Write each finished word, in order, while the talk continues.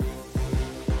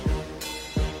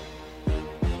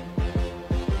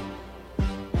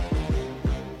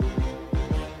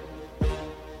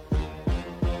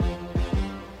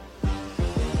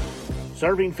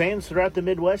Serving fans throughout the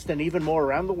Midwest and even more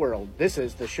around the world, this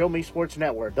is the Show Me Sports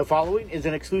Network. The following is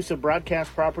an exclusive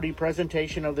broadcast property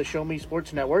presentation of the Show Me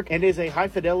Sports Network and is a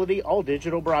high-fidelity,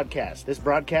 all-digital broadcast. This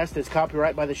broadcast is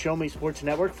copyright by the Show Me Sports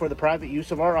Network for the private use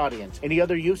of our audience. Any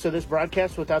other use of this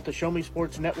broadcast without the Show Me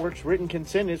Sports Network's written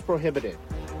consent is prohibited.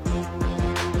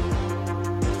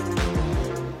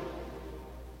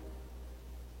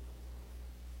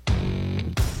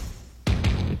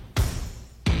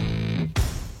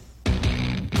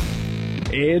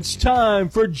 It's time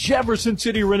for Jefferson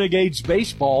City Renegades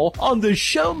baseball on the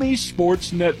Show Me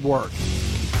Sports Network.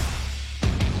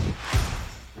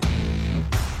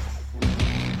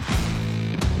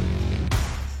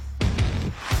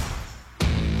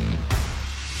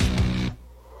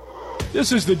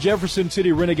 This is the Jefferson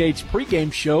City Renegades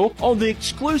pregame show on the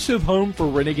exclusive home for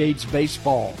Renegades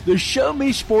baseball, the Show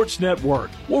Me Sports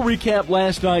Network. We'll recap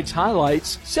last night's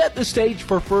highlights, set the stage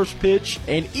for first pitch,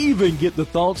 and even get the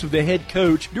thoughts of the head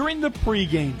coach during the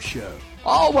pregame show.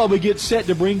 All while we get set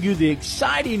to bring you the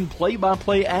exciting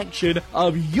play-by-play action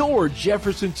of your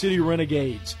Jefferson City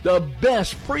Renegades. The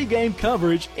best pregame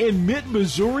coverage in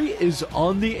mid-Missouri is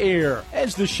on the air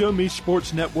as the Show Me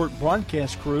Sports Network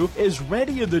broadcast crew is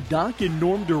ready in the Doc and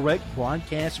Norm Direct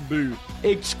broadcast booth.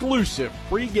 Exclusive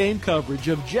pregame coverage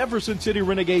of Jefferson City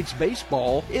Renegades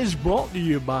baseball is brought to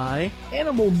you by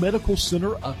Animal Medical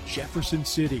Center of Jefferson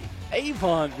City,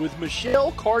 Avon with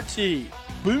Michelle Carty,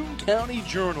 Boone County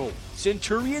Journal,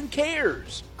 Centurion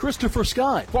Cares, Christopher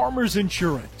Scott, Farmers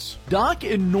Insurance, Doc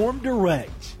and Norm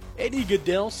Direct, Eddie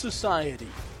Goodell Society,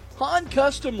 Han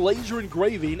Custom Laser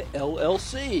Engraving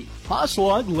LLC,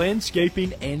 Hoslog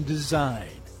Landscaping and Design,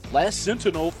 Last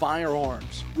Sentinel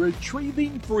Firearms,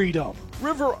 Retrieving Freedom,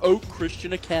 River Oak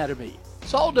Christian Academy,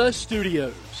 Sawdust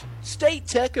Studios, State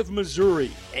Tech of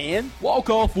Missouri, and Walk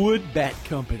Off Wood Bat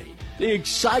Company. The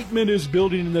excitement is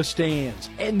building in the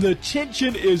stands, and the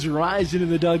tension is rising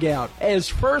in the dugout as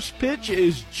first pitch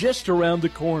is just around the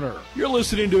corner. You're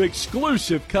listening to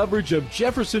exclusive coverage of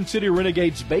Jefferson City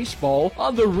Renegades baseball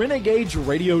on the Renegades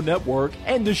Radio Network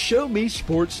and the Show Me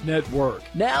Sports Network.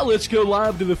 Now let's go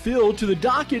live to the field to the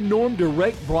Doc and Norm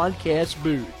Direct broadcast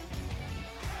booth.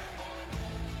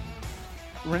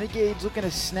 Renegades looking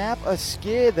to snap a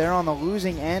skid. They're on the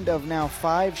losing end of now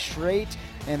 5 straight.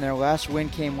 And their last win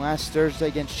came last Thursday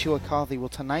against Chillicothe. Will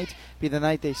tonight be the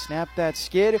night they snap that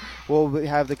skid? We'll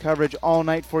have the coverage all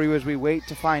night for you as we wait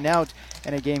to find out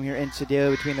in a game here in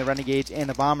Sedalia between the Renegades and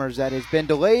the Bombers that has been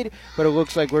delayed, but it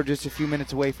looks like we're just a few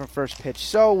minutes away from first pitch.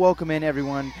 So welcome in,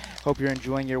 everyone. Hope you're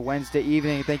enjoying your Wednesday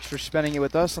evening. Thanks for spending it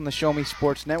with us on the Show Me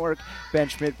Sports Network. Ben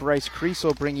Schmidt, Bryce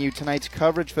Creasel bring you tonight's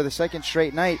coverage for the second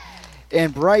straight night.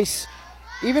 And Bryce,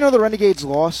 even though the Renegades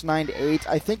lost 9-8,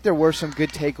 I think there were some good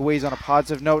takeaways on a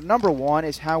positive note. Number one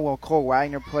is how well Cole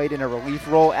Wagner played in a relief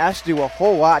role. Asked to do a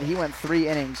whole lot. He went 3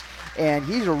 innings, and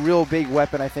he's a real big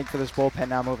weapon, I think, for this bullpen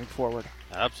now moving forward.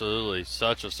 Absolutely.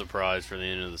 Such a surprise for the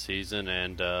end of the season.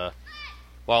 And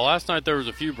while last night there was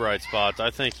a few bright spots, I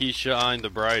think he shined the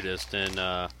brightest in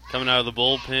coming out of the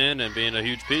bullpen and being a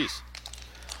huge piece.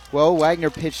 Well, Wagner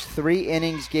pitched 3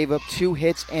 innings, gave up 2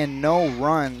 hits and no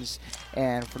runs.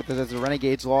 And for the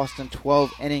Renegades lost in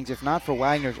 12 innings. If not for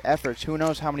Wagner's efforts, who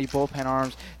knows how many bullpen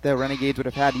arms the Renegades would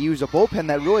have had to use. A bullpen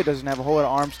that really doesn't have a whole lot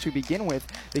of arms to begin with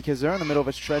because they're in the middle of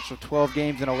a stretch of 12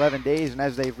 games in 11 days. And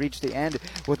as they've reached the end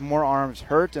with more arms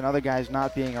hurt and other guys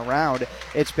not being around,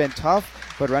 it's been tough.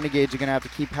 But Renegades are going to have to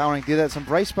keep powering through that. Some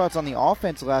bright spots on the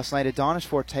offense last night. Adonis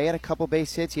Forte had a couple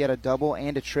base hits. He had a double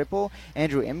and a triple.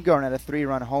 Andrew Imgarn had a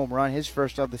 3-run home run, his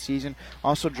first of the season.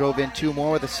 Also drove in 2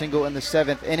 more with a single in the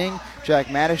 7th inning. Jack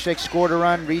Matashek scored a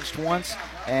run, reached once.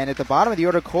 And at the bottom of the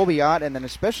order, Colby Ott and then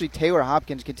especially Taylor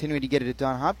Hopkins continuing to get it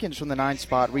done. Hopkins from the 9th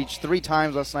spot reached 3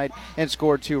 times last night and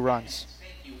scored 2 runs.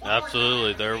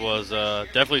 Absolutely. There was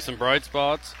definitely some bright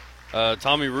spots.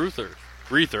 Tommy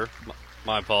Reether,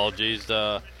 my apologies.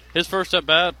 His first at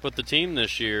bat put the team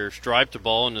this year striped a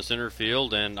ball in the center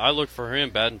field, and I look for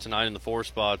him batting tonight in the 4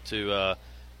 spot to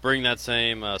bring that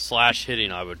same slash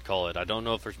hitting, I would call it. I don't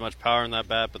know if there's much power in that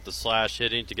bat, but the slash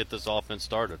hitting to get this offense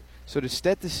started. So to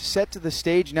set to the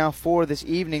stage now for this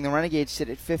evening, the Renegades sit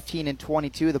at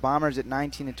 15-22, the Bombers at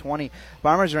 19-20.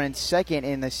 Bombers are in second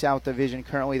in the South Division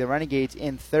currently, the Renegades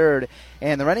in third.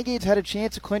 And the Renegades had a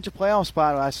chance to clinch a playoff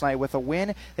spot last night. With a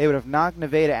win, they would have knocked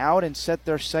Nevada out and set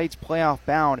their sights playoff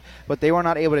bound, but they were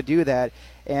not able to do that.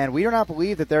 And we do not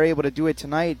believe that they're able to do it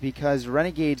tonight because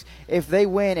Renegades, if they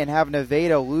win and have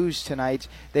Nevada lose tonight,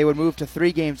 they would move to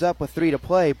 3 games up with 3 to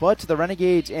play. But the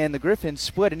Renegades and the Griffins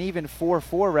split an even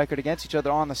 4-4 record against each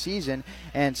other on the season,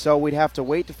 and so we'd have to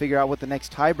wait to figure out what the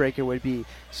next tiebreaker would be.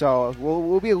 So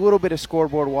we'll be a little bit of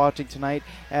scoreboard watching tonight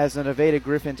as the Nevada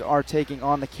Griffins are taking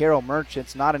on the Carroll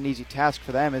Merchants. Not an easy task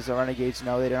for them, as the Renegades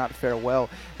know they did not fare well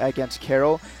against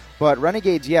Carroll. But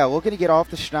Renegades, looking to get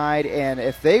off the schneid, and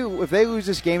if they lose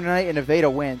this game tonight and Nevada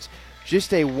wins,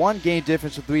 just a 1-game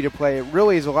difference with 3 to play, it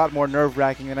really is a lot more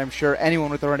nerve-wracking than I'm sure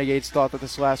anyone with the Renegades thought that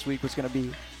this last week was going to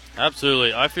be.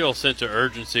 Absolutely. I feel a sense of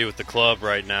urgency with the club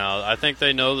right now. I think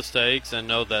they know the stakes and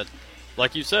know that,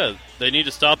 like you said, they need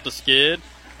to stop the skid.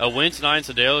 A win tonight in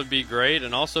Sedalia would be great,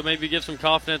 and also maybe give some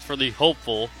confidence for the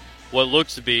hopeful, what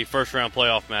looks to be first-round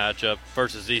playoff matchup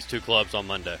versus these 2 clubs on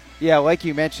Monday. Yeah, like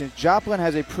you mentioned, Joplin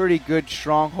has a pretty good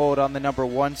stronghold on the number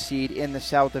 1 seed in the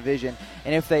South Division,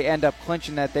 and if they end up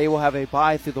clinching that, they will have a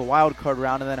bye through the wild card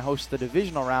round and then host the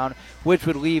divisional round, which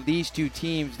would leave these 2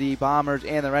 teams, the Bombers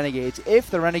and the Renegades. If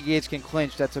the Renegades can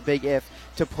clinch, that's a big if,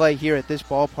 to play here at this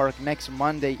ballpark next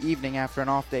Monday evening after an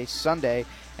off day Sunday.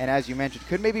 And as you mentioned,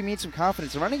 could maybe mean some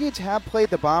confidence. The Renegades have played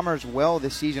the Bombers well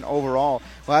this season overall.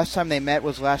 Last time they met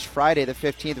was last Friday, the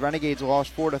 15th. The Renegades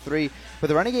lost 4-3. But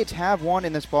the Renegades have won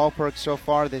in this ballpark so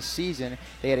far this season.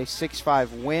 They had a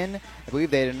 6-5 win. I believe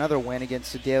they had another win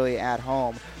against Sedalia at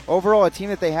home. Overall, a team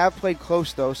that they have played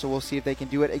close, though, so we'll see if they can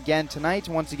do it again tonight.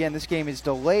 Once again, this game is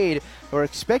delayed or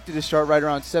expected to start right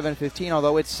around 7:15,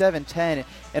 although it's 7:10,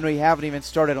 and we haven't even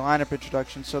started lineup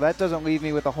introduction, so that doesn't leave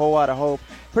me with a whole lot of hope.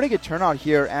 Pretty good turnout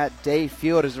here at Day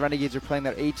Field as the Renegades are playing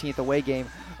their 18th away game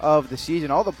of the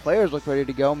season. All the players look ready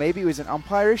to go. Maybe it was an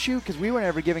umpire issue because we were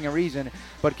never giving a reason,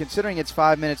 but considering it's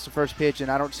 5 minutes to first pitch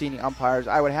and I don't see any umpires,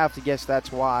 I would have to guess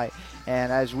that's why.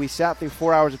 And as we sat through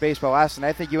 4 hours of baseball last night,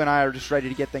 I think you and I are just ready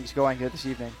to get things going here this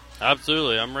evening.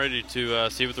 Absolutely. I'm ready to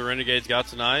see what the Renegades got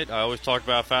tonight. I always talk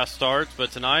about fast starts,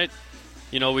 but tonight,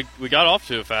 we got off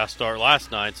to a fast start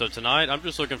last night. So tonight, I'm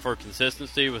just looking for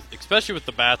consistency, especially with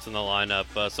the bats in the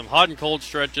lineup. Some hot and cold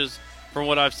stretches from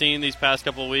what I've seen these past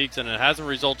couple of weeks, and it hasn't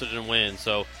resulted in wins.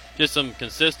 So just some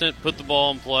consistent, put the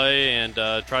ball in play, and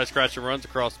try to scratch the runs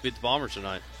across to beat the Bombers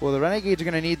tonight. Well, the Renegades are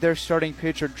going to need their starting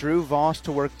pitcher, Drew Voss,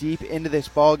 to work deep into this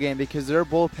ball game because their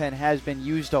bullpen has been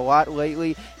used a lot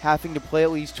lately, having to play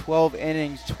at least 12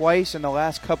 innings twice in the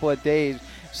last couple of days.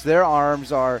 So their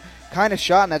arms are kind of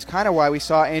shot, and that's kind of why we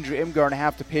saw Andrew Imgarden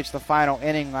have to pitch the final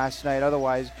inning last night.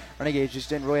 Otherwise, Renegades just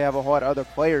didn't really have a whole lot of other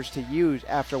players to use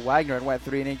after Wagner had went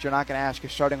 3 innings. You're not going to ask a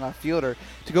starting left fielder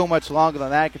to go much longer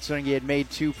than that, considering he had made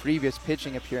 2 previous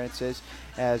pitching appearances,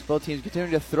 as both teams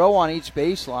continue to throw on each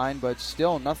baseline, but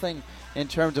still nothing in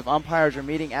terms of umpires or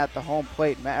meeting at the home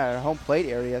plate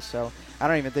area. So I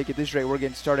don't even think at this rate we're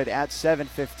getting started at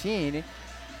 7:15,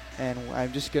 and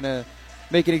I'm just going to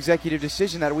make an executive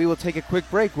decision that we will take a quick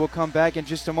break. We'll come back in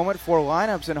just a moment for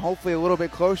lineups and hopefully a little bit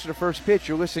closer to first pitch.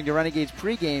 You're listening to Renegades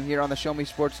pregame here on the Show Me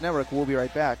Sports Network. We'll be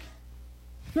right back.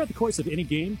 Throughout the course of any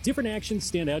game, different actions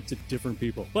stand out to different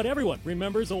people. But everyone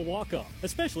remembers a walk-off,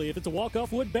 especially if it's a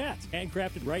walk-off wood bat.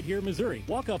 Handcrafted right here in Missouri,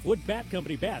 Walk-Off Wood Bat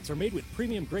Company bats are made with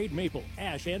premium-grade maple,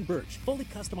 ash, and birch, fully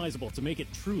customizable to make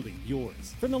it truly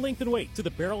yours. From the length and weight to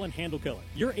the barrel and handle color,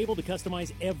 you're able to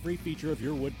customize every feature of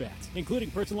your wood bat,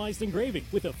 including personalized engraving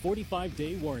with a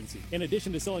 45-day warranty. In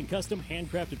addition to selling custom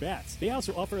handcrafted bats, they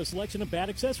also offer a selection of bat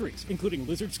accessories, including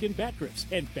lizard skin bat grips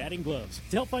and batting gloves.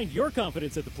 To help find your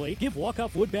confidence at the plate, give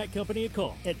Walk-Off Wood Bat Company a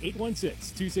call at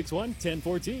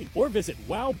 816-261-1014 or visit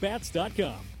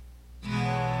wowbats.com.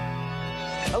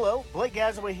 Hello, Blake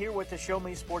Gazaway here with the Show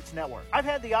Me Sports Network. I've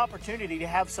had the opportunity to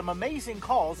have some amazing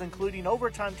calls, including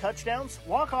overtime touchdowns,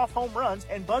 walk-off home runs,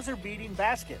 and buzzer-beating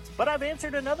baskets. But I've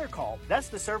answered another call. That's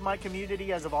to serve my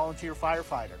community as a volunteer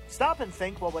firefighter. Stop and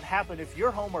think what would happen if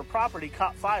your home or property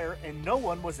caught fire and no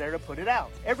one was there to put it out.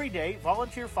 Every day,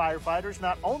 volunteer firefighters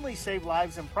not only save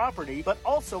lives and property, but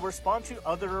also respond to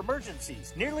other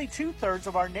emergencies. Nearly 2/3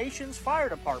 of our nation's fire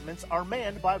departments are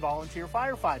manned by volunteer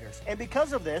firefighters. And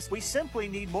because of this, we simply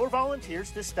need more volunteers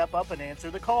to step up and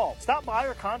answer the call. Stop by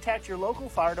or contact your local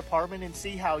fire department and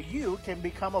see how you can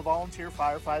become a volunteer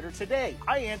firefighter today.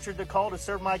 I answered the call to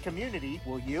serve my community.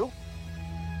 Will you?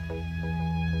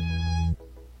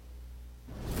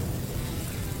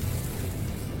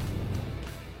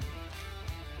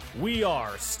 We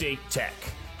are State Tech.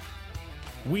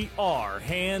 We are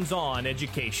hands-on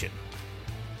education.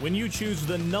 When you choose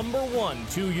the #1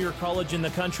 two-year college in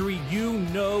the country, you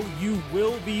know you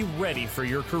will be ready for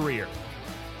your career.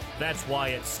 That's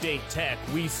why at State Tech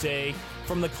we say,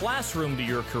 from the classroom to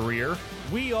your career,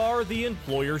 we are the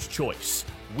employer's choice.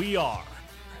 We are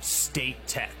State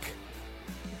Tech.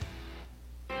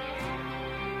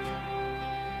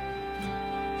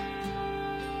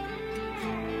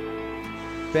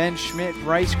 Ben Schmidt,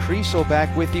 Bryce Kriesel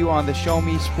back with you on the Show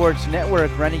Me Sports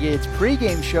Network Renegades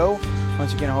pregame show.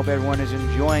 Once again, I hope everyone is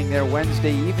enjoying their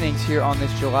Wednesday evenings here on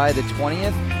this July the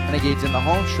 20th. Renegades in the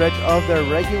home stretch of their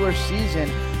regular season.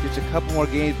 Just a couple more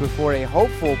games before a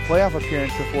hopeful playoff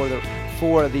appearance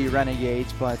for the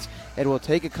Renegades, but it will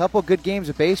take a couple good games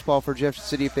of baseball for Jefferson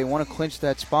City if they want to clinch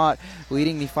that spot.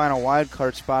 Leading the final wild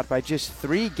card spot by just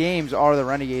 3 games are the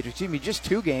Renegades. Just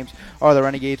 2 games are the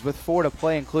Renegades with 4 to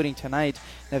play, including tonight.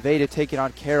 Nevada taking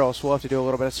on Carroll, so we'll have to do a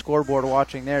little bit of scoreboard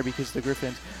watching there because the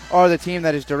Griffins are the team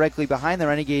that is directly behind the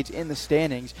Renegades in the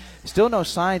standings. Still no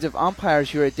signs of umpires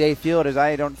here at Day Field, as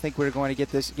I don't think we're going to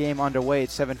get this game underway at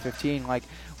 7:15 like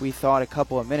we thought a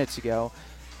couple of minutes ago.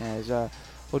 As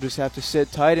we'll just have to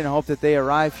sit tight and hope that they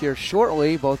arrive here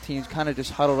shortly. Both teams kind of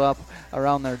just huddled up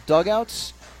around their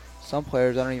dugouts. Some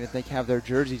players I don't even think have their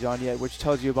jerseys on yet, which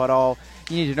tells you about all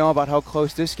you need to know about how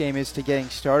close this game is to getting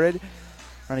started.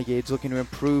 Renegades looking to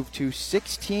improve to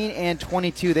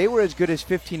 16-22. They were as good as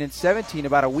 15-17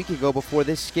 about a week ago before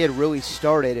this skid really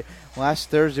started. Last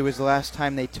Thursday was the last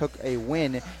time they took a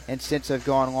win, and since they've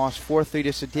lost 4-3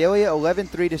 to Sedalia,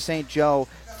 11-3 to St. Joe,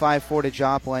 5-4 to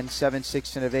Joplin,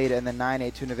 7-6 to Nevada, and then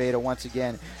 9-8 to Nevada once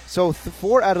again. So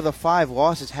 4 out of the 5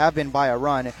 losses have been by a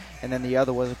run, and then the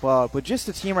other was a blowout. But just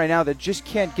a team right now that just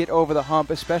can't get over the hump,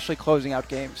 especially closing out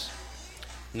games.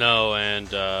 No, and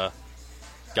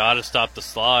got to stop the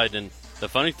slide. And the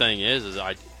funny thing is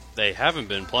they haven't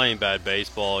been playing bad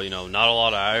baseball. Not a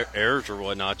lot of errors or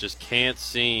whatnot. Just can't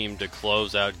seem to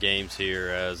close out games here.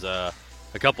 As a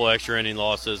couple extra inning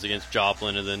losses against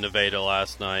Joplin and then Nevada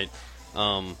last night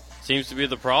seems to be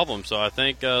the problem. So I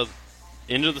think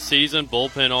end of the season,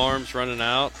 bullpen arms running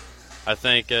out. I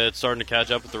think it's starting to catch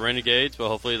up with the Renegades, but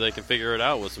hopefully they can figure it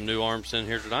out with some new arms in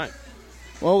here tonight.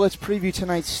 Well, let's preview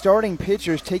tonight's starting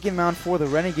pitchers. Taking mound for the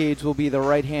Renegades will be the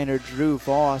right-hander Drew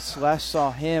Voss. Last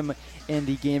saw him in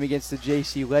the game against the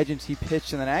JC Legends. He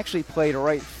pitched and then actually played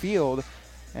right field,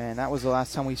 and that was the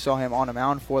last time we saw him on a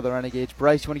mound for the Renegades.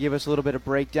 Bryce, you want to give us a little bit of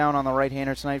breakdown on the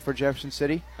right-hander tonight for Jefferson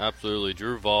City? Absolutely.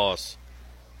 Drew Voss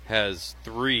has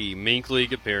 3 Mink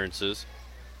League appearances,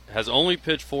 has only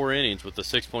pitched 4 innings with a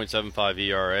 6.75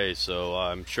 ERA, so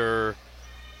I'm sure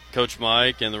Coach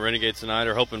Mike and the Renegades tonight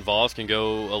are hoping Voss can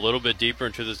go a little bit deeper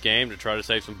into this game to try to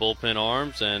save some bullpen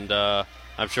arms, and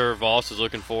I'm sure Voss is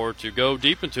looking forward to go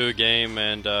deep into a game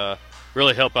and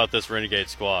really help out this Renegade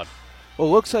squad. Well,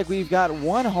 it looks like we've got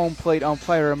one home plate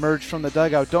umpire emerged from the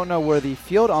dugout. Don't know where the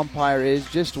field umpire is,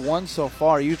 just one so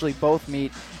far. Usually both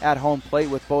meet at home plate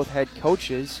with both head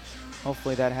coaches.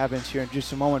 Hopefully that happens here in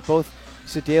just a moment. Both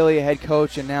Sedalia head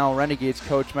coach and now Renegades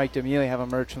coach Mike D'Amelia have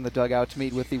emerged from the dugout to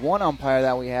meet with the one umpire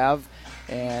that we have,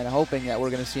 and hoping that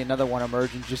we're going to see another one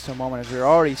emerge in just a moment, as we're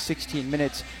already 16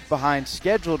 minutes behind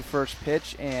scheduled first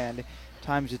pitch, and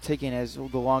time's ticking as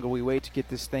the longer we wait to get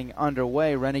this thing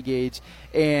underway. Renegades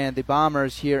and the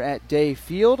Bombers here at Day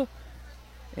Field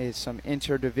is some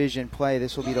interdivision play.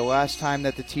 This will be the last time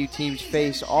that the two teams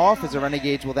face off, as the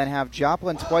Renegades will then have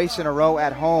Joplin twice in a row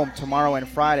at home tomorrow and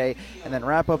Friday, and then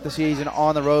wrap up the season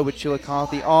on the road with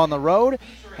Chillicothe on the road.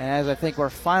 And as I think we're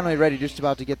finally ready, just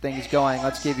about to get things going,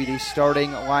 let's give you the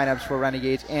starting lineups for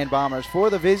Renegades and Bombers. For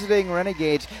the visiting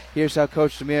Renegades, here's how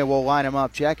Coach D'Amelia will line them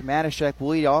up. Jack Matashek will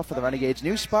lead off for the Renegades.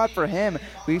 New spot for him.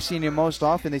 We've seen him most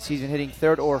often this season hitting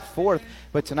third or fourth,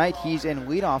 but tonight he's in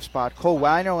leadoff spot. Cole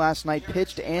Wagner last night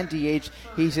pitched and DH.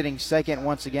 He's hitting second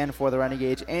once again for the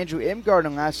Renegades. Andrew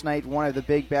Imgarden last night, one of the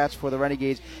big bats for the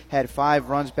Renegades, had 5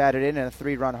 runs batted in and a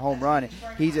 3-run home run.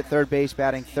 He's at third base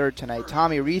batting third tonight.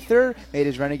 Tommy Reether made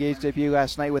his Renegades debut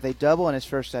last night with a double in his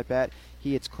first at-bat.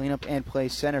 He hits cleanup and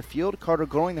plays center field. Carter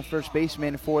Goring, the first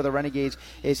baseman for the Renegades,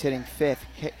 is hitting fifth.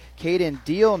 Caden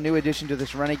Deal, new addition to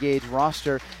this Renegades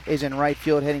roster, is in right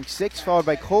field hitting sixth, followed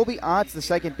by Colby Otts, the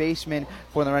second baseman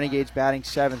for the Renegades, batting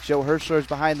seventh. Joe Herschler is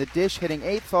behind the dish, hitting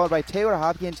eighth, followed by Taylor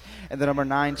Hopkins in the number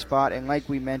 9 spot. And like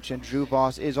we mentioned, Drew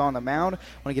Voss is on the mound. I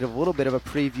want to get a little bit of a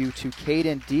preview to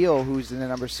Caden Deal, who's in the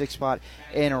number 6 spot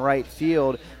in right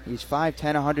field. He's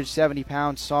 5'10", 170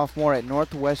 pounds, sophomore at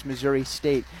Northwest Missouri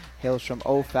State. Hails from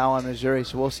O'Fallon, Missouri,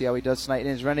 so we'll see how he does tonight in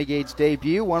his Renegades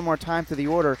debut. One more time to the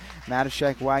order: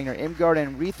 Matashek, Wagner,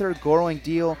 Imgarden, Reether, Gorling,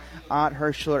 Deal, Ott,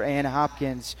 Herschler, and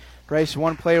Hopkins. Bryce,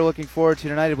 one player looking forward to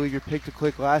tonight, I believe your pick to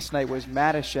click last night was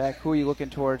Matashek. Who are you looking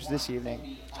towards this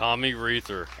evening? Tommy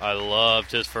Reether. I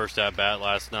loved his first at-bat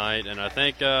last night, and I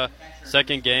think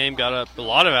second game got a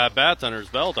lot of at-bats under his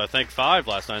belt. I think 5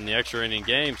 last night in the extra inning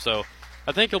game, so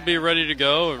I think he'll be ready to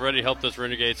go and ready to help this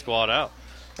Renegade squad out.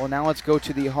 Well, now let's go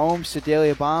to the home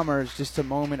Sedalia Bombers, just a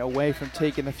moment away from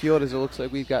taking the field, as it looks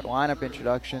like we've got lineup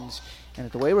introductions. And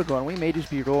the way we're going, we may just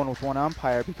be rolling with one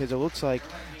umpire, because it looks like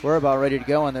we're about ready to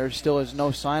go, and there still is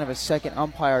no sign of a second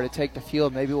umpire to take the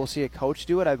field. Maybe we'll see a coach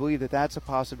do it. I believe that that's a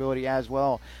possibility as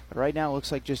well. But right now it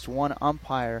looks like just one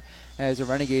umpire, as the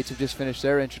Renegades have just finished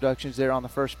their introductions there on the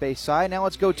first base side. Now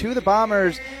let's go to the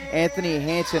Bombers. Anthony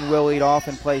Hansen will lead off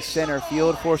and play center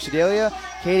field for Sedalia.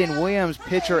 Caden Williams,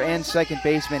 pitcher and second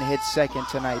baseman, hits second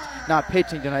tonight. Not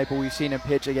pitching tonight, but we've seen him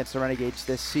pitch against the Renegades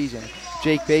this season.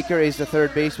 Jake Baker is the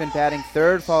third baseman, batting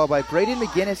third, followed by Braden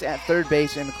McGinnis at third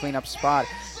base in the cleanup spot.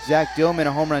 Zach Dillman,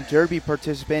 a home run derby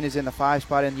participant, is in the 5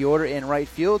 spot in the order in right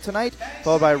field tonight,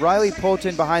 followed by Riley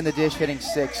Polton behind the dish hitting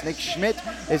 6th. Nick Schmidt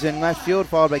is in left field,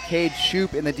 followed by Cade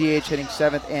Shoup in the DH hitting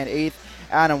 7th and 8th.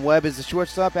 Adam Webb is the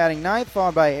shortstop, batting 9th,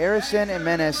 followed by Harrison, and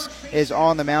Menace is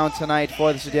on the mound tonight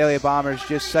for the Sedalia Bombers,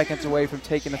 just seconds away from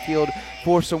taking the field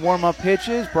for some warm-up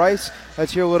pitches. Bryce,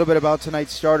 let's hear a little bit about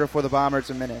tonight's starter for the Bombers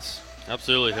and Menace.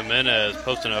 Absolutely. Jimenez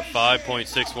posting a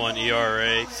 5.61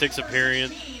 ERA, 6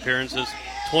 appearances,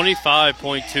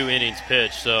 25.2 innings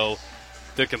pitched. So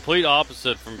the complete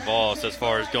opposite from Voss as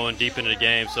far as going deep into the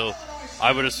game. So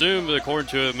I would assume, according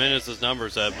to Jimenez's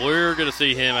numbers, that we're going to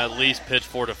see him at least pitch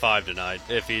 4 to 5 tonight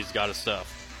if he's got his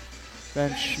stuff.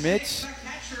 Ben Schmitz,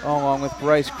 along with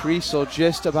Bryce Kriesel,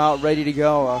 just about ready to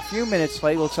go. A few minutes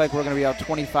late. Looks like we're going to be out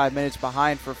 25 minutes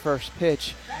behind for first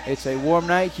pitch. It's a warm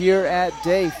night here at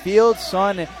Day Field.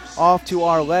 Sun off to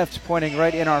our left, pointing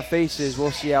right in our faces.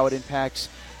 We'll see how it impacts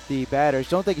the batters.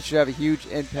 Don't think it should have a huge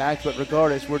impact, but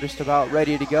regardless, we're just about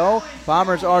ready to go.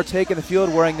 Bombers are taking the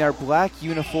field wearing their black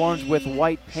uniforms with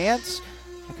white pants.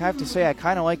 I have to say, I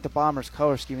kind of like the Bombers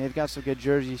color scheme. They've got some good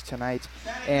jerseys tonight.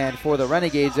 And for the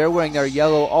Renegades, they're wearing their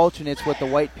yellow alternates with the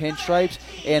white pinstripes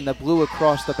and the blue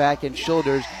across the back and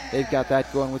shoulders. They've got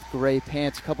that going with gray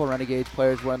pants. A couple of Renegades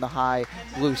players wearing the high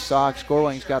blue socks.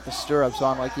 Gorling's got the stirrups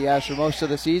on like he has for most of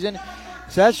the season.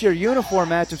 So that's your uniform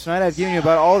matchup tonight. I've given you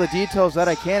about all the details that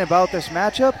I can about this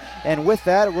matchup. And with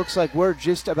that, it looks like we're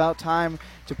just about time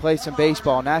to play some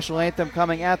baseball. National anthem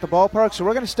coming at the ballpark, so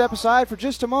we're going to step aside for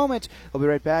just a moment. We'll be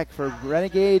right back for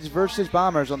Renegades versus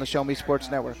Bombers on the Show Me Sports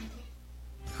Network.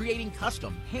 Creating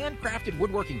custom, handcrafted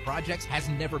woodworking projects has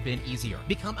never been easier.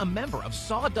 Become a member of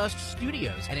Sawdust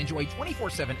Studios and enjoy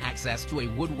 24/7 access to a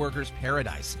woodworker's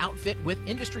paradise. Outfit with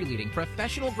industry-leading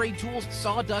professional-grade tools,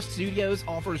 Sawdust Studios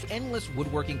offers endless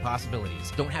woodworking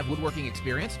possibilities. Don't have woodworking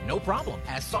experience? No problem,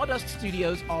 as Sawdust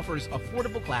Studios offers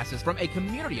affordable classes from a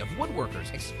community of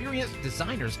woodworkers, experienced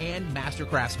designers, and master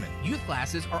craftsmen. Youth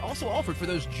classes are also offered for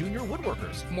those junior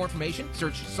woodworkers. For more information,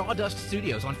 search Sawdust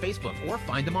Studios on Facebook or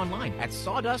find them online at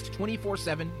sawdust247.com.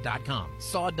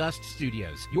 Sawdust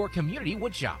Studios, your community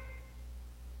woodshop.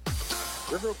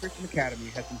 River Oak Christian Academy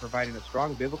has been providing a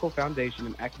strong biblical foundation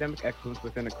and academic excellence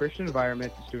within a Christian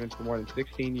environment to students for more than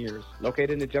 16 years.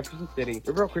 Located in Jefferson City,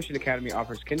 River Oak Christian Academy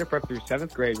offers kinder prep through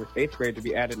 7th grade, with 8th grade to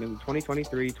be added in the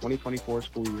 2023-2024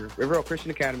 school year. River Oak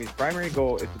Christian Academy's primary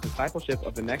goal is the discipleship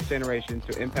of the next generation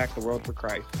to impact the world for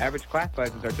Christ. Average class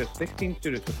sizes are just 16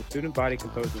 students, with a student body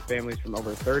composed of families from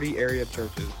over 30 area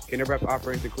churches. Kinder prep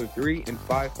offerings include 3 and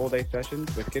 5 full-day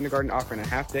sessions, with kindergarten offering a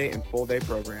half-day and full-day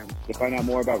programs. To find out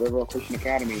more about River Oak Christian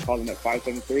Academy, call them at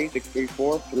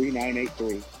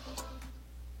 573-634-3983.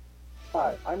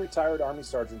 Hi, I'm retired Army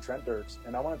Sergeant Trent Dirks,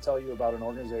 and I want to tell you about an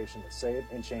organization that saved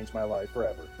and changed my life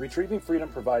forever. Retrieving Freedom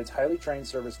provides highly trained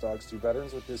service dogs to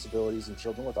veterans with disabilities and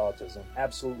children with autism,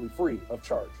 absolutely free of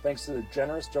charge, thanks to the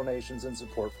generous donations and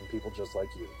support from people just like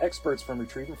you. Experts from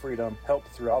Retrieving Freedom help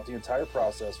throughout the entire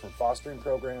process, from fostering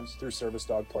programs through service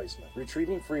dog placement.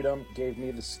 Retrieving Freedom gave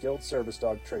me the skilled service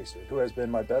dog Tracer, who has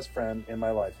been my best friend and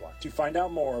my lifeline. To find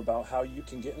out more about how you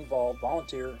can get involved,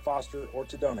 volunteer, foster, or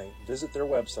to donate, visit their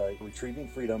website, retrievingfreedom.org.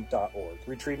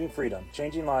 Retrieving Freedom,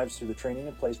 changing lives through the training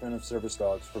and placement of service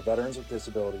dogs for veterans with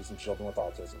disabilities and children with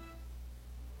autism.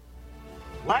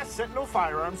 Last Sentinel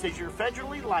Firearms is your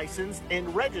federally licensed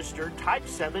and registered Type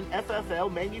 7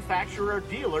 FFL manufacturer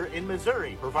dealer in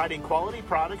Missouri, providing quality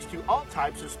products to all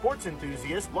types of sports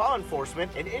enthusiasts, law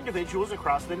enforcement, and individuals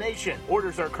across the nation.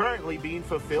 Orders are currently being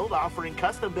fulfilled, offering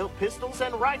custom-built pistols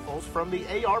and rifles from the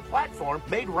AR platform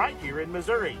made right here in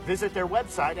Missouri. Visit their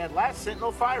website at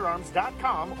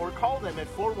lastsentinelfirearms.com or call them at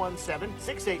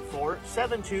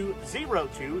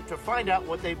 417-684-7202 to find out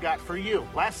what they've got for you.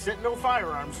 Last Sentinel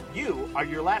Firearms, you are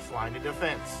your last line of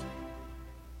defense.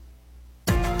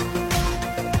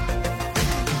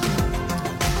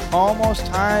 Almost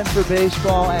time for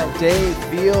baseball at Day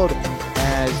Field,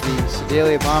 as the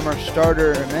Sedalia Bomber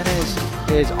starter Jimenez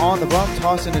is on the bump,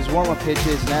 tossing his warm-up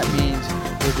pitches, and that means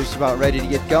We're just about ready to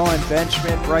get going. Ben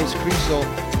Schmidt, Bryce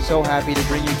Kriesel, so happy to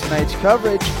bring you tonight's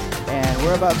coverage. And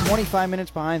we're about 25 minutes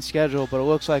behind schedule, but it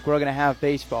looks like we're going to have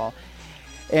baseball.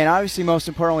 And obviously, most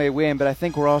importantly, a win, but I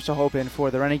think we're also hoping for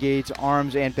the Renegades'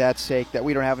 arms and bats' sake that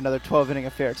we don't have another 12-inning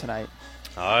affair tonight.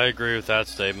 I agree with that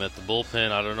statement. The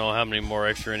bullpen, I don't know how many more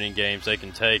extra inning games they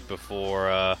can take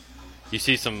before you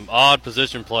see some more odd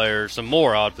position players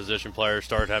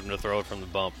start having to throw it from the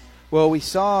bump. Well, we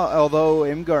saw, although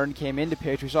Imgarden came in to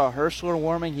pitch, we saw Herschler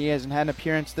warming. He hasn't had an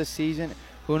appearance this season.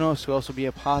 Who knows who else will be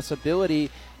a possibility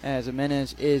as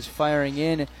Jimenez is firing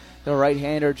in. The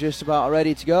right-hander just about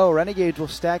ready to go. Renegades will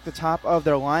stack the top of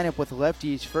their lineup with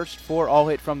lefties. First four all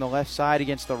hit from the left side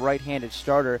against the right-handed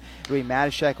starter. It'll be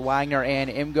Matashek, Wagner, and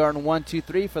Imgarden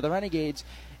 1-2-3 for the Renegades.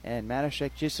 And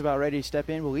Matashek just about ready to step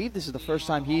in. I believe this is the first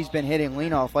time he's been hitting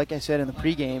leadoff. Like I said in the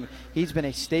pregame, he's been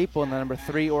a staple in the number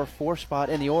 3 or 4 spot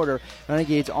in the order.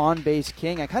 Renegades on-base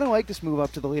king. I kind of like this move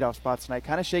up to the leadoff spot tonight,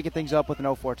 kind of shaking things up with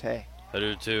no Forte. I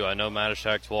do too. I know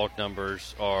Matashek's walk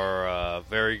numbers are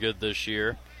very good this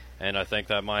year, and I think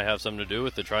that might have something to do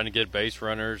with it, trying to get base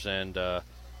runners and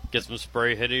get some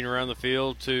spray hitting around the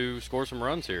field to score some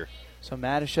runs here. So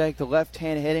Matashek, the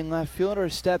left-hand hitting left fielder,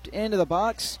 stepped into the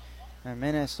box. And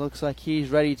Menes looks like he's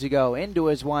ready to go into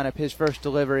his windup. His first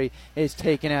delivery is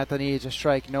taken at the knees, a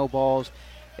strike, no balls,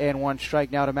 and 1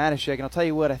 strike now to Matashek. And I'll tell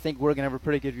you what, I think we're going to have a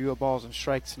pretty good view of balls and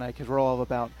strikes tonight because we're all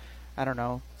about,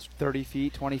 30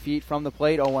 feet, 20 feet from the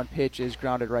plate. 0-1 pitch is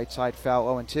grounded right side foul,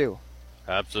 0-2.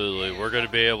 Absolutely. We're going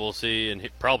to be able to see and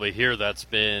probably hear that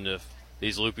spin if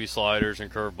these loopy sliders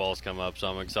and curveballs come up. So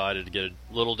I'm excited to get a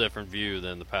little different view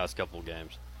than the past couple of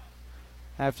games.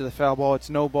 After the foul ball, it's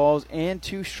no balls and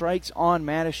 2 strikes on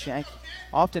Matashek.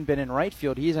 Often been in right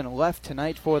field. He's in left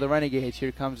tonight for the Renegades.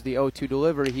 Here comes the 0-2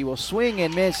 delivery. He will swing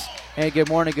and miss. And good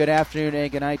morning, good afternoon,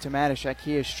 and good night to Matashek.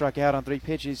 He has struck out on 3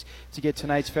 pitches to get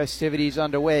tonight's festivities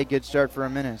underway. Good start for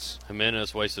Jimenez.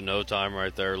 Jimenez wasted no time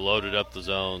right there. Loaded up the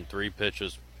zone. 3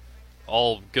 pitches.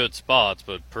 All good spots,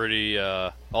 but pretty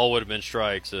all would have been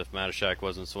strikes if Matashek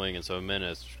wasn't swinging. So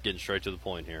Jimenez getting straight to the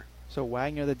point here. So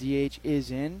Wagner, the DH, is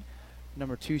in.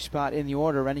 Number 2 spot in the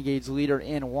order. Renegades leader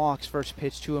in walks. First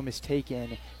pitch to him is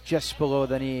taken just below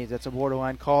the knees. That's a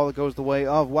borderline call that goes the way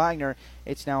of Wagner.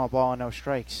 It's now a ball and no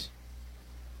strikes.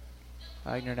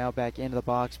 Wagner now back into the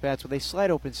box. Bats with a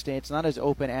slight open stance. Not as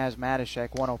open as Matashek.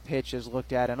 1-0 pitch is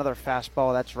looked at. Another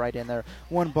fastball. That's right in there.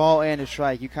 1 ball and a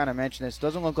strike. You kind of mentioned this.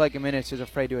 Doesn't look like Jimenez is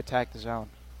afraid to attack the zone.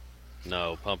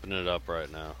 No, pumping it up right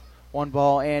now. 1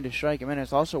 ball and a strike.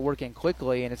 Jimenez also working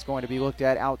quickly, and it's going to be looked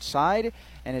at outside.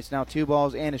 And it's now 2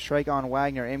 balls and a strike on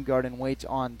Wagner. Imgarden waits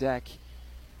on deck.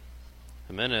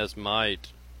 Jimenez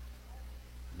might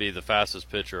be the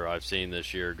fastest pitcher I've seen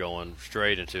this year, going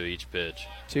straight into each pitch.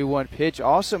 2-1 pitch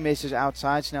also misses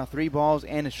outside. So now 3 balls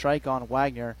and a strike on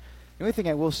Wagner. The only thing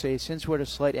I will say is since we're at a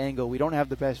slight angle, we don't have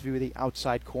the best view of the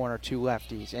outside corner to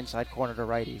lefties, inside corner to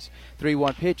righties.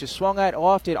 3-1 pitch is swung at,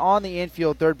 lofted on the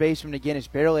infield. Third baseman again is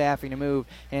barely having to move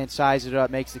and size it up,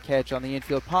 makes the catch on the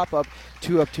infield pop-up.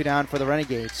 2 up, 2 down for the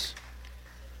Renegades.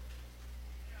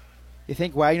 You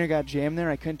think Wagner got jammed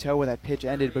there? I couldn't tell where that pitch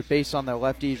ended, but based on the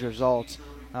lefties' results,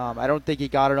 I don't think he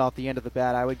got it off the end of the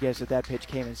bat. I would guess that pitch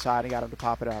came inside and got him to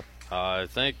pop it up. I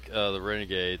think the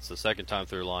Renegades, the second time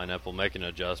through lineup, will make an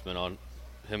adjustment on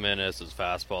Jimenez's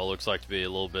fastball. Looks like to be a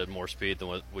little bit more speed than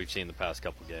what we've seen the past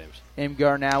couple games.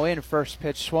 Imgar now in. First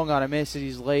pitch swung on a miss as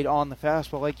he's laid on the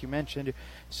fastball, like you mentioned.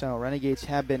 So Renegades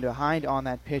have been behind on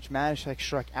that pitch. Matashek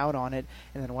struck out on it,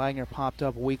 and then Wagner popped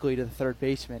up weakly to the third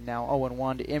baseman. Now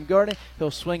 0-1 to Imgarden.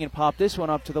 He'll swing and pop this one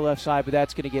up to the left side, but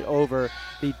that's going to get over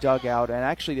the dugout. And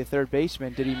actually the third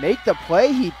baseman, did he make the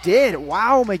play? He did.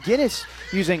 Wow, McGinnis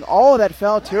using all of that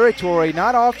foul territory.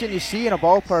 Not often you see in a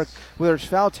ballpark where there's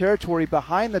foul territory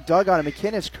behind the dugout, and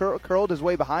McGinnis curled his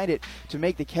way behind it to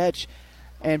make the catch.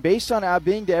 And based on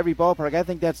being to every ballpark, I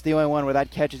think that's the only one where that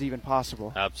catch is even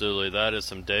possible. Absolutely. That is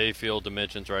some day field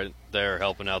dimensions right there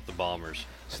helping out the Bombers.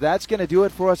 So that's going to do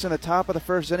it for us in the top of the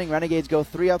first inning. Renegades go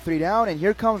 3 up, 3 down, and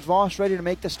here comes Voss ready to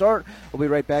make the start. We'll be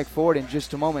right back forward in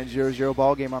just a moment. 0-0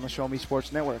 ball game on the Show Me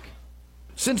Sports Network.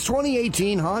 Since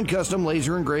 2018, Han Custom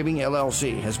Laser Engraving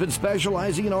LLC has been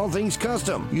specializing in all things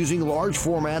custom, using large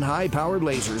format, high-powered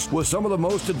lasers with some of the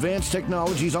most advanced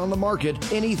technologies on the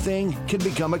market. Anything can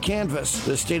become a canvas.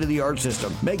 The state-of-the-art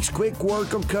system makes quick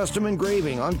work of custom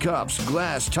engraving on cups,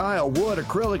 glass, tile, wood,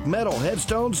 acrylic, metal,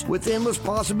 headstones with endless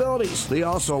possibilities. They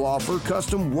also offer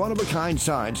custom one-of-a-kind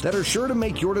signs that are sure to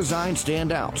make your design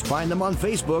stand out. Find them on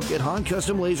Facebook at Han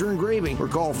Custom Laser Engraving or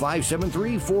call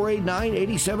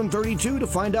 573-489-8732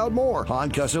 to find out more. Han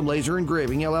Custom Laser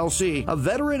Engraving LLC, a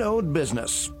veteran-owned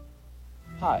business.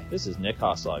 Hi, this is Nick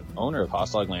Hoslag, owner of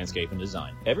Hoslag Landscape and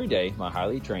Design. Every day, my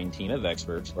highly trained team of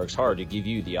experts works hard to give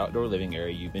you the outdoor living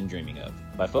area you've been dreaming of.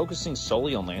 By focusing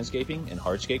solely on landscaping and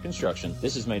hardscape construction,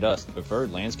 this has made us the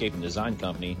preferred landscape and design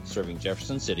company serving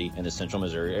Jefferson City and the central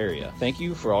Missouri area. Thank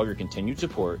you for all your continued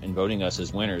support in voting us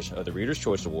as winners of the Reader's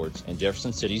Choice Awards and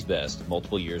Jefferson City's Best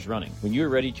multiple years running. When you are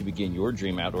ready to begin your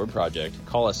dream outdoor project,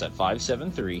 call us at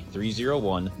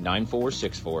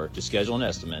 573-301-9464 to schedule an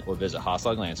estimate or visit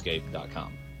hoslaglandscape.com.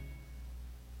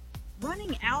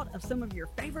 Running out of some of your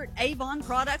favorite Avon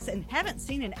products and haven't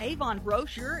seen an Avon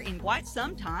brochure in quite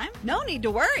some time? No need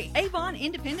to worry. Avon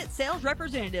Independent Sales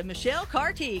Representative Michelle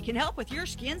Carty can help with your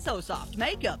Skin So Soft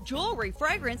makeup, jewelry,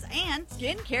 fragrance, and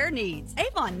skincare needs.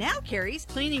 Avon now carries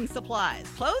cleaning supplies,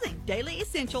 clothing, daily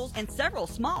essentials, and several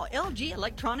small LG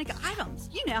electronic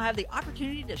items. You now have the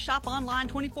opportunity to shop online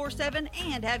 24/7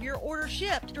 and have your order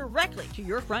shipped directly to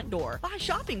your front door by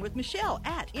shopping with Michelle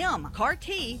at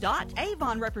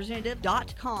mcarty.avonrepresentative.com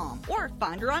or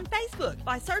find her on Facebook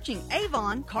by searching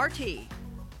Avon Carty.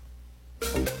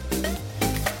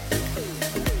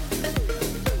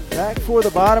 Back for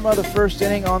the bottom of the first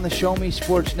inning on the Show Me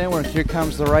Sports Network. Here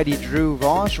comes the righty Drew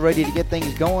Voss, ready to get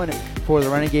things going for the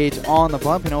Renegades on the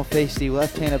bump, and he'll face the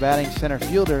left-handed batting center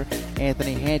fielder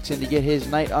Anthony Hanson to get his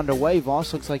night underway.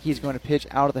 Voss looks like he's going to pitch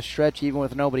out of the stretch even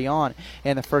with nobody on,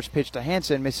 and the first pitch to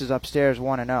Hanson misses upstairs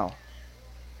 1-0.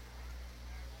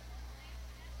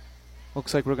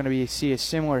 Looks like we're going to see a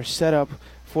similar setup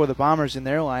for the Bombers in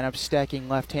their lineup, stacking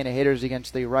left-handed hitters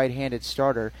against the right-handed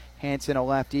starter. Hanson a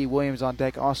lefty, Williams on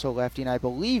deck also lefty, and I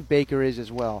believe Baker is as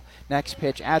well. Next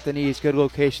pitch at the knees, good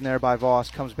location there by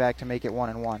Voss, comes back to make it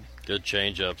 1-1. Good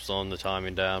changeup, slowing the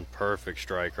timing down. Perfect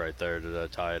strike right there to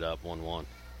tie it up 1-1.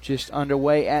 Just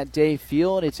underway at Day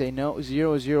Field. It's a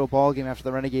 0-0 ball game after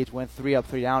the Renegades went 3 up,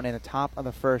 3 down in the top of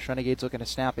the first. Renegades looking to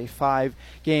snap a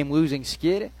 5-game losing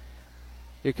skid.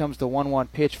 Here comes the 1-1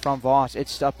 pitch from Voss.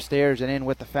 It's upstairs and in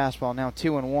with the fastball. Now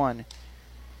 2-1.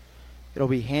 It'll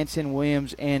be Hanson,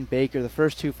 Williams, and Baker. The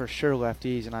first two for sure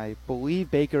lefties, and I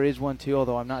believe Baker is one too,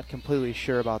 although I'm not completely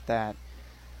sure about that.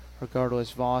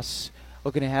 Regardless, Voss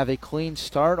looking to have a clean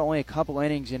start. Only a couple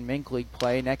innings in Mink League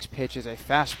play. Next pitch is a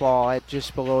fastball at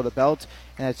just below the belt,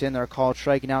 and that's in there, called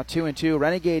striking out 2-2.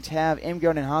 Renegades have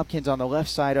Imgard and Hopkins on the left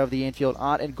side of the infield,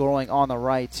 Ott and Gorling on the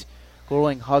right.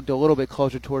 Gorling hugged a little bit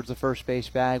closer towards the first base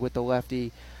bag with the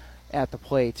lefty at the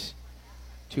plate.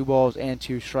 2 balls and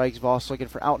 2 strikes. Voss looking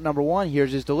for out number 1.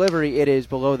 Here's his delivery. It is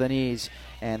below the knees,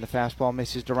 and the fastball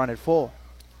misses to run it full.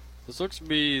 This looks to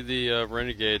be the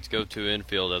Renegades' go-to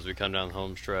infield as we come down the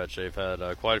home stretch. They've had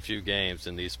quite a few games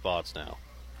in these spots now.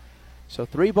 So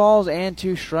 3 balls and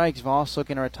 2 strikes. Voss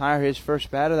looking to retire his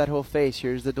first batter that he'll face.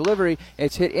 Here's the delivery.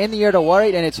 It's hit in the air to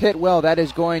right, and it's hit well. That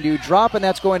is going to drop, and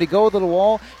that's going to go to the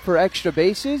wall for extra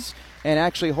bases. And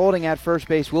actually holding at first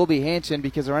base will be Hanson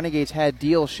because the Renegades had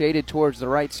Deal shaded towards the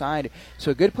right side.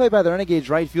 So good play by the Renegades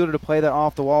right fielder to play that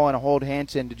off the wall and hold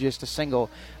Hanson to just a single.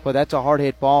 But that's a hard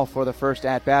hit ball for the first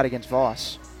at-bat against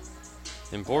Voss.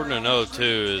 Important to note,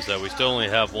 too, is that we still only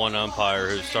have one umpire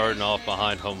who's starting off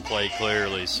behind home plate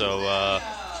clearly. So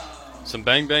some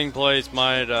bang-bang plays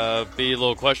might be a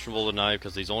little questionable tonight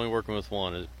because he's only working with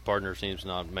one. His partner seems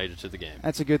not made it to the game.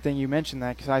 That's a good thing you mentioned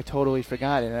that because I totally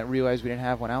forgot it and I realized we didn't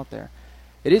have one out there.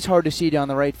 It is hard to see down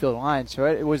the right field line, so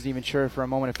I wasn't even sure for a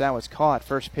moment if that was caught.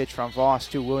 First pitch from Voss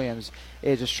to Williams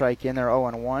is a strike in there,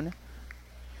 0-1.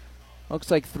 Looks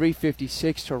like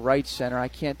 356 to right center. I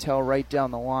can't tell right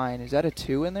down the line. Is that a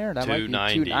 2 in there? That might be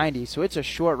 290. So it's a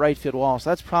short right field wall. So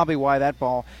that's probably why that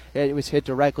ball, it was hit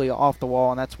directly off the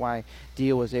wall, and that's why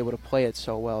Deal was able to play it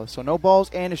so well. So no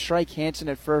balls and a strike. Hanson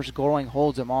at first. Gorling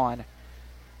holds him on.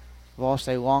 Voss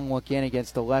a long look in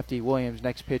against the lefty Williams.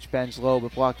 Next pitch bends low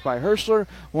but blocked by Herschler.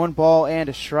 1 ball and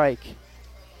a strike.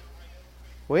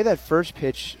 The way that first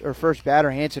pitch, or first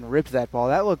batter, Hanson ripped that ball,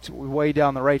 that looked way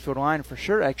down the right field line, for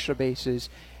sure extra bases.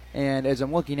 And as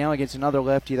I'm looking now against another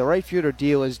lefty, the right fielder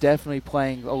Deal is definitely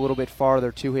playing a little bit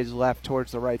farther to his left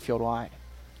towards the right field line.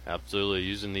 Absolutely,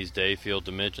 using these day field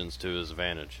dimensions to his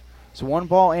advantage. So 1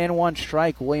 ball and 1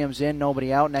 strike. Williams in,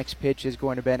 nobody out. Next pitch is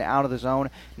going to bend out of the zone.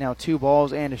 Now 2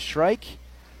 balls and a strike.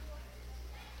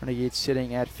 Renegades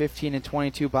sitting at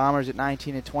 15-22. Bombers at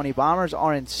 19-20. Bombers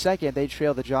are in second. They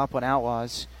trail the Joplin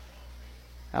Outlaws.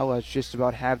 Outlaws just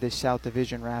about have this South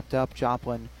Division wrapped up.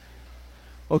 Joplin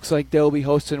looks like they'll be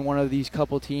hosting one of these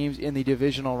couple teams in the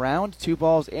divisional round. 2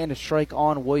 balls and a strike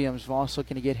on Williams. Voss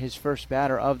looking to get his first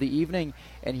batter of the evening.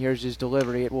 And here's his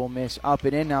delivery. It will miss up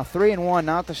and in. Now 3-1,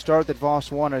 not the start that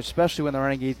Voss wanted, especially when the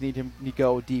Renegades need him to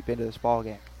go deep into this ball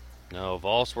game. No,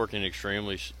 Voss working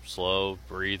extremely slow,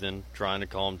 breathing, trying to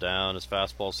calm down. His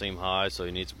fastball seemed high, so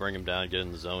he needs to bring him down, get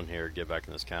in the zone here, get back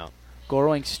in this count.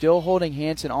 Gorling still holding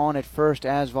Hansen on at first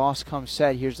as Voss comes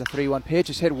set. Here's the 3-1 pitch.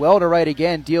 It's hit well to right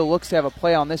again. Deal looks to have a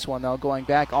play on this one, though, going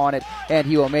back on it, and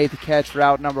he will make the catch for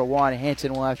out number 1.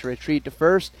 Hansen will have to retreat to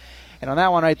first. And on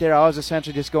that one right there, I was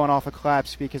essentially just going off a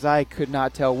collapse because I could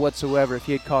not tell whatsoever if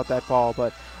he had caught that ball.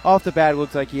 But off the bat, it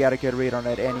looked like he had a good read on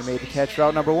it, and he made the catch for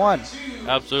out number 1.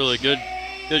 Absolutely.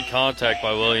 Good contact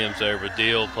by Williams there, but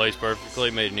Deal plays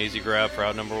perfectly, made an easy grab for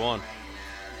out number 1.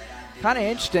 Kind of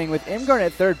interesting with Imgard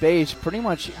at third base, pretty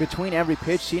much between every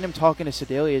pitch, seen him talking to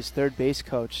Sedelia's third base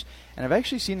coach. And I've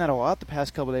actually seen that a lot the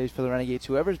past couple of days for the Renegades.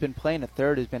 Whoever's been playing at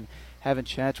third has been having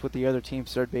chats with the other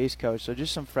team's third base coach. So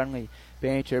just some friendly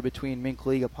banter between Mink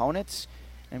League opponents.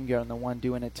 Imgard, the one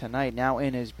doing it tonight. Now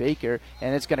in is Baker,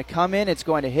 and it's going to come in. It's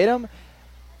going to hit him.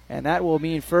 And that will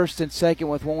mean first and second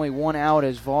with only 1 out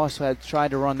as Voss had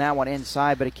tried to run that one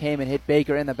inside, but it came and hit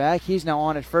Baker in the back. He's now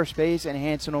on at first base, and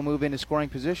Hansen will move into scoring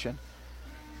position.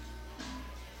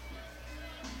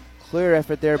 Clear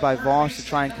effort there by Voss to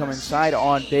try and come inside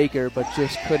on Baker, but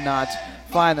just could not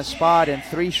find the spot. And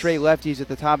 3 straight lefties at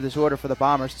the top of this order for the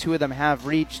Bombers. 2 of them have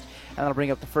reached, and that'll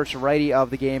bring up the first righty of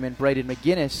the game in Braden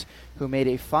McGinnis, who made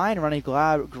a fine running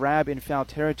grab in foul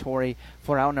territory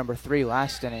for out number 3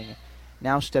 last inning.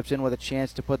 Now steps in with a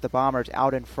chance to put the Bombers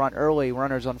out in front early.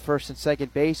 Runners on first and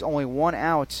second base, only 1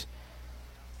 out.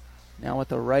 Now with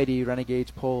the righty,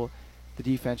 Renegades pull the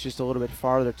defense just a little bit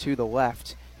farther to the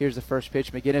left. Here's the first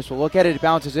pitch. McGinnis will look at it. It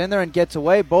bounces in there and gets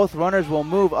away. Both runners will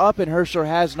move up, and Herschler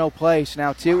has no place.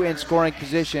 Now 2 in scoring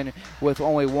position with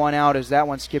only 1 out as that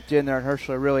one skipped in there, and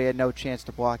Herschler really had no chance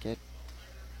to block it.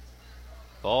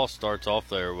 Ball starts off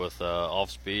there with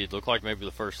off speed. Looked like maybe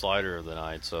the first slider of the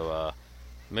night, so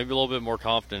maybe a little bit more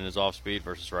confident in his off speed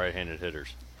versus right-handed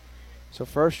hitters. So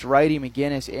first righty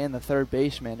McGinnis and the third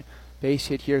baseman. Base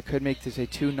hit here could make this a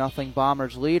 2-0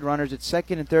 Bombers lead. Runners at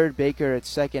second and third. Baker at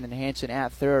second and Hansen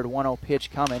at third. 1-0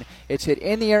 pitch coming. It's hit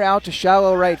in the air out to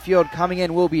shallow right field. Coming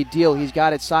in will be Deal. He's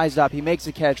got it sized up. He makes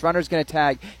the catch. Runner's going to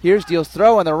tag. Here's Deal's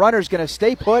throw, and the runner's going to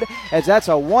stay put as that's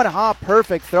a one-hop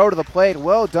perfect throw to the plate.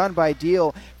 Well done by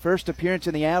Deal. First appearance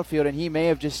in the outfield, and he may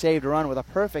have just saved a run with a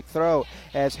perfect throw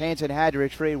as Hansen had to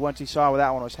retreat once he saw where that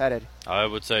one was headed. I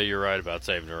would say you're right about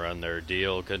saving a run there.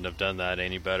 Deal couldn't have done that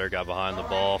any better. Got behind the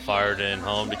ball, fired in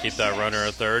home to keep that runner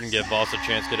at third and give Voss a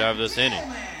chance to get out of this inning.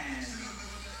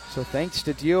 So thanks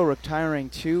to Deal retiring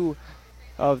 2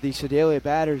 of the Sedalia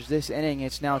batters this inning,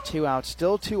 it's now 2 out.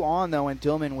 Still 2 on, though, and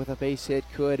Dillman with a base hit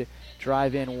could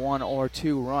drive in 1 or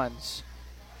 2 runs.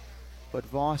 But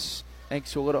Voss,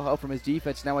 thanks to a little help from his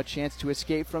defense, now a chance to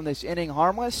escape from this inning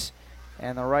harmless.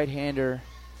 And the right-hander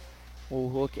will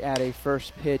look at a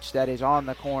first pitch that is on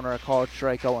the corner, a called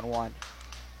strike 0-1.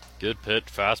 Good pitch,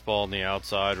 fastball on the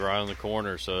outside, right on the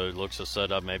corner, so it looks to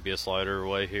set up maybe a slider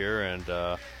away here. And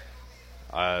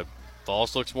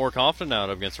Voss looks more confident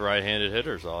now against right-handed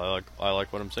hitters. I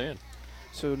like what I'm seeing.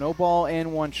 So no ball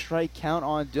and 1 strike count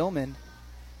on Dillman.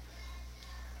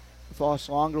 Voss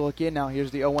longer look in now.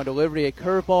 Here's the 0-1 delivery. A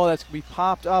curveball that's going to be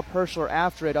popped up. Herschler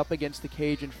after it up against the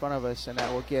cage in front of us, and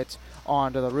that will get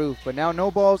onto the roof. But now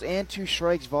no balls and 2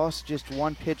 strikes. Voss just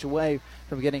 1 pitch away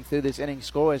from getting through this inning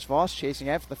scoreless. Voss chasing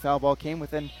after the foul ball came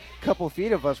within a couple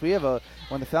feet of us. We have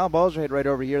when the foul balls are hit right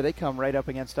over here, they come right up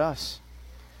against us.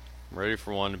 I'm ready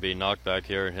for one to be knocked back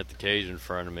here and hit the cage in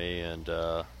front of me, and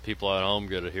people at home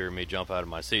get to hear me jump out of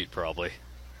my seat probably.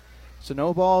 So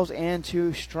no balls and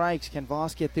 2 strikes. Can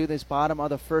Voss get through this bottom of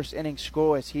the first inning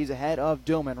scoreless? He's ahead of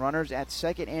Dillman. Runners at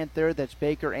second and third. That's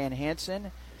Baker and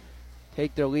Hansen.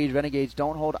 Take their lead. Renegades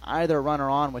don't hold either runner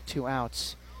on with 2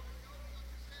 outs.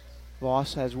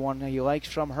 Voss has one he likes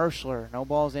from Herschler. No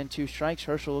balls and 2 strikes.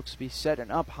 Herschler looks to be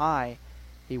setting up high.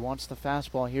 He wants the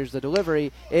fastball. Here's the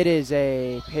delivery. It is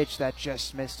a pitch that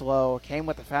just missed low. Came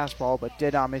with the fastball, but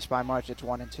did not miss by much. It's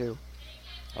 1-2.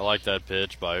 I like that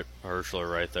pitch by Herschler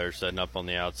right there, setting up on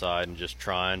the outside and just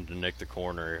trying to nick the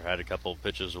corner. Had a couple of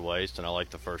pitches of waste, and I like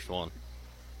the first one.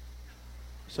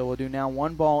 So we'll do now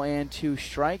 1 ball and 2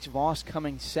 strikes. Voss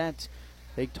coming set.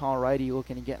 Big, tall righty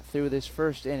looking to get through this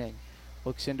first inning.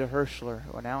 Looks into Herschler,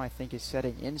 who now I think is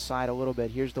setting inside a little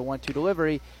bit. Here's the 1-2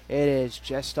 delivery. It is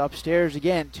just upstairs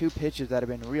again. 2 pitches that have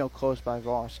been real close by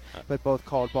Voss, but both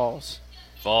called balls.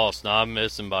 Voss not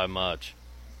missing by much.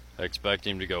 I expect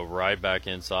him to go right back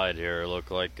inside here. It looked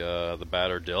like the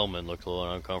batter Dillman looked a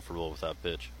little uncomfortable with that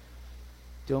pitch.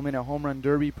 Dillman, a home run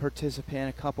derby participant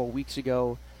a couple weeks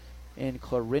ago in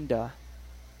Clarinda.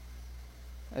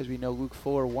 As we know, Luke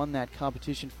Fuller won that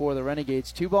competition for the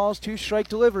Renegades. 2 balls, 2 strike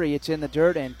delivery. It's in the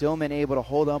dirt, and Dillman able to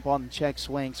hold up on the check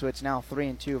swing, so it's now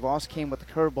 3-2. Voss came with the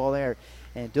curveball there,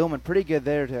 and Dillman pretty good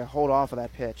there to hold off of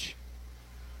that pitch.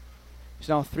 It's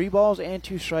now 3 balls and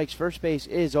 2 strikes. First base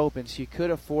is open, so you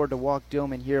could afford to walk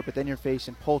Dillman here, but then you're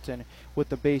facing Polton with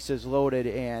the bases loaded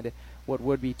and what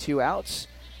would be 2 outs.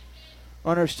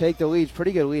 Runners take the lead.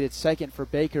 Pretty good lead at second for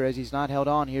Baker as he's not held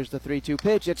on. Here's the 3-2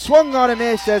 pitch. It swung on and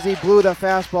missed as he blew the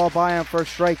fastball by him for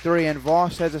strike 3. And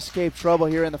Voss has escaped trouble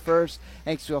here in the first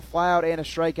thanks to a flyout and a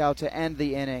strikeout to end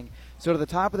the inning. So to the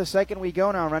top of the second we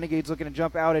go now. Renegades looking to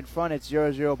jump out in front. It's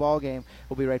 0-0 ball game.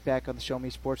 We'll be right back on the Show Me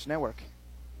Sports Network.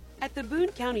 At the Boone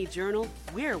County Journal,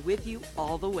 we're with you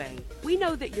all the way. We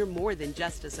know that you're more than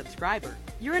just a subscriber.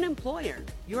 You're an employer.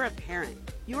 You're a parent.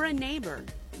 You're a neighbor.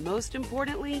 Most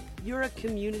importantly, you're a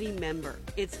community member.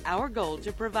 It's our goal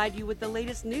to provide you with the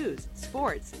latest news,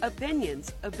 sports,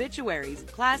 opinions, obituaries,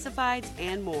 classifieds,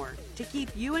 and more to keep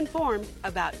you informed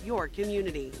about your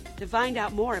community. To find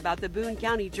out more about the Boone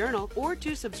County Journal or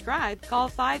to subscribe, call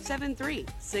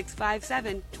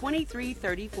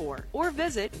 573-657-2334 or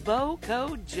visit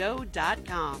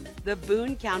bocojoe.com. The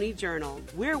Boone County Journal.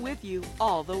 We're with you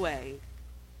all the way.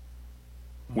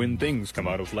 When things come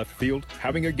out of left field,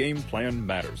 having a game plan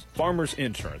matters. Farmers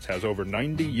Insurance has over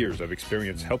 90 years of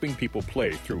experience helping people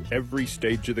play through every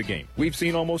stage of the game. We've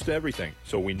seen almost everything,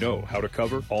 so we know how to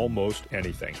cover almost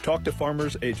anything. Talk to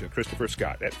Farmers Agent Christopher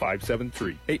Scott at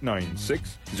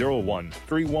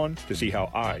 573-896-0131 to see how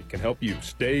I can help you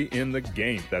stay in the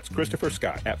game. That's Christopher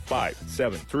Scott at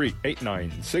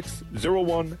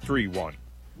 573-896-0131.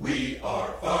 We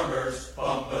are farmers.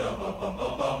 Bum, ba-dum, bum, bum,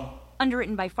 bum, bum.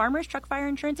 Underwritten by Farmers Truck Fire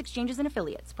Insurance Exchanges and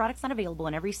Affiliates. Products not available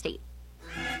in every state.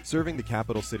 Serving the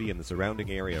capital city and the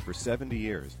surrounding area for 70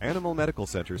 years, Animal Medical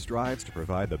Center strives to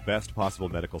provide the best possible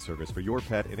medical service for your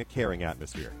pet in a caring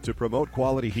atmosphere. To promote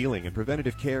quality healing and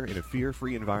preventative care in a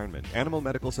fear-free environment, Animal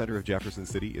Medical Center of Jefferson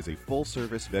City is a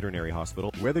full-service veterinary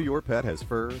hospital. Whether your pet has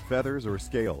fur, feathers, or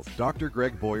scales, Dr.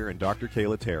 Greg Boyer and Dr.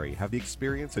 Kayla Terry have the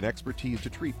experience and expertise to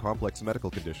treat complex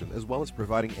medical conditions as well as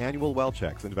providing annual well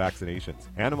checks and vaccinations.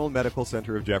 Animal Medical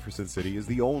Center of Jefferson City is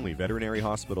the only veterinary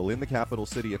hospital in the capital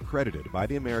city accredited by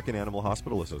the American Animal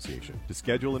Hospital Association. To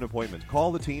schedule an appointment,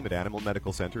 call the team at Animal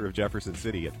Medical Center of Jefferson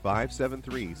City at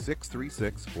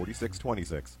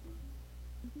 573-636-4626.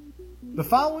 The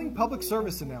following public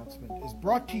service announcement is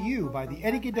brought to you by the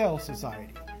Eddie Gaedel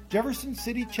Society, Jefferson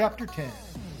City Chapter 10,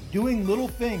 doing little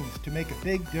things to make a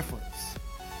big difference.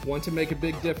 Want to make a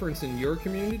big difference in your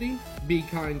community? Be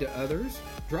kind to others,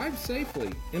 drive safely,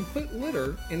 and put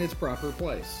litter in its proper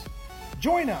place.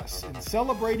 Join us in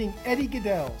celebrating Eddie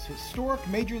Gaedel's historic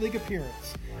Major League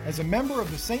appearance as a member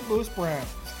of the St. Louis Browns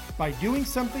by doing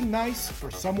something nice for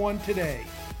someone today.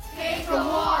 Take a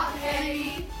walk,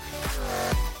 Eddie!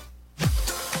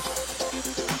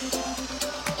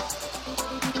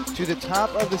 To the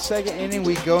top of the second inning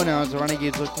we go now as the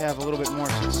Renegades look to have a little bit more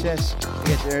success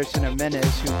against Erison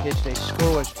Jimenez, who pitched a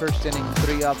scoreless first inning,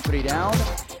 3 up, 3 down.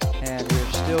 And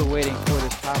we're still waiting for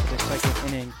this top of the second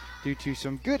inning due to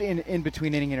some good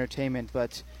in-between inning entertainment,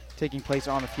 but taking place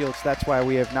on the field, so that's why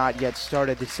we have not yet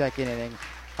started the second inning.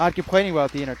 Not complaining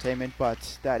about the entertainment,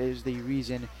 but that is the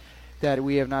reason that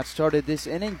we have not started this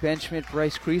inning. Ben Schmidt,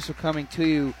 Bryce Kriesel coming to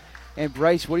you. And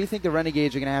Bryce, what do you think the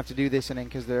Renegades are going to have to do this inning?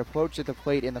 Because their approach at the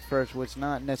plate in the first was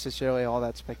not necessarily all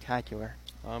that spectacular.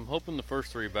 I'm hoping the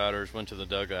first 3 batters went to the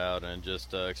dugout and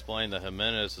just explained that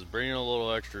Jimenez is bringing a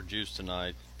little extra juice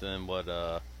tonight than what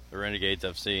the Renegades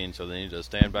have seen, so they need to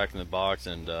stand back in the box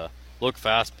and look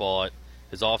fastball.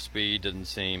 His off-speed didn't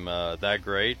seem that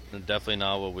great, and definitely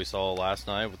not what we saw last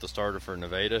night with the starter for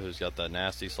Nevada, who's got that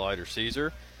nasty slider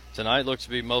Caesar. Tonight looks to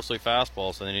be mostly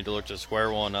fastball, so they need to look to square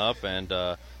one up and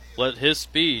let his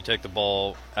speed take the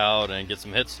ball out and get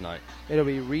some hits tonight. It'll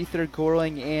be Reether,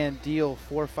 Gorling, and Deal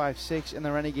 4, 5, 6 in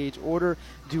the Renegades order.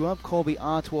 Due up, Colby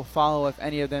Ott will follow if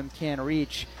any of them can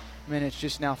reach. Minutes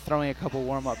just now throwing a couple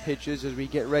warm-up pitches as we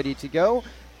get ready to go.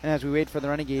 And as we wait for the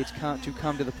Renegades to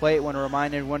come to the plate, I want to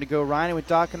remind everyone to go riding with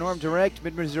Doc and Norm Direct,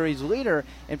 Mid-Missouri's leader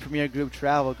in Premier Group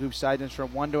Travel. Group sizes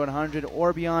from 1 to 100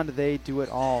 or beyond, they do it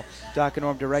all. Doc and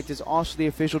Norm Direct is also the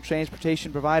official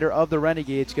transportation provider of the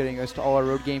Renegades, getting us to all our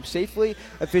road games safely,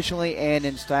 efficiently, and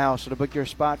in style. So to book your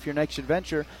spot for your next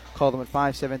adventure, call them at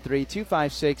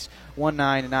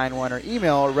 573-256-1991 or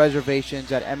email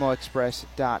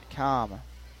reservations@moexpress.com.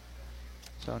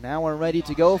 So now we're ready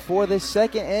to go for this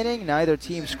second inning. Neither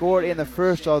team scored in the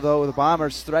first, although the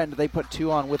Bombers threatened. They put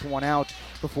 2 on with 1 out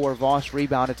before Voss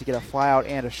rebounded to get a flyout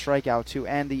and a strikeout to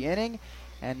end the inning.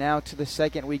 And now to the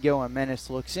second we go, and Menace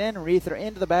looks in. Reuther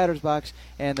into the batter's box,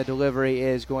 and the delivery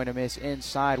is going to miss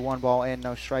inside. 1 ball and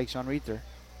no strikes on Reuther.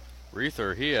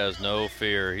 Reuther, he has no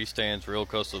fear. He stands real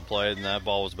close to the plate, and that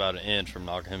ball was about an inch from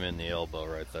knocking him in the elbow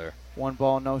right there. 1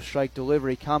 ball, no strike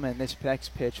delivery coming. This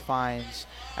next pitch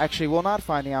will not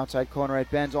find the outside corner.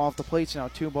 It bends off the plate. So now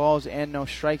 2 balls and no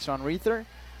strikes on Reuther.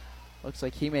 Looks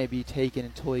like he may be taken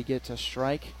until he gets a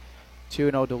strike.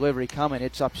 2-0 delivery coming.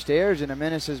 It's upstairs, and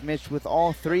Menace has missed with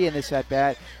all 3 in this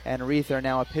at-bat, and Reuther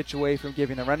now a pitch away from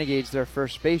giving the Renegades their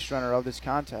first base runner of this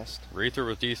contest. Reuther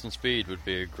with decent speed would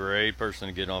be a great person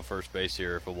to get on first base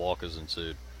here if a walk is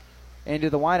ensued. Into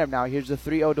the windup now. Here's the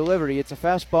 3-0 delivery. It's a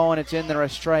fastball, and it's in there, a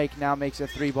strike. Now makes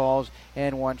it 3 balls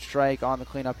and 1 strike on the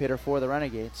cleanup hitter for the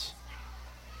Renegades.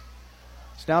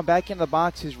 So now back in the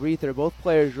box is Reuther. Both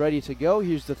players ready to go.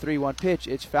 Here's the 3-1 pitch.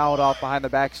 It's fouled off behind the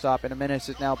backstop, and Menace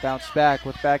has now bounced back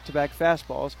with back-to-back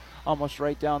fastballs almost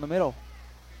right down the middle.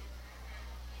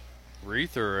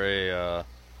 Reuther, a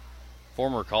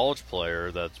former college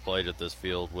player that's played at this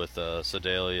field with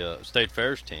Sedalia State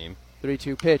Fair's team.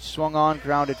 3-2 pitch, swung on,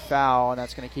 grounded foul, and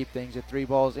that's going to keep things at 3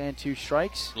 balls and 2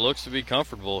 strikes. Looks to be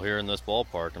comfortable here in this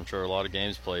ballpark. I'm sure a lot of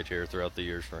games played here throughout the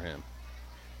years for him.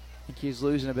 I think he's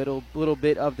losing a little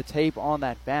bit of the tape on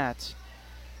that bat,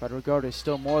 but regardless,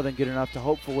 still more than good enough to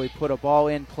hopefully put a ball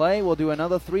in play. We'll do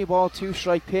another 3-ball,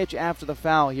 2-strike pitch after the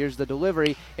foul. Here's the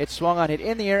delivery. It's swung on, hit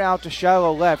in the air, out to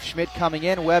shallow left. Schmidt coming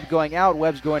in, Webb going out.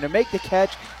 Webb's going to make the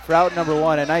catch for out number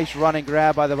 1. A nice running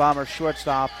grab by the Bombers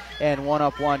shortstop, and 1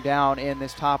 up, 1 down in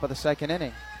this top of the second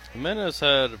inning. Menace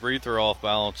had Reuther off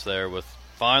balance there with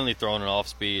finally throwing it off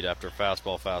speed after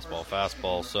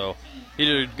fastball. So he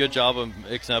did a good job of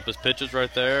mixing up his pitches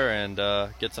right there and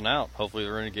gets an out. Hopefully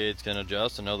the Renegades can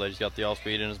adjust and know that he's got the off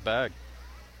speed in his bag.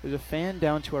 There's a fan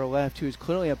down to our left who is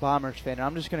clearly a Bombers fan, and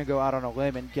I'm just going to go out on a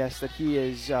limb and guess that he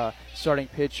is starting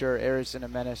pitcher Arison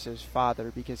Menace's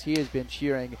father, because he has been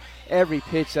cheering every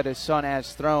pitch that his son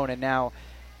has thrown, and now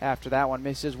after that one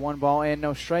misses. 1 ball and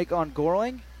no strike on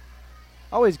Gorling.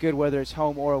 Always good whether it's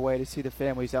home or away to see the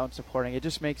families out and supporting. It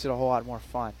just makes it a whole lot more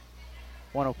fun.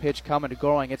 1-0 pitch coming to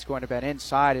Gorling. It's going to bend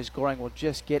inside as Gorling will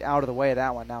just get out of the way of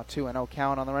that one. Now 2-0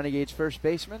 count on the Renegades' first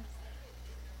baseman.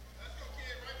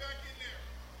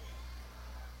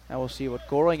 Now we'll see what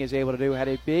Gorling is able to do. Had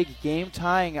a big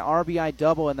game-tying RBI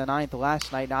double in the 9th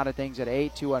last night. Knotted things at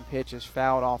 8. 2-1 pitch is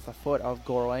fouled off the foot of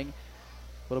Gorling. A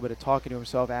little bit of talking to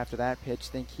himself after that pitch.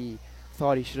 Think he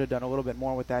thought he should have done a little bit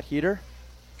more with that heater.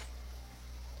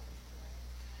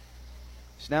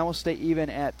 So now we'll stay even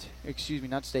at,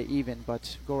 not stay even,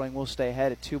 but Gorling will stay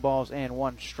ahead at 2 balls and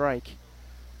 1 strike.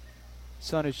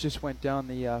 Sun has just went down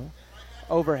the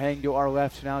overhang to our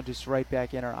left, now just right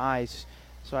back in our eyes.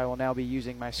 So I will now be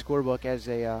using my scorebook as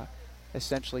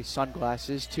essentially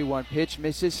sunglasses. 2-1 pitch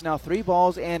misses. Now 3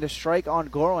 balls and a strike on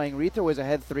Gorling. Reuther was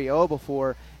ahead 3-0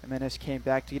 before Menace came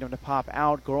back to get him to pop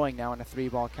out. Gorling now in a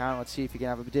 3-ball count. Let's see if he can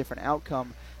have a different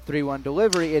outcome. 3-1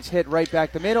 delivery. It's hit right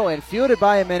back the middle and fielded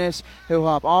by Menace, who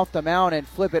hop off the mound and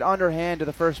flip it underhand to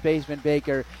the first baseman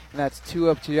Baker. And that's 2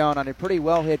 up, 2 down on a pretty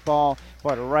well hit ball,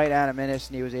 but right at Menace,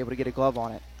 and he was able to get a glove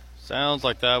on it. Sounds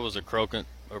like that was a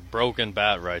broken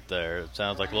bat right there. It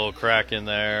sounds like a little crack in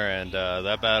there, and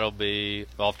that bat will be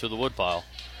off to the woodpile.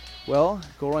 Well,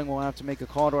 Gorling will have to make a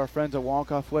call to our friends at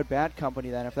Walk-Off Wood Bat Company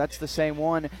then. If that's the same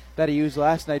one that he used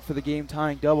last night for the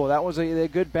game-tying double, that was a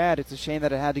good bat. It's a shame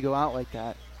that it had to go out like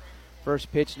that.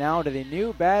 First pitch now to the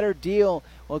new batter, Deal.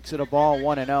 Looks at a ball,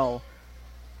 1-0.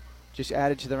 Just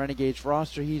added to the Renegades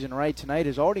roster. He's in right tonight.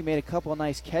 Has already made a couple of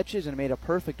nice catches and made a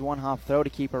perfect one-hop throw to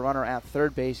keep a runner at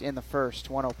third base in the first.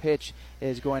 1-0 pitch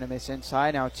is going to miss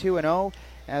inside. Now 2-0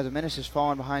 as Menace has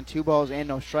fallen behind 2 balls and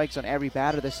no strikes on every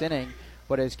batter this inning,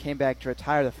 but has came back to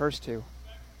retire the first 2.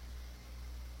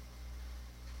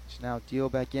 So now Deal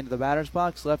back into the batter's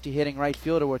box. Lefty hitting right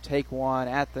fielder will take one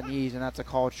at the knees, and that's a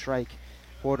called strike.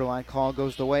 Borderline call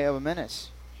goes the way of a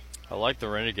Menace. I like the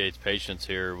Renegades' patience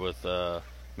here with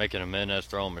making a Menace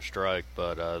throw him a strike,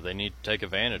 but they need to take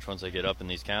advantage once they get up in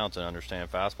these counts and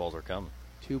understand fastballs are coming.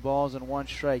 2 balls and 1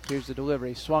 strike. Here's the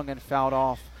delivery. Swung and fouled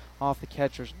off the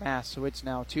catcher's mask. So it's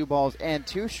now 2 balls and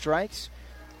 2 strikes.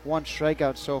 1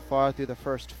 strikeout so far through the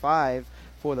first 5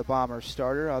 for the Bombers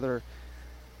starter.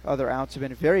 Other outs have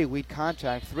been very weak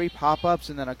contact. 3 pop-ups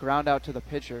and then a ground out to the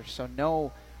pitcher. So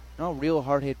no real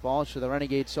hard-hit balls for the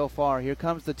Renegades so far. Here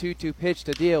comes the 2-2 pitch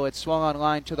to Deal. It's swung on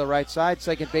line to the right side.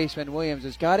 Second baseman Williams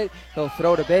has got it. He'll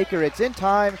throw to Baker. It's in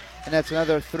time, and that's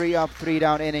another 3 up, 3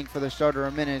 down inning for the starter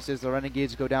of Menace as the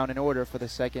Renegades go down in order for the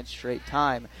second straight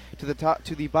time. To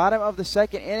the bottom of the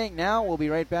second inning now. We'll be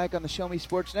right back on the Show Me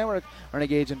Sports Network.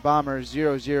 Renegades and Bombers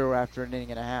 0-0 after an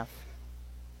inning and a half.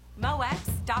 MoX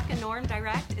Dock and Norm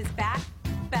Direct is back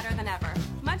better than ever.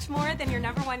 Much more than your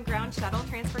 #1 ground shuttle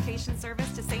transportation service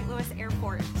to St. Louis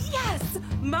Airport. Yes!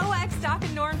 MoX Dock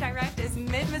and Norm Direct is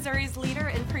Mid-Missouri's leader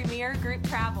in premier group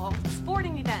travel.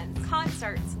 Sporting events,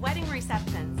 concerts, wedding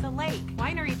receptions, the lake,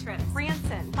 winery trips,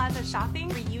 Branson, plaza shopping,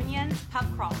 reunions, pub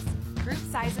crawls. Group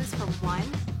sizes from 1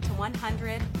 to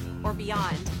 100 or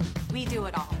beyond. We do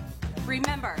it all.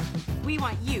 Remember, we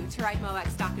want you to ride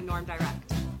MoX Dock and Norm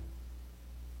Direct.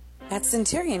 At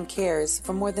Centurion Cares,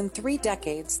 for more than 3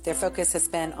 decades, their focus has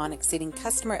been on exceeding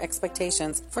customer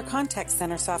expectations for contact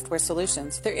center software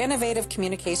solutions. Their innovative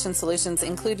communication solutions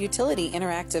include utility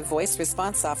interactive voice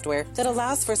response software that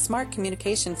allows for smart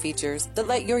communication features that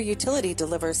let your utility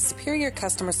deliver superior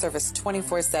customer service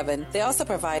 24/7. They also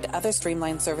provide other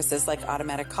streamlined services like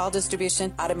automatic call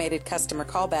distribution, automated customer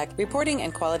callback, reporting,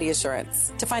 and quality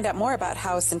assurance. To find out more about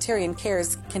how Centurion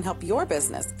Cares can help your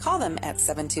business, call them at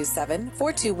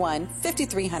 727-421-5300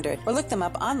 or look them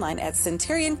up online at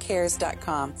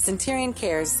centurioncares.com. Centurion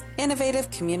Cares,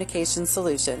 innovative communication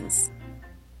solutions.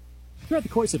 Throughout the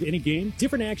course of any game,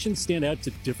 different actions stand out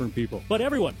to different people. But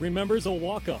everyone remembers a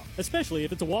walk-off, especially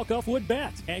if it's a walk-off wood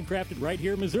bat. Handcrafted right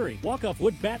here in Missouri, Walk-Off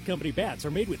Wood Bat Company bats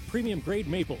are made with premium grade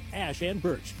maple, ash, and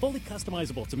birch, fully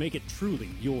customizable to make it truly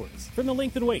yours. From the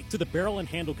length and weight to the barrel and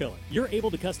handle color, you're able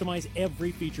to customize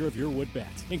every feature of your wood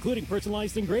bat, including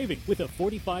personalized engraving with a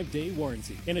 45-day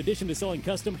warranty. In addition to selling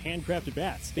custom handcrafted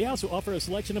bats, they also offer a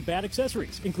selection of bat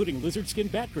accessories, including lizard skin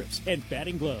bat grips and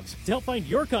batting gloves. To help find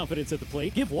your confidence at the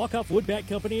plate, give Walk-Off Wood Bat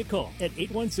Company a call at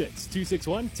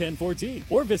 816-261-1014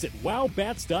 or visit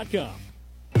wowbats.com.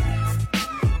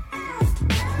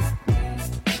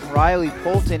 Riley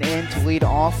Polton in to lead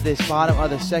off this bottom of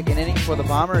the second inning for the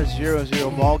Bombers. 0-0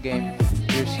 ball game.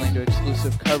 You're listening to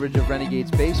exclusive coverage of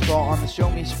Renegades baseball on the Show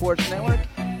Me Sports Network.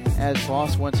 As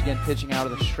Voss once again pitching out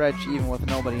of the stretch, even with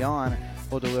nobody on,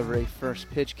 will deliver a first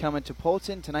pitch coming to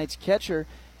Polton, tonight's catcher,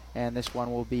 and this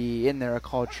one will be in there, a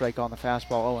called strike on the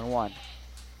fastball, 0-1.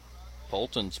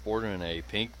 Polton sporting a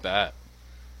pink bat.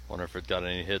 Wonder if it got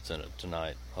any hits in it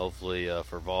tonight. Hopefully,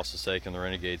 for Voss's sake and the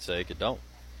Renegades' sake, it don't.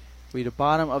 We the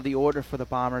bottom of the order for the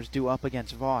Bombers, due up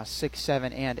against Voss, 6,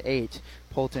 7, and 8.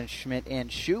 Polton, Schmidt,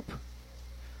 and Shoop.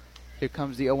 Here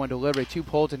comes the 0-1 delivery to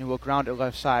Polton, who will ground it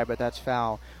left side, but that's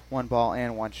foul. 1 ball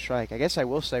and 1 strike. I guess I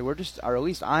will say or at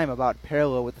least I'm about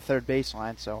parallel with the third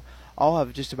baseline, so I'll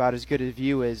have just about as good a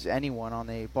view as anyone on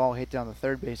the ball hit down the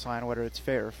third baseline, whether it's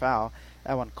fair or foul.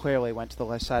 That one clearly went to the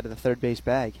left side of the third base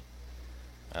bag.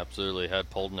 Absolutely. Had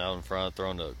Polton out in front,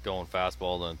 throwing the going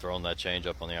fastball, then throwing that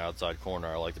changeup on the outside corner.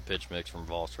 I like the pitch mix from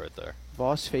Voss right there.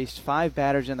 Voss faced 5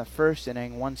 batters in the first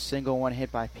inning, 1 single, 1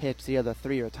 hit by pitch. The other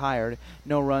 3 retired.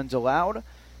 No runs allowed.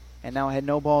 And now had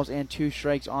no balls and 2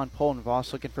 strikes on Polton.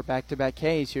 Voss looking for back-to-back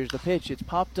Ks. Here's the pitch. It's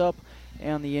popped up,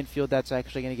 and on the infield that's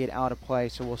actually going to get out of play,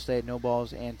 so we'll stay at no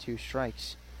balls and 2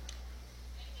 strikes.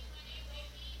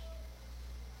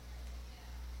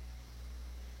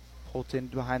 Polton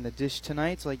behind the dish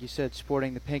tonight, like you said,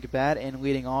 sporting the pink bat and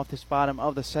leading off this bottom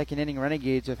of the second inning.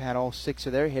 Renegades have had all 6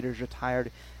 of their hitters retired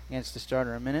against the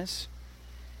starter Minas.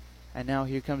 And now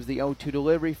here comes the 0-2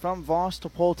 delivery from Voss to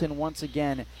Polton once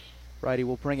again. Righty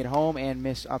will bring it home and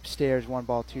miss upstairs. 1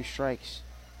 ball, 2 strikes.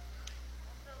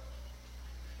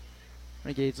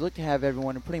 Renegades look to have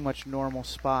everyone in pretty much normal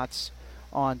spots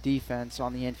on defense.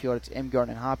 On the infield, it's Imgard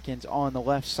and Hopkins on the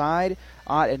left side,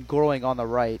 Ott and Gorling on the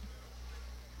right.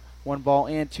 1 ball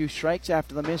and 2 strikes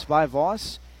after the miss by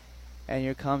Voss. And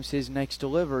here comes his next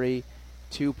delivery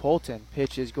to Polton.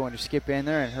 Pitch is going to skip in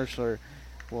there, and Hirschler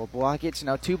will block it. So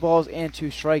now 2 balls and 2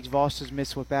 strikes. Voss has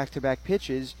missed with back-to-back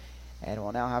pitches, and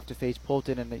will now have to face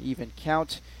Polton in an even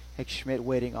count. Heck Schmidt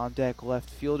waiting on deck,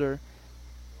 left fielder.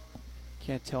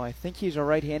 Can't tell. I think he's a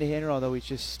right-handed hitter, although he's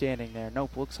just standing there.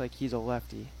 Nope, looks like he's a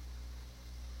lefty.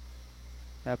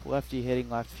 That lefty hitting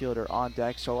left fielder on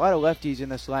deck. So a lot of lefties in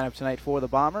this lineup tonight for the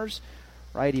Bombers.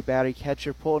 Righty battery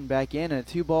catcher Polton back in, and a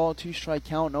 2 ball, 2 strike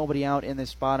count. Nobody out in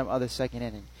this bottom of the second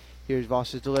inning. Here's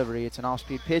Voss's delivery. It's an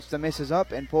off-speed pitch that misses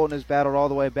up, and Polton is battled all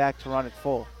the way back to run it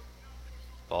full.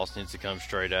 Voss needs to come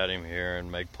straight at him here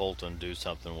and make Polton do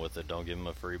something with it. Don't give him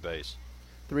a free base.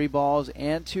 3 balls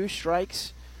and 2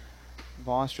 strikes.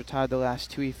 Voss retired the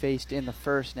last 2 he faced in the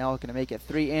first. Now looking to make it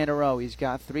 3 in a row. He's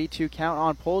got 3-2 count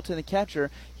on Polton, the catcher.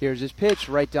 Here's his pitch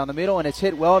right down the middle, and it's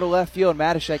hit well to left field.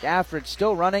 Matashek after it,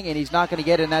 still running, and he's not going to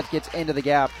get it, and that gets into the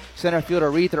gap. Center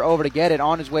fielder Reether over to get it.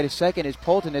 On his way to second is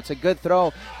Polton. It's a good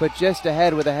throw, but just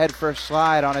ahead with a head-first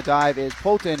slide on a dive is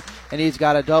Polton, and he's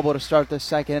got a double to start the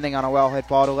second inning on a well-hit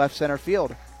ball to left center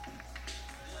field.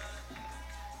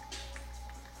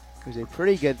 It was a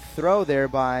pretty good throw there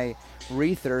by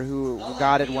Reether, who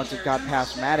got it once it got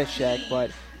past Matashek,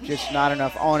 but just not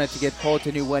enough on it to get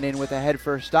Polton, who went in with a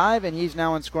head-first dive, and he's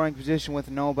now in scoring position with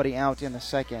nobody out in the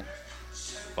second.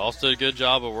 Voss did a good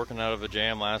job of working out of a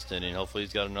jam last inning. Hopefully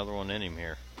he's got another one in him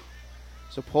here.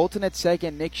 So Polton at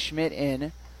second, Nick Schmidt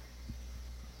in.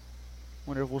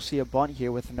 Wonder if we'll see a bunt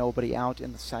here with nobody out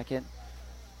in the second.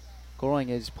 Goring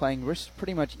is playing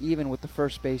pretty much even with the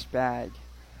first base bag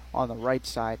on the right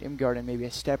side. Imgarden maybe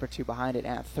a step or two behind it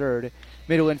at third.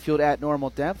 Middle infield at normal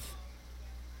depth.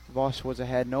 Voss was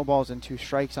ahead, no balls and 2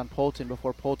 strikes on Polton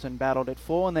before Polton battled it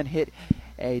full and then hit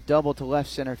a double to left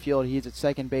center field. He's at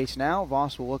second base now.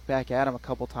 Voss will look back at him a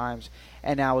couple times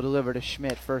and now will deliver to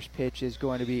Schmidt. First pitch is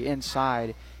going to be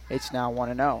inside. It's now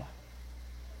 1-0.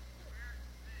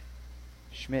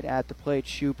 Schmidt at the plate,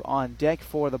 Shoop on deck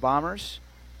for the Bombers.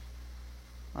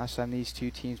 Last time these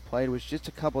two teams played was just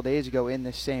a couple days ago in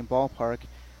this same ballpark.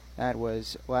 That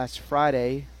was last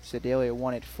Friday. Sedalia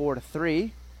won it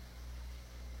 4-3.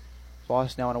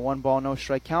 Voss now on a 1-ball,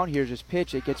 no-strike count. Here's his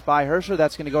pitch. It gets by Herschler.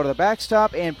 That's going to go to the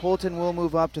backstop, and Polton will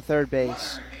move up to third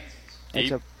base.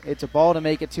 It's a ball to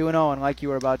make it 2-0, and like you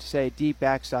were about to say, deep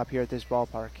backstop here at this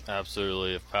ballpark.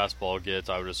 Absolutely. If pass ball gets,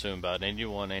 I would assume about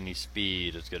anyone, any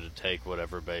speed, it's going to take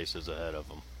whatever base is ahead of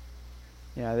them.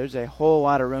 Yeah, there's a whole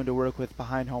lot of room to work with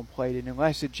behind home plate, and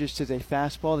unless it just is a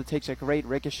fastball that takes a great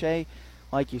ricochet,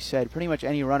 like you said, pretty much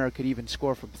any runner could even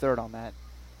score from third on that.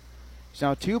 So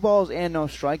now 2 balls and no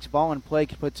strikes. Ball in play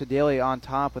could put Sedalia on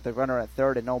top with a runner at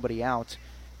third and nobody out.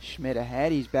 Schmidt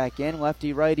ahead. He's back in.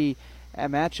 Lefty-righty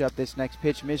matchup. This next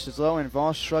pitch misses low, and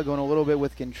Voss struggling a little bit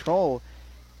with control.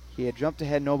 He had jumped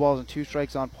ahead, no balls and 2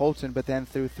 strikes on Polton, but then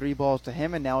threw 3 balls to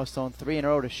him, and now has thrown 3 in a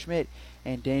row to Schmidt,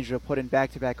 and danger of putting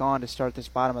back-to-back on to start this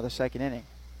bottom of the second inning.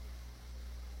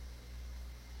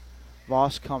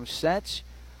 Voss comes set.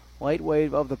 Light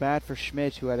wave of the bat for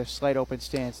Schmidt, who had a slight open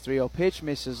stance. 3-0 pitch,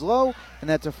 misses low, and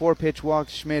that's a 4-pitch walk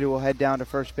to Schmidt, who will head down to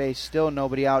first base. Still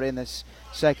nobody out in this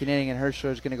second inning, and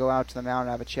Herschler is going to go out to the mound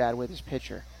and have a chat with his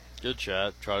pitcher. Good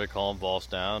chat. Try to calm Voss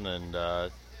down and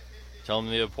tell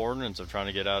him the importance of trying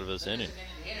to get out of this inning.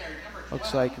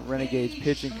 Looks like Renegades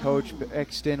pitching coach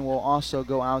Exton will also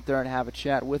go out there and have a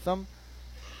chat with them.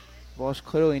 Voss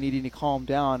clearly needing to calm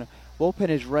down. Bullpen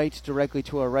is right directly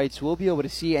to our right, so we'll be able to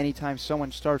see anytime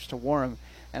someone starts to warm.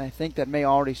 And I think that may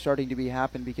already starting to be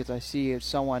happen because I see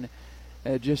someone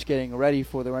just getting ready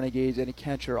for the Renegades and a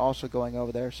catcher also going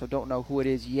over there. So don't know who it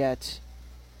is yet.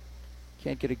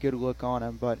 Can't get a good look on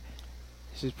him, but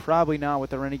this is probably not what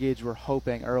the Renegades were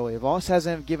hoping early. Voss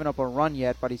hasn't given up a run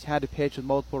yet, but he's had to pitch with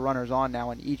multiple runners on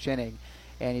now in each inning,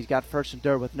 and he's got first and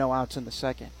third with no outs in the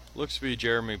second. Looks to be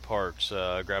Jeremy Parks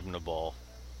grabbing the ball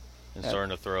and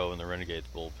starting to throw in the Renegades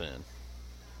bullpen.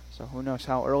 So who knows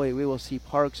how early we will see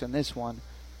Parks in this one.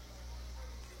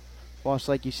 Voss,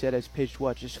 like you said, has pitched,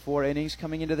 just 4 innings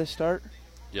coming into the start?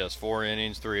 Yes, 4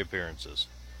 innings, 3 appearances.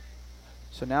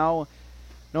 So now,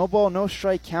 no ball, no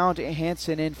strike count.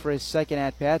 Hansen in for his second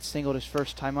at-bat. Singled his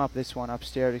first time up this one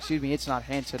upstairs. Excuse me, it's not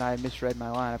Hansen. I misread my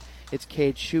lineup. It's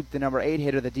Cade Shoop, the number 8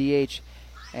 hitter, the DH,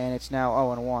 and it's now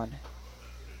 0-1.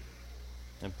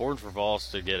 Important for Voss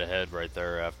to get ahead right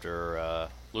there after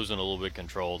losing a little bit of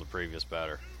control of the previous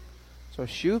batter. So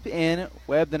Shoop in,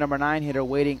 Webb, the number 9 hitter,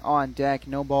 waiting on deck.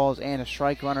 No balls and a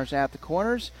strike, runners at the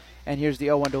corners. And here's the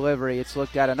 0-1 delivery. It's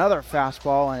looked at, another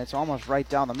fastball, and it's almost right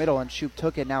down the middle, and Shoop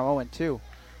took it, now 0-2.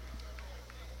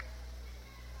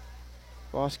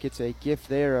 Voss gets a gift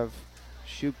there of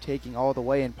Shoop taking all the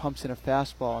way and pumps in a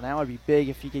fastball. Now it would be big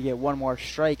if you could get one more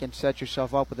strike and set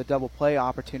yourself up with a double play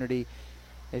opportunity.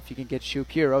 If you can get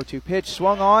Shoop here, 0-2 pitch,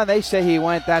 swung on. They say he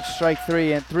went. That's strike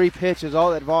 3, and 3 pitches,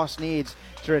 all that Voss needs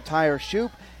to retire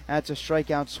Shoop. That's a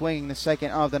strikeout swinging the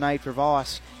second of the night for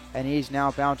Voss, and he's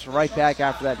now bounced right back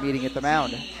after that meeting at the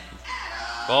mound.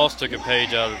 Voss took a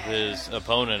page out of his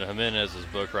opponent, Jimenez's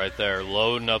book right there,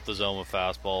 loading up the zone with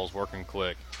fastballs, working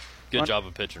quick. Good job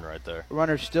of pitching right there.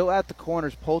 Runners still at the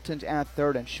corners. Polton's at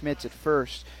third and Schmidt's at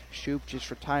first. Shoop just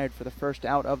retired for the first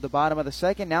out of the bottom of the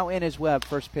second. Now in his Webb.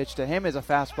 First pitch to him is a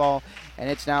fastball, and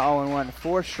it's now 0-1.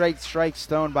 4 straight strikes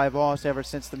thrown by Voss ever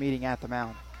since the meeting at the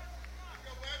mound.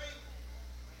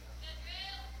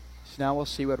 So now we'll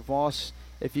see what Voss,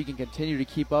 if you can continue to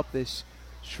keep up this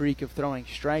streak of throwing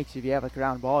strikes. If you have a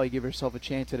ground ball, you give yourself a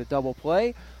chance at a double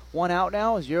play. 1 out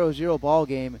now, 0-0 ball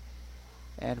game.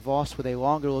 And Voss with a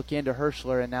longer look into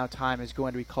Herschler, and now time is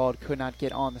going to be called. Could not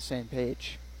get on the same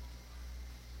page.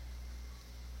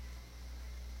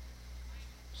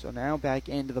 So now back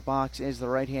into the box is the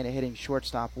right-handed hitting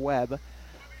shortstop Webb.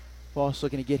 Voss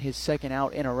looking to get his second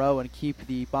out in a row and keep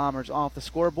the Bombers off the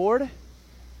scoreboard.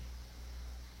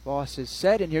 Voss is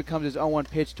set, and here comes his 0-1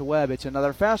 pitch to Webb. It's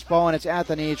another fastball, and it's at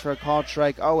the knees for a called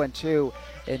strike, 0-2.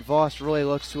 And Voss really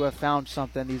looks to have found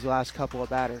something these last couple of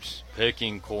batters.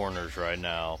 Picking corners right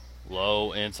now.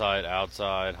 Low, inside,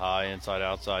 outside, high, inside,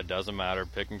 outside, doesn't matter.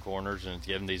 Picking corners, and it's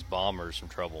giving these bombers some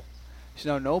trouble.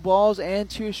 So no balls and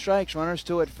 2 strikes. Runners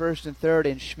still at first and third,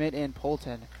 and Schmidt and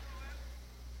Polton.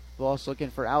 Voss looking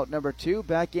for out number 2.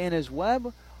 Back in is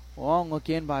Webb. Long look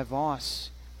in by Voss.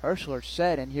 Hirschler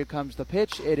set, and here comes the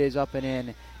pitch. It is up and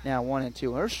in. Now 1-2.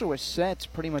 Hirschler was set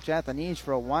pretty much at the knees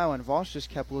for a while, and Voss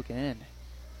just kept looking in.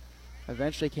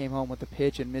 Eventually came home with the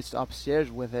pitch and missed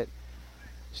upstairs with it.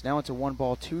 So now it's a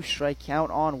 1-ball, 2-strike count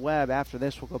on Webb. After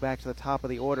this, we'll go back to the top of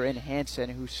the order in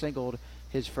Hansen, who singled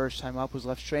his first time up, was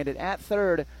left stranded at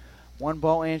third. 1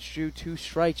 ball and 2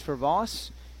 strikes for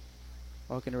Voss.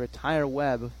 Looking to retire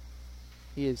Webb.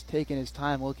 He is taking his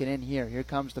time looking in here. Here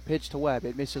comes the pitch to Webb.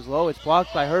 It misses low. It's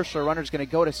blocked by Hirschler. Runner's going to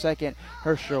go to second.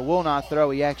 Hirschler will not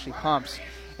throw. He actually pumps.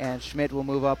 And Schmidt will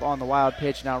move up on the wild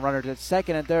pitch. Now runners at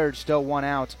second and third. Still 1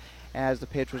 out as the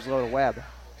pitch was low to Webb.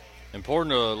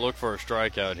 Important to look for a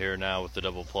strikeout here now with the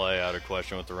double play out of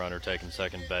question with the runner taking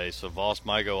second base. So Voss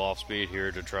might go off speed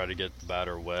here to try to get the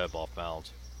batter Webb off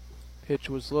balance. Pitch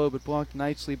was low but blocked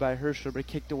nicely by Hirschler, but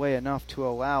kicked away enough to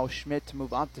allow Schmidt to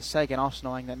move up to second, also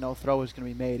knowing that no throw is going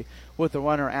to be made with the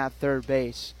runner at third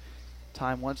base.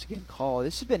 Time once again called.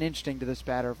 This has been interesting to this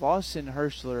batter. Voss and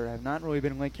Hirschler have not really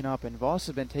been linking up, and Voss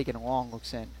has been taking long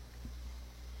looks in.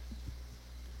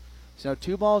 So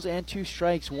 2 balls and 2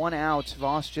 strikes, 1 out.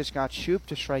 Voss just got Shoop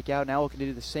to strike out. Now looking to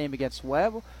do the same against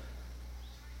Webb.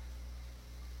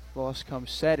 Voss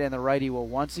comes set, and the righty will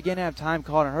once again have time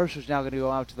called, and Hirschler's now going to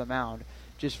go out to the mound.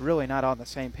 Just really not on the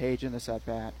same page in this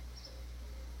at-bat.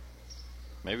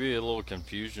 Maybe a little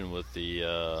confusion with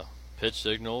the pitch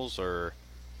signals, or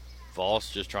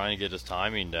Voss just trying to get his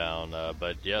timing down.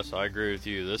 But yes, I agree with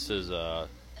you. This is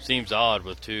seems odd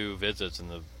with 2 visits in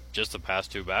just the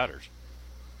past 2 batters.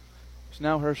 So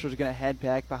now Hirschler's going to head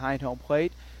back behind home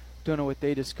plate. Don't know what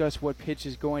they discuss, what pitch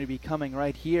is going to be coming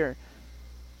right here.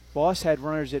 Voss had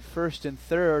runners at first and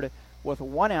third with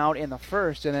 1 out in the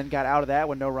first, and then got out of that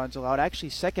with no runs allowed. Actually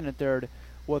second and third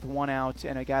with 1 out,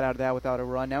 and it got out of that without a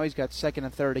run. Now he's got second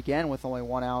and third again with only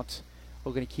 1 out.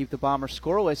 We're going to keep the Bombers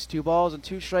scoreless. 2 balls and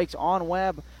 2 strikes on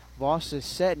Webb. Voss is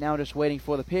set, now just waiting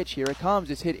for the pitch. Here it comes.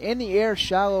 It's hit in the air,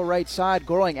 shallow right side,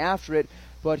 going after it,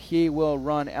 but he will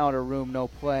run out of room, no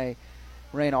play.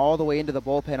 Ran all the way into the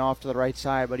bullpen off to the right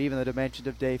side, but even the dimensions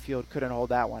of Dayfield couldn't hold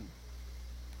that one.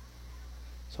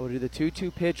 So we'll do the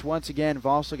 2-2 pitch once again.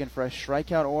 Voss looking for a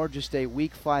strikeout or just a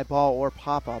weak fly ball or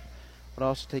pop-up. Would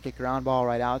also take a ground ball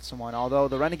right out someone, although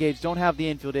the Renegades don't have the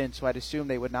infield in, so I'd assume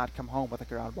they would not come home with a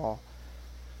ground ball.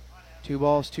 2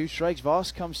 balls, 2 strikes.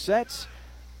 Voss comes set.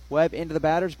 Webb into the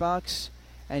batter's box,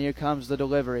 and here comes the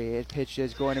delivery. It pitch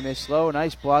is going to miss low.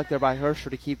 Nice block there by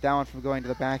Hirschler to keep that one from going to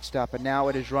the backstop, and now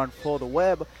it is run full to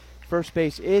Webb. First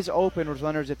base is open with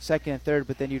runners at second and third,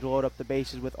 but then you'd load up the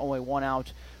bases with only 1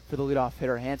 out for the leadoff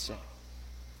hitter, Hansen.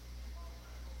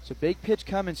 So big pitch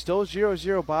coming, still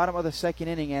 0-0, bottom of the second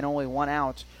inning, and only 1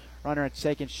 out. Runner at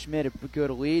second, Schmidt, a good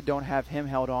lead. Don't have him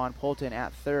held on. Polton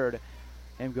at third.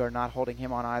 Imgard not holding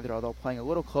him on either, although playing a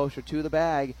little closer to the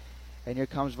bag. And here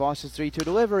comes Voss's 3-2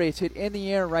 delivery. It's hit in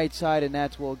the air right side, and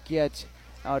that will get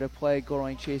out of play.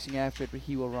 Goring chasing after it, but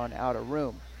he will run out of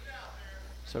room.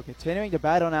 So continuing to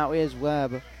battle now is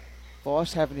Webb.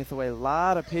 Voss having to throw a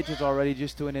lot of pitches already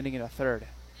just to an inning and a third.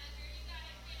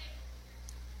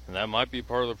 And that might be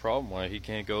part of the problem why he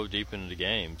can't go deep into the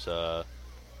games.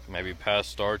 Maybe past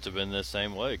starts have been this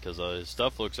same way because his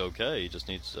stuff looks okay. He just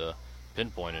needs to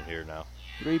pinpoint it here now.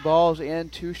 3 balls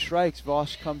and 2 strikes.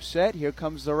 Voss comes set. Here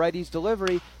comes the righty's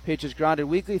delivery. Pitch is grounded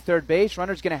weakly. Third base.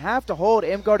 Runner's going to have to hold.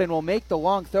 Imgarden will make the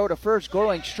long throw to first.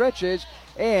 Goring stretches,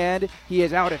 and he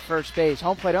is out at first base.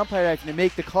 Home plate umpire having to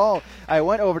make the call. I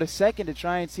went over to second to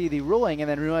try and see the ruling and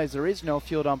then realized there is no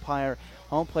field umpire.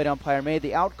 Home plate umpire made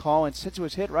the out call, and since it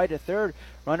was hit right at third,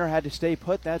 runner had to stay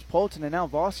put. That's Polton, and now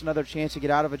Voss another chance to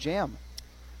get out of a jam.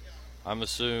 I'm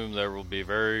assuming there will be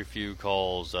very few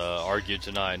calls argued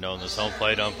tonight, knowing this home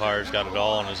plate umpire's got it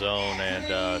all on his own,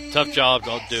 and tough job,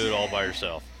 don't do it all by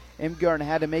yourself. Imgarden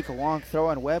had to make a long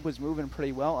throw, and Webb was moving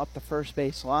pretty well up the first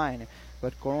base line,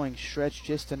 but Goring stretched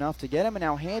just enough to get him, and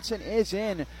now Hansen is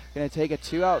in. Going to take a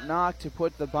 2-out knock to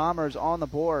put the Bombers on the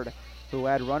board, who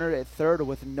had runner at third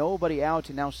with nobody out,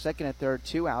 and now second and third,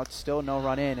 2 outs, still no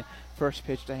run in. First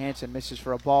pitch to Hansen, misses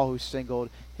for a ball, who singled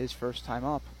his first time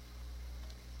up.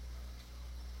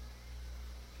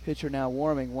 Pitcher now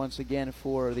warming once again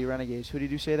for the Renegades. Who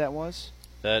did you say that was?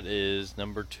 That is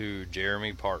number 2,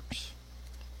 Jeremy Parks.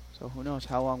 So who knows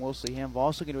how long we'll see him.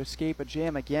 Voss looking to escape a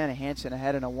jam again. Hansen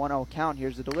ahead in a 1-0 count.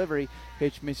 Here's the delivery.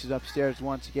 Pitch misses upstairs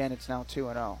once again. It's now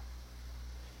 2-0.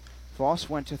 Voss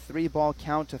went to 3-ball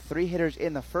count to 3 hitters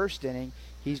in the first inning.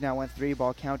 He's now went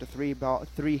 3-ball count to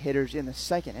 3 hitters in the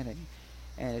second inning,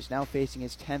 and is now facing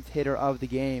his 10th hitter of the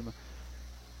game.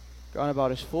 Gone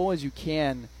about as full as you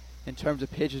can in terms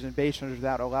of pitches and base runners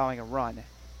without allowing a run.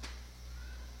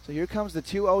 So here comes the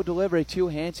 2-0 delivery to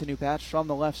Hansen, who bats from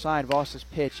the left side. Voss's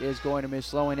pitch is going to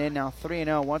miss low and in. Now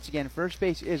 3-0. Once again, first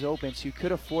base is open, so you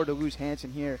could afford to lose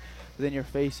Hansen here. But then you're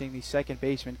facing the second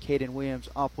baseman, Caden Williams,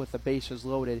 up with the bases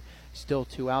loaded. Still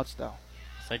 2 outs, though.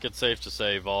 I think it's safe to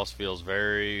say Voss feels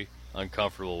very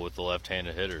uncomfortable with the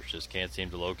left-handed hitters. Just can't seem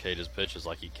to locate his pitches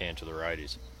like he can to the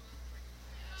righties.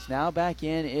 So now back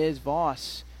in is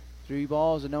Voss. 3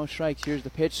 balls and no strikes. Here's the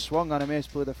pitch. Swung on a miss.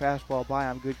 Blew the fastball by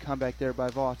him. Good comeback there by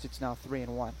Voss. It's now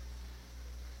 3-1.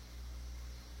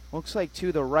 Looks like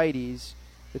to the righties.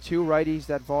 The 2 righties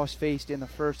that Voss faced in the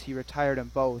first, he retired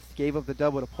them both. Gave up the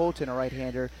double to Polton, a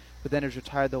right-hander, but then has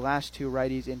retired the last 2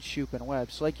 righties in Shoup and Webb.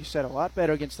 So like you said, a lot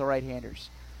better against the right-handers.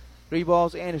 3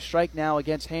 balls and a strike now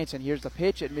against Hansen. Here's the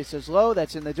pitch. It misses low.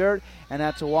 That's in the dirt, and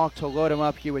that's a walk to load him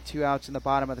up here with 2 outs in the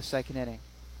bottom of the second inning.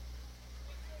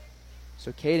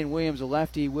 So Caden Williams, a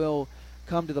lefty, will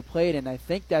come to the plate, and I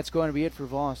think that's going to be it for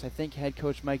Voss. I think head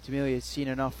coach Mike D'Amelia has seen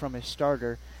enough from his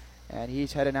starter, and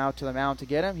he's heading out to the mound to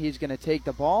get him. He's going to take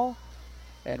the ball,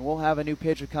 and we'll have a new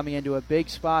pitcher coming into a big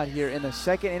spot here in the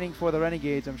second inning for the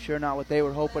Renegades. I'm sure not what they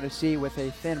were hoping to see with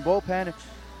a thin bullpen,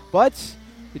 but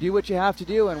you do what you have to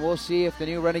do, and we'll see if the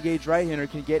new Renegades right-hander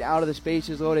can get out of the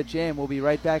bases loaded jam. We'll be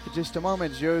right back in just a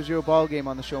moment. 0-0 ball game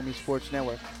on the Show Me Sports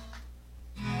Network.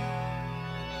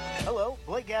 Hello,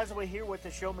 Blake Gazaway here with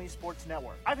the Show Me Sports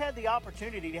Network. I've had the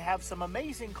opportunity to have some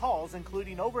amazing calls,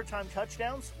 including overtime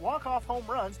touchdowns, walk-off home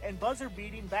runs, and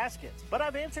buzzer-beating baskets. But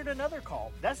I've answered another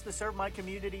call. That's to serve my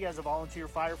community as a volunteer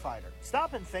firefighter.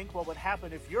 Stop and think what would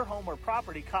happen if your home or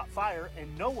property caught fire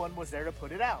and no one was there to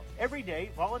put it out. Every day,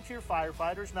 volunteer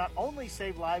firefighters not only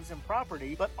save lives and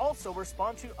property, but also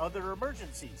respond to other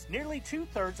emergencies. Nearly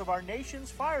 2/3 of our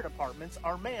nation's fire departments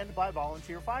are manned by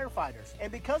volunteer firefighters.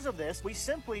 And because of this, we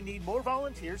simply need more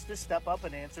volunteers to step up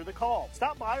and answer the call.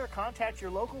 Stop by or contact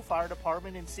your local fire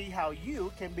department and see how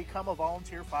you can become a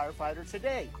volunteer firefighter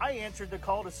today. I answered the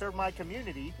call to serve my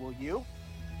community. Will you?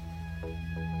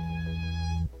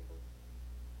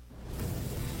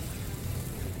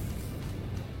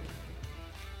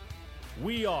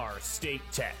 We are State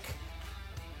Tech.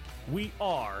 We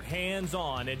are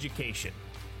hands-on education.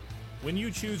 When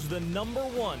you choose the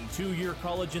 #1 2-year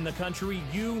college in the country,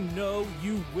 you know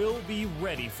you will be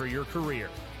ready for your career.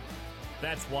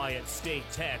 That's why at State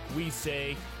Tech we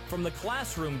say, from the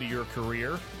classroom to your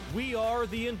career, we are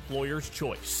the employer's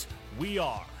choice. We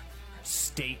are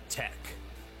State Tech.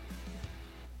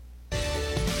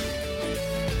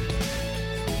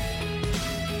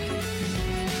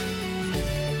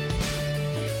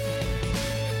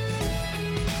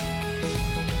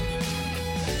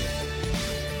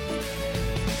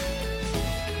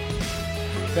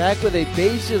 Back with a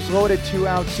bases-loaded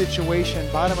 2-out situation,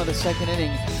 bottom of the second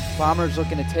inning. Bombers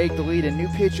looking to take the lead. A new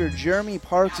pitcher, Jeremy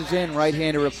Parks, is in.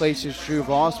 Right-hander replaces Drew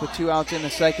Voss with 2 outs in the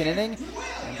second inning.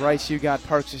 And Bryce, you got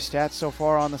Parks' stats so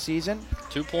far on the season?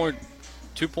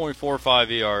 2.45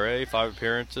 ERA, 5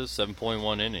 appearances,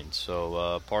 7.1 innings.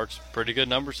 So Parks, pretty good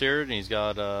numbers here, and he's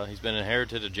been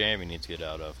inherited a jam he needs to get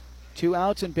out of. 2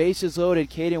 outs and bases loaded.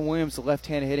 Caden Williams, the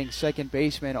left-handed hitting second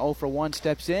baseman, 0 for 1,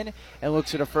 steps in and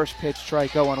looks at a first pitch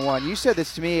strike, 0-1. You said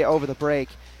this to me over the break.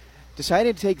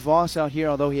 Decided to take Voss out here,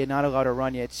 although he had not allowed a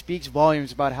run yet. Speaks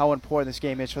volumes about how important this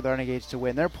game is for the Renegades to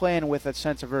win. They're playing with a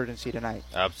sense of urgency tonight.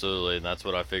 Absolutely, and that's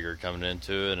what I figured coming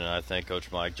into it, and I think Coach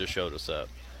Mike just showed us that.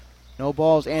 No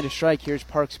balls and a strike. Here's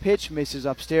Parks' pitch. Misses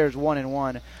upstairs,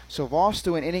 1-1. So Voss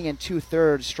through an inning and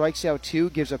 2/3, strikes out 2,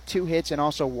 gives up 2 hits, and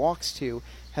also walks 2.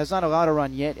 Has not allowed a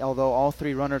run yet, although all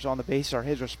 3 runners on the base are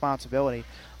his responsibility.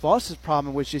 Voss's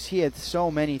problem was just he had so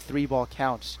many 3-ball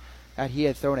counts that he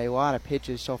had thrown a lot of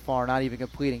pitches so far, not even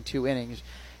completing 2 innings.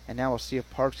 And now we'll see if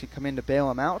Parks can come in to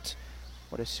bail him out.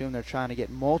 Would assume they're trying to get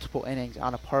multiple innings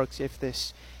out of Parks if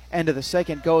this end of the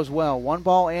second goes well. 1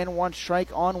 ball and 1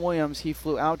 strike on Williams. He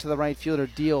flew out to the right fielder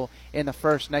deal in the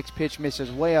first. Next pitch misses.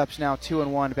 Way ups now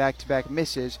 2-1. Back-to-back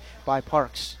misses by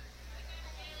Parks.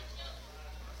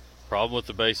 Problem with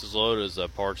the bases loaded is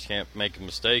that Parks can't make a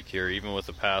mistake here, even with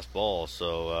the pass ball.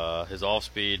 So his off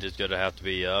speed is going to have to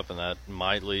be up, and that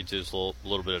might lead to a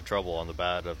little bit of trouble on the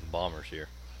bat of the Bombers here.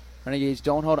 Renegades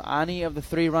don't hold any of the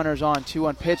 3 runners on.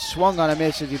 2-1 pitch, swung on a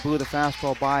miss as he blew the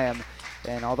fastball by him.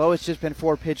 And although it's just been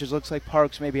 4 pitches, looks like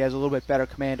Parks maybe has a little bit better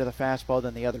command of the fastball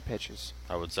than the other pitches.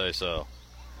 I would say so.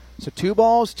 So 2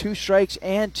 balls, 2 strikes,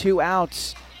 and 2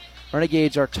 outs.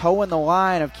 Renegades are toeing the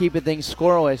line of keeping things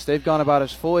scoreless. They've gone about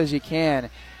as full as you can.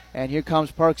 And here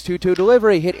comes Parks' 2-2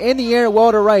 delivery. Hit in the air,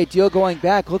 well to right. Deal going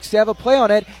back. Looks to have a play on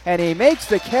it. And he makes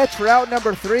the catch for out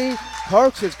number 3.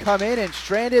 Parks has come in and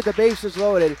stranded. The bases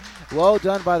loaded. Well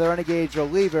done by the Renegades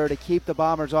reliever to keep the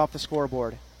Bombers off the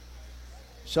scoreboard.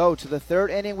 So to the 3rd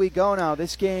inning we go now.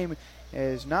 This game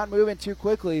is not moving too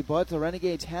quickly, but the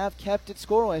Renegades have kept it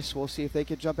scoreless. We'll see if they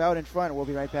can jump out in front. We'll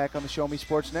be right back on the Show Me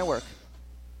Sports Network.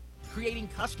 Creating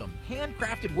custom,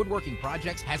 handcrafted woodworking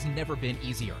projects has never been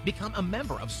easier. Become a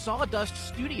member of Sawdust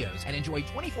Studios and enjoy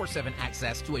 24/7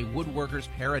 access to a woodworker's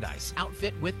paradise.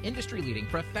 Outfit with industry-leading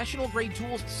professional-grade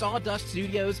tools, Sawdust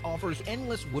Studios offers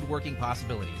endless woodworking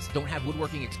possibilities. Don't have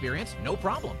woodworking experience? No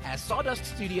problem, as Sawdust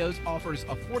Studios offers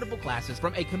affordable classes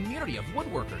from a community of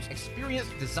woodworkers,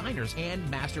 experienced designers,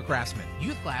 and master craftsmen.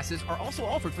 Youth classes are also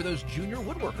offered for those junior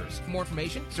woodworkers. For more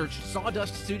information, search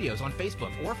Sawdust Studios on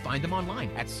Facebook or find them online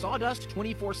at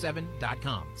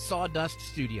sawdust247.com. Sawdust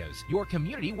Studios, your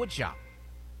community woodshop.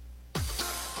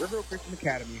 River Oak Christian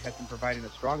Academy has been providing a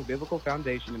strong biblical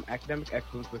foundation and academic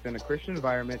excellence within a Christian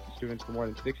environment to students for more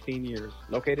than 16 years.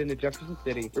 Located in Jefferson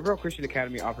City, River Oak Christian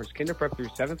Academy offers kinder prep through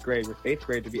 7th grade with 8th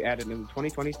grade to be added in the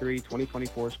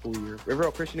 2023-2024 school year. River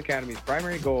Oak Christian Academy's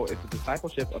primary goal is the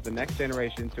discipleship of the next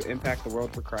generation to impact the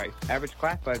world for Christ. Average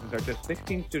class sizes are just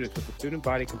 16 students with a student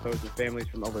body composed of families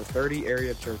from over 30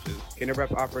 area churches. Kinder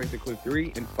prep offerings include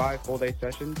 3 and 5 full-day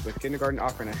sessions, with kindergarten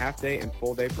offering a half-day and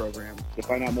full-day programs. To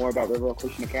find out more about River Oak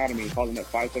Christian Academy, call them at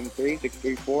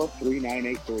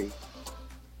 573-634-3983.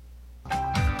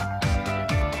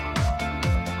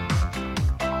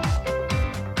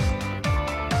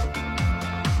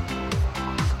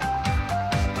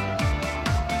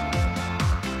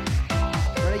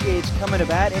 Renegades coming to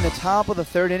bat in the top of the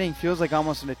 3rd inning. Feels like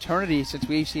almost an eternity since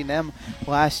we've seen them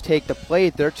last take the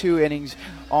plate. Their 2 innings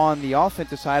on the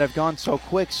offensive side have gone so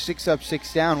quick, 6 up,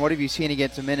 6 down. What have you seen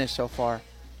against the Menace so far?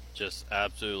 Just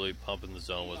absolutely pumping the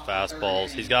zone with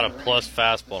fastballs. He's got a plus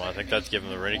fastball, and I think that's giving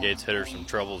the Renegades hitter some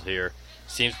troubles here.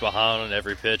 Seems behind on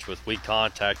every pitch with weak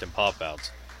contact and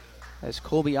pop-outs. As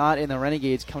Colby Ott and the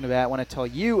Renegades come to bat, I want to tell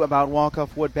you about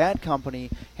Walk-Off Wood Bat Company,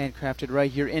 handcrafted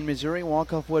right here in Missouri.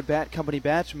 Walk-Off Wood Bat Company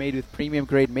bats are made with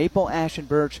premium-grade maple, ash, and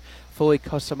birch, fully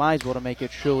customizable to make it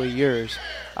truly yours.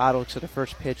 Ott looks at the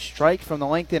first pitch strike. From the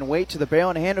length and weight to the barrel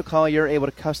and handle color, you're able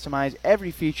to customize every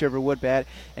feature of your wood bat,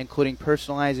 including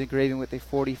personalized engraving with a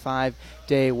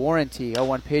 45-day warranty.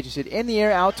 0-1 pitch is hit in the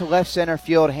air out to left center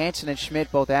field. Hansen and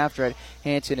Schmidt both after it.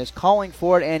 Hansen is calling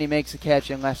for it, and he makes the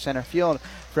catch in left center field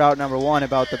for out number 1.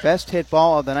 About the best hit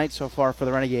ball of the night so far for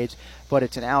the Renegades, but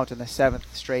it's an out in the 7th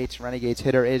straight. Renegades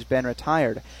hitter is Ben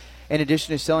retired. In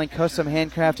addition to selling custom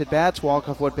handcrafted bats,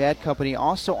 Walk-Off Wood Bat Company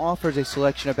also offers a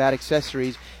selection of bat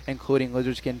accessories, including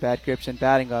lizard skin bat grips and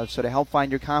batting gloves. So to help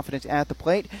find your confidence at the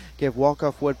plate, give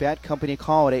Walk-Off Wood Bat Company a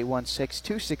call at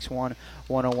 816-261-1014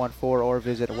 or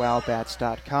visit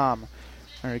wowbats.com.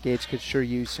 Renegades could sure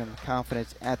use some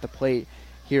confidence at the plate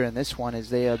here in this one, as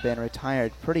they have been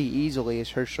retired pretty easily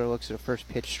as Hirschler looks at a first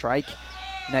pitch strike.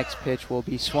 Next pitch will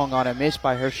be swung on and missed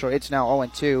by Hirschler. It's now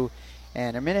 0-2.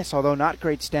 And Arminis, although not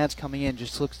great stats coming in,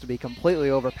 just looks to be completely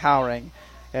overpowering,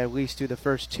 at least through the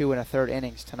first 2 1/3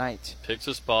 innings tonight. Picks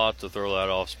a spot to throw that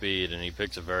off speed, and he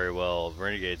picks it very well.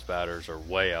 Renegades batters are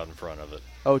way out in front of it.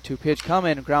 0-2 pitch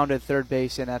coming, grounded third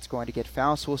base, and that's going to get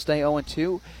foul. So we'll stay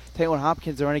 0-2. Taylor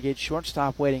Hopkins, the Renegades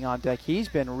shortstop, waiting on deck. He's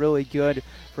been really good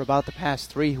for about the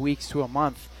past 3 weeks to a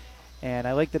month, and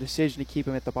I like the decision to keep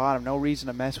him at the bottom. No reason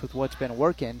to mess with what's been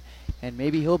working, and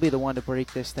maybe he'll be the one to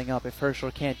break this thing up if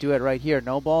Hirschler can't do it right here.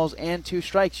 No balls and 2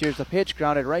 strikes. Here's the pitch,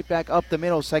 grounded right back up the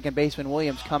middle. Second baseman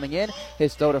Williams coming in.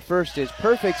 His throw to first is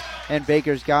perfect, and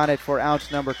Baker's got it for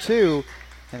out number 2.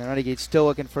 And the Renegades still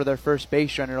looking for their first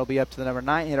base runner. It'll be up to the number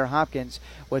 9 hitter, Hopkins,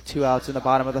 with 2 outs in the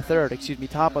top of the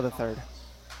third.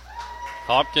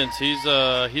 Hopkins, he's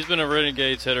been a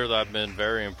Renegades hitter that I've been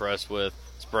very impressed with.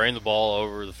 Spraying the ball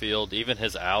over the field. Even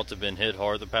his outs have been hit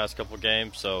hard the past couple of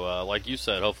games. So, like you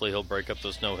said, hopefully he'll break up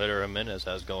this no-hitter Jimenez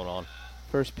has going on.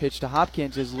 First pitch to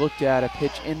Hopkins is looked at. A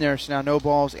pitch in there, so now no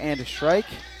balls and a strike.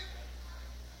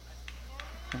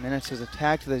 Jimenez has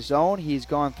attacked the zone. He's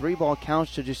gone 3-ball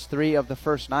counts to just 3 of the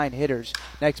first 9 hitters.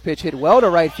 Next pitch hit well to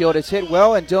right field. It's hit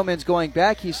well, and Dillman's going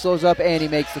back. He slows up, and he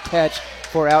makes the catch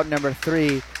for out number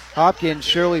 3. Hopkins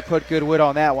surely put good wood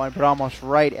on that one, but almost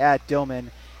right at Dillman.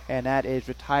 and that is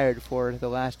retired for the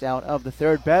last out of the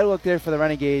third. Bad luck there for the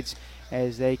Renegades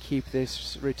as they keep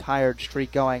this retired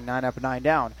streak going, 9 up and 9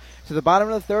 down. To the bottom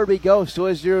of the third we go, still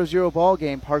a 0-0 ball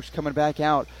game. Parks coming back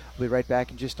out. We'll be right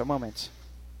back in just a moment.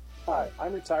 Hi,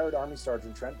 I'm retired Army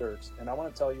Sergeant Trent Dirks, and I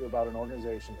want to tell you about an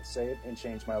organization that saved and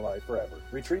changed my life forever.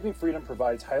 Retrieving Freedom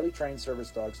provides highly trained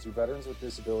service dogs to veterans with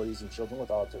disabilities and children with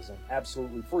autism,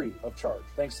 absolutely free of charge,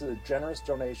 thanks to the generous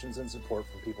donations and support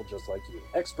from people just like you.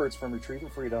 Experts from Retrieving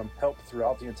Freedom help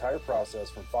throughout the entire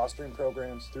process, from fostering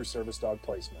programs through service dog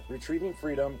placement. Retrieving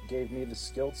Freedom gave me the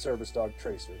skilled service dog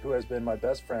Tracer, who has been my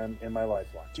best friend and my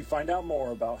lifeline. To find out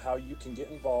more about how you can get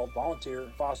involved, volunteer,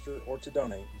 foster, or to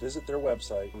donate, visit their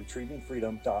website,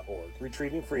 retrievingfreedom.org.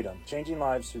 Retrieving Freedom, changing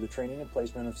lives through the training and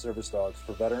placement of service dogs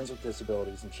for veterans with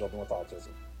disabilities and children with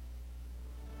autism.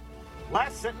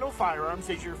 Last Sentinel Firearms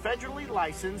is your federally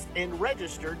licensed and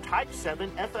registered Type 7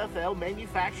 FFL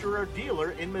manufacturer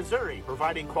dealer in Missouri,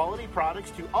 providing quality products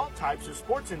to all types of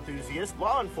sports enthusiasts,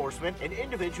 law enforcement, and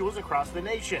individuals across the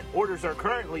nation. Orders are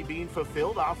currently being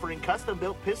fulfilled, offering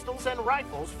custom-built pistols and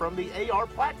rifles from the AR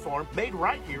platform made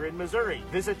right here in Missouri.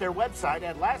 Visit their website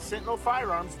at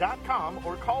lastsentinelfirearms.com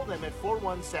or call them at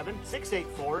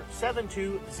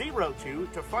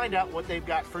 417-684-7202 to find out what they've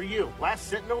got for you. Last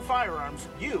Sentinel Firearms,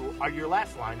 you are your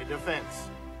last line of defense.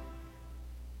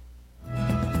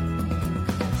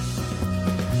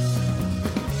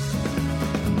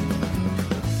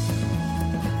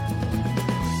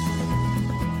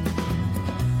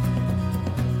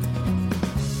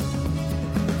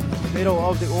 Middle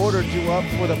of the order due up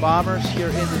for the Bombers here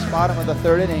in this bottom of the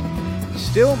third inning.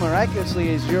 Still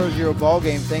miraculously a 0-0 ball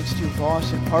game thanks to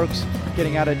Voss and Parks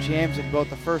getting out of jams in both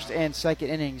the first and second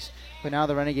innings. But now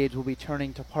the Renegades will be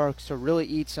turning to Parks to really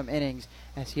eat some innings,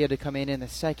 as he had to come in the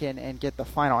second and get the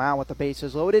final out with the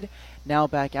bases loaded. Now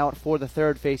back out for the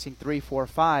third, facing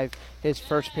 3-4-5. His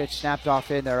first pitch snapped off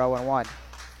in there, 0-1.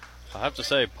 I have to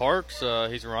say, Parks,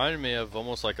 he's reminding me of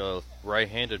almost like a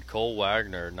right-handed Cole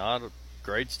Wagner. Not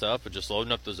great stuff, but just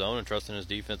loading up the zone and trusting his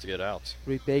defense to get outs.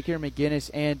 Reed Baker,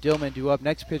 McGinnis, and Dillman do up.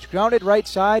 Next pitch grounded right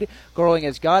side. Gorling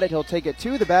has got it. He'll take it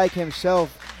to the bag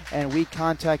himself, and weak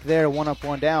contact there, 1 up,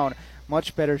 1 down.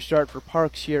 Much better start for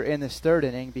Parks here in this third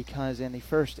inning, because in the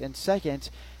first and second,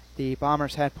 the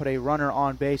Bombers had put a runner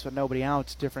on base with nobody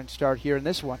out. Different start here in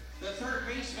this one. The third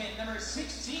baseman, number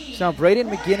 16. So now Braden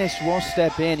McGinnis will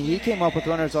step in. He came up with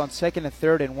runners on second and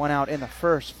third and 1 out in the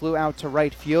first. Flew out to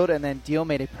right field, and then Deal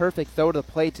made a perfect throw to the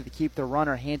plate to keep the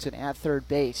runner Hanson at third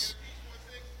base.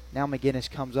 Now McGinnis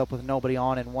comes up with nobody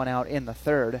on and 1 out in the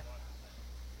third.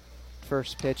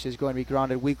 First pitch is going to be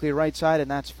grounded weakly right side, and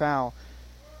that's foul.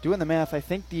 Doing the math, I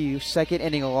think the second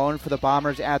inning alone for the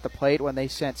Bombers at the plate when they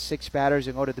sent 6 batters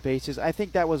and loaded the bases, I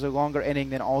think that was a longer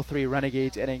inning than all 3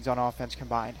 Renegades innings on offense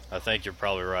combined. I think you're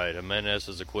probably right. Jimenez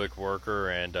is a quick worker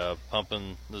and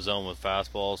pumping the zone with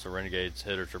fastballs, so Renegades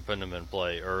hitters are putting them in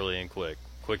play early and quick.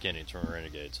 Quick innings from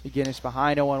Renegades. McGinnis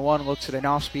behind 0-1, looks at an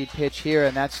off-speed pitch here,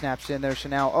 and that snaps in there. So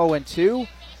now 0-2.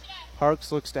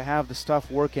 Parks looks to have the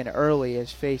stuff working early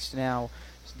as faced now.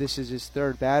 This is his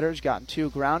third batter. He's gotten 2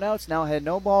 groundouts. Now had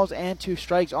no balls and 2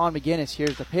 strikes on McGinnis.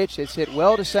 Here's the pitch. It's hit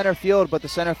well to center field, but the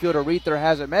center fielder Reether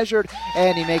has it measured,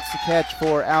 and he makes the catch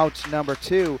for out number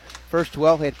 2. First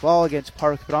well-hit ball against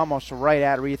Parks, but almost right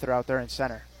at Reether out there in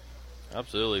center.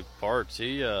 Absolutely. Parks,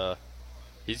 he's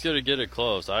going to get it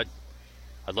close. I'd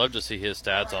love to see his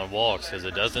stats on walks, because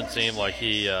it doesn't seem like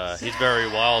he's very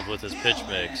wild with his pitch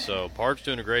mix. So Parks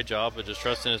doing a great job of just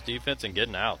trusting his defense and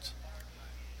getting outs.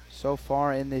 So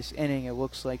far in this inning, it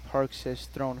looks like Parks has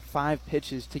thrown 5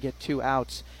 pitches to get 2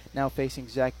 outs. Now facing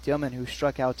Zach Dillman, who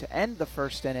struck out to end the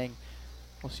first inning.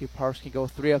 We'll see if Parks can go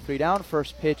 3 up, 3 down.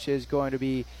 First pitch is going to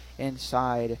be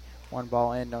inside. 1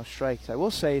 ball in, no strikes. I will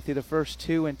say, through the first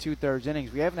 2 2/3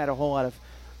 innings, we haven't had a whole lot of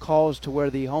calls to where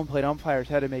the home plate umpires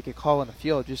had to make a call in the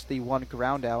field. Just the 1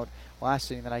 ground out. Last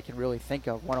thing that I can really think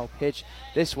of. 1-0 pitch.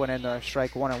 This one in there,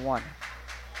 strike 1-1.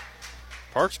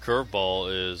 Parks'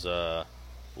 curveball is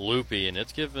loopy, and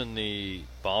it's giving the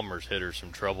Bombers hitters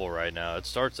some trouble right now. It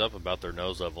starts up about their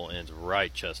nose level, ends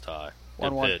right chest high.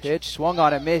 1-1 pitch, swung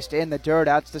on it, missed in the dirt.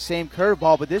 That's the same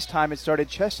curveball, but this time it started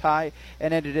chest high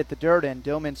and ended at the dirt, and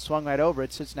Dillman swung right over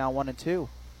it. Sits now 1-2.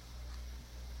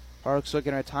 Parks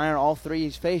looking to retire all 3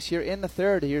 he's faced here in the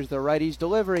third. Here's the righty's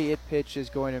delivery. It pitch is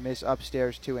going to miss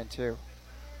upstairs, 2-2.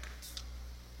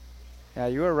 Yeah,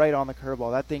 you were right on the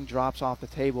curveball. That thing drops off the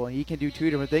table, and he can do 2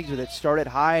 different things with it. Started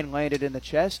high and landed in the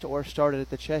chest, or started at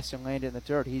the chest and landed in the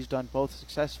dirt. He's done both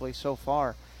successfully so far.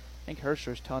 I think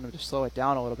Herscher's telling him to slow it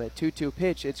down a little bit. 2-2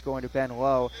 pitch. It's going to bend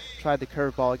low. Tried the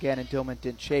curveball again, and Dillman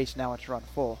didn't chase. Now it's run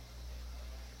full.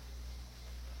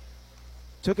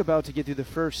 took about to get through the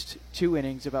first 2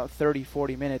 innings, about 30,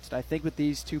 40 minutes. And I think with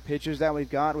these 2 pitchers that we've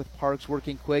got, with Parks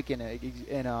working quick and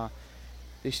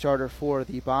the starter for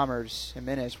the Bombers,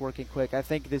 Jimenez working quick, I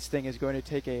think this thing is going to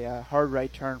take a hard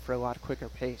right turn for a lot quicker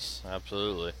pace.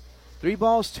 Absolutely. 3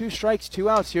 balls, 2 strikes, 2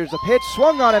 outs. Here's the pitch.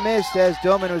 Swung on and missed as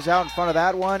Dillman was out in front of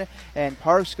that one. And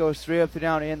Parks goes 3 up, 2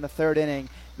 down in the 3rd inning.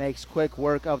 Makes quick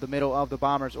work of the middle of the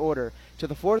Bombers' order. To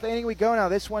the 4th inning we go now.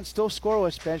 This one's still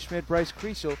scoreless. Ben Schmidt, Bryce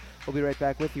Kriesel will be right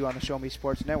back with you on the Show Me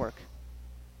Sports Network.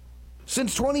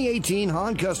 Since 2018,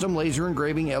 Han Custom Laser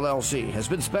Engraving LLC has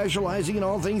been specializing in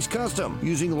all things custom,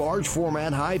 using large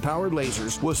format, high-powered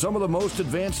lasers. With some of the most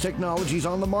advanced technologies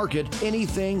on the market,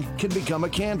 anything can become a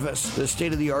canvas. The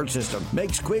state-of-the-art system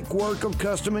makes quick work of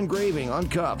custom engraving on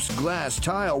cups, glass,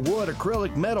 tile, wood,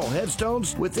 acrylic, metal,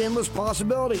 headstones with endless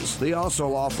possibilities. They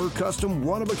also offer custom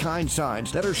one-of-a-kind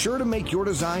signs that are sure to make your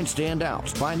design stand out.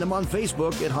 Find them on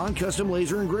Facebook at Han Custom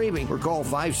Laser Engraving or call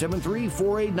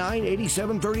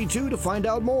 573-489-8732 to find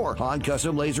out more. Han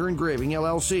Custom Laser Engraving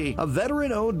LLC, a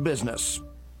veteran-owned business.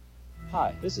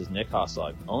 Hi, this is Nick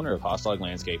Hoslag, owner of Hoslag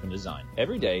Landscape and Design.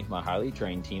 Every day, my highly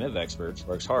trained team of experts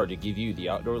works hard to give you the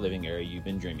outdoor living area you've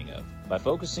been dreaming of. By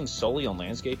focusing solely on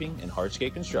landscaping and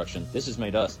hardscape construction, this has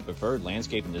made us the preferred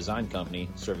landscape and design company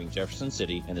serving Jefferson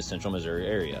City and the central Missouri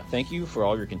area. Thank you for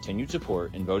all your continued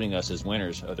support in voting us as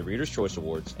winners of the Reader's Choice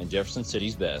Awards and Jefferson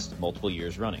City's Best multiple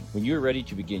years running. When you are ready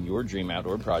to begin your dream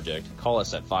outdoor project, call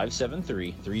us at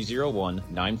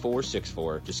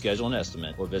 573-301-9464 to schedule an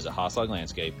estimate or visit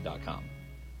hoslaglandscape.com.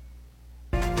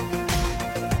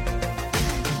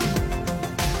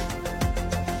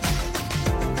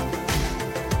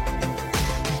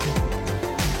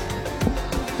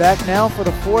 Back now for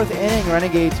the 4th inning,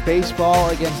 Renegades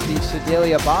baseball against the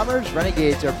Sedalia Bombers.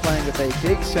 Renegades are playing with a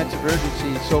big sense of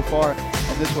urgency so far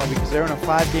in this one because they're in a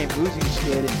 5-game losing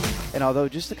skid. And although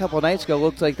just a couple of nights ago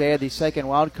looked like they had the second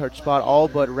wildcard spot all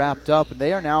but wrapped up,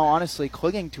 they are now honestly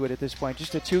clinging to it at this point.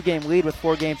 Just a 2-game lead with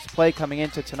 4 games to play coming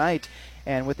into tonight,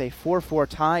 and with a 4-4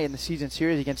 tie in the season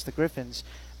series against the Griffins.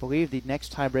 I believe the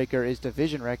next tiebreaker is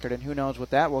division record, and who knows what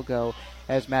that will go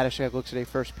as Matashek looks at a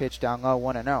first pitch down low,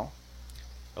 1-0.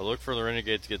 I look for the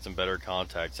Renegades to get some better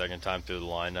contact second time through the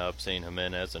lineup, seeing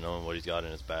Jimenez and knowing what he's got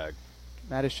in his bag.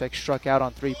 Matashek struck out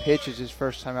on 3 pitches his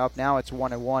first time up. Now it's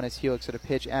 1-1 as he looks at a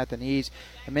pitch at the knees.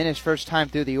 Jimenez first time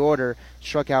through the order,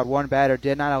 struck out 1 batter,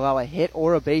 did not allow a hit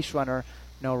or a base runner.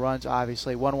 No runs,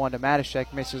 obviously. 1-1 to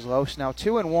Matashek, misses low. So now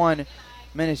 2-1.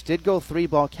 Jimenez did go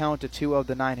 3-ball count to 2 of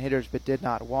the 9 hitters, but did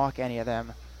not walk any of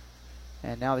them.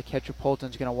 And now the catcher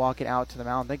Polton's going to walk it out to the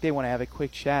mound. I think they want to have a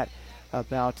quick chat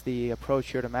about the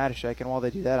approach here to Matashek, and while they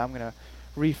do that, I'm going to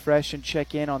refresh and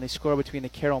check in on the score between the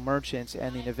Carroll Merchants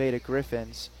and the Nevada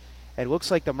Griffins. It looks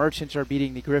like the Merchants are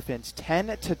beating the Griffins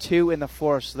 10-2 in the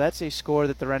 4th, so that's a score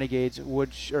that the Renegades would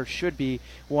or should be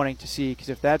wanting to see, because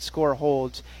if that score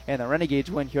holds and the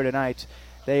Renegades win here tonight,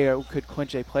 they could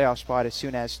clinch a playoff spot as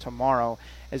soon as tomorrow,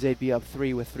 as they'd be up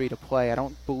 3 with 3 to play. I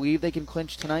don't believe they can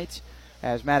clinch tonight,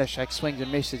 as Matashek swings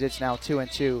and misses. It's now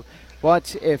 2-2.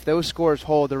 But if those scores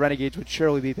hold, the Renegades would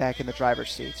surely be back in the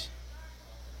driver's seat.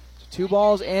 So 2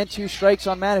 balls and 2 strikes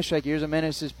on Matashek. Here's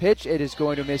Jimenez's pitch. It is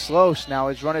going to miss low. So now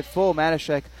it's run it full.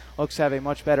 Matashek looks to have a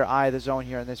much better eye of the zone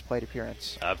here in this plate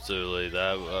appearance. Absolutely.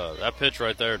 That pitch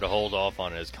right there to hold off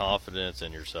on is confidence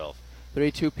in yourself.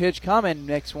 3-2 pitch coming.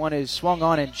 Next one is swung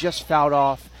on and just fouled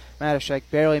off. Matashek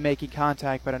barely making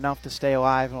contact, but enough to stay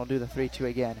alive, and we'll do the 3-2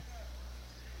 again.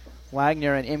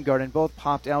 Wagner and Imgarden both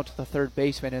popped out to the third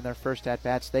baseman in their first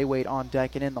at-bats. They wait on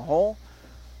deck and in the hole.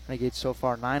 Renegades so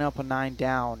far 9 up and 9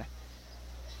 down.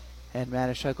 And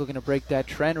Matashek looking to break that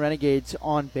trend. Renegades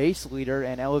on base leader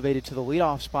and elevated to the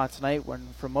leadoff spot tonight, when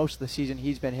for most of the season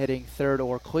he's been hitting third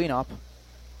or cleanup.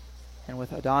 And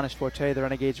with Adonis Forte, the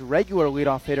Renegades' regular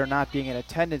leadoff hitter, not being in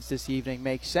attendance this evening,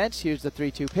 makes sense. Here's the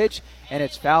 3-2 pitch, and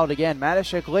it's fouled again.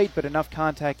 Matashek late, but enough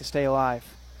contact to stay alive.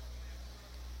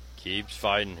 Keeps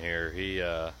fighting here.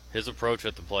 His approach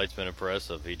at the plate's been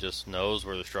impressive. He just knows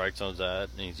where the strike zone's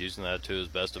at, and he's using that to his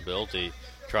best ability,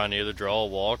 trying to either draw a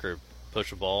walk or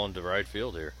push a ball into right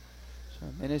field here. So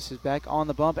Minnis is back on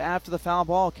the bump after the foul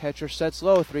ball. Catcher sets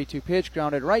low. 3-2 pitch,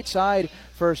 grounded right side.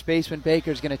 First baseman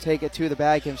Baker's going to take it to the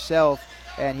bag himself,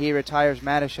 and he retires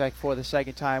Matashek for the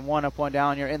second time. 1 up, 1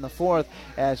 down here in the 4th,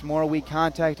 as more weak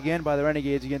contact again by the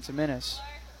Renegades against Minnis.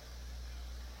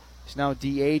 It's now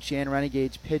DH and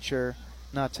Renegades pitcher,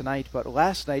 not tonight, but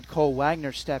last night, Cole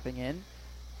Wagner stepping in.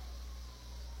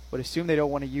 Would assume they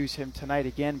don't want to use him tonight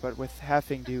again, but with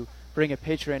having to bring a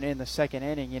pitcher in the second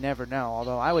inning, you never know.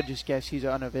 Although I would just guess he's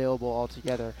unavailable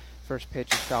altogether. First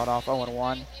pitch is fouled off,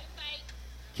 0-1.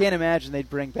 Can't imagine they'd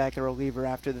bring back a reliever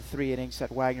after the 3 innings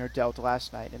that Wagner dealt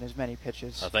last night in as many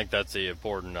pitches. I think that's the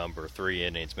important number, 3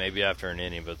 innings. Maybe after an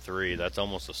inning, but 3, that's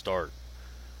almost a start.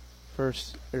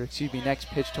 Next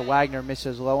pitch to Wagner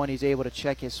misses low, and he's able to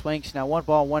check his swings. Now 1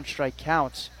 ball, 1 strike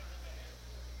counts.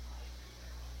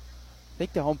 I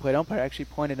think the home plate umpire actually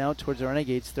pointed out towards the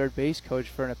Renegades third base coach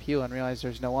for an appeal and realized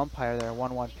there's no umpire there.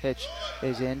 1-1 pitch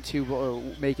is in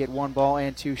to make it 1 ball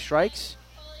and 2 strikes.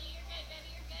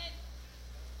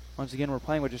 Once again, we're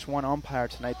playing with just 1 umpire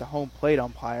tonight, the home plate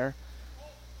umpire.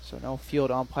 So no field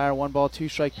umpire. 1 ball, 2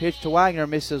 strike pitch to Wagner,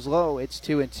 misses low. It's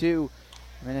 2-2.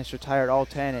 Menace retired all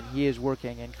 10, and he is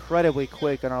working incredibly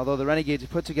quick. And although the Renegades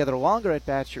have put together longer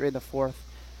at-bats here in the 4th,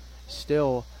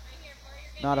 still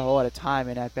not a whole lot of time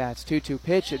in at-bats. 2-2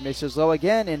 pitch, it misses low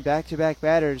again, and back-to-back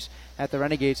batters at the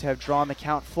Renegades have drawn the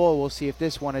count full. We'll see if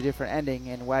this one a different ending,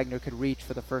 and Wagner could reach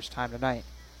for the first time tonight.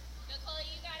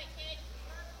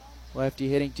 Lefty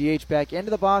hitting DH back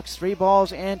into the box. 3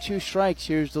 balls and 2 strikes.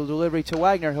 Here's the delivery to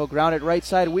Wagner. He'll ground it right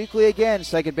side weakly again.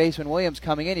 Second baseman Williams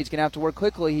coming in. He's going to have to work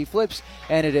quickly. He flips,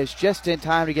 and it is just in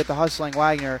time to get the hustling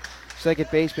Wagner. Second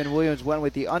baseman Williams went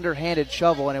with the underhanded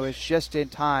shovel, and it was just in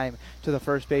time to the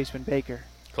first baseman Baker.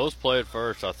 Close play at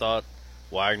first. I thought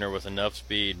Wagner with enough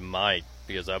speed might,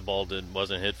 because that ball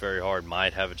wasn't hit very hard,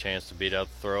 might have a chance to beat out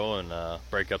the throw and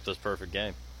break up this perfect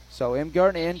game. So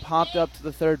Imgarden popped up to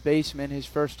the third baseman his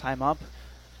first time up.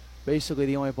 Basically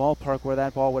the only ballpark where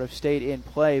that ball would have stayed in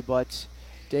play, but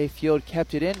Dave Field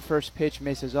kept it in. First pitch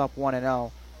misses up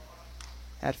 1-0.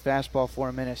 That fastball for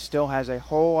a minute still has a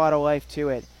whole lot of life to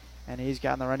it, and he's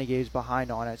gotten the Renegades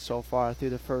behind on it so far through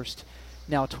the first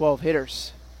now 12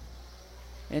 hitters.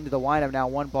 Into the windup now,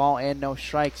 1 ball and no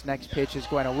strikes. Next pitch is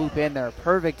going to loop in there.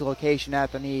 Perfect location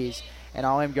at the knees, and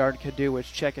all Imgarden could do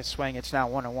was check his swing. It's now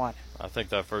 1-1. I think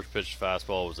that first pitch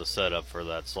fastball was a setup for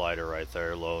that slider right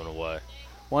there, low and away.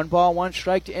 1 ball, 1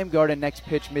 strike to Imgarden. Next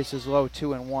pitch misses low,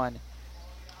 2-1.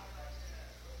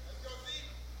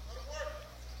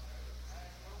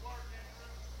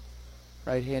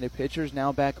 Right-handed pitchers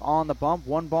now back on the bump.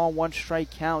 1 ball, 1 strike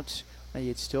count.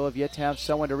 You'd still have yet to have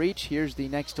someone to reach. Here's the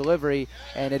next delivery,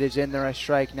 and it is in there a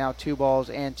strike. Now 2 balls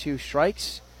and 2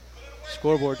 strikes.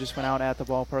 Scoreboard just went out at the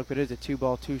ballpark, but it is a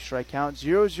 2-ball, 2-strike count.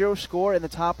 0-0 score in the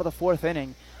top of the 4th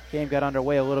inning. Game got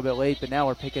underway a little bit late, but now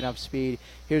we're picking up speed.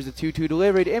 Here's the 2-2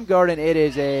 delivery to Imgarden. It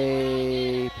is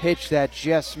a pitch that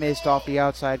just missed off the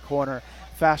outside corner.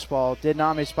 Fastball did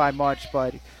not miss by much,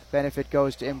 but benefit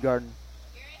goes to Imgarden.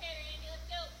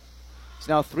 It's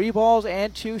now 3 balls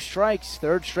and 2 strikes.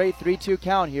 Third straight 3-2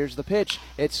 count. Here's the pitch.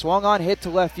 It's swung on, hit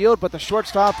to left field, but the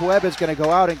shortstop Webb is going to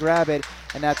go out and grab it,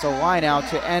 and that's a line out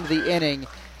to end the inning.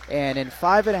 And in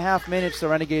 5.5 minutes, the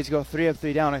Renegades go 3 up,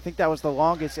 3 down. I think that was the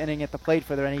longest inning at the plate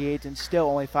for the Renegades, and still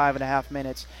only 5.5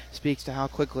 minutes. Speaks to how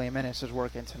quickly Menace is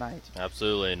working tonight.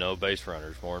 Absolutely, no base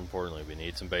runners. More importantly, we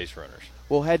need some base runners.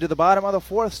 We'll head to the bottom of the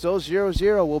 4th, still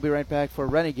 0-0. We'll be right back for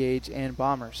Renegades and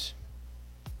Bombers.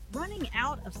 Running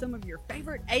out of some of your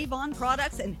favorite Avon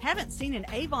products and haven't seen an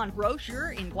Avon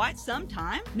brochure in quite some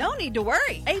time? No need to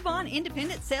worry. Avon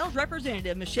Independent Sales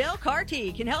Representative Michelle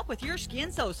Carty can help with your Skin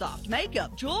So Soft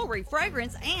makeup, jewelry,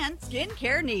 fragrance, and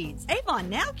skincare needs. Avon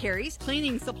now carries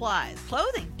cleaning supplies,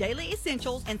 clothing, daily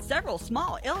essentials, and several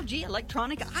small LG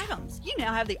electronic items. You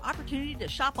now have the opportunity to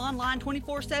shop online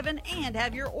 24/7 and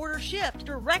have your order shipped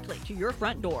directly to your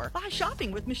front door by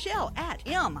shopping with Michelle at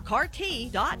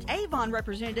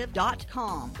mcarty.avonrepresentative.com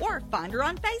or find her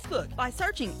on Facebook by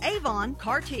searching Avon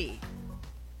Carty.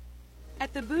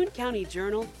 At the Boone County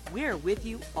Journal, we're with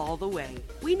you all the way.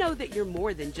 We know that you're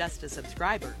more than just a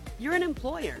subscriber. You're an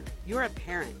employer, you're a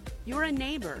parent, you're a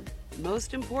neighbor.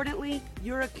 Most importantly,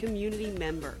 you're a community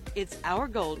member. It's our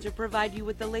goal to provide you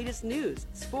with the latest news,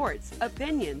 sports,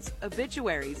 opinions,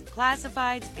 obituaries,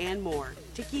 classifieds, and more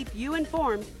to keep you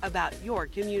informed about your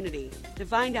community. To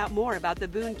find out more about the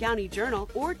Boone County Journal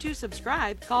or to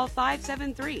subscribe, call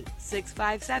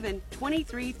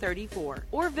 573-657-2334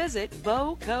 or visit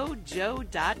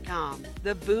bocojoe.com.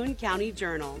 The Boone County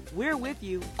Journal. We're with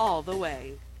you all the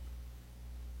way.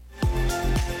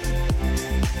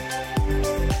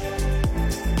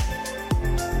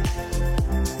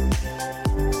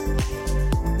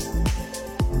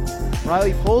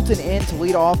 Riley Fulton in to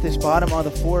lead off this bottom of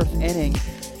the 4th inning.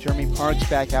 Jeremy Parks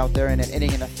back out there in an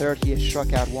inning in the 3rd. He has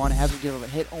struck out 1, hasn't given a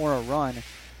hit or a run.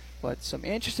 But some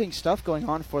interesting stuff going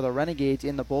on for the Renegades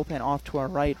in the bullpen off to our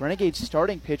right. Renegades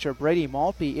starting pitcher Brady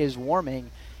Maltby is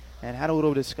warming, and had a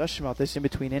little discussion about this in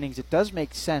between innings. It does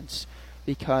make sense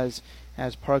because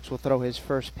as Parks will throw his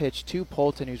first pitch to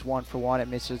Polton, who's 1 for 1. It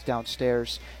misses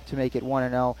downstairs to make it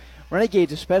 1-0.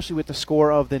 Renegades, especially with the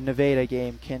score of the Nevada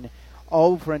game, can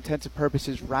all for intents and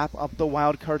purposes wrap up the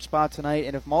wild card spot tonight.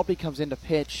 And if Maltby comes in to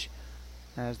pitch,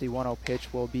 as the 1-0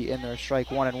 pitch will be in there, strike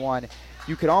 1-1,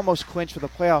 you could almost clinch for the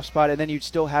playoff spot, and then you'd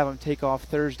still have him take off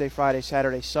Thursday, Friday,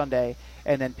 Saturday, Sunday,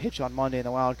 and then pitch on Monday in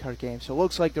the wild card game. So it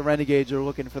looks like the Renegades are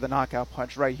looking for the knockout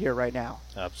punch right here, right now.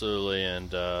 Absolutely,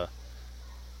 and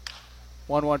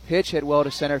 1-1 pitch hit well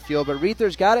to center field, but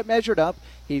Reither's got it measured up.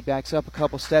 He backs up a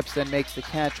couple steps, then makes the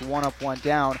catch, 1 up, 1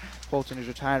 down. Bolton is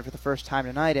retired for the first time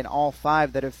tonight, and all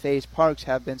 5 that have faced Parks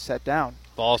have been set down.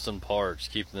 Boston Parks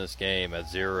keeping this game at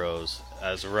zeros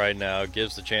as of right now.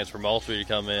 Gives the chance for Maltby to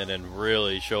come in and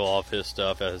really show off his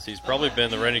stuff, as he's probably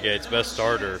been the Renegades' best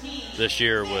starter this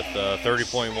year with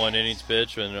 30.1 innings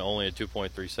pitched and only a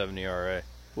 2.37 ERA.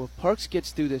 Well, if Parks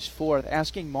gets through this fourth,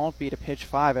 asking Maltby to pitch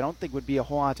 5 I don't think would be a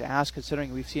whole lot to ask,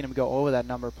 considering we've seen him go over that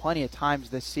number plenty of times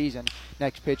this season.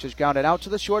 Next pitch is grounded out to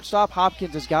the shortstop.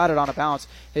 Hopkins has got it on a bounce.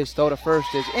 His throw to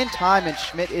first is in time, and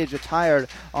Schmidt is retired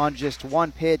on just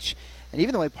 1 pitch. And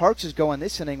even the way Parks is going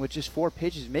this inning with just 4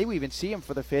 pitches, maybe we even see him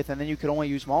for the 5th, and then you could only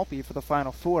use Maltby for the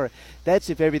final 4. That's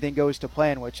if everything goes to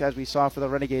plan, which, as we saw for the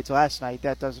Renegades last night,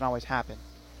 that doesn't always happen.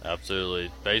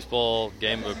 Absolutely. Baseball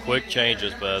game of quick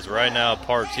changes, but as right now,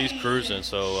 Parks, he's cruising.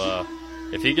 So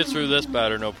if he gets through this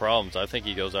batter, no problems. I think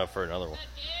he goes out for another one.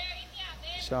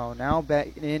 So now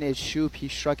back in is Shoop. He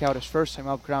struck out his first time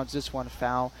up, grounds this one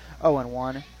foul,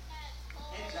 0-1.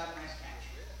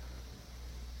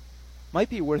 Might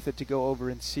be worth it to go over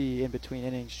and see in between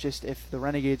innings, just if the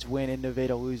Renegades win and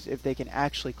Nevada lose, if they can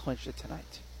actually clinch it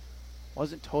tonight.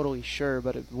 Wasn't totally sure,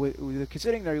 but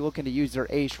considering they're looking to use their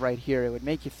ace right here, it would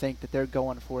make you think that they're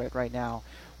going for it right now.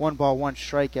 1 ball, 1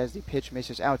 strike as the pitch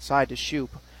misses outside to Shoop.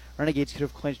 Renegades could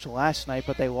have clinched last night,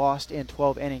 but they lost in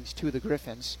 12 innings to the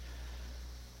Griffins.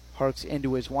 Parks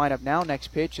into his windup now. Next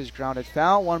pitch is grounded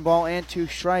foul. 1 ball and 2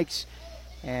 strikes.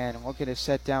 And looking to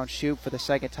set down Shoop for the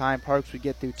second time. Parks would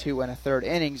get through 2 1/3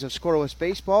 innings of scoreless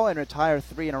baseball and retire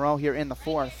 3 in a row here in the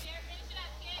 4th.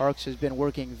 Parks has been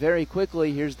working very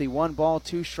quickly. Here's the 1 ball,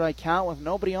 2 strike count with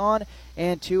nobody on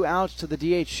and 2 outs to the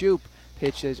DH Shoop.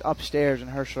 Pitch is upstairs,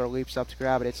 and Hirschler leaps up to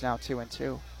grab it. It's now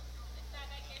 2-2.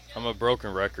 I'm a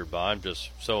broken record, but I'm just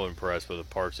so impressed with the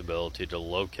Parks' ability to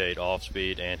locate off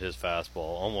speed and his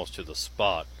fastball almost to the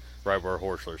spot right where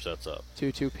Hirschler sets up.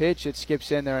 2-2 pitch. It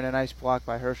skips in there, and a nice block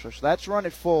by Hirschler. So that's run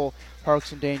at full.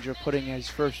 Parks in danger of putting his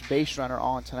first base runner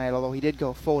on tonight, although he did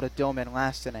go full to Dillman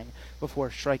last inning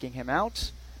before striking him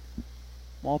out.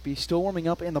 Maltby still warming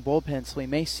up in the bullpen, so we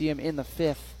may see him in the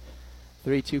 5th.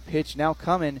 3-2 pitch now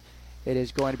coming. It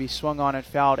is going to be swung on and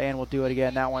fouled, and we'll do it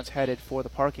again. That one's headed for the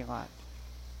parking lot.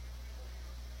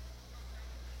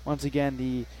 Once again,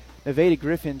 the Nevada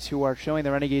Griffins, who are showing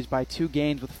the Renegades by 2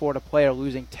 games with 4 to play, are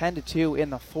losing 10-2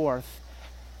 in the 4th.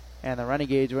 And the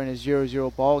Renegades are in a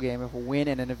 0-0 ball game. If a win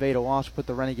and a Nevada loss put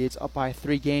the Renegades up by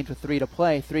 3 games with 3 to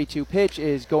play. 3-2 pitch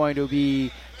is going to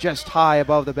be just high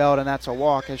above the belt, and that's a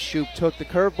walk as Shoop took the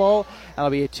curveball.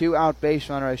 That'll be a 2-out base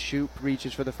runner as Shoop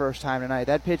reaches for the first time tonight.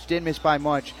 That pitch did miss by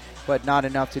much, but not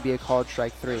enough to be a called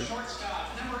strike 3.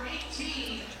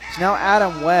 So now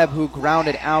Adam Webb, who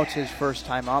grounded out his first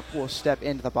time up, will step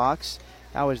into the box.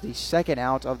 That was the 2nd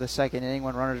out of the 2nd inning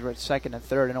when runners were at 2nd and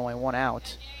 3rd and only 1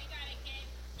 out.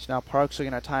 So now Parks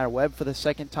looking to retire Webb for the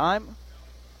 2nd time.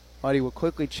 But he will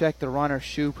quickly check the runner,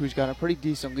 Shoop, who's got a pretty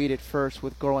decent lead at first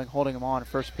with Gorling holding him on.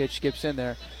 First pitch skips in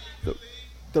there.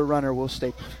 The runner will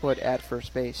stay put at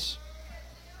first base.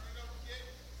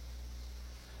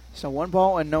 So 1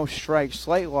 ball and no strike.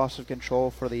 Slight loss of control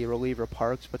for the reliever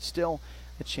Parks, but still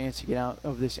a chance to get out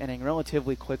of this inning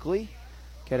relatively quickly.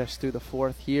 Get us through the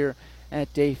 4th here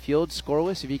at Day Field.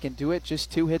 Scoreless if he can do it.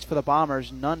 Just 2 hits for the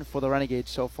Bombers, none for the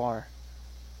Renegades so far.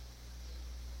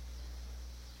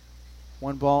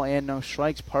 1 ball and no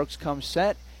strikes. Parks comes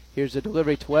set. Here's the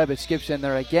delivery to Webb. It skips in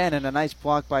there again, and a nice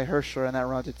block by Hirschler, and that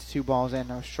runs it to 2 balls and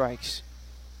no strikes.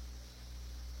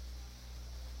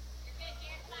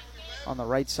 On the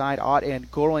right side, Ott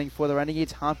and Gorling for the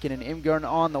Renegades. Hopkins and Imgern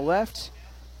on the left.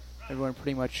 Everyone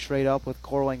pretty much straight up with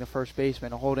Gorling, the first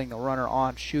baseman, holding the runner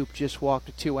on. Shoop just walked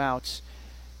to 2 outs.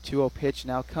 2-0 pitch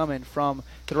now coming from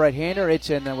the right-hander.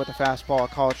 It's in there with the fastball. A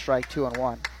called strike,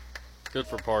 2-1. Good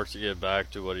for Parks to get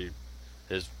back to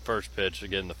his first pitch, to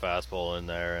getting the fastball in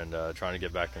there and trying to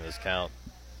get back in this count.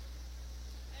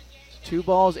 2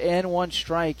 balls and 1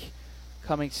 strike.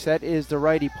 Coming set is the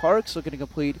righty Parks, looking to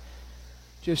complete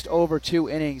just over 2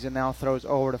 innings and now throws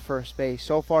over to first base.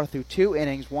 So far through 2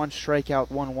 innings, 1 strikeout,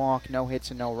 1 walk, no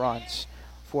hits and no runs.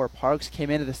 For Parks,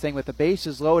 came into this thing with the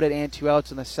bases loaded and 2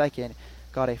 outs in the 2nd.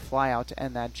 Got a fly out to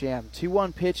end that jam.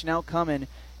 2-1 pitch now coming.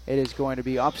 It is going to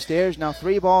be upstairs. Now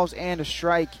 3 balls and a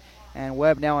strike And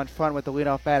Webb now in front with the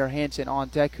leadoff batter Hansen on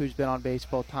deck, who's been on base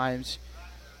both times.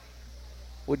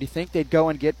 Would you think they'd go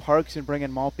and get Parks and bring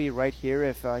in Maltby right here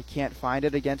if I can't find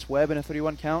it against Webb in a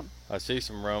 3-1 count? I see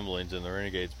some rumblings in the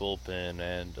Renegades bullpen,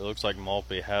 and it looks like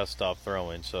Maltby has stopped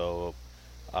throwing, so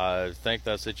I think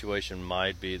that situation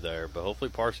might be there. But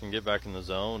hopefully Parks can get back in the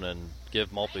zone and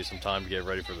give Maltby some time to get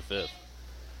ready for the fifth.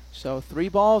 So 3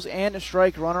 balls and a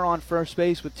strike, runner on first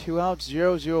base with 2 outs,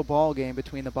 0-0 ball game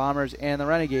between the Bombers and the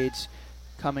Renegades.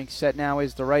 Coming set now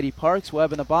is the righty Parks.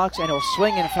 Webb in the box, and he'll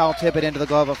swing and foul tip it into the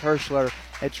glove of Hirschler.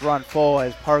 It's run full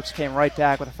as Parks came right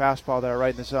back with a fastball there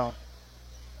right in the zone.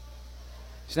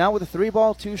 So now with a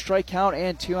 3-ball, 2-strike count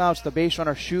and 2 outs, the base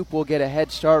runner Shoop will get a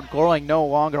head start. Gorling no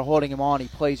longer holding him on. He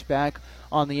plays back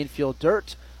on the infield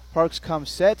dirt. Parks comes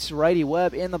sets, righty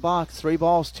Webb in the box, 3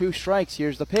 balls, 2 strikes.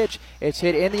 Here's the pitch. It's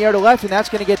hit in the air to left, and that's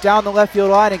going to get down the left field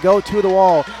line and go to the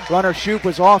wall. Runner Shoop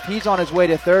was off. He's on his way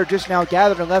to third, just now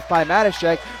gathered and left by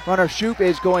Matashek. Runner Shoop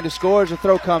is going to score as the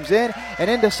throw comes in, and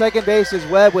into second base is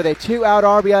Webb with a 2-out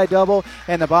RBI double,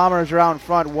 and the Bombers are out in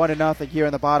front 1-0 here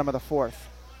in the bottom of the 4th.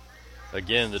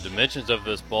 Again, the dimensions of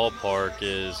this ballpark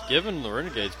is giving the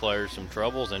Renegades players some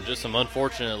troubles and just some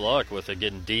unfortunate luck with it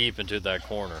getting deep into that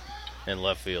corner in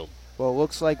left field. Well, it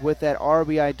looks like with that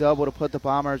RBI double to put the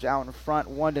Bombers out in front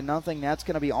 1-0, that's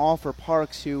going to be all for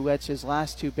Parks, who lets his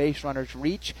last 2 base runners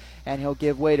reach, and he'll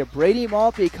give way to Brady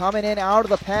Maltby coming in out of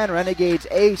the pen. Renegades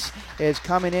ace is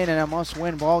coming in, and a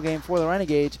must-win ball game for the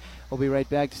Renegades. We'll be right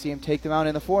back to see him take them out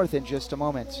in the 4th in just a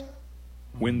moment.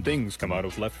 When things come out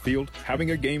of left field,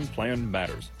 having a game plan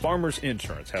matters. Farmers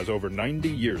Insurance has over 90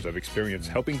 years of experience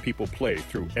helping people play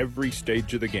through every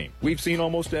stage of the game. We've seen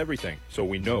almost everything, so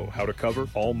we know how to cover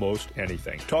almost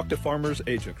anything. Talk to Farmers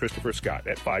Agent Christopher Scott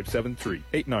at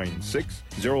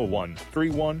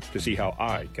 573-896-0131 to see how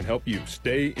I can help you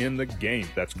stay in the game.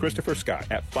 That's Christopher Scott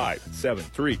at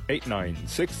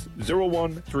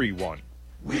 573-896-0131.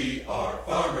 We are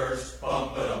farmers.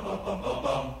 Bum, ba-dum, bum, bum, bum,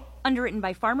 bum. Underwritten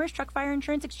by Farmers Truck Fire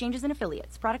Insurance Exchanges and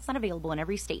Affiliates. Products not available in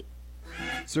every state.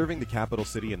 Serving the capital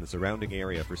city and the surrounding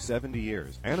area for 70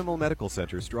 years, Animal Medical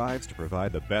Center strives to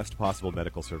provide the best possible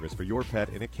medical service for your pet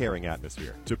in a caring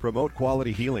atmosphere. To promote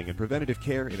quality healing and preventative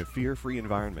care in a fear-free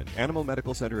environment, Animal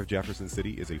Medical Center of Jefferson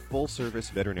City is a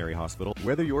full-service veterinary hospital.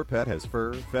 Whether your pet has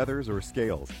fur, feathers, or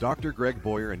scales, Dr. Greg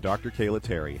Boyer and Dr. Kayla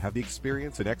Terry have the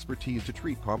experience and expertise to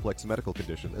treat complex medical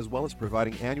conditions, as well as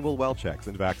providing annual well checks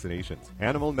and vaccinations.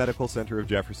 Animal Medical Center of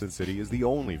Jefferson City is the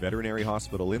only veterinary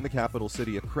hospital in the capital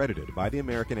city accredited by the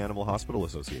American Animal Hospital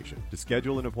Association. To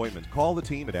schedule an appointment, call the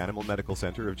team at Animal Medical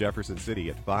Center of Jefferson City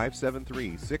at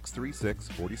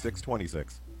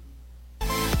 573-636-4626.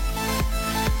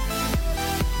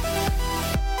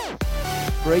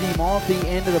 Brady Maltby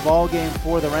into the ball game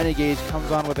for the Renegades,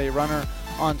 comes on with a runner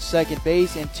on second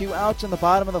base and 2 outs in the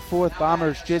bottom of the 4th.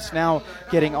 Bombers just now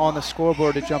getting on the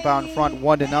scoreboard to jump out in front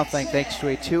 1-0 thanks to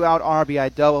a 2-out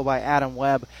RBI double by Adam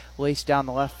Webb, laced down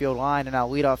the left field line. And now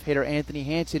leadoff hitter Anthony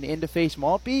Hansen in to face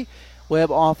Maltby.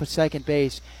 Webb off at second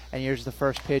base, and here's the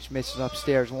first pitch, misses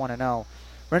upstairs, 1-0.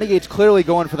 Renegades clearly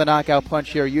going for the knockout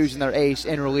punch here, using their ace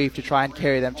in relief to try and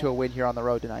carry them to a win here on the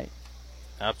road tonight.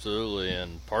 Absolutely,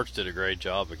 and Parks did a great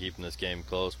job of keeping this game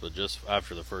close, but just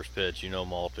after the first pitch,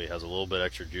 Maltby has a little bit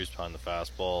extra juice behind the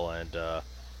fastball, and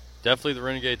definitely the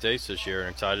Renegades ace this year,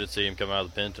 and excited to see him come out of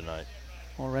the pen tonight.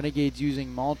 Well, Renegades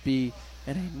using Maltby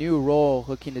in a new role,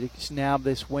 looking to snap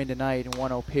this win tonight, and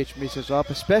 1-0 pitch misses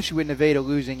up, especially with Nevada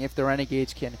losing. If the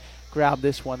Renegades can grab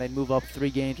this one, they'd move up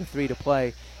 3 games with 3 to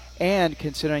play. And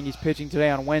considering he's pitching today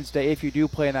on Wednesday, if you do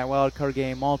play in that wild card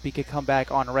game, Maltby could come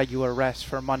back on regular rest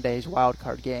for Monday's wild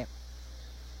card game.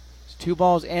 It's 2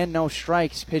 balls and no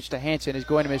strikes. Pitch to Hansen is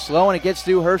going to miss low, and it gets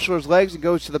through Hirschler's legs and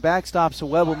goes to the backstop, so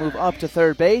Webb will move up to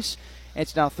third base.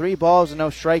 It's now 3 balls and no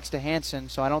strikes to Hansen,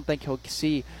 so I don't think he'll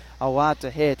see a lot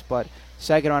to hit, but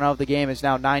second run of the game is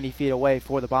now 90 feet away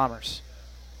for the Bombers.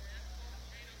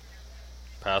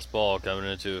 Pass ball coming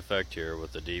into effect here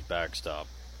with the deep backstop.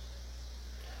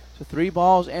 So 3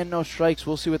 balls and no strikes.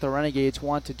 We'll see what the Renegades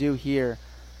want to do here.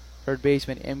 Third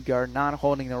baseman Imgard not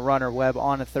holding the runner. Webb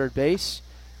on to third base.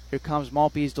 Here comes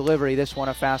Maltby's delivery. This one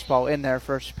a fastball in there.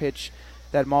 First pitch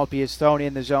that Maltby is thrown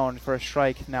in the zone for a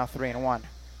strike. Now 3-1.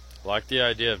 Like the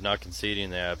idea of not conceding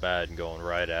the at-bat and going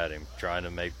right at him, trying to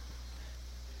make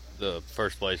the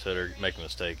first place hitter make a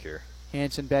mistake here.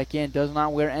 Hansen back in, does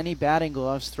not wear any batting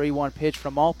gloves. 3-1 pitch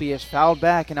from Maltby is fouled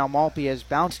back, and now Maltby has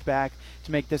bounced back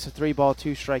to make this a 3-ball,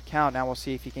 2-strike count. Now we'll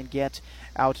see if he can get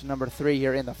out to number 3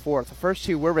 here in the 4th. The first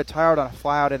 2 were retired on a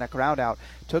flyout and a ground out.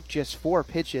 Took just 4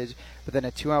 pitches, but then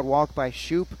a 2-out walk by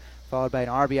Shoop, followed by an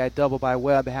RBI double by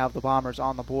Webb, have the Bombers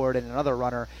on the board and another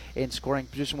runner in scoring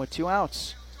position with 2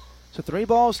 outs. So 3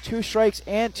 balls, 2 strikes,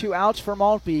 and 2 outs for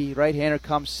Maltby. Right-hander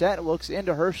comes set, looks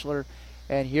into Hirschler,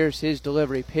 and here's his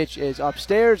delivery. Pitch is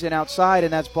upstairs and outside,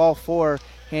 and that's ball 4.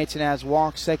 Hanson has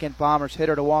walked, second Bombers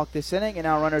hitter to walk this inning, and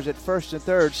now runners at first and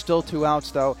third. Still 2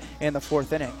 outs, though, in the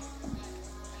 4th inning.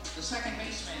 The second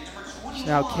baseman, number 21.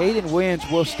 Now Caden Williams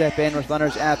will step in with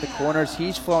runners at the corners.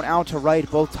 He's flown out to right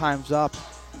both times up.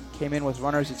 Came in with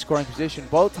runners in scoring position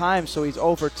both times, so he's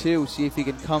over 2. See if he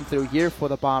can come through here for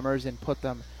the Bombers and put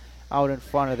them out in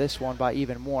front of this one by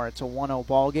even more. It's a 1-0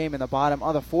 ball game in the bottom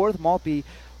of the 4th. Maltby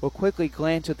will quickly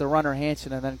glance at the runner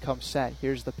Hanson and then come set.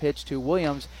 Here's the pitch to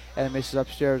Williams, and it misses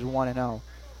upstairs 1-0.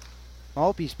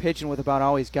 Maltby's pitching with about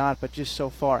all he's got, but just so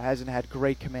far hasn't had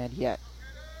great command yet.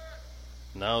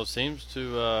 No, seems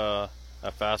to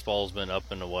that fastball's been up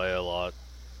and away a lot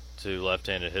to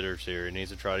left-handed hitters here. He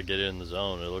needs to try to get it in the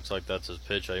zone. It looks like that's his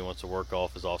pitch that he wants to work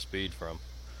off his off-speed from.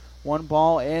 1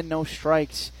 ball and no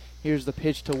strikes. Here's the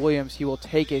pitch to Williams. He will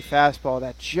take a fastball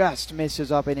that just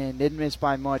misses up and in. Didn't miss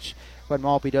by much, but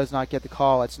Maltby does not get the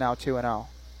call. It's now 2-0.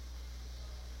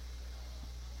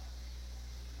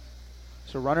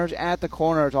 So runners at the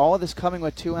corners. All of this coming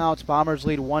with 2 outs. Bombers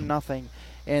lead 1-0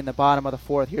 in the bottom of the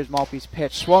 4th. Here's Maltby's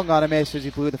pitch. Swung on a miss as he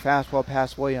blew the fastball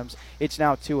past Williams. It's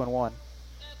now 2-1.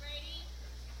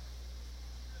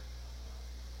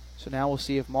 So now we'll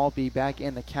see if Maltby, back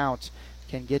in the count,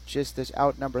 can get just this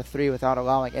out number 3 without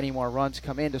allowing any more runs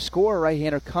come in to score.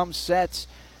 Right-hander comes, sets.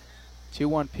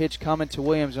 2-1 pitch coming to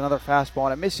Williams. Another fastball,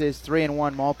 and it misses.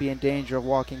 3-1. Maltby in danger of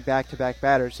walking back-to-back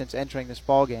batters since entering this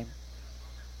ball game.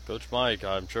 Coach Mike,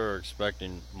 I'm sure,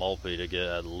 expecting Maltby to get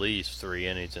at least 3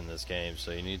 innings in this game,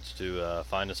 so he needs to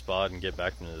find a spot and get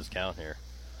back into this count here.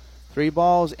 3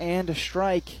 balls and a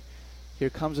strike. Here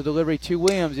comes a delivery to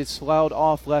Williams. It's slowed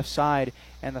off left side,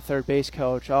 and the third base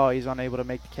coach, he's unable to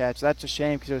make the catch. That's a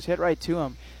shame because it was hit right to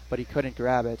him, but he couldn't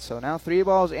grab it. So now 3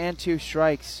 balls and 2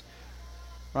 strikes.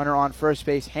 Runner on first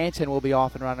base, Hanson will be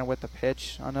off and running with the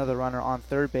pitch. Another runner on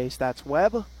third base, that's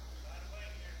Webb.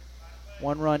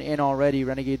 1 run in already.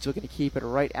 Renegades looking to keep it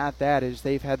right at that as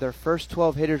they've had their first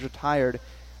 12 hitters retired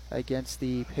against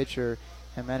the pitcher,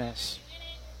 Jimenez.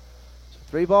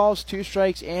 3 balls, 2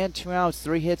 strikes, and 2 outs.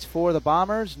 3 hits for the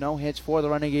Bombers, no hits for the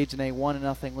Renegades, and a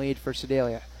 1-0 lead for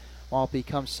Sedalia. Maltby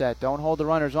comes set. Don't hold the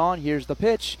runners on. Here's the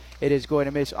pitch. It is going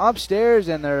to miss upstairs,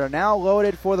 and they're now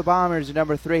loaded for the Bombers. The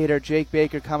number 3 hitter, Jake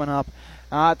Baker, coming up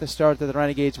at the start that the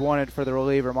Renegades wanted for the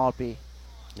reliever, Maltby.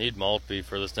 Need Maltby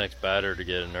for this next batter to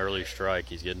get an early strike.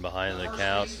 He's getting behind the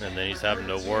count, and then he's having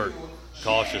to work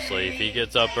cautiously. If he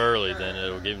gets up early, then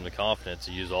it'll give him the confidence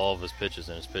to use all of his pitches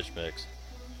in his pitch mix.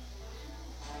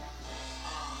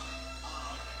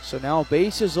 So now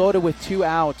bases loaded with 2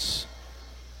 outs.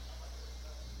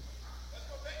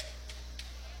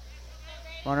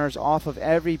 Runners off of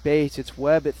every base. It's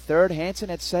Webb at third, Hanson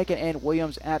at second, and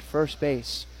Williams at first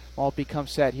base. Maltby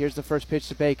comes set. Here's the first pitch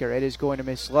to Baker. It is going to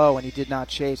miss low, and he did not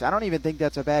chase. I don't even think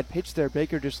that's a bad pitch there.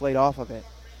 Baker just laid off of it.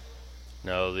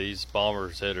 No, these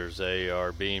Bombers hitters, they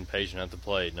are being patient at the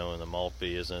plate, knowing that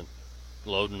Maltby isn't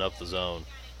loading up the zone.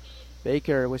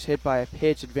 Baker was hit by a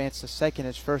pitch, advanced to second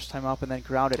his first time up, and then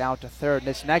grounded out to third. And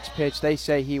this next pitch, they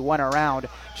say he went around,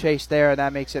 chased there, and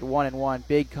that makes it 1-1.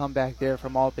 Big comeback there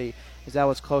from Maltby, as that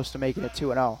was close to making it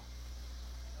 2-0.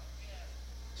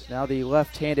 So now the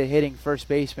left-handed hitting first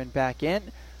baseman back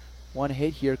in. 1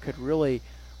 hit here could really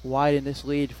widen this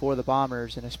lead for the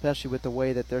Bombers, and especially with the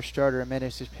way that their starter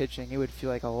Jimenez is pitching, it would feel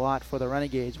like a lot for the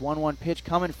Renegades. 1-1 pitch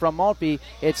coming from Maltby.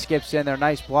 It skips in there.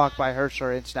 Nice block by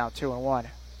Hirschler. It's now 2-1.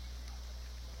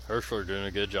 Hirschler doing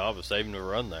a good job of saving the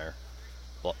run there.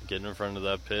 Getting in front of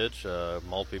that pitch,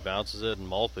 Maltby bounces it, and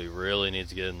Maltby really needs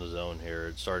to get in the zone here.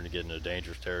 It's starting to get into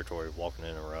dangerous territory, walking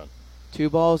in a run. 2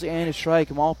 balls and a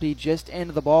strike. Maltby just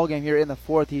into the ball game here in the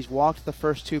 4th. He's walked the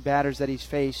first 2 batters that he's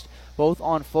faced, both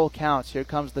on full counts. Here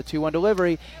comes the 2-1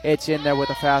 delivery. It's in there with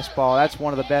a fastball. That's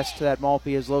one of the best that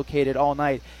Maltby has located all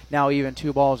night. Now even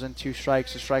 2 balls and 2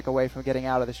 strikes, a strike away from getting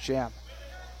out of this jam.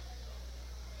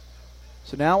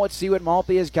 So now let's see what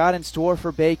Maltby has got in store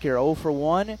for Baker. 0 for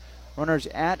 1. Runners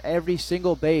at every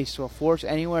single base. Will force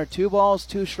anywhere 2 balls,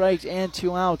 2 strikes, and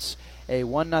 2 outs. A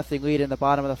 1-0 lead in the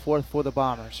bottom of the 4th for the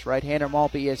Bombers. Right-hander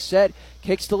Maltby is set.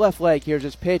 Kicks to left leg. Here's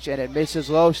his pitch, and it misses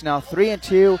low. So now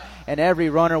 3-2, and every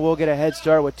runner will get a head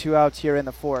start with 2 outs here in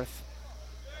the 4th.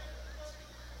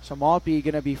 So Maltby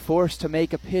going to be forced to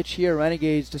make a pitch here.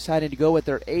 Renegades deciding to go with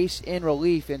their ace in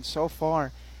relief, and so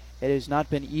far it has not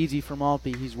been easy for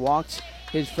Maltby. He's walked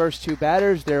his first 2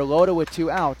 batters. They're loaded with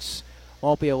 2 outs.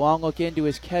 Maltby a long look into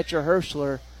his catcher,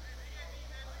 Hirschler.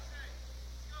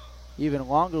 Even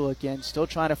longer look in, still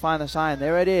trying to find the sign.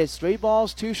 There it is. 3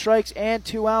 balls, 2 strikes, and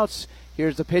 2 outs.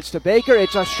 Here's the pitch to Baker.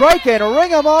 It's a strike and ring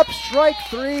him up. Strike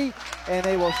 3, and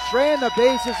they will strand the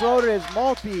bases loaded as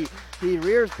Maltby. He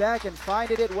rears back and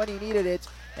finded it when he needed it,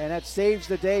 and that saves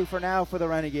the day for now for the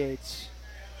Renegades.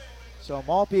 So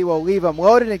Maltby will leave them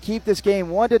loaded and keep this game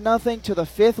 1-0 to the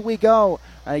 5th we go.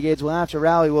 Renegades will have to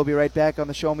rally. We'll be right back on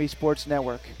the Show Me Sports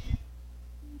Network.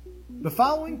 The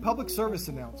following public service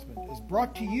announcement is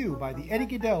brought to you by the Eddie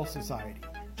Gaedel Society,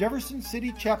 Jefferson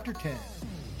City Chapter 10,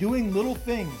 doing little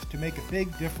things to make a big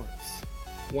difference.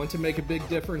 Want to make a big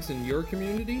difference in your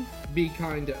community? Be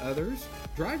kind to others,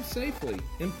 drive safely,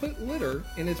 and put litter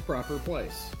in its proper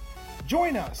place.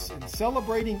 Join us in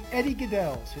celebrating Eddie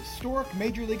Gaedel's historic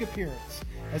Major League appearance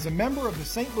as a member of the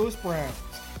St. Louis Browns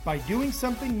by doing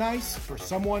something nice for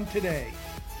someone today.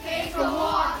 Take a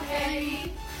walk,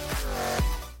 Eddie!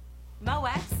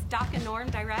 MoX Dock and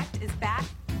Norm Direct is back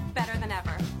better than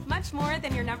ever. Much more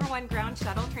than your #1 ground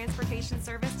shuttle transportation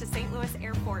service to St. Louis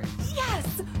Airport.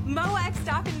 Yes! MoX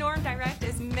Dock and Norm Direct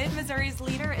is Mid-Missouri's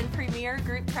leader in premier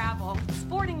group travel.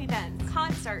 Sporting events,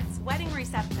 concerts, wedding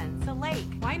receptions, the lake,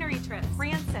 winery trips,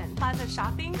 Branson, plaza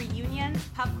shopping, reunions,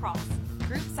 pub crawls.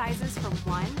 Group sizes from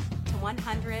 1 to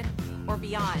 100 or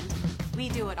beyond. We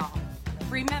do it all.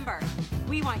 Remember,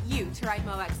 we want you to ride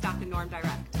MoX Dock and Norm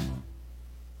Direct.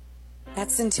 At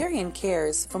Centurion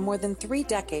Cares, for more than 3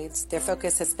 decades, their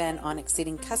focus has been on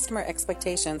exceeding customer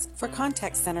expectations for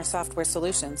contact center software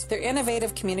solutions. Their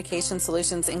innovative communication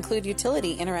solutions include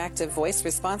utility interactive voice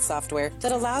response software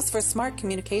that allows for smart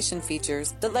communication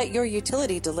features that let your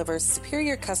utility deliver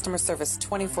superior customer service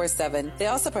 24/7. They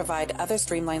also provide other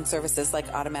streamlined services like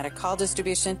automatic call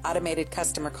distribution, automated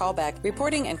customer callback,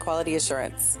 reporting, and quality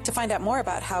assurance. To find out more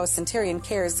about how Centurion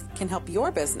Cares can help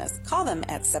your business, call them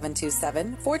at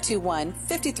 727-421-5300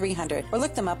 or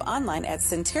look them up online at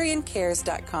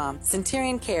centurioncares.com.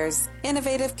 Centurion Cares,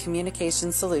 innovative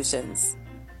communication solutions.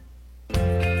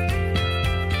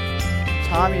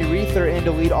 Tommy Reether in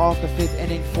to lead off the 5th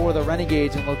inning for the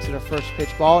Renegades and looks at a first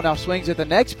pitch ball. Now swings at the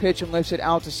next pitch and lifts it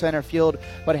out to center field,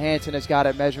 but Hanson has got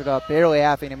it measured up, barely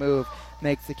having to move.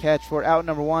 Makes the catch for out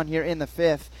number 1 here in the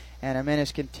 5th, and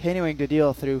Jimenez continuing to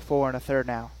deal through 4 1/3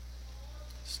 now.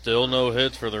 Still no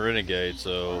hits for the Renegades,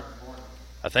 so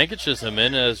I think it's just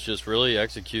Jimenez just really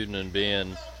executing and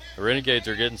being – the Renegades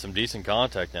are getting some decent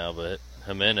contact now, but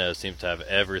Jimenez seems to have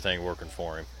everything working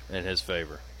for him in his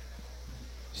favor.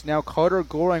 So now Carter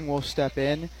Goring will step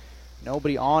in.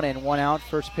 Nobody on and 1 out.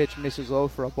 First pitch misses low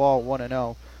for a ball,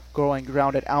 1-0. Goring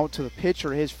grounded out to the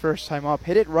pitcher his first time up.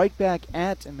 Hit it right back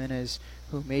at Jimenez,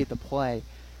 who made the play.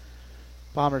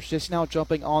 Bombers just now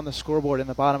jumping on the scoreboard in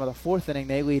the bottom of the 4th inning.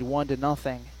 They lead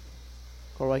 1-0.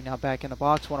 Goring now back in the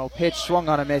box. 1-0 pitch. Swung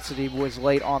on a miss as he was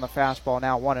late on the fastball.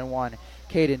 Now 1-1.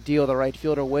 Caden Deal, the right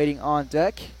fielder, waiting on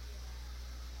deck.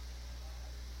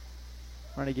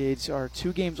 Renegades are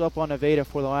 2 games up on Nevada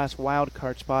for the last wild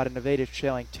card spot, and Nevada's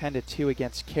trailing 10-2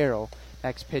 against Carroll.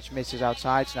 Next pitch misses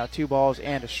outside, so now 2 balls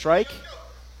and a strike.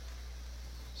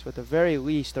 So at the very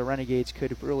least, the Renegades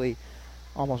could really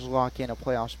almost lock in a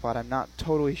playoff spot. I'm not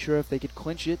totally sure if they could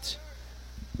clinch it,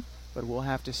 but we'll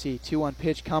have to see. 2-1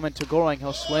 pitch coming to Goring.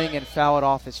 He'll swing and foul it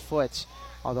off his foot.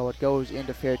 Although it goes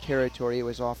into fair territory, it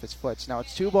was off his foot. So now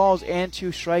it's 2 balls and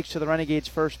 2 strikes to the Renegades'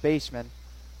 first baseman.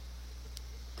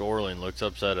 Gorling looks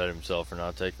upset at himself for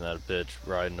not taking that pitch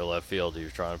right into left field. He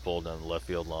was trying to pull down the left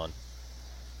field lawn.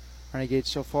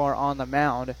 Renegades so far on the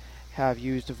mound have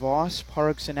used Voss,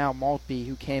 Parks, and now Maltby,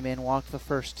 who came in, walked the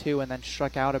first 2, and then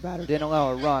struck out a batter. Didn't allow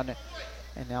a run.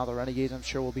 And now the Renegades, I'm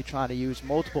sure, will be trying to use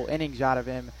multiple innings out of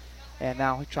him. And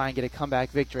now try and get a comeback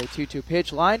victory. 2-2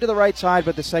 pitch, line to the right side,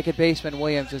 but the second baseman,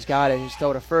 Williams, has got it. His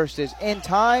throw to first is in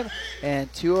time,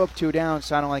 and 2 up, 2 down,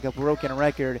 sounding like a broken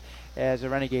record as the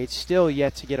Renegades still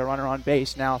yet to get a runner on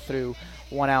base now through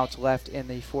 1 out left in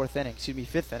the 5th inning.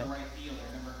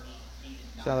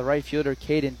 So the right fielder,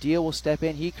 Caden Deal, will step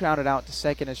in. He grounded out to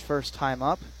second his first time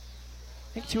up.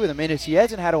 I think 2 of the minutes, he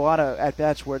hasn't had a lot of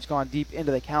at-bats where it's gone deep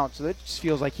into the count, so it just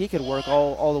feels like he could work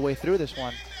all the way through this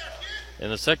one. In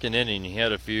the 2nd inning, he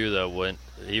had a few that went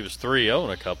 – he was 3-0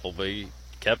 in a couple, but he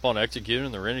kept on executing,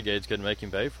 and the Renegades couldn't make him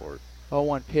pay for it.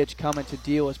 0-1 pitch coming to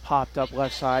Deal is popped up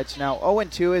left side. So now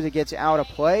 0-2 as it gets out of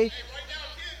play.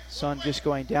 Sun just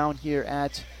going down here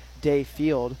at Day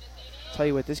Field. Tell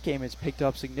you what, this game has picked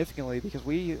up significantly because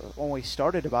we only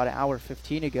started about an hour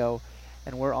 15 ago,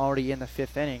 and we're already in the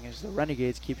 5th inning as the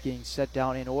Renegades keep getting set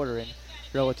down in order in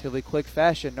relatively quick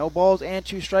fashion. No balls and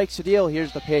 2 strikes to Deal.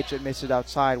 Here's the pitch. It misses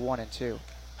outside, 1-2.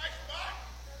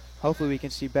 Hopefully we can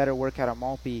see better work out of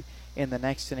Maltby in the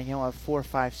next inning. He'll have 4,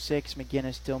 5, 6.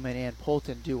 McGinnis, Dillman, and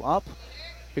Polton due up.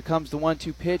 Here comes the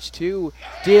 1-2 pitch to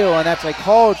Deal, and that's a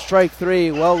called strike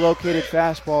 3. Well-located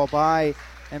fastball by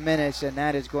Jimenez, and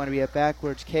that is going to be a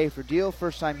backwards K for Deal.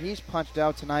 First time he's punched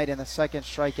out tonight, and the second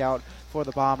strikeout for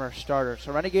the Bomber starter.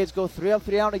 So Renegades go 3 up,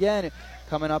 3 out again.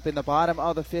 Coming up in the bottom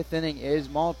of the 5th inning is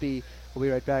Maltby. We'll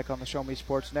be right back on the Show Me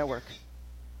Sports Network.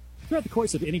 Throughout the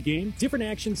course of any game, different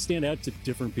actions stand out to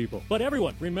different people. But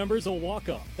everyone remembers a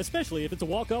walk-off, especially if it's a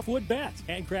walk-off wood bat.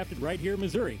 Handcrafted right here in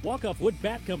Missouri, walk-off wood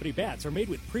bat company bats are made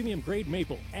with premium grade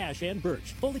maple, ash, and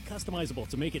birch, fully customizable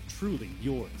to make it truly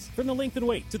yours. From the length and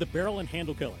weight to the barrel and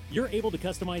handle color, you're able to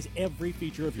customize every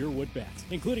feature of your wood bat,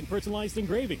 including personalized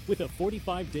engraving with a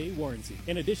 45-day warranty.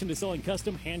 In addition to selling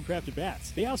custom handcrafted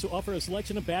bats, they also offer a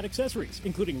selection of bat accessories,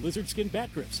 including lizard skin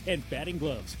bat grips and batting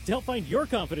gloves. To help find your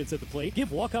confidence at the plate,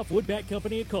 give Walk-Off Wood Bat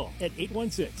Company a call at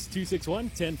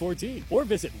 816-261-1014 or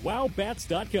visit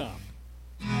wowbats.com.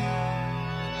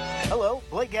 Hello,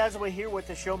 Blake Gazaway here with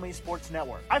the Show Me Sports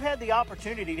Network. I've had the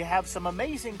opportunity to have some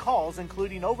amazing calls,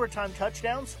 including overtime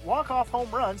touchdowns, walk-off home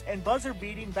runs, and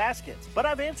buzzer-beating baskets. But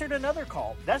I've answered another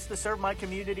call. That's to serve my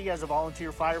community as a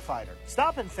volunteer firefighter.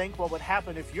 Stop and think what would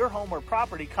happen if your home or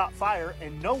property caught fire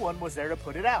and no one was there to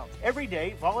put it out. Every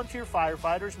day, volunteer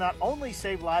firefighters not only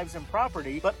save lives and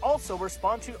property, but also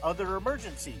respond to other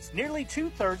emergencies. Nearly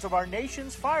 2/3 of our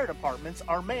nation's fire departments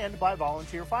are manned by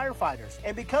volunteer firefighters.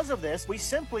 And because of this, we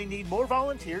simply need more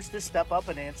volunteers to step up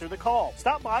and answer the call.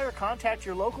 Stop by or contact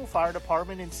your local fire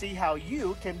department and see how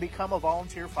you can become a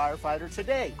volunteer firefighter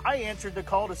today. I answered the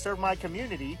call to serve my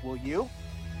community. Will you?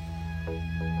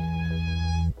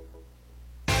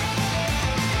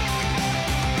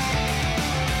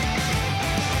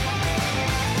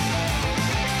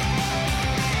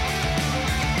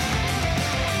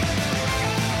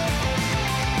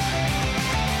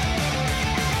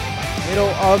 Middle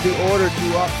of the order,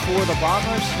 2 up for the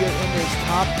Bombers here in this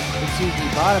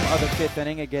bottom of the 5th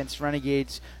inning against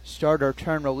Renegades starter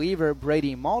turn reliever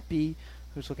Brady Maltby,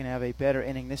 who's looking to have a better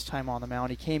inning this time on the mound.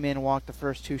 He came in, walked the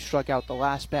first 2, struck out the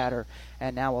last batter,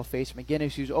 and now we'll face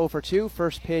McGinnis, who's 0 for 2.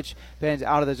 First pitch bends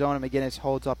out of the zone, and McGinnis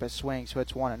holds up his swing, so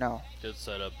it's 1-0. Good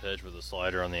setup pitch with a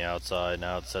slider on the outside.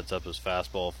 Now it sets up his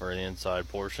fastball for the inside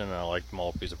portion, and I like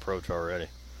Maltby's approach already.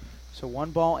 So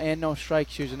 1 ball and no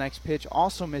strikes. Here's the next pitch.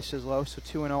 Also misses low, so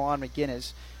 2-0 on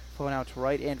McGinnis. Flowing out to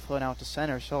right and flowing out to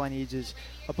center. So all he needs is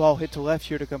a ball hit to left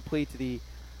here to complete the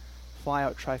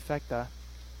flyout trifecta.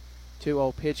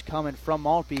 2-0 pitch coming from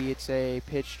Maltby. It's a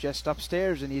pitch just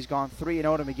upstairs, and he's gone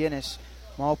 3-0 to McGinnis.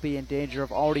 Maltby in danger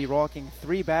of already walking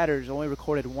 3 batters. Only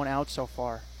recorded 1 out so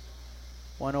far.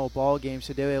 1-0 ball game.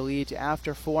 Sedalia leads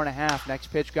after 4.5. Next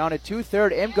pitch grounded to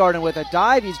third. Imgarden with a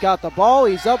dive. He's got the ball.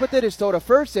 He's up with it. It's throw to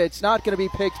first. It's not going to be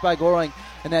picked by Gorling,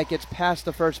 and that gets past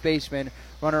the first baseman.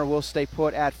 Runner will stay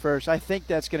put at first. I think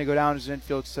that's going to go down as an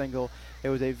infield single. It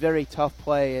was a very tough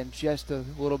play and just a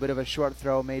little bit of a short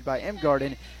throw made by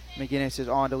Imgarden. McGinnis is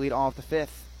on to lead off the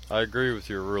 5th. I agree with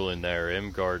your ruling there.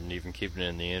 Imgarden even keeping it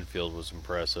in the infield was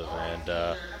impressive,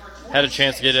 and had a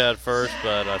chance to get it at first,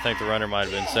 but I think the runner might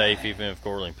have been safe even if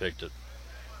Gorling picked it.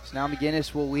 So now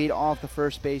McGinnis will lead off the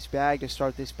first base bag to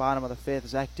start this bottom of the 5th.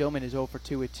 Zach Dillman is 0 for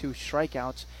 2 with 2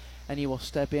 strikeouts, and he will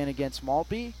step in against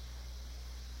Maltby.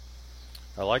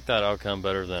 I like that outcome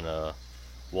better than a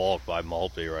walk by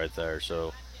Maltby right there.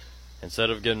 So instead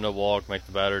of getting a walk, make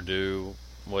the batter do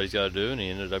what he's got to do, and he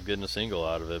ended up getting a single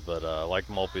out of it. But I like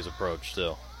Maltby's approach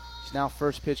still. So now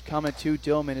first pitch coming to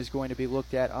Dillman is going to be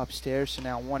looked at upstairs. So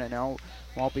now 1-0.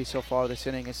 Maltby so far this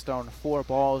inning has thrown 4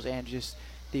 balls and just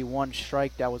the 1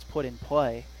 strike that was put in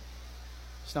play.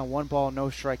 It's now 1 ball, no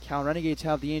strike count. Renegades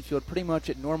have the infield pretty much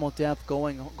at normal depth.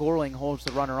 Gorling holds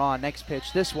the runner on. Next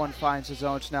pitch, this one finds the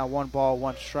zone. It's now 1 ball,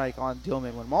 1 strike on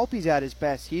Dillman. When Maltby's at his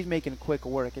best, he's making quick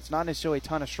work. It's not necessarily a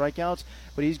ton of strikeouts,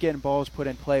 but he's getting balls put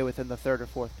in play within the 3rd or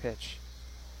 4th pitch.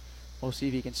 We'll see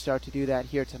if he can start to do that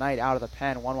here tonight out of the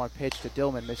pen. 1-1 pitch to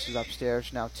Dillman, misses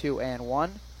upstairs. Now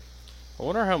 2-1. I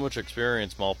wonder how much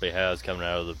experience Maltby has coming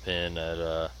out of the pen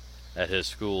at his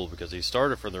school, because he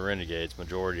started for the Renegades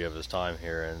majority of his time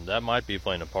here, and that might be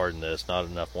playing a part in this. Not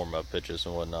enough warm-up pitches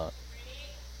and whatnot.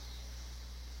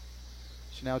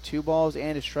 So now 2 balls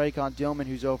and a strike on Dillman,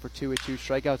 who's 0 for 2 with 2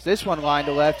 strikeouts. This one lined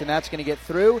to left, and that's going to get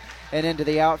through and into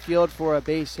the outfield for a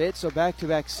base hit. So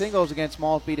back-to-back singles against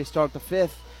Maltby to start the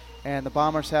 5th, and the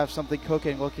Bombers have something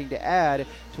cooking, looking to add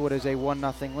to what is a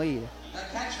 1-0 lead. The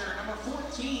catcher, number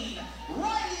 14,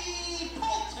 Riley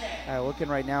Polton. Looking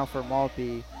right now for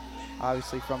Maltby,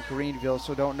 obviously from Greenville,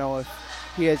 so don't know if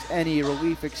he has any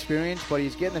relief experience, but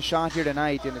he's getting the shot here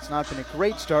tonight, and it's not been a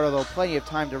great start, although plenty of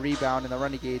time to rebound, and the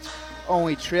Renegades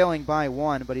only trailing by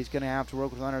 1, but he's going to have to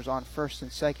work with runners on 1st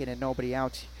and 2nd and nobody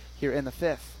out here in the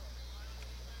 5th.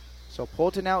 So So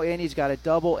Polton now in. He's got a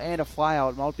double and a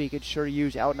flyout. Maltby could sure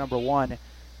use out number 1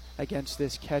 against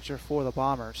this catcher for the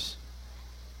Bombers.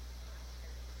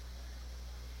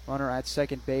 Runner at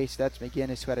second base, that's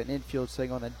McGinnis, who had an infield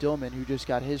single, and then Dillman, who just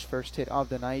got his first hit of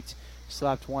the night,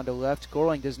 slapped one to left.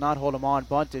 Gorling does not hold him on.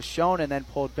 Bunt is shown and then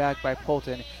pulled back by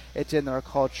Polton. It's in there,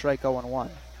 called strike 0-1.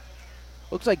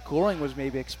 Looks like Gorling was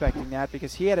maybe expecting that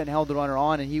because he hadn't held the runner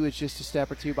on and he was just a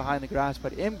step or two behind the grass,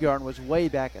 but Imgarden was way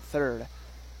back at third.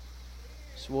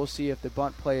 So we'll see if the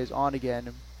bunt play is on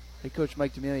again. And Coach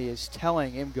Mike D'Amelia is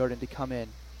telling Imgarden to come in,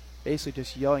 basically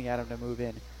just yelling at him to move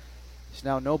in. So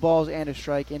now no balls and a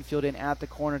strike. Infield in at the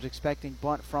corners, expecting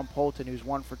bunt from Polton, who's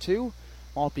 1 for 2.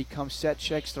 Maltby comes set,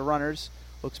 checks the runners,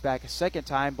 looks back a second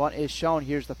time. Bunt is shown.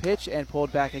 Here's the pitch, and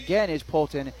pulled back again is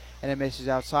Polton, and it misses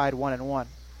outside, 1-1.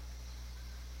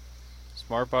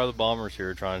 Smart by the Bombers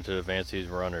here, trying to advance these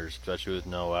runners, especially with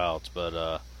no outs.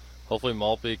 But hopefully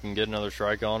Maltby can get another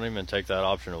strike on him and take that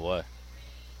option away.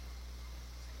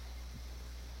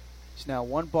 It's now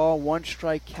 1 ball, 1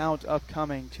 strike count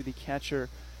upcoming to the catcher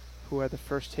who had the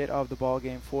first hit of the ball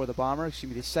game for the Bombers.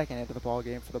 The second hit of the ball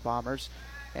game for the Bombers.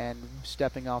 And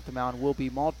stepping off the mound will be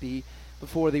Maltby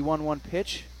before the 1-1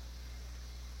 pitch.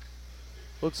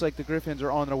 Looks like the Griffins are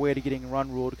on their way to getting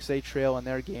run ruled because they trail in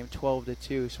their game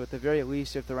 12-2. So at the very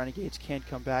least, if the Renegades can't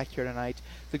come back here tonight,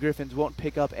 the Griffins won't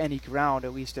pick up any ground,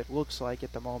 at least it looks like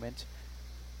at the moment.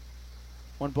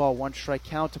 1 ball, 1 strike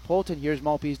count to Polton. Here's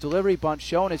Maltby's delivery. Bunt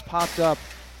shown is popped up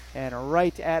and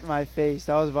right at my face.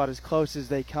 That was about as close as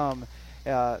they come.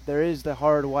 There is the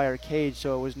hard wire cage,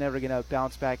 so it was never going to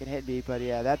bounce back and hit me. But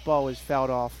yeah, that ball was fouled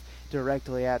off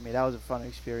directly at me. That was a fun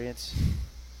experience.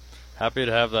 Happy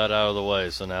to have that out of the way,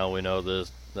 so now we know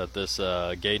that this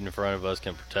gate in front of us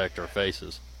can protect our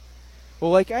faces.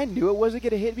 Well, I knew it wasn't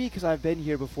going to hit me because I've been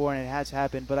here before and it has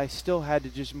happened, but I still had to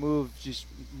just move just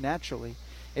naturally.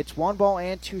 It's 1 ball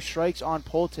and 2 strikes on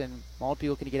Polton. Maltby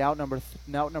looking to get out number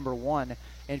 1.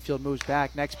 Infield moves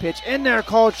back. Next pitch in there,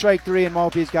 called strike 3, and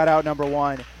Maltby's got out number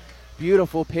 1.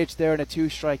 Beautiful pitch there and a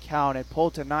 2-strike count, and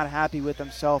Polton not happy with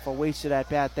himself, a wasted at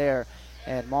bat there.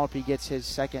 And Maltby gets his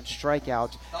second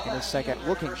strikeout and his second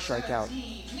looking strikeout.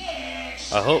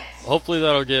 Hopefully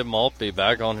that'll get Maltby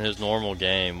back on his normal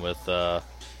game with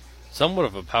somewhat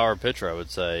of a power pitcher, I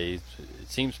would say. It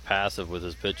seems passive with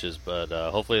his pitches, but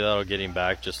hopefully that'll get him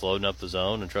back just loading up the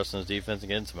zone and trusting his defense and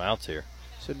getting some outs here.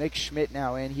 So Nick Schmidt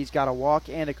now in. He's got a walk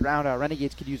and a ground out.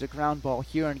 Renegades could use a ground ball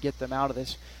here and get them out of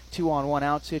this 2-on-1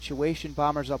 out situation.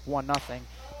 Bombers up 1-0.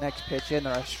 Next pitch in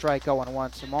there, a strike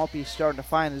 0-1. So Maltby's starting to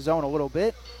find the zone a little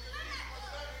bit.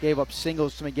 Gave up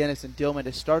singles to McGinnis and Dillman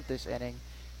to start this inning.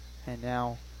 And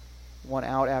now 1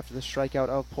 out after the strikeout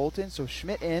of Polton. So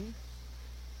Schmidt in.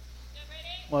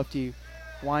 Lefty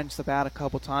winds the bat a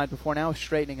couple times before now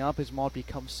straightening up as Maltby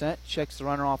comes set. Checks the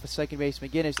runner off at second base,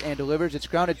 McGinnis, and delivers. It's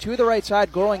grounded to the right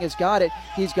side. Gorling has got it.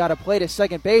 He's got a play to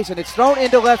second base, and it's thrown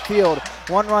into left field.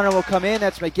 1 runner will come in.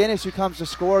 That's McGinnis who comes to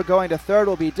score. Going to third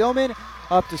will be Dillman.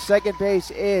 Up to second base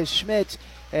is Schmidt,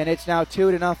 and it's now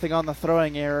 2-0 on the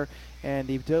throwing error, and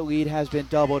the lead has been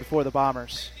doubled for the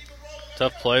Bombers.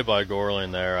 Tough play by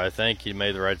Gorling there. I think he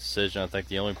made the right decision. I think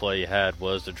the only play he had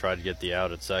was to try to get the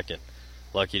out at second.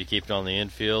 Lucky to keep it on the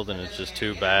infield, and it's just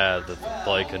too bad that the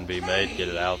play couldn't be made to get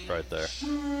it out right there.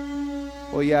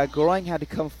 Well, yeah, Gorling had to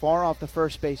come far off the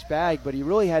first base bag, but he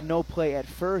really had no play at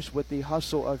first with the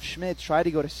hustle of Schmidt. Tried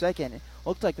to go to second.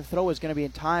 Looked like the throw was going to be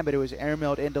in time, but it was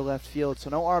airmailed into left field.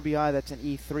 So no RBI, that's an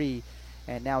E3.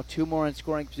 And now 2 more in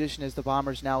scoring position as the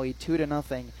Bombers now lead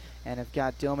 2-0 and have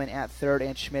got Dillman at third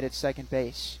and Schmidt at second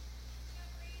base.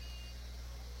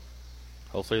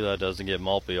 Hopefully that doesn't get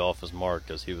Maltby off his mark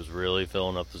because he was really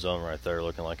filling up the zone right there,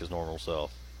 looking like his normal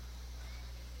self.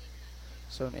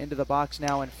 So into the box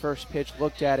now, and first pitch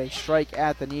looked at, a strike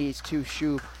at the knees to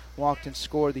Shoup. Walked and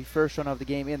scored the first run of the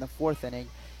game in the 4th inning.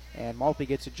 And Maltby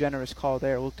gets a generous call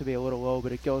there. Looked to be a little low,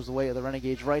 but it goes the way of the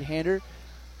Renegades right-hander.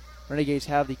 Renegades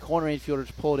have the corner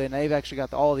infielders pulled in. They've actually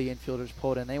got all the infielders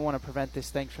pulled in. They want to prevent this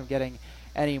thing from getting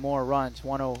any more runs.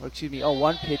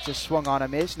 1 pitch just swung on a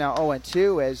miss. Now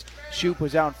 0-2 as Shoup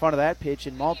was out in front of that pitch,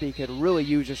 and Maltby could really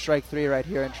use a strike 3 right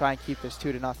here and try and keep this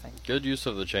 2-0. Good use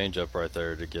of the changeup right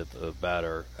there to get the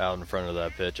batter out in front of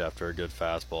that pitch after a good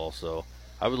fastball. So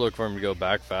I would look for him to go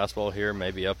back fastball here,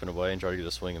 maybe up and away, and try to get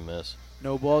a swing and miss.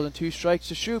 No balls and 2 strikes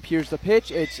to Shoup. Here's the pitch.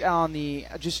 It's on the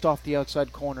just off the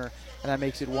outside corner, and that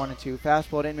makes it 1-2.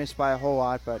 Fastball didn't miss by a whole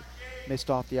lot, but missed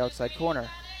off the outside corner.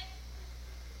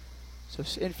 So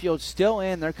infield still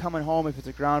in. They're coming home if it's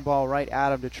a ground ball right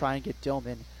at him to try and get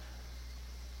Dillman.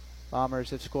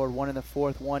 Bombers have scored 1 in the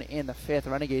 4th, 1 in the 5th.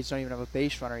 Renegades don't even have a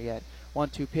base runner yet.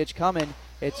 1-2 pitch coming.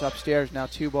 It's upstairs now.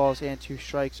 2 balls and 2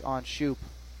 strikes on Shoup.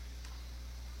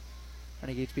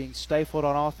 Renegades being stifled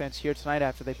on offense here tonight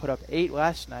after they put up 8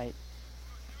 last night.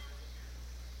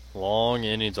 Long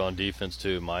innings on defense,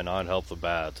 too, might not help the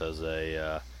bats as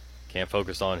they can't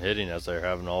focus on hitting as they're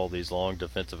having all these long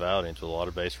defensive outings with a lot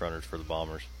of base runners for the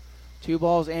Bombers. 2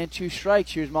 balls and 2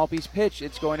 strikes. Here's Maltby's pitch.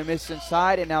 It's going to miss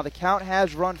inside, and now the count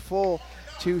has run full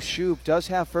to Shoup. Does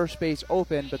have first base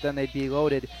open, but then they'd be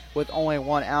loaded with only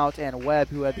 1 out, and Webb,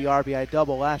 who had the RBI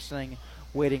double last inning,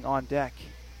 waiting on deck.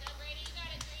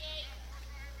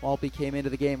 Maltby came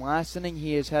into the game last inning.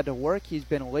 He has had to work. He's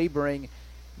been laboring,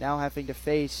 now having to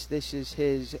face, this is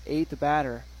his 8th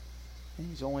batter, and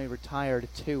he's only retired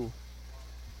 2.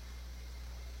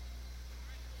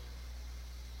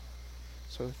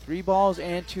 So 3 balls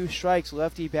and 2 strikes.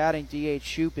 Lefty batting DH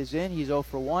Shoup is in. He's 0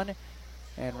 for 1.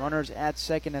 And runners at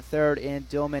second and third in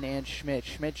Dillman and Schmidt.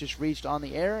 Schmidt just reached on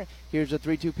the air. Here's a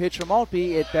 3-2 pitch from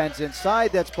Maltby. It bends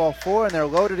inside. That's ball 4, and they're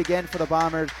loaded again for the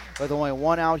Bombers with only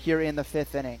 1 out here in the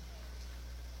 5th inning.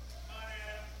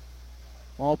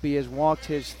 Maltby has walked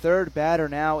his 3rd batter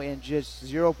now in just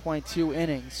 0.2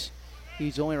 innings.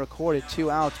 He's only recorded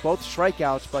 2 outs, both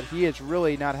strikeouts, but he has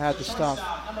really not had the stuff.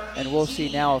 And we'll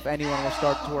see now if anyone will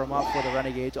start to warm up for the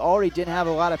Renegades. Already didn't have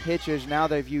a lot of pitchers. Now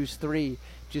they've used 3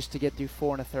 just to get through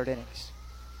 4 1/3 innings.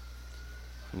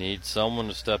 Need someone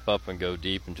to step up and go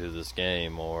deep into this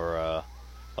game, or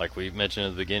like we mentioned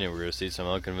at the beginning, we're going to see some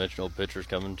unconventional pitchers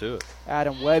coming to it.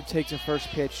 Adam Webb takes a first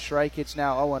pitch strike. It's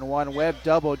now 0-1. Webb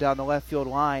doubled down the left field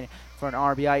line for an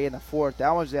RBI in the 4th.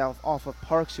 That was off of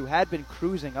Parks, who had been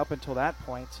cruising up until that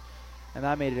point, and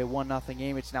that made it a 1-0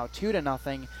 game. It's now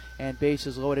 2-0, and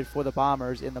bases loaded for the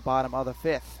Bombers in the bottom of the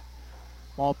 5th.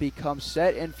 Maltby comes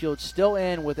set. Infield still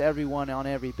in with everyone on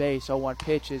every base. 0-1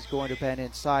 pitch is going to bend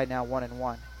inside, now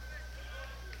 1-1.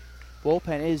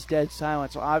 Bullpen is dead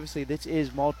silent, so obviously this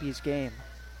is Maltby's game.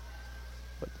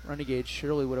 But the Renegades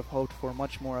surely would have hoped for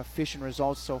much more efficient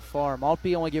results so far.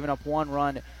 Maltby only giving up 1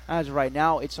 run. As of right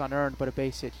now, it's unearned, but a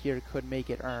base hit here could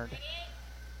make it earned.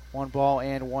 1 ball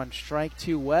and 1 strike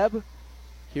to Webb.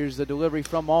 Here's the delivery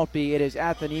from Maltby. It is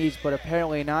at the knees, but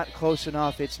apparently not close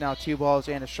enough. It's now 2 balls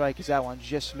and a strike as that one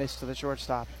just missed to the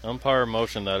shortstop. Umpire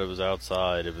motioned that it was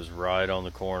outside. It was right on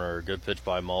the corner. Good pitch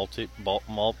by Maltby.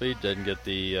 Didn't get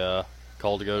the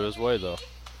call to go his way, though.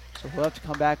 So we'll have to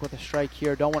come back with a strike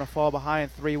here. Don't want to fall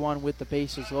behind 3-1 with the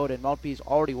bases loaded. Maltby's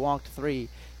already walked 3.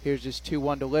 Here's his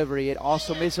 2-1 delivery. It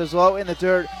also misses low in the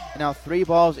dirt. And now 3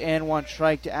 balls and 1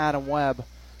 strike to Adam Webb.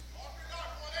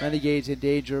 Renegades in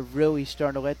danger of really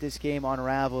starting to let this game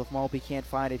unravel if Maltby can't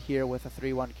find it here with a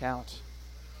 3-1 count.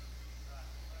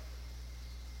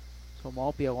 So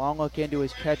Maltby, a long look into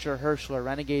his catcher, Herschler.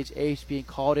 Renegades ace being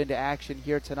called into action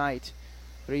here tonight.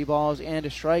 3 balls and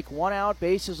a strike, 1 out,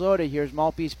 bases loaded. Here's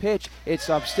Maltby's pitch. It's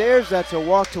upstairs. That's a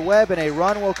walk to Webb, and a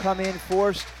run will come in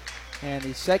forced. And the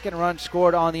 2nd run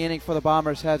scored on the inning for the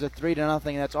Bombers has a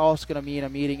 3-0. That's also going to mean a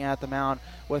meeting at the mound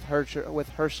with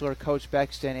Herschler, Coach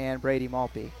Bexton, and Brady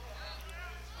Maltby.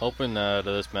 Hoping that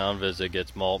this mound visit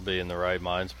gets Maltby in the right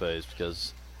mind space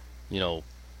because,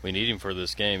 we need him for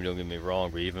this game, don't get me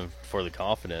wrong, but even for the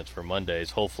confidence for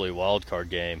Monday's, hopefully, wild card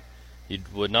game. You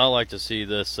would not like to see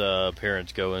this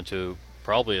appearance go into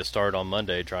probably a start on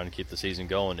Monday trying to keep the season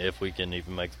going if we can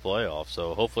even make the playoffs.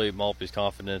 So hopefully Maltby's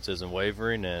confidence isn't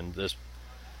wavering and this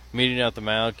meeting at the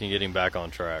mound can get him back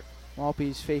on track.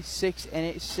 Maltby's faced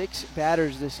 6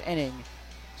 batters this inning.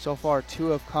 So far, 2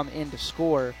 have come in to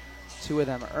score, 2 of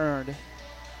them earned.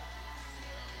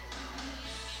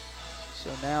 So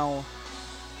now,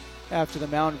 after the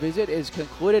mound visit is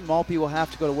concluded, Maltby will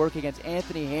have to go to work against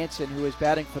Anthony Hansen, who is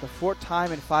batting for the 4th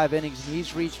time in 5 innings, and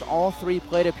he's reached all 3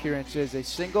 plate appearances, a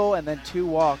single and then 2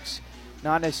 walks.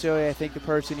 Not necessarily, I think, the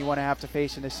person you want to have to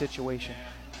face in this situation.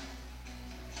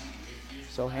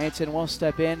 So Hansen will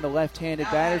step in, the left-handed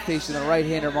batter facing the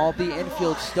right-hander Maltby.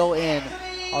 Infield still in,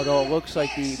 although it looks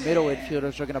like the middle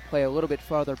infielders are going to play a little bit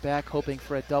farther back, hoping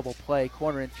for a double play.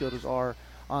 Corner infielders are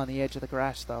on the edge of the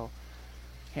grass, though.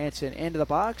 Hansen into the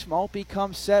box. Maltby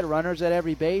comes set. Runners at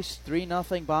every base.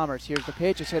 3-0 Bombers. Here's the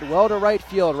pitch. It's hit well to right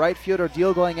field. Right fielder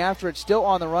Deal going after it. Still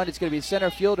on the run. It's going to be center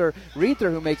fielder Reether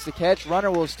who makes the catch.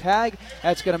 Runner will tag.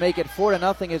 That's going to make it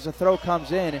 4-0 as the throw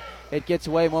comes in. It gets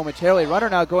away momentarily. Runner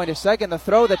now going to second. The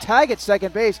throw, the tag at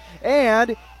second base.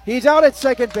 And he's out at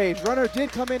second base. Runner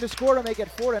did come in to score to make it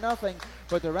 4-0.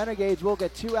 But the Renegades will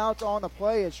get 2 outs on the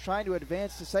play as trying to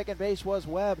advance to second base was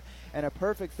Webb. And a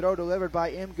perfect throw delivered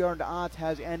by Imgard Ott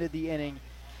has ended the inning.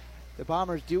 The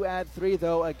Bombers do add 3,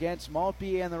 though, against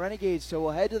Maltby and the Renegades. So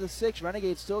we'll head to the 6th.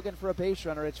 Renegades still looking for a base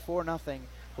runner. It's 4-0.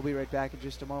 We'll be right back in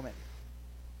just a moment.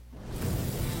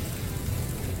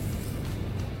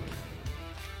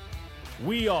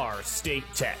 We are State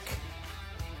Tech.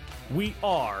 We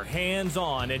are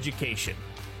hands-on education.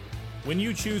 When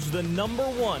you choose the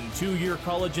 #1 two-year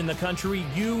college in the country,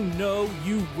 you know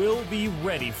you will be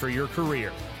ready for your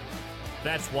career.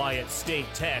 That's why at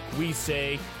State Tech we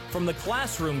say, from the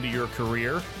classroom to your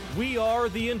career, we are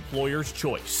the employer's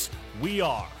choice. We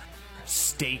are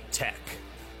State Tech.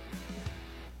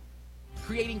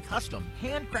 Creating custom,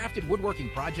 handcrafted woodworking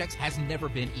projects has never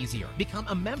been easier. Become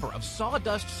a member of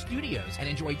Sawdust Studios and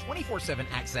enjoy 24/7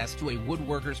 access to a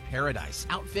woodworker's paradise.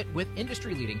 Outfit with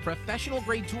industry-leading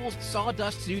professional-grade tools,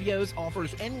 Sawdust Studios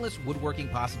offers endless woodworking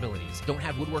possibilities. Don't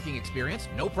have woodworking experience?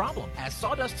 No problem, as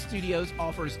Sawdust Studios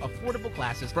offers affordable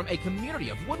classes from a community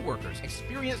of woodworkers,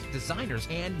 experienced designers,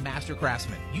 and master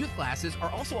craftsmen. Youth classes are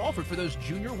also offered for those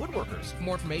junior woodworkers. For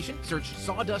more information, search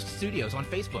Sawdust Studios on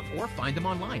Facebook or find them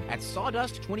online at sawdust247.com.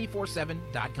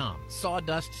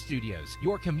 Sawdust Studios,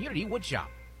 your community woodshop.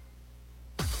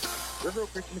 River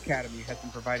Oak Christian Academy has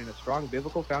been providing a strong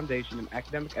biblical foundation and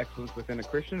academic excellence within a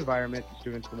Christian environment to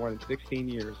students for more than 16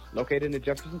 years. Located in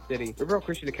Jefferson City, River Oak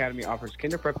Christian Academy offers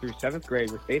kinder prep through 7th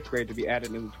grade with 8th grade to be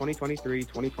added in the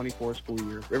 2023-2024 school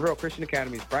year. River Oak Christian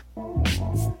Academy's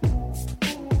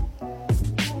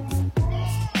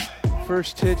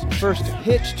First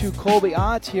pitch to Colby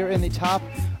Ott here in the top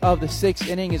of the 6th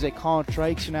inning is a called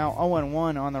strike. So now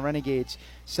 0-1 on the Renegades'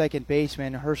 second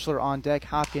baseman. Herschler on deck,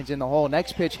 Hopkins in the hole.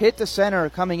 Next pitch hit the center.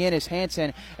 Coming in is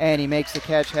Hansen, and he makes the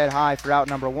catch head high for out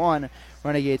number 1.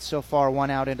 Renegades so far 1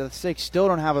 out into the 6th. Still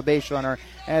don't have a base runner,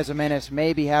 as Jimenez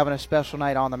may be having a special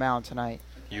night on the mound tonight.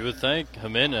 You would think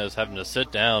Jimenez having to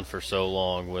sit down for so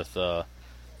long with the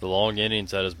long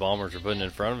innings that his Bombers are putting in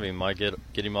front of him might get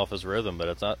him off his rhythm,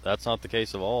 but that's not the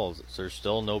case of all. There's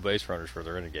still no base runners for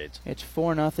the Renegades. It's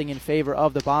 4-0 in favor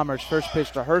of the Bombers. First pitch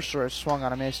to Herschler is swung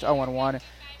on a missed, 0-1.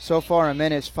 So far,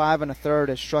 Jimenez 5 1/3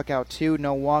 has struck out 2,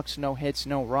 no walks, no hits,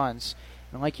 no runs.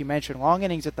 And like you mentioned, long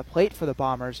innings at the plate for the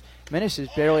Bombers. Jimenez has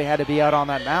barely had to be out on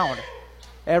that mound.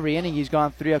 Every inning he's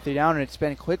gone 3 up, 3 down, and it's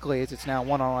been quickly as it's now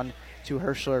 1-1 to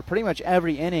Herschler. Pretty much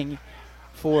every inning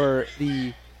for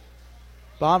the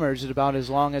Bombers is about as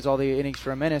long as all the innings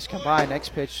for Jimenez combined. Next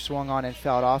pitch swung on and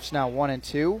fouled off. It's now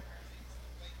 1-2.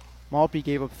 Maltby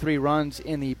gave up 3 runs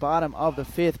in the bottom of the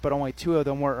 5th, but only 2 of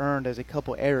them were earned as a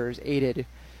couple errors aided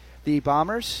the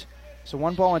Bombers. So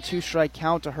 1-2 strike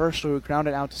count to Herschler, who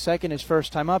grounded out to second his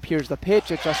first time up. Here's the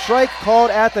pitch. It's a strike called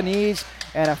at the knees,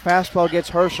 and a fastball gets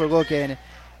Herschler looking.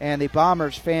 And the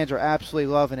Bombers fans are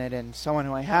absolutely loving it. And someone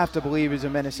who I have to believe is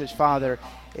Jimenez's father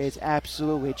is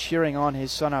absolutely cheering on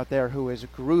his son out there, who is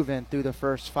grooving through the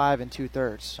first 5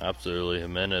 2/3. Absolutely.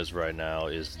 Jimenez right now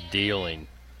is dealing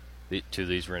to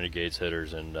these Renegades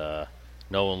hitters, and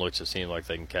no one looks to seem like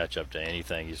they can catch up to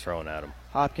anything he's throwing at them.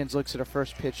 Hopkins looks at a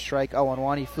first pitch strike,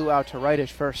 0-1. He flew out to right his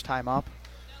first time up.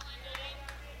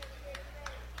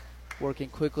 Working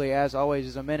quickly, as always,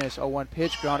 is Jimenez. 0-1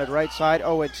 pitch, grounded right side,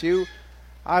 0-2.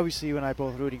 Obviously, you and I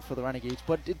both rooting for the Renegades,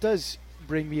 but it does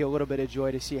bring me a little bit of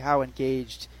joy to see how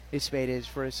engaged Ismate is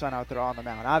for his son out there on the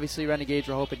mound. Obviously, Renegades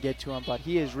were hoping to get to him, but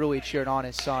he is really cheered on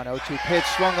his son. 0-2 pitch,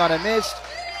 swung on and missed,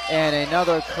 and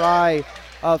another cry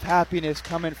of happiness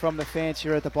coming from the fans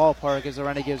here at the ballpark as the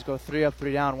Renegades go 3 up,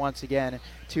 3 down once again.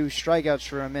 2 strikeouts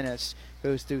for Jimenez.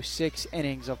 Goes through 6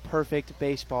 innings of perfect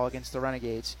baseball against the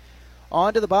Renegades.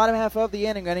 On to the bottom half of the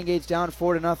inning. Renegades down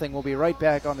 4-0. We'll be right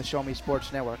back on the Show Me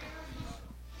Sports Network.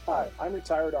 Hi, I'm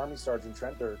retired Army Sergeant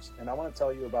Trent Dirks, and I want to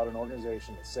tell you about an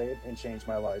organization that saved and changed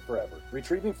my life forever.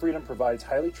 Retrieving Freedom provides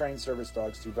highly trained service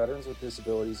dogs to veterans with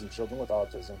disabilities and children with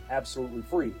autism, absolutely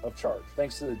free of charge,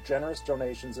 thanks to the generous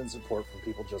donations and support from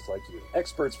people just like you.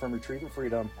 Experts from Retrieving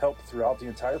Freedom help throughout the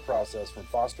entire process, from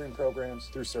fostering programs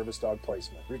through service dog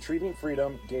placement. Retrieving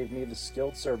Freedom gave me the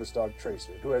skilled service dog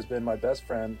Tracer, who has been my best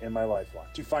friend and my lifeline.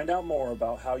 To find out more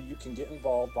about how you can get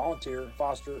involved, volunteer,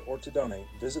 foster, or to donate,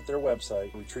 visit their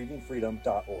website,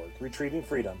 retrievingfreedom.org. Retrieving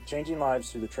Freedom, changing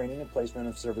lives through the training and placement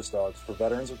of service dogs for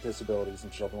veterans with disabilities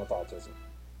and children with autism.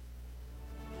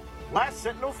 Last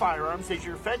Sentinel Firearms is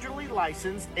your federally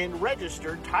licensed and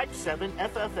registered Type 7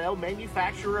 FFL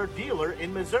manufacturer dealer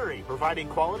in Missouri, providing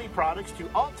quality products to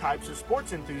all types of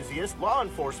sports enthusiasts, law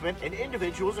enforcement, and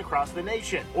individuals across the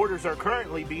nation. Orders are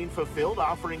currently being fulfilled,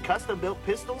 offering custom-built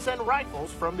pistols and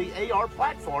rifles from the AR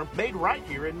platform made right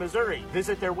here in Missouri.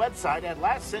 Visit their website at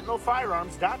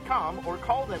lastsentinelfirearms.com or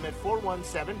call them at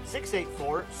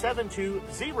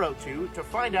 417-684-7202 to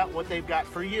find out what they've got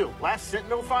for you. Last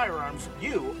Sentinel Firearms,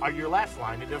 you are your last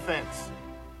line of defense.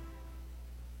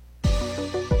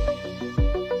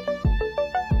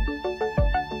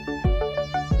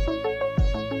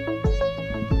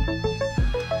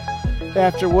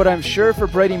 after what I'm sure for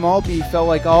Brady Maltby felt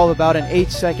like all about an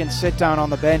 8-second sit-down on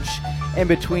the bench in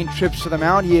between trips to the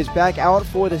mound. He is back out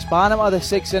for this bottom of the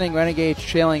 6th inning. Renegades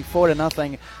trailing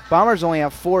 4-0. Bombers only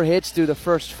have 4 hits through the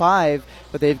first 5,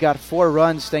 but they've got 4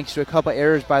 runs thanks to a couple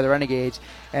errors by the Renegades.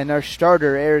 And their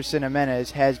starter, Erison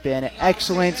Jimenez, has been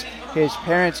excellent. His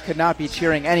parents could not be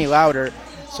cheering any louder.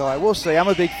 So I will say I'm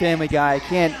a big family guy.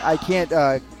 I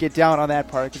can't get down on that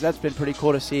part because that's been pretty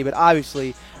cool to see. But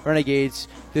obviously, Renegades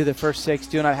through the first 6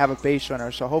 do not have a base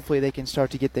runner, so hopefully they can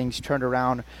start to get things turned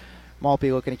around.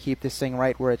 Maltby looking to keep this thing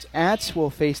right where it's at. We'll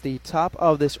face the top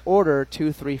of this order,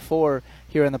 2-3-4,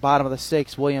 here in the bottom of the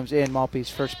 6th. Williams in. Maltby's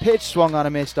first pitch swung on a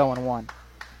miss, 0-1.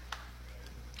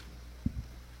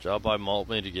 Job by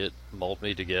Maltby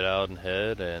to get out and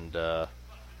head, and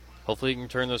hopefully he can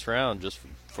turn this around. Just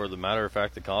for the matter of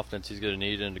fact, the confidence he's going to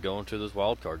need into going to this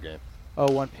wild card game.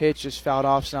 0-1 pitch just fouled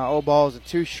off. So now 0 balls and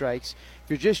 2 strikes. If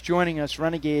you're just joining us,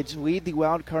 Renegades lead the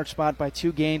wild card spot by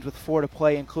 2 games with 4 to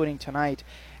play, including tonight.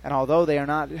 And although they are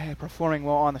not performing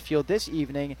well on the field this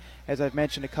evening, as I've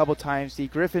mentioned a couple times, the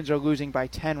Griffins are losing by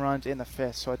 10 runs in the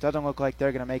 5th. So it doesn't look like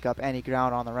they're going to make up any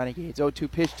ground on the Renegades. 0-2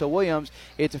 pitch to Williams.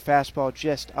 It's a fastball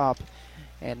just up,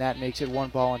 and that makes it 1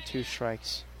 ball and 2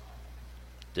 strikes.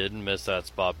 Didn't miss that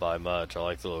spot by much. I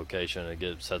like the location.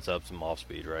 It sets up some off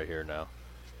speed right here now.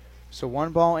 So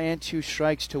 1 ball and 2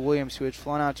 strikes to Williams, who had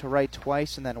flown out to right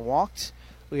twice and then walked.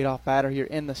 Leadoff batter here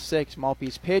in the 6th.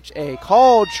 Maltby's pitch, a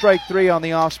called strike 3 on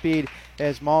the off speed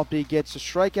as Maltby gets a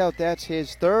strikeout. That's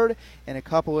his 3rd in a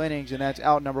couple innings, and that's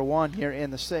out number 1 here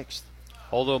in the 6th.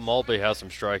 Although Maltby has some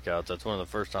strikeouts, that's one of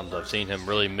the first times I've seen him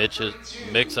really mix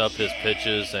up his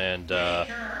pitches and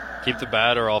keep the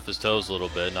batter off his toes a little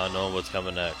bit, not knowing what's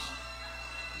coming next.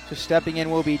 So stepping in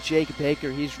will be Jake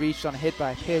Baker. He's reached on a hit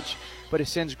by pitch, but has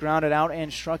since grounded out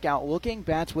and struck out looking.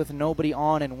 Bats with nobody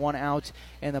on and 1 out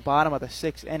in the bottom of the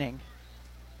 6th inning.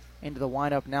 Into the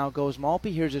windup now goes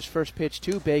Maltby. Here's his first pitch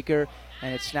to Baker,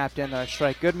 and it's snapped in there.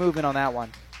 Strike. Good movement on that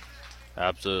one.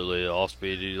 Absolutely. Off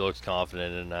speed, he looks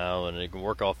confident in now, and he can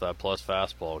work off that plus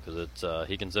fastball because it's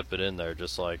he can zip it in there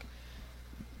just like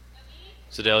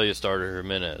Sedalia starter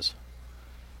Jimenez.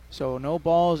 So no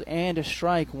balls and a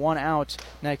strike, 1 out.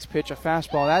 Next pitch, a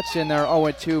fastball. That's in there,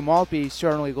 0-2. Maltby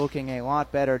certainly looking a lot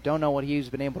better. Don't know what he's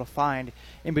been able to find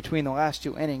in between the last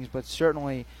 2 innings, but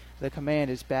certainly the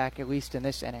command is back, at least in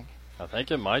this inning. I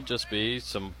think it might just be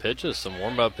some pitches, some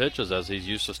warm-up pitches as he's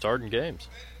used to starting games.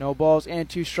 No balls and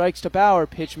 2 strikes to Bauer.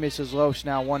 Pitch misses low, so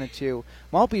now 1-2.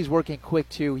 Maltby's working quick,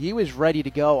 too. He was ready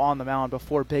to go on the mound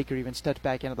before Baker even stepped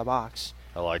back into the box.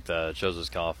 I like that. It shows his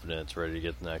confidence, ready to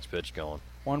get the next pitch going.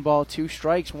 1 ball, 2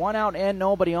 strikes, 1 out, and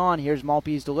nobody on. Here's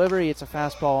Maltby's delivery. It's a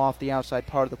fastball off the outside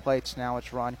part of the plate, so now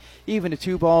it's run. Even to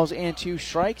 2 balls and 2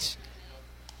 strikes.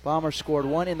 Bombers scored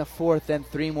 1 in the 4th, then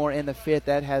 3 more in the 5th.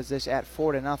 That has this at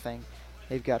 4-0.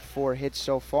 They've got 4 hits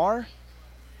so far.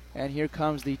 And here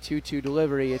comes the 2-2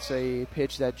 delivery. It's a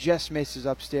pitch that just misses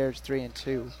upstairs,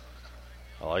 3-2.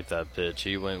 I like that pitch.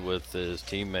 He went with his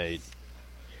teammate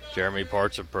Jeremy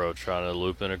Part's approach, trying to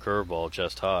loop in a curveball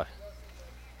chest high.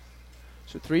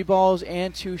 So 3 balls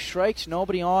and 2 strikes,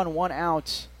 nobody on, 1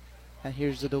 out. And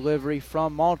here's the delivery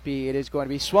from Maltby. It is going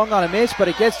to be swung on a miss, but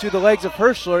it gets through the legs of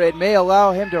Herschler. It may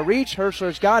allow him to reach.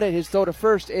 Herschler's got it. His throw to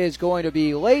first is going to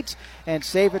be late, and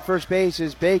safe at first base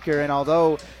is Baker. And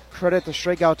although credit the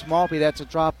strikeout to Maltby, that's a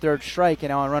drop 3rd strike, and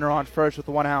now a runner on first with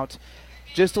 1 out.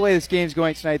 Just the way this game's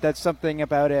going tonight, that's something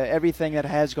about everything that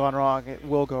has gone wrong, it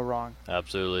will go wrong.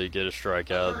 Absolutely. Get a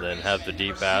strikeout, then have the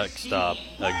deep backstop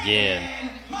again.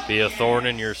 Be a thorn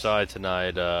in your side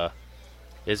tonight.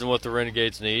 Isn't what the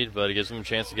Renegades need, but it gives them a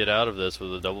chance to get out of this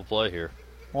with a double play here.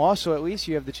 Well, also, at least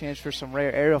you have the chance for some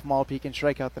rare air if Maltby can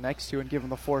strike out the next 2 and give him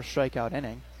the 4th strikeout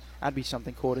inning. That'd be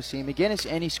something cool to see. McGinnis,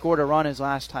 and he scored a run his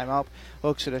last time up.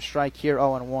 Looks at a strike here,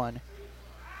 0-1.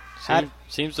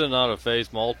 Seems to not have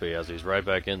phased Maltby as he's right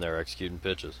back in there executing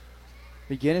pitches.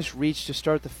 McGinnis reached to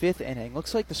start the 5th inning.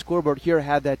 Looks like the scoreboard here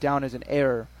had that down as an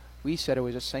error. We said it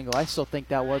was a single. I still think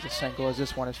that was a single as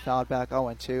this one is fouled back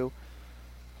 0-2.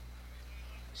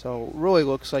 So really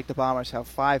looks like the Bombers have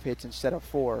 5 hits instead of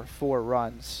 4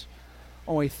 runs.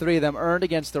 Only 3 of them earned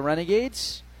against the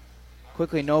Renegades.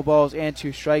 Quickly, no balls and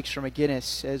 2 strikes for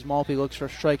McGinnis as Maltby looks for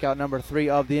strikeout number 3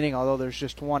 of the inning, although there's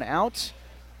just 1 out.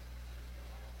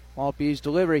 Maltby's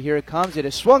delivery, here it comes. It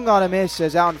is swung on a miss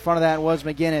as out in front of that was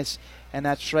McGinnis. And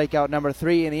that's strikeout number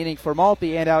 3 in the inning for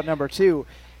Maltby and out number 2.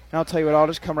 And I'll tell you what, I'll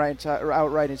just come right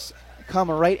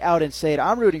out and say it.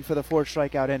 I'm rooting for the 4th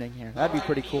strikeout inning here. That'd be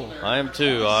pretty cool. I am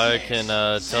too. I can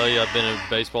tell you I've been in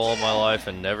baseball all my life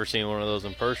and never seen one of those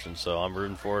in person, so I'm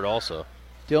rooting for it also.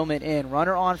 Dillman in.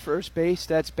 Runner on first base.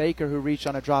 That's Baker, who reached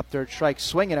on a drop third strike.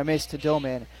 Swing and a miss to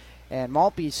Dillman. And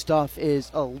Maltby's stuff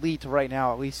is elite right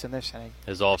now, at least in this inning.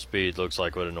 His off speed looks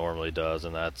like what it normally does,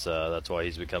 and that's why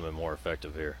he's becoming more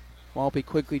effective here. Maltby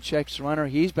quickly checks the runner.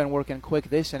 He's been working quick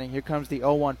this inning. Here comes the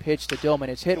 0-1 pitch to Dillman.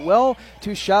 It's hit well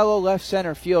to shallow left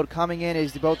center field. Coming in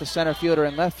is both the center fielder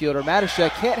and left fielder.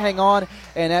 Matashek can't hang on,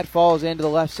 and that falls into the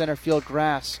left center field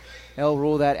grass. They'll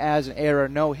rule that as an error.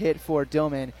 No hit for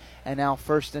Dillman. And now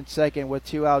first and second with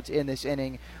 2 outs in this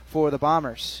inning for the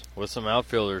Bombers. With some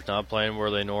outfielders not playing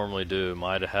where they normally do,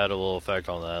 might have had a little effect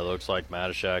on that. It looks like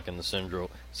Matashak and the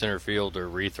center fielder,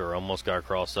 Reether, almost got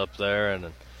crossed up there,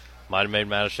 and might have made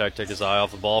Matashak take his eye off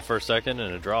the ball for a second,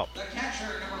 and it dropped.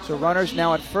 So runners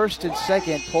now at first and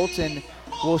second. Polton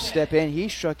will step in. He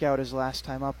struck out his last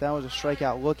time up. That was a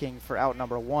strikeout looking for out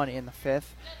number 1 in the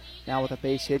 5th. Now with a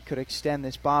base hit could extend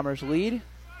this Bombers lead.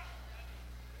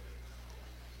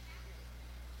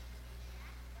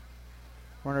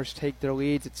 Runners take their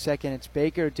leads at second. It's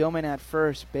Baker. Dillman at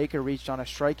first. Baker reached on a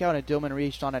strikeout, and Dillman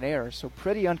reached on an error. So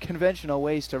pretty unconventional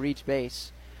ways to reach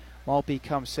base. Maltby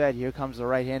comes set. Here comes the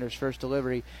right-hander's first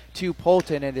delivery to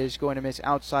Polton. It is going to miss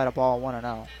outside a ball,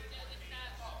 1-0.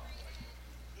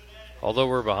 Although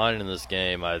we're behind in this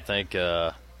game, I think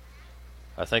the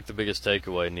biggest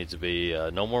takeaway needs to be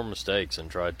no more mistakes and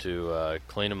try to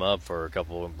clean them up for a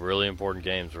couple of really important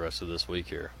games the rest of this week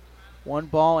here. 1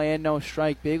 ball and no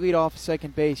strike. Big lead off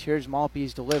second base. Here's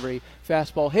Maltby's delivery.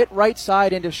 Fastball hit right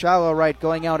side into shallow right.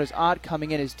 Going out is Ott. Coming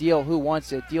in is Deal. Who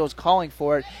wants it? Deal's calling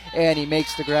for it, and he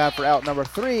makes the grab for out number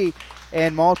 3.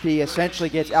 And Maltby essentially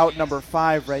gets out number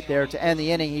 5 right there to end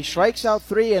the inning. He strikes out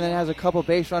 3 and then has a couple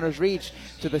base runners reach.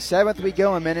 To the 7th we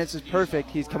go, and minutes is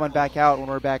perfect. He's coming back out when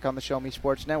we're back on the Show Me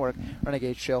Sports Network.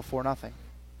 Renegades trail 4-0.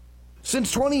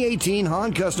 Since 2018,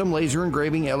 Han Custom Laser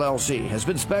Engraving LLC has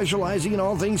been specializing in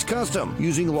all things custom,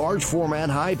 using large format,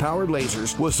 high-powered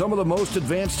lasers. With some of the most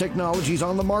advanced technologies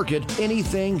on the market,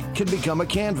 anything can become a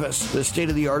canvas. The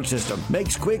state-of-the-art system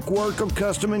makes quick work of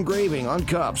custom engraving on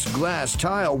cups, glass,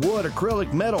 tile, wood,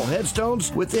 acrylic, metal,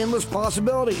 headstones with endless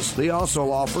possibilities. They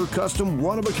also offer custom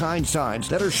one-of-a-kind signs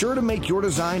that are sure to make your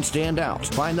design stand out.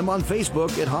 Find them on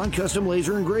Facebook at Han Custom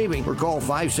Laser Engraving or call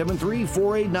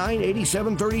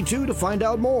 573-489-8732 to find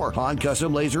out more. Han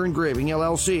Custom Laser Engraving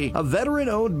LLC, a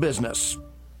veteran-owned business.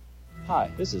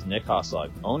 Hi, this is Nick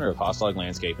Hoslag, owner of Hoslag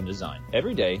Landscape and Design.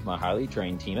 Every day, my highly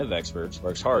trained team of experts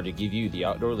works hard to give you the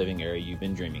outdoor living area you've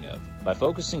been dreaming of. By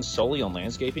focusing solely on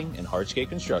landscaping and hardscape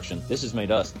construction, this has made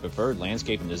us the preferred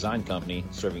landscape and design company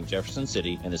serving Jefferson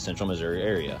City and the Central Missouri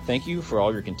area. Thank you for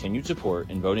all your continued support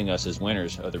in voting us as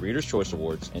winners of the Reader's Choice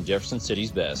Awards and Jefferson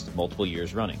City's Best multiple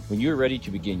years running. When you are ready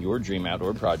to begin your dream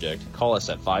outdoor project, call us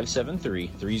at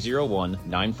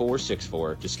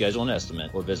 573-301-9464 to schedule an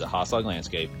estimate or visit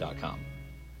hoslaglandscape.com.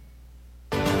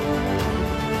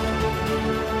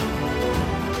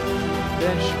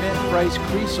 Ben Schmidt, Bryce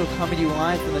Kriesel coming to you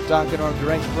live from the Doc and Norm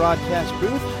Direct broadcast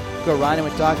booth. Go riding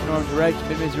with Doc and Norm Direct,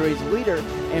 Mid-Missouri's leader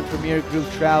in premier group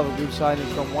travel. Group sizes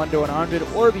from 1 to 100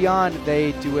 or beyond,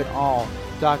 they do it all.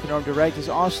 Doc and Norm Direct is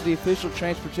also the official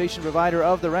transportation provider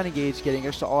of the Renegades, getting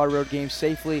us to all our road games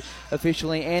safely,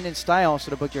 efficiently, and in style.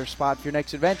 So to book your spot for your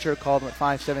next adventure, call them at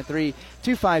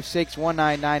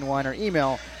 573-256-1991 or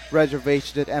email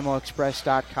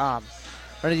reservations@moexpress.com.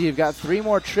 Renegades have got 3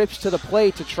 more trips to the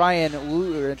plate to try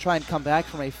and come back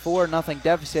from a 4-0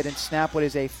 deficit and snap what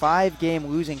is a 5-game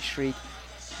losing streak.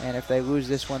 And if they lose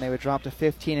this one, they would drop to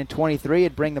 15-23.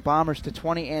 It'd bring the Bombers to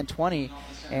 20-20.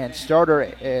 And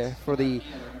starter for the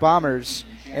Bombers,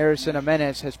 Harrison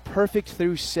Jimenez, has perfect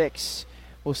through 6.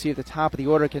 We'll see if the top of the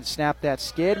order can snap that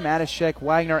skid. Matashek,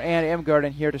 Wagner, and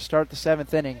Imgarden here to start the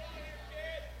 7th inning.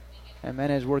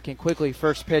 Jimenez working quickly.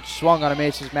 First pitch swung on a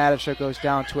miss as Matashek goes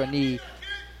down to a knee.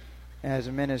 As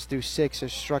Jimenez through 6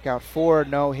 has struck out 4,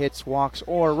 no hits, walks,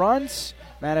 or runs.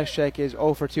 Matashek is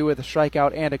 0 for 2 with a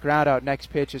strikeout and a ground out. Next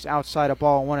pitch is outside a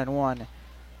ball, 1-1.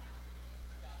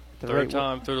 Third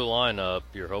time through the lineup,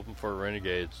 you're hoping for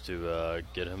Renegades to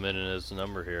get him in as a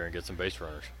number here and get some base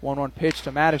runners. 1-1 pitch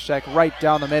to Matashek right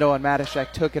down the middle, and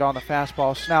Matashek took it on the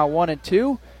fastball. So now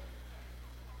 1-2.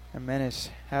 Jimenez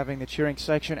having the cheering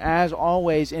section, as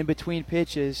always, in between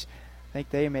pitches. I think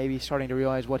they may be starting to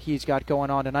realize what he's got going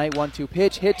on tonight. 1-2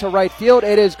 pitch, hit to right field.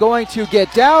 It is going to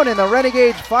get down, and the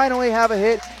Renegades finally have a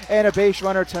hit and a base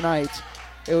runner tonight.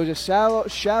 It was a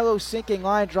shallow sinking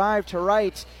line drive to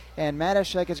right, and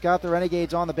Matashek has got the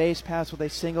Renegades on the base pass with a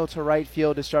single to right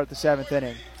field to start the 7th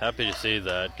inning. Happy to see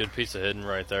that. Good piece of hitting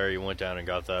right there. He went down and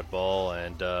got that ball,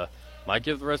 and might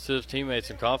give the rest of his teammates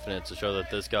some confidence to show that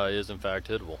this guy is, in fact,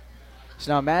 hittable.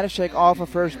 So now Matashek off of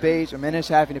first base. Jimenez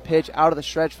having to pitch out of the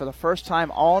stretch for the first time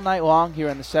all night long here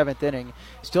in the 7th inning.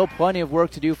 Still plenty of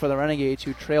work to do for the Renegades,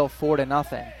 who trail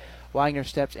 4-0. Wagner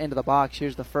steps into the box.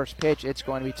 Here's the first pitch. It's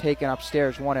going to be taken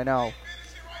upstairs 1-0.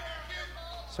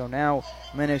 So now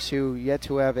Jimenez, who yet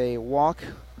to have a walk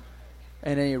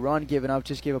and a run given up,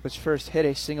 just gave up his first hit,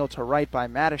 a single to right by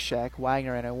Matashek.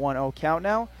 Wagner in a 1-0 count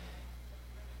now.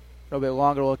 A little bit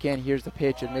longer look in. Here's the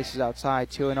pitch. It misses outside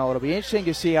 2-0. It'll be interesting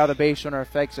to see how the base runner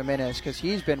affects Jimenez, because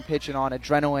he's been pitching on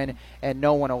adrenaline and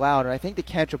no one allowed. And I think the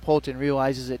catcher Polton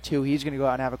realizes it too. He's going to go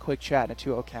out and have a quick chat in a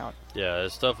 2-0 count. Yeah,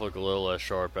 his stuff looked a little less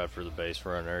sharp after the base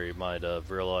runner. He might have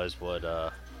realized what,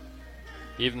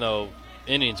 even though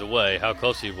innings away, how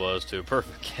close he was to a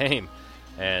perfect game.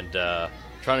 And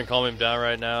trying to calm him down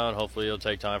right now, and hopefully it'll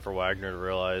take time for Wagner to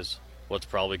realize what's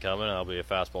probably coming. That'll be a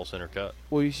fastball center cut.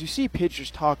 Well, you see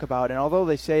pitchers talk about it, and although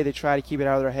they say they try to keep it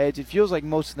out of their heads, it feels like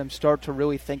most of them start to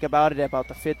really think about it about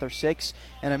the 5th or 6th,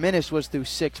 and Jimenez was through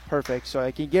 6 perfect, so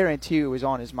I can guarantee you it was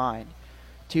on his mind.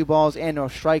 2 balls and no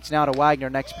strikes now to Wagner.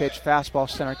 Next pitch, fastball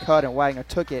center cut, and Wagner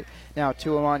took it. Now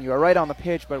 2-1. You are right on the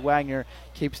pitch, but Wagner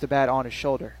keeps the bat on his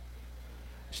shoulder.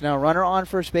 So now runner on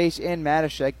first base in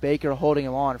Matashek. Baker holding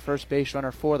him on. First base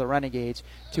runner for the Renegades.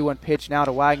 2-1 pitch now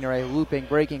to Wagner. A looping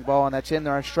breaking ball, and that's in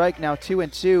there. A strike now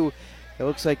 2-2. It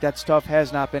looks like that stuff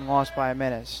has not been lost by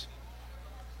Jimenez.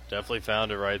 Definitely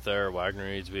found it right there. Wagner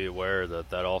needs to be aware that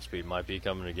that off speed might be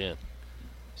coming again.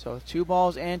 So 2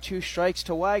 balls and 2 strikes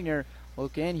to Wagner.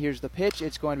 Look in. Here's the pitch.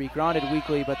 It's going to be grounded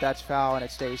weakly, but that's foul, and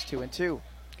it stays 2-2.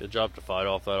 Good job to fight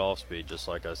off that off speed, just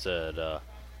like I said.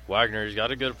 Wagner, he's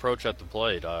got a good approach at the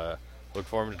plate. Look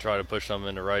for him to try to push something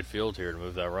into right field here to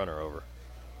move that runner over.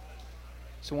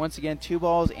 So once again, 2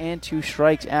 balls and 2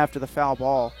 strikes after the foul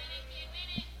ball.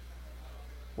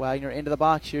 Wagner into the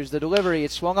box. Here's the delivery.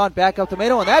 It's swung on back up the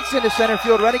middle, and that's into center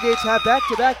field. Renegades have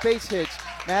back-to-back base hits.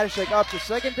 Matashek up to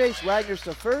second base. Wagner's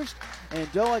to first, and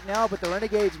Dolek now, but the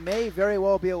Renegades may very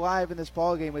well be alive in this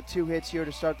ballgame with 2 hits here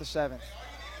to start the 7th.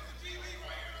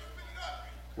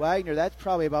 Wagner, that's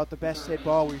probably about the best hit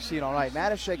ball we've seen all night.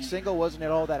 Matashek's single wasn't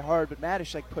at all that hard, but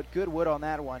Matashek put good wood on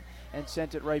that one and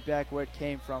sent it right back where it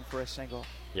came from for a single.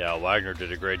 Yeah, Wagner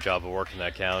did a great job of working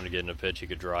that count and getting a pitch he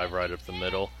could drive right up the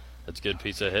middle. That's a good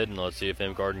piece of hitting. Let's see if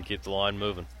Imgarden can keep the line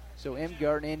moving. So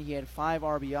Imgarden in, he had 5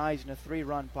 RBIs and a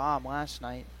 3-run bomb last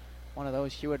night. One of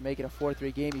those here would make it a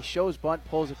 4-3 game. He shows bunt,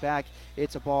 pulls it back.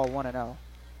 It's a ball, 1-0.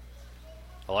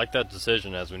 I like that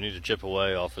decision, as we need to chip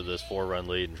away off of this 4-run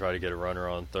lead and try to get a runner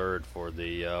on third for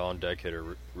the on-deck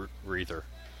hitter, Reether.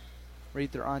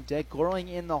 Reether on deck, Gorling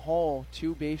in the hole.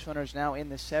 2 base runners now in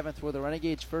the 7th, were the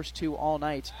Renegades' first 2 all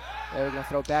night. They're going to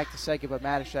throw back to second, but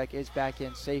Matashek is back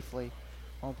in safely.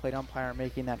 Home plate umpire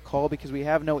making that call because we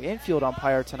have no infield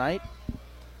umpire tonight.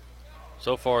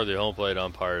 So far, the home plate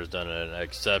umpire has done an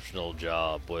exceptional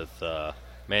job with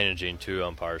managing 2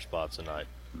 umpire spots tonight.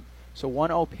 So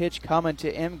 1-0 pitch coming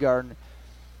to Imgarden.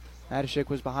 Matashek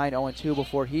was behind 0-2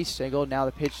 before he singled. Now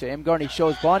the pitch to Imgarden. He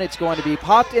shows bunt. It's going to be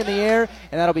popped in the air,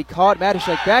 and that'll be caught.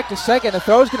 Matashek back to second. The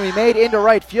throw's going to be made into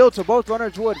right field, so both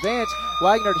runners will advance.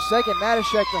 Wagner to second,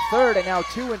 Matashek to third, and now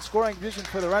 2 in scoring position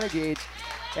for the Renegades.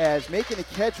 As making a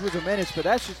catch was a menace, but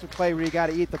that's just a play where you got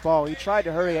to eat the ball. He tried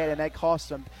to hurry it, and that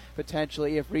cost him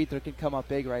potentially if Reether can come up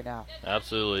big right now.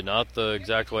 Absolutely. Not the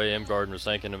exact way Imgarden was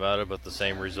thinking about it, but the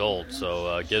same result.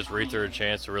 So gives Reether a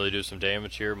chance to really do some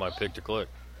damage here. My pick to click.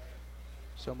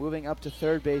 So moving up to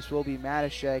third base will be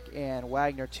Matashek, and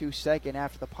Wagner to second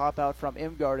after the pop out from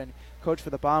Imgarden. Coach for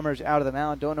the Bombers out of the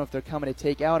mound. Don't know if they're coming to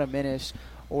take out a menace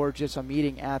or just a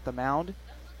meeting at the mound.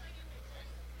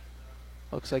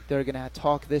 Looks like they're going to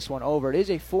talk this one over. It is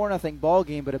a 4-0 ball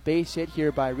game, but a base hit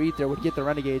here by Reether would get the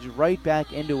Renegades right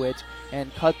back into it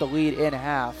and cut the lead in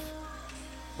half.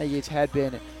 Renegades had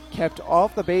been kept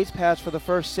off the base paths for the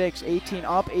first 6, 18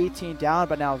 up, 18 down,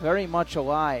 but now very much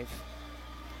alive.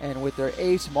 And with their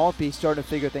ace, Maltby, starting to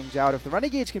figure things out. If the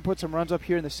Renegades can put some runs up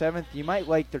here in the 7th, you might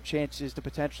like their chances to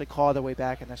potentially claw their way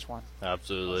back in this one.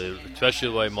 Absolutely, especially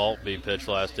the way Maltby pitched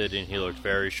last inning. He looked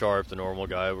very sharp, the normal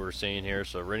guy we're seeing here.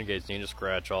 So Renegades need to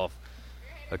scratch off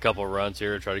a couple runs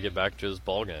here to try to get back to this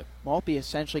ball game. Maltby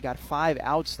essentially got 5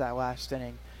 outs that last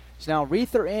inning. So now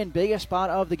Reether in, biggest spot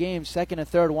of the game, second and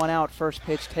third, 1 out, first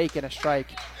pitch taken, a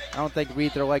strike. I don't think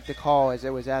Reether liked the call as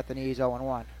it was at the knees,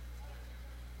 0-1.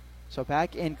 So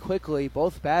back in quickly,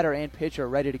 both batter and pitcher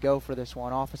ready to go for this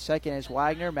one. Off a second is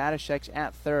Wagner. Matashek's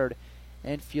at third.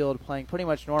 Infield playing pretty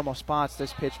much normal spots.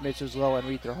 This pitch misses low and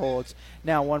Reether holds.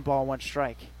 Now 1 ball, 1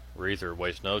 strike. Reether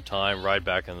wastes no time, right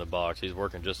back in the box. He's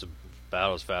working just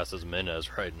about as fast as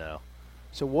Mendez right now.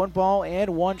 So 1 ball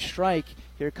and 1 strike.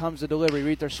 Here comes the delivery.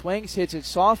 Reether swings, hits it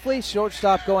softly.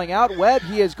 Shortstop going out. Webb,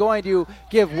 he is going to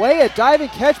give way. A diving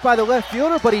catch by the left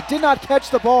fielder, but he did not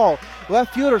catch the ball.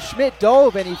 Left fielder Schmidt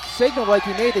dove, and he signaled like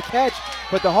he made the catch,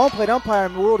 but the home plate umpire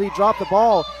ruled he dropped the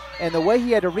ball. And the way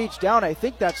he had to reach down, I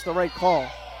think that's the right call.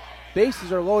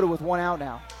 Bases are loaded with 1 out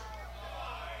now.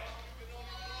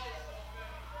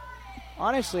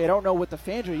 Honestly, I don't know what the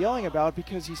fans are yelling about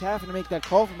because he's having to make that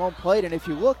call from home plate. And if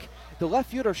you look, the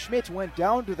left fielder Schmitz went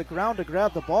down to the ground to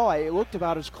grab the ball. It looked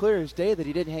about as clear as day that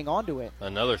he didn't hang on to it.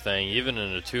 Another thing, even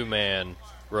in a 2-man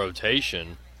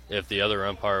rotation, if the other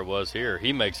umpire was here,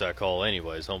 he makes that call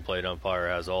anyways. Home plate umpire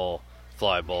has all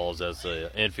fly balls as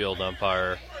the infield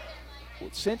umpire.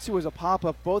 Since it was a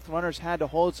pop-up, both runners had to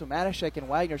hold, so Matashek and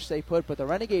Wagner stay put, but the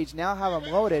Renegades now have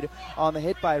them loaded on the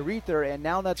hit by Reether, and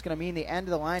now that's going to mean the end of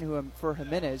the line for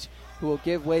Jimenez, who will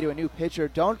give way to a new pitcher.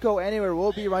 Don't go anywhere.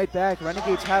 We'll be right back.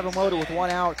 Renegades have them loaded with 1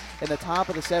 out in the top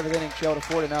of the 7th inning, trailed to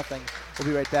 4-0. We'll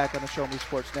be right back on the Show Me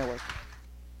Sports Network.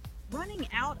 Running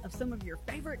out of some of your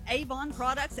favorite Avon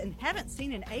products and haven't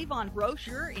seen an Avon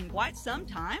brochure in quite some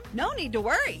time? No need to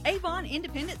worry. Avon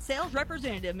Independent Sales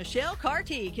Representative Michelle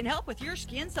Carty can help with your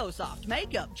Skin So Soft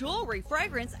makeup, jewelry,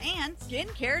 fragrance, and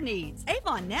skincare needs.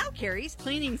 Avon now carries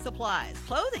cleaning supplies,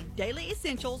 clothing, daily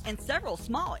essentials, and several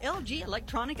small LG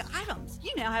electronic items.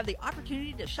 You now have the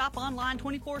opportunity to shop online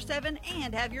 24/7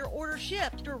 and have your order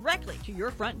shipped directly to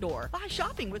your front door by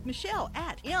shopping with Michelle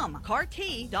at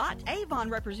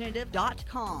mcarty.avonrepresentative.com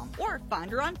or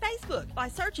find her on Facebook by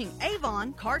searching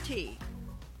Avon Carty.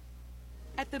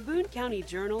 At the Boone County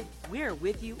Journal, we're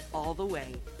with you all the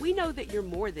way. We know that you're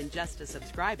more than just a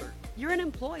subscriber. You're an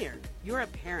employer, you're a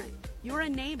parent, you're a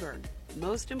neighbor.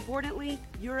 Most importantly,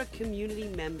 you're a community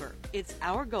member. It's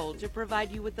our goal to provide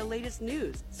you with the latest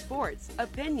news, sports,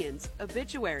 opinions,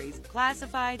 obituaries,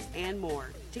 classifieds, and more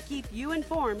to keep you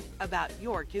informed about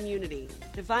your community.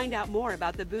 To find out more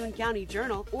about the Boone County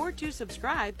Journal or to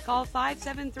subscribe, call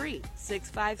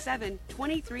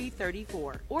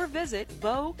 573-657-2334 or visit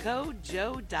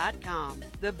bocojoe.com.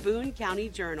 The Boone County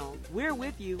Journal. We're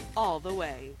with you all the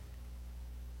way.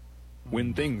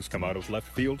 When things come out of left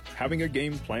field, having a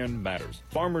game plan matters.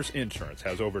 Farmers Insurance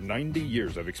has over 90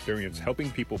 years of experience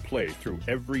helping people play through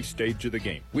every stage of the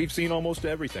game. We've seen almost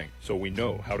everything, so we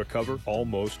know how to cover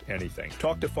almost anything.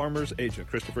 Talk to Farmers Agent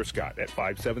Christopher Scott at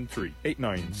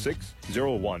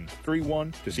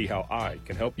 573-896-0131 to see how I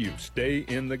can help you stay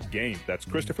in the game. That's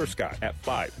Christopher Scott at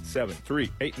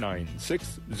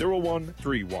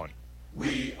 573-896-0131.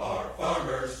 We are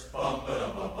farmers. Bum,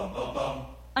 ba-dum, bum, bum, bum, bum.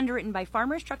 Underwritten by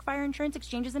Farmers Truck Fire Insurance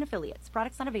Exchanges and Affiliates.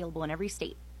 Products not available in every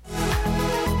state.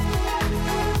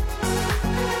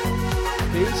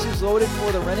 Bases loaded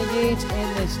for the Renegades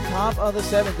in this top of the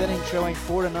 7th inning, showing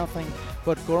 4-0.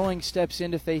 But Gorling steps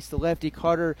in to face the lefty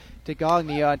Carter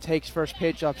DeGognia and takes first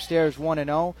pitch upstairs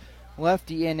 1-0.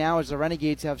 Lefty in now as the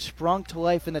Renegades have sprung to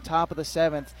life in the top of the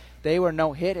 7th. They were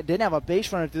no hit. It didn't have a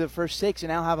base runner through the first 6 and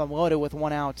now have them loaded with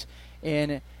 1 out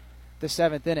in the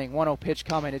 7th inning. 1-0 pitch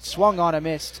coming. It swung on and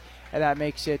missed, and that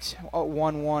makes it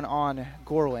 1-1 on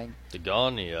Gorling.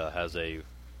 DeGognia has a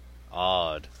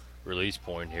odd release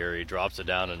point here. He drops it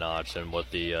down a notch than what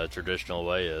the traditional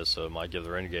way is, so it might give the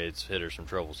Renegades hitters some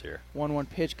troubles here. 1-1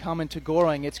 pitch coming to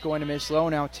Gorling. It's going to miss low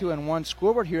now. 2-1.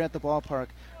 Scoreboard here at the ballpark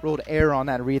ruled error on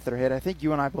that Reether hit. I think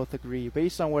you and I both agree.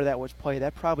 Based on where that was played,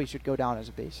 that probably should go down as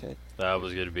a base hit. That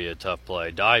was going to be a tough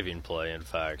play. Diving play, in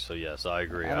fact. So, yes, I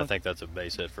agree. I think that's a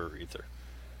base hit for Reether.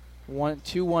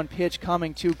 2-1 pitch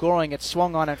coming to Gorling. It's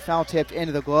swung on and foul-tipped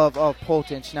into the glove of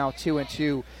Poltich. Now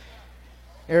 2-2.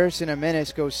 Harrison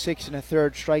Jimenez goes 6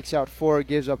 1/3, strikes out 4,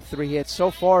 gives up 3 hits.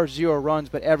 So far, 0 runs,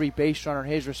 but every base runner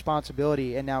his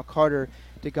responsibility. And now Carter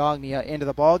DeGognia into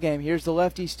the ballgame. Here's the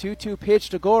lefty's 2-2 pitch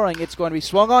to Gorling. It's going to be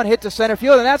swung on, hit to center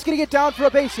field, and that's going to get down for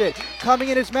a base hit. Coming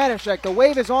in is Matashek. The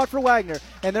wave is on for Wagner,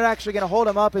 and they're actually going to hold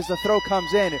him up as the throw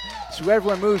comes in. So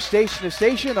everyone moves station to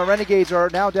station. The Renegades are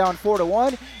now down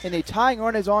 4-1, and the tying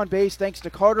run is on base thanks to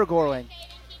Carter Gorling.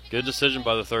 Good decision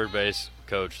by the third base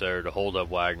coach there to hold up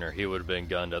Wagner. He would have been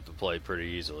gunned at the plate pretty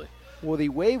easily. Well, the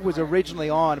wave was originally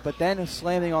on, but then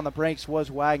slamming on the brakes was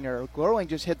Wagner. Gorling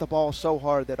just hit the ball so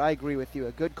hard that I agree with you.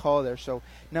 A good call there. So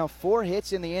now 4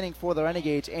 hits in the inning for the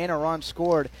Renegades and a run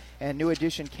scored. And new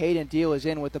addition Caden Deal is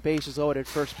in with the bases loaded.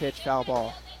 First pitch, foul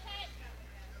ball.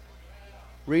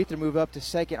 Reether move up to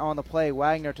second on the play.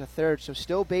 Wagner to third. So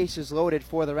still bases loaded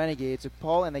for the Renegades. A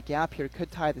ball in the gap here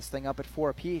could tie this thing up at 4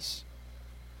 apiece.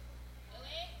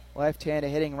 Left-handed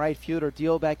hitting right fielder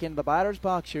Deal back into the batter's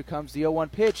box. Here comes the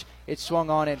 0-1 pitch. It swung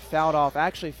on and fouled off.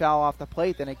 Actually foul off the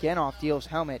plate, then again off Deal's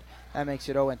helmet. That makes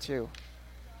it 0-2.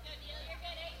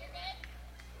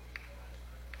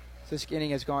 This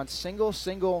inning has gone single,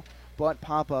 single, bunt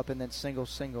pop-up, and then single,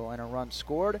 single, and a run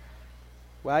scored.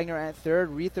 Wagner at third,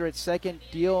 Reuther at second,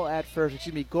 Deal at first,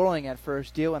 Gorling at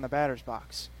first, Deal in the batter's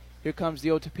box. Here comes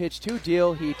Deal to pitch to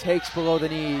Deal. He takes below the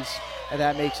knees, and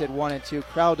that makes it 1-2.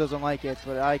 Crowd doesn't like it,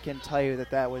 but I can tell you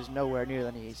that was nowhere near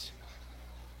the knees.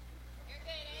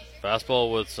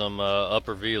 Fastball with some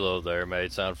upper velo there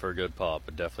made sound for a good pop,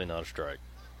 but definitely not a strike.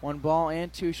 1 ball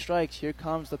and 2 strikes. Here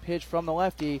comes the pitch from the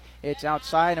lefty. It's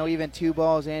outside. No, even 2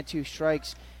 balls and 2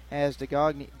 strikes as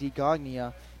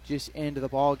DeGognia just into the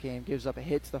ball game. Gives up a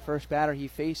hit to the first batter he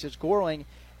faces, Gorling,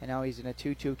 and now he's in a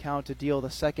 2-2 count to Deal the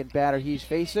second batter he's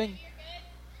facing.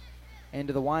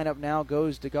 Into the windup now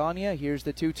goes DeGognia. Here's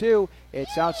the 2-2.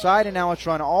 It's outside, and now it's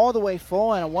run all the way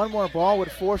full, and one more ball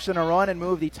would force in a run and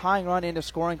move the tying run into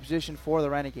scoring position for the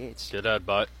Renegades. Good at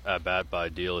bat by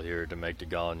Deal here to make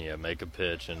DeGognia make a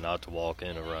pitch and not to walk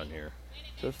in a run here.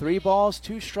 So 3 balls,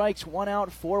 2 strikes, 1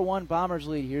 out, 4-1 Bombers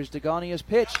lead. Here's DeGognia's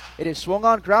pitch. It is swung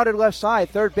on, grounded left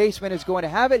side. Third baseman is going to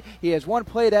have it. He has 1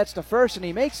 play, that's the first, and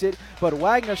he makes it. But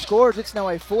Wagner scores. It's now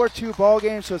a 4-2 ball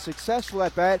game, so successful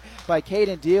at bat by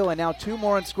Caden Deal, and now 2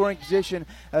 more in scoring position.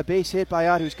 A base hit by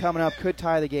Ott, who's coming up, could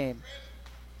tie the game.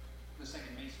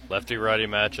 Lefty-righty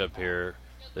matchup here.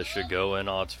 This should go in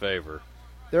Ott's favor.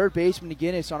 Third baseman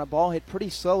McGinnis on a ball hit pretty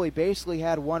slowly, basically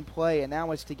had 1 play, and that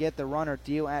was to get the runner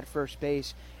Deal at first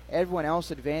base. Everyone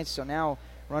else advanced, so now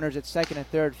runners at second and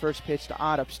third. First pitch to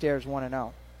Ott upstairs,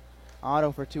 1-0.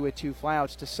 Otto for 2 with 2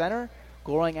 flyouts to center.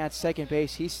 Goring at second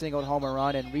base, he singled home a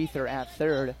run, and Reuther at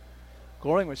third.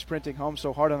 Goring was sprinting home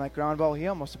so hard on that ground ball, he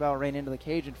almost about ran into the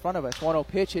cage in front of us. 1-0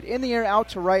 pitch, hit in the air, out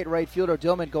to right. Right fielder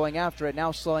Dillman going after it,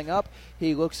 now slowing up.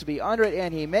 He looks to be under it,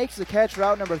 and he makes the catch,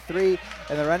 route number 3,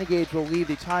 and the Renegades will leave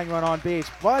the tying run on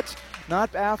base. But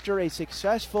not after a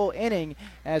successful inning,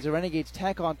 as the Renegades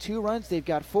tack on 2 runs. They've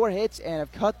got 4 hits and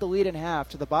have cut the lead in half.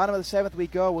 To the bottom of the 7th we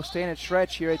go. We'll stay in a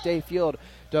stretch here at Day Field.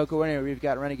 Doug O'Reilly, we've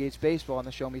got Renegades baseball on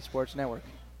the Show Me Sports Network.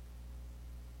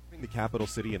 The capital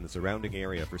city and the surrounding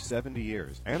area for 70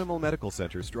 years, Animal Medical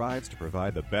Center strives to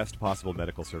provide the best possible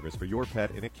medical service for your pet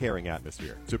in a caring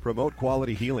atmosphere. To promote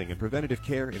quality healing and preventative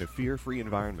care in a fear-free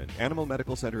environment, Animal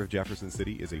Medical Center of Jefferson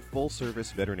City is a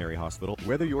full-service veterinary hospital.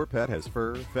 Whether your pet has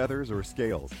fur, feathers, or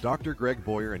scales, Dr. Greg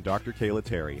Boyer and Dr. Kayla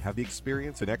Terry have the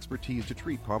experience and expertise to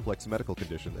treat complex medical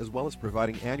conditions, as well as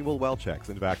providing annual well checks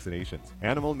and vaccinations.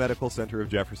 Animal Medical Center of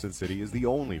Jefferson City is the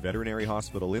only veterinary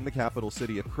hospital in the capital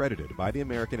city accredited by the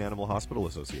American Animal Hospital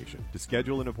Association. To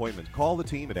schedule an appointment, call the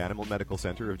team at Animal Medical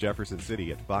Center of Jefferson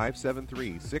City at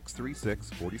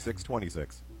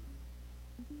 573-636-4626.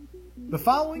 The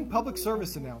following public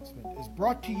service announcement is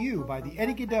brought to you by the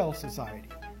Eddie Gaedel Society,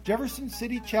 Jefferson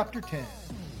City Chapter 10,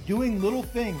 doing little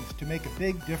things to make a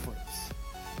big difference.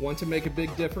 Want to make a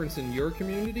big difference in your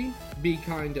community? Be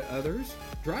kind to others,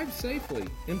 drive safely,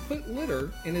 and put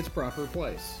litter in its proper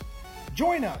place.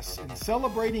 Join us in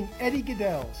celebrating Eddie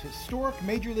Gaedel's historic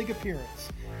Major League appearance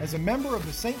as a member of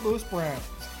the St. Louis Browns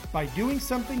by doing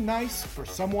something nice for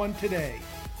someone today.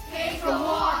 Take a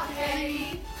walk,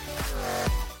 Eddie.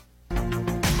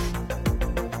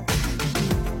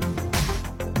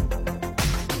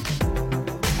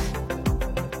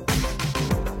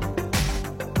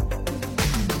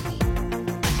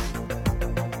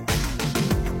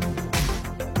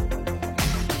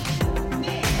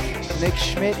 Nick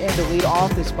Schmidt in to lead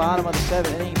off this bottom of the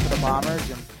 7th inning for the Bombers,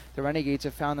 and the Renegades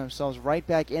have found themselves right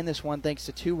back in this one thanks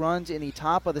to 2 runs in the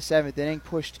top of the 7th inning.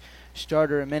 Pushed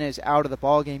starter Jimenez out of the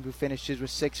ballgame, who finishes with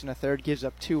 6 1/3, gives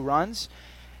up 2 runs.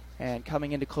 And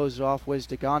coming in to close it off was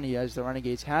DeGognia, as the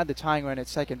Renegades had the tying run at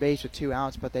second base with 2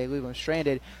 outs, but they leave him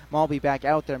stranded. Malby back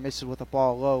out there, misses with a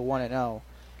ball low, 1-0.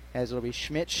 As it'll be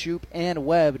Schmidt, Shoup, and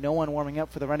Webb. No one warming up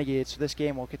for the Renegades, so this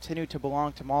game will continue to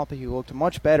belong to Malpe, who looked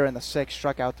much better in the 6th,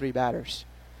 struck out 3 batters.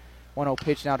 1-0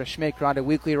 pitch now to Schmidt, grounded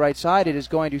weakly right side. It is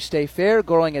going to stay fair.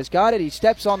 Gorling has got it. He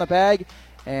steps on the bag,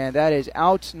 and that is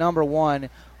out number 1.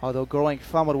 Although Gorling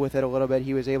fumbled with it a little bit,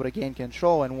 he was able to gain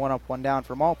control, and 1 up, 1 down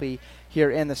for Malpe here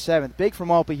in the 7th. Big for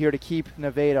Malpe here to keep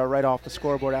Nevada right off the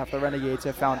scoreboard after the Renegades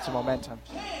have found some momentum.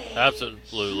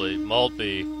 Absolutely.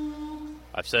 Malpe,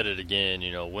 I've said it again,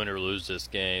 win or lose this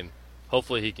game,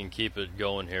 hopefully he can keep it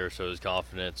going here so his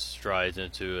confidence strides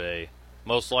into a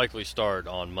most likely start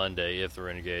on Monday if the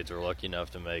Renegades are lucky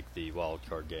enough to make the wild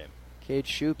card game. Cade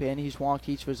Shoup in. He's walked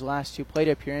each of his last 2 plate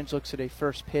appearances. Looks at a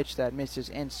first pitch that misses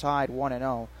inside,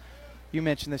 1-0. You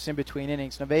mentioned this in between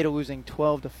innings. Nevada losing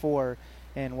 12-4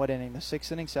 in what inning? The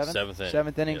 6th inning? 7th?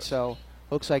 7th inning. Yes. So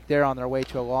looks like they're on their way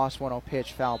to a loss. 1-0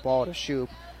 pitch, foul ball to Shoup.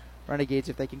 Renegades,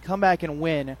 if they can come back and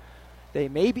win, They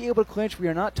may be able to clinch. We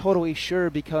are not totally sure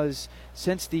because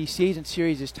since the season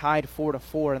series is tied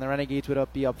 4-4 and the Renegades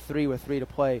would be up 3 with 3 to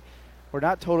play, we're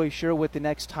not totally sure what the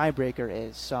next tiebreaker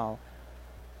is. So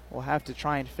we'll have to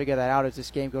try and figure that out as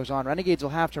this game goes on. Renegades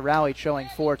will have to rally, trailing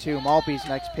 4-2. Malpe's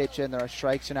next pitch in. There are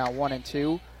strikes are now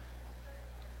 1-2.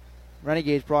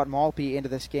 Renegades brought Malpe into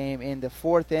this game in the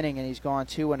 4th inning, and he's gone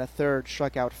 2 1/3,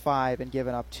 struck out 5, and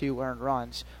given up 2 earned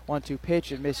runs. 1-2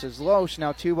 pitch, it misses low, so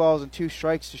now 2 balls and 2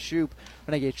 strikes to Shoop.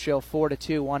 Renegades trail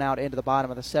 4-2, 1 out into the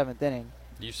bottom of the 7th inning.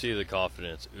 You see the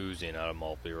confidence oozing out of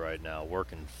Malpe right now,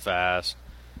 working fast,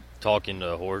 talking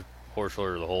to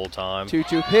Horschler the whole time.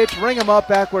 2-2 pitch, ring him up,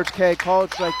 backwards K,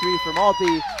 called strike 3 for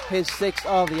Malpe, his 6th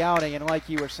of the outing, and like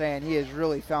you were saying, he has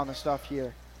really found the stuff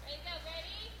here.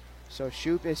 So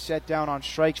Shoop is set down on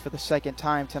strikes for the 2nd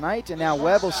time tonight, and now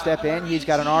Webb will step in. He's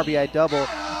got an RBI double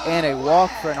and a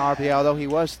walk for an RBI, although he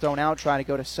was thrown out trying to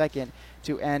go to second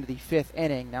to end the 5th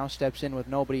inning. Now steps in with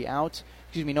nobody on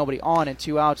and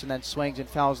 2 outs, and then swings and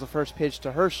fouls the first pitch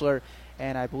to Herschler,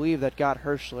 and I believe that got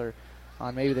Herschler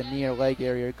on maybe the knee or leg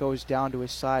area. It goes down to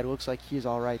his side. Looks like he's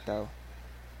all right, though.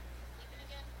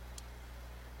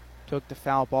 Took the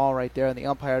foul ball right there, and the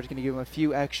umpire is going to give him a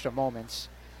few extra moments.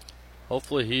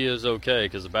 Hopefully he is okay,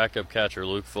 because the backup catcher,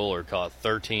 Luke Fuller, caught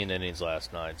 13 innings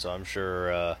last night. So I'm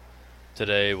sure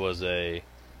today was a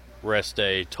rest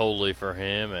day totally for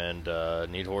him, and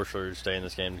need Horschler to stay in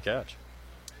this game to catch.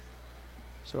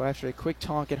 So after a quick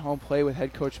talk at home play with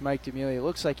head coach Mike D'Amelia, it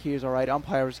looks like he is all right.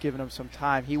 Umpire was giving him some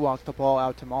time. He walked the ball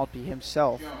out to Malpe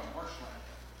himself.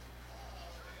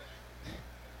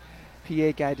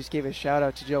 PA guy just gave a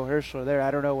shout-out to Joe Herschler there.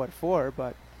 I don't know what for,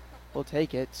 but we'll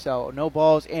take it. So no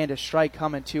balls and a strike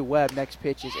coming to Webb. Next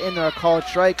pitch is in there, a called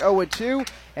strike, 0-2,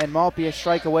 and Malpe a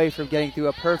strike away from getting through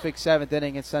a perfect 7th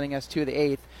inning and sending us to the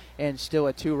 8th, and still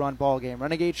a 2-run ball game.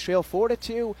 Renegades trail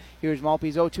 4-2. Here's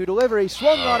Malpe's 0-2 delivery,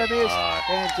 swung on a miss,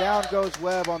 and down goes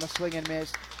Webb on the swing and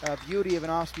miss. A beauty of an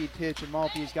off-speed pitch, and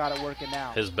Malpe's got it working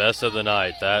now. His best of the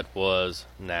night. That was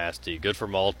nasty. Good for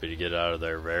Malpe to get out of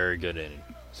there. Very good inning.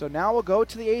 So now we'll go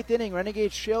to the 8th inning.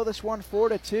 Renegades trail this one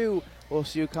 4-2. We'll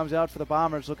see who comes out for the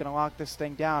Bombers looking to lock this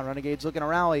thing down. Renegades looking to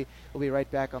rally. We'll be right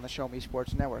back on the Show Me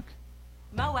Sports Network.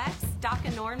 MoX Dock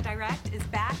and Norm Direct is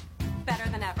back better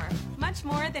than ever. Much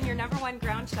more than your #1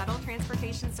 ground shuttle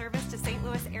transportation service to St.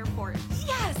 Louis Airport.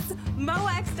 Yes!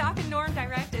 MoX Dock and Norm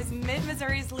Direct is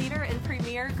Mid-Missouri's leader in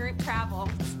premier group travel.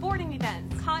 Sporting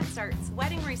events, concerts,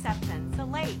 wedding receptions, the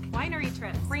lake, winery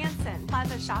trips, Branson,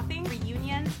 plaza shopping,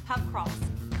 reunions, pub crawls.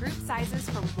 Group sizes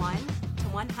from 1 to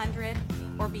 100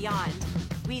 or beyond.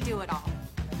 We do it all.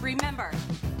 Remember,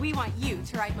 we want you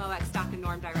to ride MoX Dock and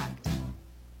Norm Direct.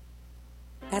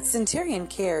 At Centurion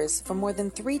Cares, for more than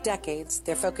 3 decades,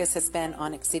 their focus has been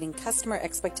on exceeding customer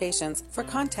expectations for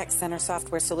contact center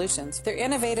software solutions. Their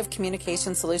innovative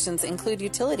communication solutions include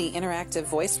utility interactive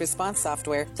voice response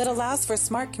software that allows for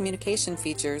smart communication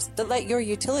features that let your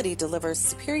utility deliver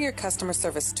superior customer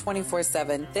service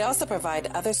 24/7. They also provide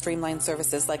other streamlined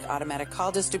services like automatic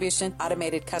call distribution,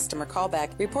 automated customer callback,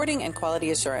 reporting, and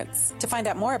quality assurance. To find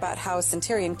out more about how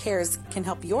Centurion Cares can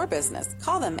help your business,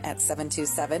 call them at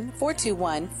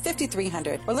 727-421-5300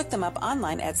 or look them up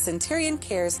online at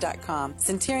centurioncares.com.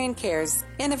 Centurion Cares,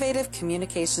 innovative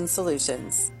communication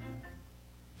solutions.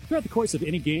 Throughout the course of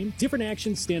any game, different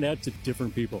actions stand out to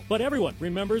different people. But everyone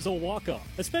remembers a walk-off,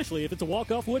 especially if it's a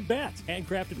walk-off wood bat.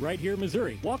 Handcrafted right here in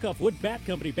Missouri, Walk-Off Wood Bat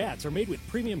Company bats are made with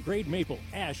premium-grade maple,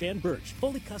 ash, and birch,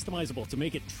 fully customizable to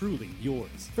make it truly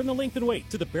yours. From the length and weight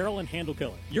to the barrel and handle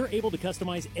color, you're able to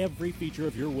customize every feature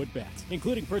of your wood bat,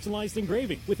 including personalized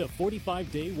engraving with a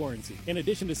 45-day warranty. In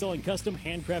addition to selling custom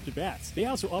handcrafted bats, they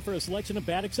also offer a selection of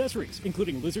bat accessories,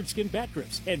 including lizard skin bat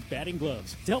grips and batting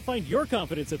gloves. To help find your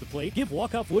confidence at the plate, give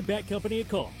Walk-Off Wood Bat Company a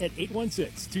call at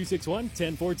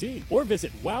 816-261-1014 or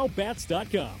visit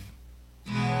wowbats.com.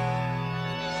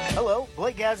 Hello,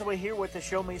 Blake Gazaway here with the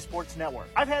Show Me Sports Network.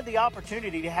 I've had the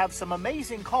opportunity to have some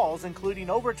amazing calls,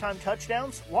 including overtime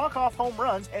touchdowns, walk-off home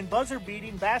runs, and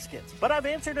buzzer-beating baskets. But I've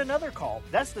answered another call.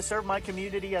 That's to serve my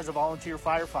community as a volunteer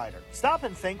firefighter. Stop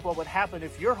and think what would happen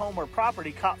if your home or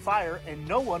property caught fire and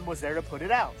no one was there to put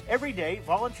it out. Every day,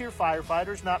 volunteer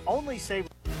firefighters not only save...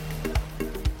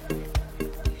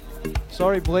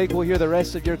 Sorry, Blake, we'll hear the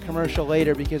rest of your commercial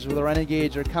later because the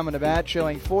Renegades are coming to bat,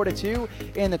 showing 4-2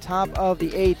 in the top of the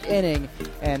 8th inning.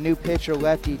 And new pitcher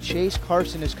lefty Chase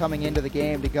Carson is coming into the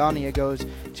game. Degania goes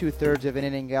 2/3 of an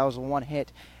inning, gals 1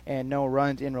 hit and no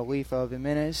runs in relief of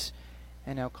Jimenez.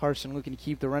 And now Carson looking to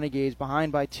keep the Renegades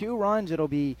behind by 2 runs. It'll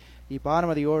be the bottom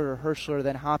of the order, Hirschler,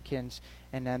 then Hopkins,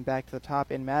 and then back to the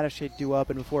top. And Matashek due up,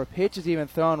 and before a pitch is even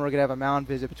thrown, we're going to have a mound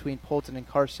visit between Polton and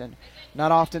Carson.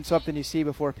 Not often something you see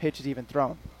before a pitch is even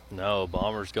thrown. No,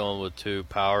 Bombers going with 2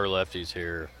 power lefties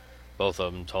here. Both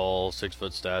of them tall,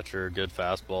 6-foot stature, good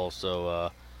fastball.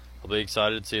 So I'll be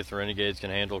excited to see if the Renegades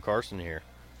can handle Carson here.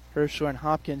 Hirschler and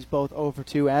Hopkins both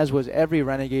 0-for-2, as was every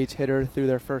Renegades hitter through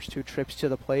their first 2 trips to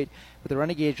the plate. But the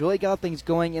Renegades really got things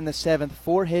going in the 7th.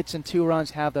 4 hits and 2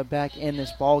 runs have them back in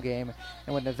this ball game.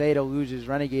 And when Nevada loses,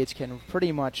 Renegades can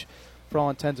pretty much, for all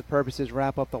intents and purposes,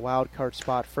 wrap up the wild card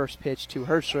spot. First pitch to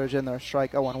Hirschler is in there,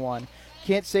 strike 0-1.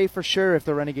 Can't say for sure if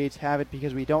the Renegades have it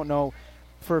because we don't know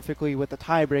perfectly what the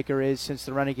tiebreaker is since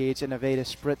the Renegades and Nevada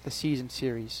split the season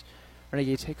series.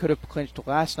 Renegades could have clinched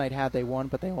last night had they won,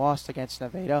 but they lost against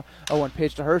Nevada. 0-1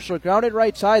 pitch to Hirschler, grounded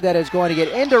right side. That is going to get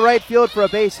into right field for a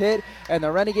base hit, and the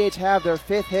Renegades have their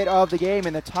 5th hit of the game,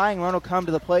 and the tying run will come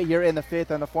to the plate here in the 5th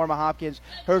on the form of Hopkins.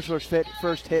 Hirschler's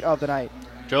first hit of the night.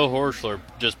 Joe Hirschler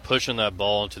just pushing that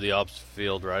ball into the opposite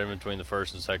field right in between the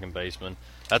first and second baseman.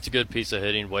 That's a good piece of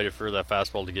hitting. Waited for that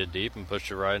fastball to get deep and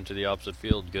pushed it right into the opposite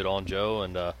field. Good on Joe,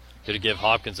 and good to give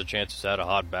Hopkins a chance to set a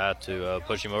hot bat to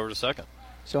push him over to second.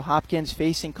 So Hopkins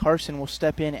facing Carson will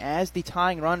step in as the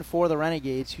tying run for the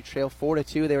Renegades, who trail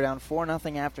 4-2. They were down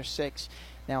 4-0 after 6.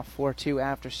 Now 4-2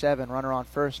 after 7. Runner on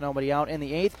first, nobody out in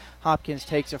the 8th. Hopkins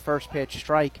takes a first pitch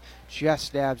strike, just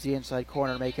stabs the inside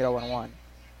corner, make it 0-1.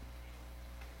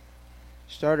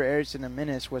 Starter Erickson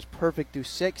Jimenez was perfect through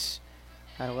 6.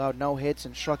 Had allowed no hits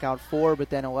and struck out 4,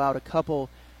 but then allowed a couple,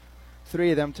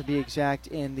 3 of them to be exact,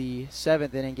 in the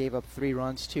 7th inning. Gave up 3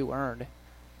 runs, 2 earned.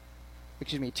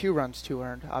 2 runs, 2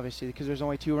 earned, obviously, because there's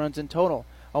only 2 runs in total.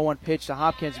 0-1 pitch to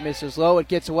Hopkins, misses low. It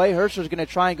gets away. Hirschler's going to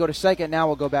try and go to second. Now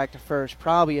we'll go back to first.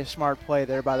 Probably a smart play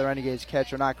there by the Renegades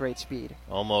catcher. Not great speed.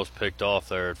 Almost picked off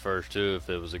there at first, too,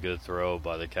 if it was a good throw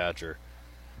by the catcher.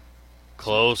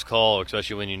 Close call,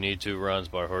 especially when you need 2 runs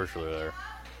by Hirschler there.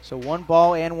 So 1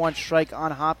 ball and 1 strike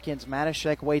on Hopkins.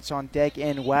 Matashek waits on deck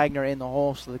and Wagner in the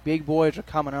hole. So the big boys are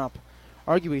coming up.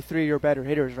 Arguably 3 of your better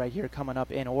hitters right here coming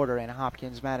up in order, and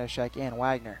Hopkins, Matashek, and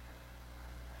Wagner.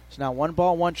 So now 1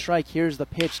 ball, 1 strike. Here's the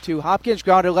pitch to Hopkins,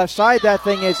 grounded left side. That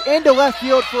thing is into left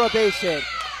field for a base hit.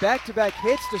 Back-to-back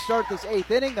hits to start this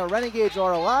 8th inning. The Renegades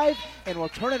are alive, and we'll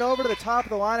turn it over to the top of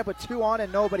the lineup with 2 on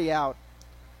and nobody out.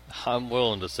 I'm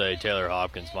willing to say Taylor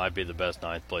Hopkins might be the best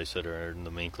 9th place hitter in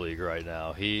the Mink League right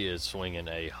now. He is swinging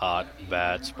a hot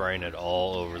bat, spraying it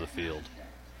all over the field.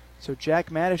 So Jack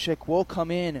Matashek will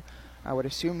come in. I would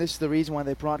assume this is the reason why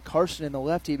they brought Carson in the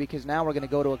lefty, because now we're going to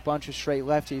go to a bunch of straight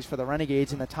lefties for the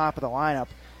Renegades in the top of the lineup.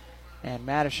 And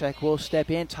Matashek will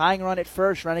step in. Tying run at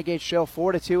first. Renegades trail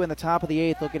 4-2 in the top of the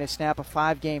 8th, looking to snap a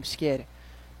 5-game skid.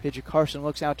 Pitcher Carson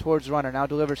looks out towards the runner. Now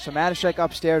delivers to Matashek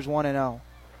upstairs, 1-0.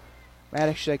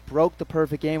 Matashek broke the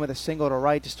perfect game with a single to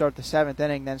right to start the 7th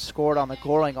inning, then scored on the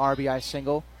Gorling RBI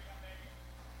single.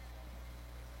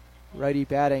 Righty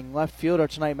batting left fielder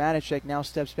tonight, Matashek now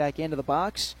steps back into the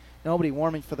box. Nobody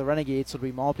warming for the Renegades, so it'll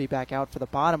be Maltby back out for the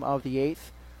bottom of the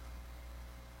 8th.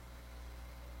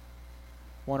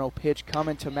 1-0 pitch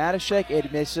coming to Matashek.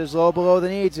 It misses low below the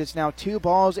knees. It's now 2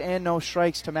 balls and no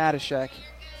strikes to Matashek.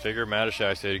 Figure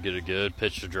Matashek's going to get a good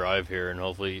pitch to drive here and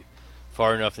hopefully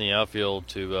far enough in the outfield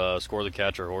to score the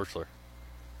catcher, Hirschler.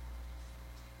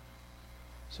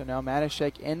 So now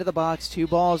Matashek into the box. 2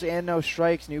 balls and no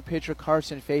strikes. New pitcher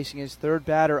Carson facing his 3rd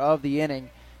batter of the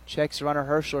inning. Checks the runner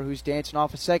Hirschler, who's dancing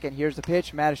off a second. Here's the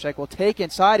pitch. Matashek will take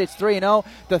inside. It's 3-0.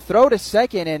 The throw to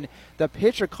second, and the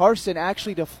pitcher Carson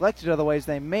actually deflected otherwise.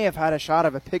 They may have had a shot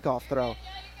of a pickoff throw.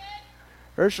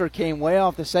 Hirschler came way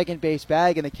off the second base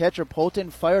bag, and the catcher Polton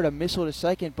fired a missile to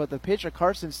second, but the pitcher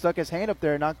Carson stuck his hand up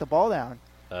there and knocked the ball down.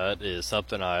 That is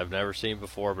something I've never seen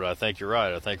before, but I think you're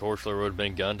right. I think Hirschler would have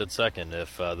been gunned at second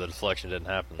if the deflection didn't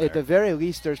happen there. At the very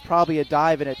least, there's probably a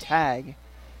dive and a tag.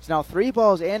 It's now 3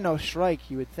 balls and no strike.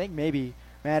 You would think maybe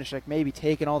Matashek may be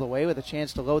taken all the way with a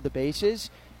chance to load the bases.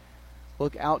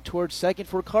 Look out towards second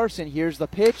for Carson. Here's the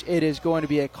pitch. It is going to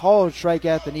be a called strike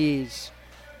at the knees.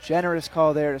 Generous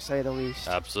call there, to say the least.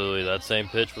 Absolutely. That same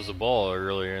pitch was a ball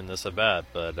earlier in this at-bat,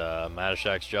 but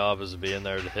Matashek's job is to be in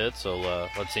there to hit, so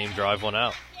let's see him drive one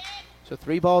out. So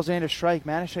 3 balls and a strike.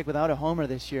 Matashek without a homer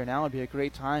this year. Now would be a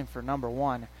great time for number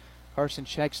 1. Carson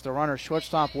checks the runner.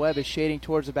 Shortstop Webb is shading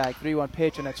towards the bag. 3-1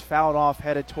 pitch, and it's fouled off,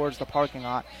 headed towards the parking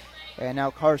lot. And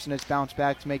now Carson has bounced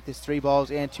back to make this 3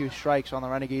 balls and 2 strikes on the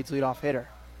Renegades' leadoff hitter.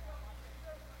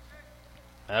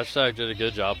 Matashek did a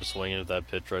good job of swinging at that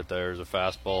pitch right there. It was a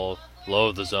fastball, low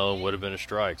of the zone, would have been a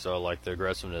strike, so I like the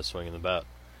aggressiveness swinging the bat.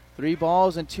 3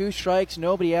 balls and 2 strikes,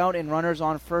 nobody out, and runners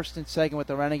on first and second with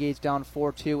the Renegades down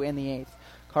 4-2 in the 8th.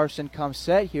 Carson comes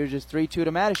set. Here's his 3-2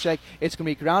 to Matashek. It's going to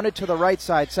be grounded to the right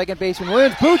side. Second baseman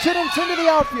Williams boots it into the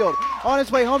outfield. On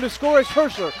his way home to score is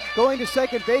Herschler. Going to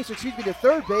second base, to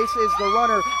third base is the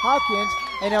runner Hopkins.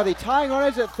 And now the tying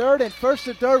runners at third and first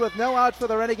and third with no outs for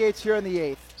the Renegades here in the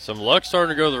 8th. Some luck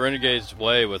starting to go the Renegades'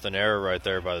 way with an error right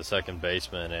there by the second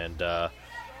baseman. And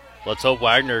let's hope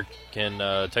Wagner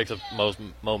can take the most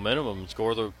momentum and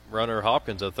score the runner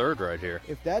Hopkins at third right here.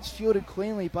 If that's fielded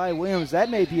cleanly by Williams, that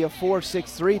may be a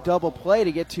 4-6-3 double play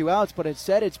to get 2 outs, but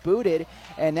instead it's booted,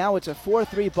 and now it's a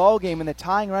 4-3 ball game, and the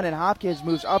tying run and Hopkins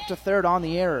moves up to third on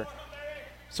the error.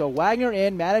 So Wagner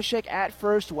in, Matashek at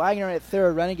first, Wagner at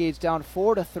third. Renegades down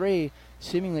 4-3,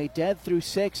 seemingly dead through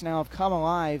 6, now have come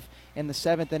alive in the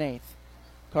 7th and 8th.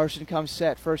 Carson comes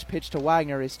set. First pitch to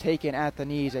Wagner is taken at the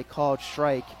knees, a called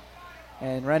strike.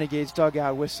 And Renegades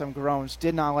dugout with some groans.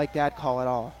 Did not like that call at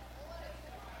all.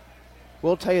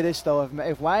 We'll tell you this, though.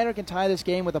 If Wagner can tie this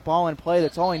game with a ball in play,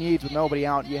 that's all he needs with nobody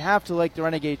out. You have to like the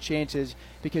Renegades' chances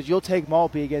because you'll take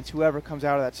Maltby against whoever comes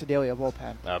out of that Sedalia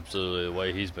bullpen. Absolutely, the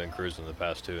way he's been cruising the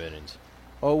past 2 innings.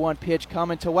 0-1 pitch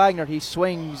coming to Wagner. He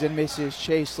swings and misses.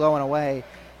 Chase low and away.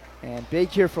 And big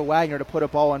here for Wagner to put a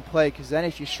ball in play because then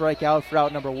if you strike out for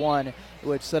out number 1, it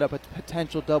would set up a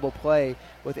potential double play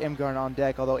with Imgarden on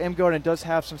deck, although Imgarden does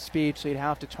have some speed, so you'd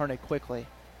have to turn it quickly.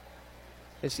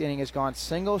 This inning has gone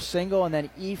single, and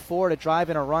then E4 to drive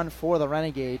in a run for the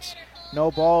Renegades. No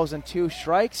balls and 2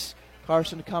 strikes.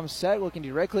 Carson comes set, looking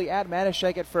directly at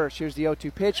Matashek at first. Here's the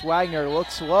 0-2 pitch. Wagner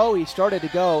looks low. He started to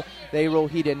go. They rule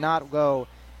he did not go,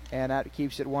 and that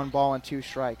keeps it 1 ball and 2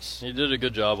 strikes. He did a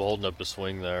good job of holding up the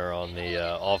swing there on the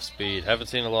off-speed. Haven't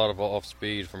seen a lot of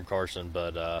off-speed from Carson,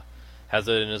 but has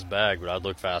it in his bag, but I'd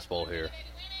look fastball here.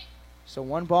 So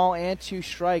 1 ball and 2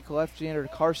 strike. Left-hander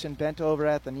Carson bent over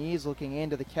at the knees, looking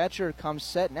into the catcher. Comes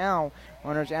set now.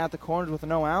 Runners at the corners with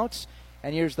no outs.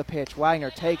 And here's the pitch. Wagner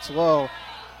takes low.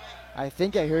 I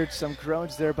think I heard some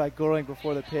groans there by Goring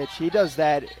before the pitch. He does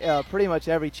that pretty much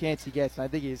every chance he gets, and I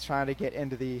think he's trying to get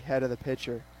into the head of the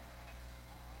pitcher.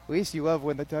 At least you love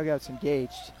when the dugout's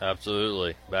engaged.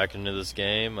 Absolutely. Back into this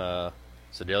game.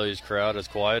 Sedalia's crowd has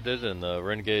quieted, and the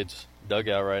Renegades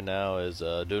dugout right now is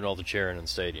doing all the cheering in the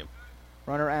stadium.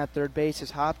 Runner at third base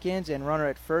is Hopkins, and runner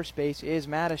at first base is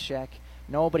Matashek.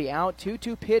 Nobody out.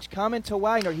 2-2 pitch coming to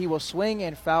Wagner. He will swing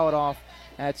and foul it off.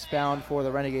 That's bound for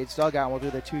the Renegades dugout. We'll do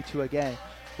the 2-2 again.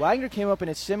 Wagner came up in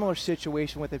a similar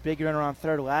situation with a big runner on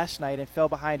third last night and fell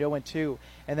behind 0-2,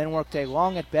 and then worked a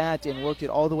long at bat and worked it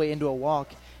all the way into a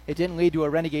walk. It didn't lead to a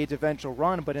Renegades eventual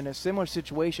run, but in a similar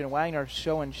situation, Wagner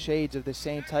showing shades of the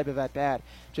same type of at bat,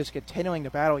 just continuing the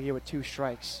battle here with 2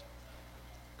 strikes.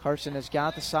 Carson has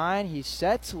got the sign. He's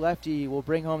set. Lefty will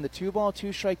bring home the 2-ball,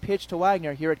 2-strike pitch to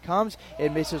Wagner. Here it comes.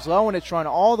 It misses low, and it's run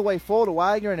all the way full to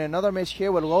Wagner, and another miss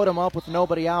here would load him up with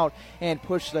nobody out and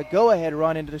push the go-ahead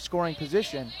run into the scoring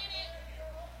position.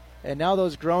 And now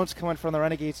those groans coming from the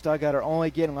Renegades dugout are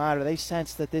only getting louder. They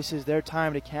sense that this is their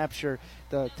time to capture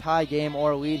the tie game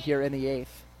or lead here in the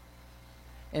 8th.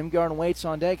 Imgarden waits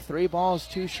on deck. 3 balls,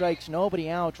 2 strikes, nobody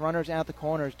out. Runners at the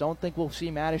corners. Don't think we'll see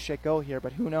Matashek go here,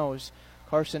 but who knows.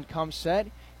 Carson comes set.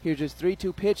 Here's his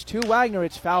 3-2 pitch to Wagner.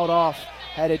 It's fouled off,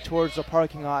 headed towards the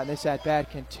parking lot, and this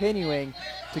at-bat continuing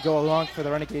to go along for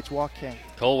the Renegades walk king.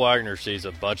 Cole Wagner sees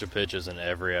a bunch of pitches in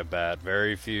every at-bat.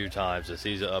 Very few times he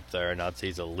sees it up there and not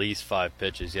sees at least 5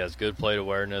 pitches. He has good plate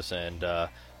awareness, and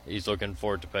he's looking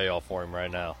forward to payoff for him right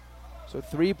now. So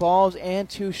 3 balls and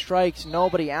 2 strikes,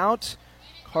 nobody out.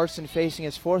 Carson facing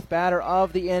his 4th batter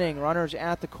of the inning. Runners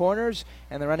at the corners,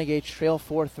 and the Renegades trail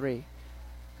 4-3.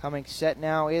 Coming set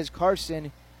now is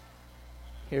Carson.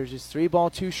 Here's his 3-ball,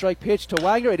 2-strike pitch to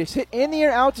Wagner. It is hit in the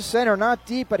air out to center, not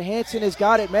deep, but Hansen has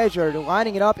got it measured.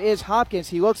 Lining it up is Hopkins.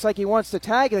 He looks like he wants to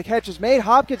tag. The catch is made.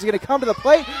 Hopkins is going to come to the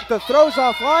plate. The throw's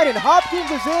offline, and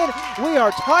Hopkins is in. We are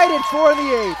tied at 4 in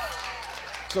the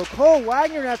 8th. So Cole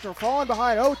Wagner, after falling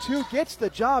behind 0-2, gets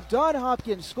the job done.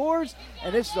 Hopkins scores,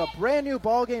 and this is a brand new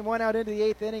ball game. Went out into the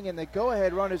 8th inning, and the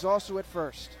go-ahead run is also at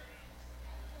first.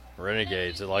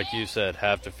 Renegades, like you said,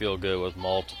 have to feel good with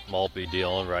Maltby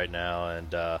dealing right now,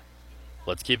 and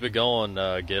let's keep it going.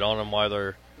 Get on them while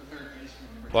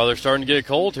they're starting to get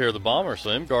cold here. The Bombers. So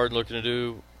Imgarden looking to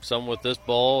do something with this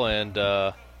ball, and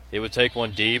it would take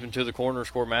one deep into the corner,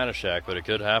 score Matashek, but it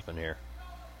could happen here.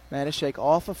 Matashek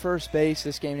off of first base.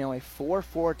 This game only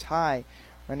 4-4 tie.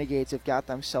 Renegades have got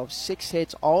themselves 6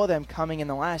 hits, all of them coming in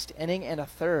the last inning and a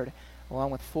third,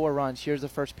 along with 4 runs. Here's the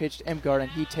first pitch to Imgarden.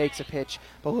 He takes a pitch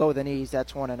below the knees.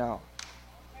 That's 1-0.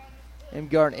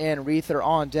 Imgarden in, Reether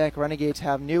on deck. Renegades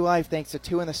have new life thanks to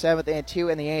 2 in the 7th and 2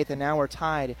 in the 8th, and now we're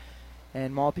tied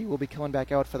And Maltby will be coming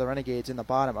back out for the Renegades in the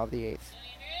bottom of the 8th.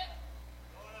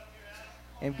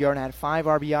 Imgarden had 5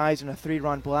 RBIs and a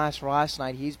 3-run blast last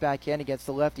night. He's back in against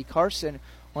the lefty Carson.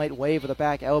 Light wave of the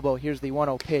back elbow. Here's the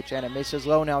 1-0 pitch, and it misses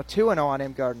low now. 2-0 on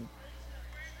Imgarden.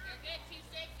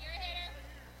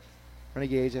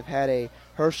 Renegades have had a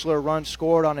Hirschler run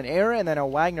scored on an error, and then a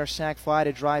Wagner sac fly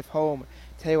to drive home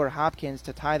Taylor Hopkins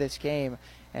to tie this game.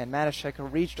 And Matashek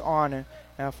reached on,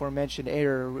 aforementioned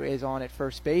error is on at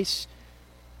first base.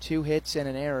 2 hits and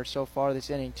an error so far this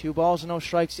inning. 2 balls and no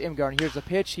strikes to Imgarden. Here's the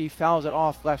pitch. He fouls it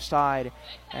off left side,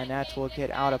 and that will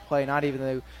get out of play. Not even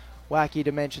the wacky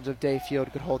dimensions of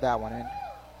Dayfield could hold that one in.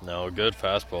 No, good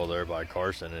fastball there by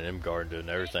Carson, and Imgarden doing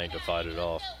everything to fight it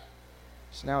off.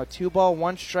 So now a 2-ball,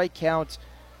 1-strike count.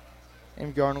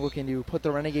 Imgarden looking to put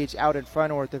the Renegades out in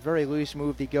front, or at the very least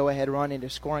move the go-ahead run into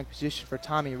scoring position for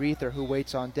Tommy Reether, who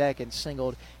waits on deck and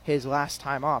singled his last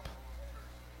time up.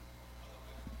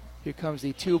 Here comes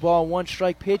the 2-ball,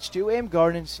 1-strike pitch to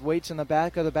Imgarden. Waits in the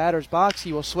back of the batter's box.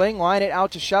 He will swing, line it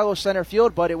out to shallow center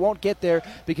field, but it won't get there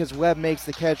because Webb makes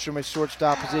the catch from his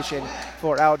shortstop position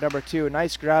for out number 2.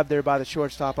 Nice grab there by the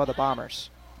shortstop of the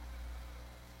Bombers.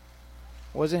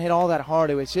 Wasn't hit all that hard.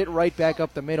 It was hit right back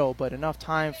up the middle, but enough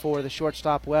time for the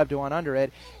shortstop Webb to run under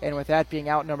it. And with that being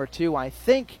out number 2, I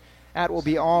think that will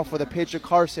be all for the pitcher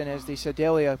Carson, as the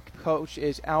Sedalia coach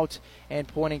is out and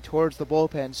pointing towards the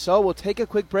bullpen. So we'll take a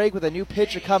quick break with a new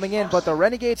pitcher coming in, but the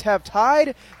Renegades have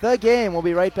tied the game. We'll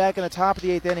be right back in the top of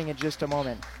the 8th inning in just a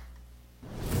moment.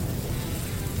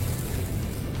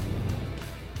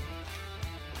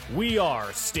 We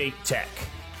are State Tech.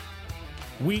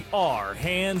 We are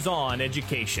hands-on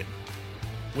education.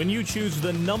 When you choose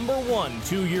the #1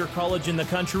 2-year college in the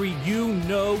country, you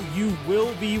know you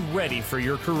will be ready for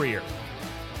your career.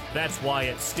 That's why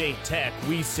at State Tech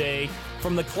we say,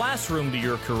 from the classroom to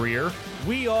your career,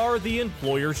 we are the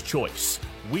employer's choice.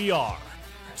 We are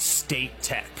State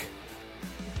Tech.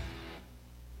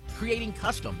 Creating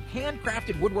custom,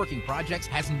 handcrafted woodworking projects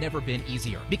has never been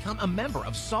easier. Become a member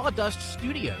of Sawdust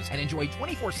Studios and enjoy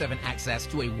 24/7 access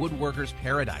to a woodworker's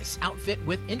paradise. Outfit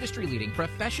with industry-leading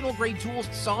professional-grade tools,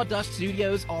 Sawdust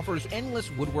Studios offers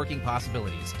endless woodworking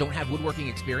possibilities. Don't have woodworking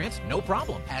experience? No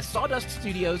problem, as Sawdust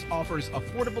Studios offers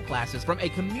affordable classes from a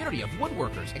community of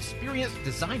woodworkers, experienced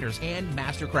designers, and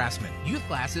master craftsmen. Youth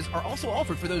classes are also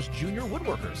offered for those junior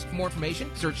woodworkers. For more information,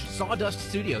 search Sawdust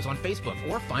Studios on Facebook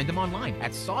or find them online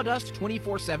at sawdust247.com.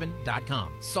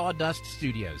 Sawdust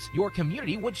Studios, your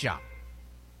community woodshop.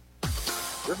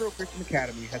 River Christian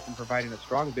Academy has been providing a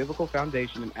strong biblical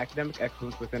foundation and academic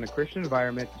excellence within a Christian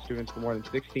environment to students for more than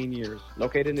 16 years.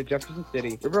 Located in Jefferson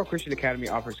City, River Christian Academy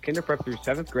offers kinder prep through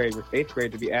 7th grade, with 8th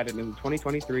grade to be added in the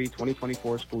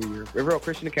 2023-2024 school year. River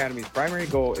Christian Academy's primary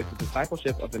goal is the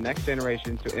discipleship of the next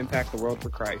generation to impact the world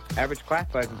for Christ. Average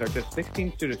class sizes are just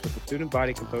 16 students, with the student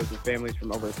body composed of families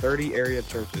from over 30 area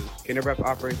churches. Kinder prep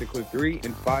offerings include 3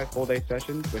 and 5 full-day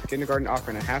sessions, with kindergarten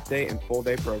offering a half-day and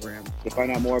full-day programs. To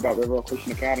find out more about River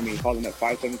Christian Academy, call them at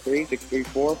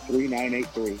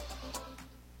 573-634-3983.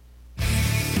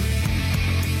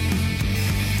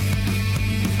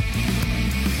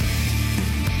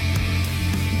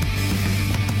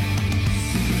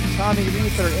 Tommy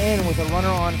Reether in with a runner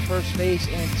on first base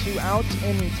and 2 outs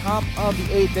in the top of the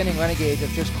 8th inning. Renegades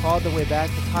have just clawed their way back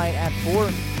to tie it at 4.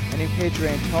 A new pitcher,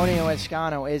 Antonio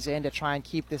Escano, is in to try and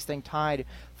keep this thing tied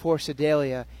for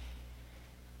Sedalia.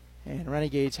 And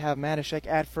Renegades have Matashek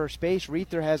at first base.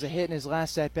 Reether has a hit in his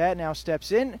last at-bat, now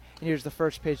steps in, and here's the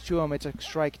first pitch to him. It's a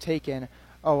strike taken,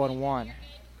 0-1.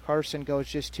 Carson goes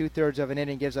just 2/3 of an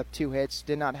inning, gives up 2 hits.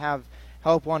 Did not have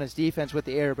help on his defense with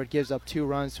the error, but gives up 2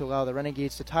 runs to allow the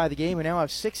Renegades to tie the game, and now have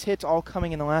 6 hits all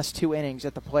coming in the last 2 innings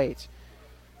at the plate.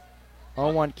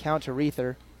 0-1 count to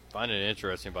Reether. Find it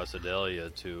interesting by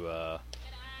Sedalia to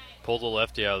pull the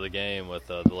lefty out of the game with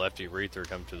the lefty Reether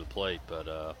come to the plate, but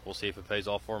we'll see if it pays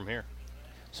off for him here.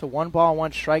 So 1 ball,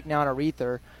 1 strike now to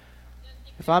Reether.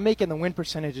 If I'm making the win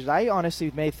percentages, I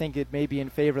honestly may think it may be in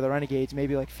favor of the Renegades,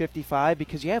 maybe like 55,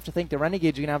 because you have to think the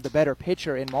Renegades are going to have the better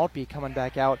pitcher in Maltby coming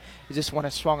back out. This one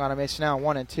has swung on a miss now,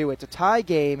 1-2. It's a tie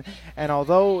game, and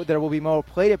although there will be more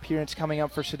plate appearance coming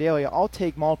up for Sedalia, I'll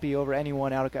take Maltby over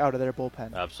anyone out of their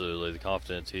bullpen. Absolutely. The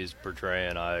confidence he's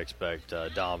portraying, I expect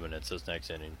dominance this next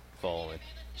inning following.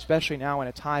 Especially now in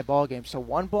a tie ball game. So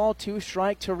 1 ball, 2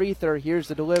 strike to Reether. Here's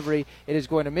the delivery. It is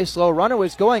going to miss low. Runner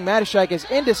was going. Matashek is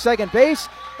into second base,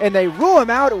 and they rule him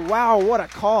out. Wow, what a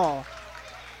call.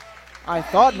 I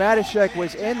thought Matashek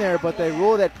was in there, but they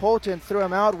ruled that Polton threw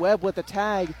him out. Webb with the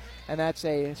tag, and that's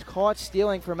a caught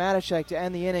stealing for Matashek to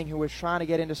end the inning, who was trying to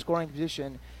get into scoring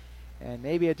position. And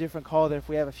maybe a different call than if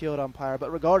we have a field umpire.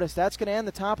 But regardless, that's going to end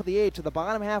the top of the 8th. To the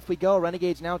bottom half we go.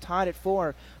 Renegades now tied at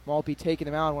 4. Maltby taking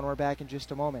them out when we're back in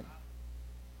just a moment.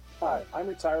 Hi, I'm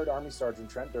retired Army Sergeant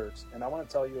Trent Dirks, and I want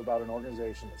to tell you about an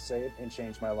organization that saved and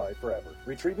changed my life forever.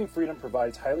 Retrieving Freedom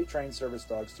provides highly trained service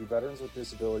dogs to veterans with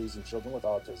disabilities and children with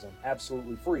autism,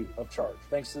 absolutely free of charge,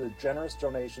 thanks to the generous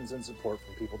donations and support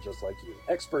from people just like you.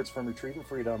 Experts from Retrieving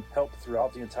Freedom help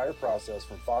throughout the entire process,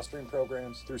 from fostering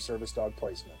programs through service dog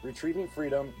placement. Retrieving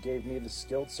Freedom gave me the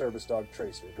skilled service dog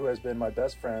Tracer, who has been my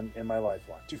best friend and my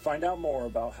lifeline. To find out more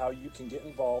about how you can get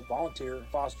involved, volunteer,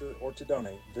 foster, or to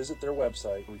donate, visit their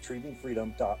website,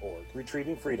 retrievingfreedom.org.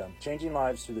 Retrieving Freedom, changing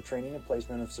lives through the training and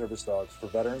placement of service dogs for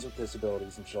veterans with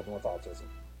disabilities and children with autism.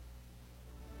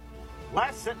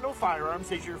 Last Sentinel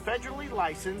Firearms is your federally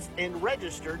licensed and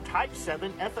registered Type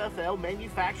 7 FFL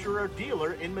manufacturer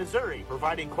dealer in Missouri,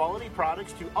 providing quality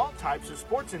products to all types of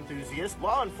sports enthusiasts,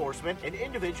 law enforcement, and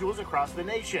individuals across the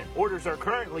nation. Orders are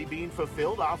currently being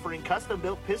fulfilled, offering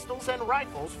custom-built pistols and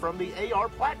rifles from the AR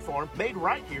platform made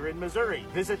right here in Missouri.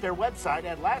 Visit their website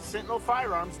at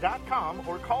lastsentinelfirearms.com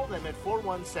or call them at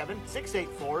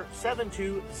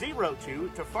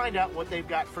 417-684-7202 to find out what they've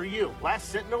got for you. Last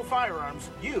Sentinel Firearms,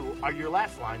 you are your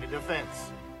last line of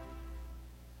defense.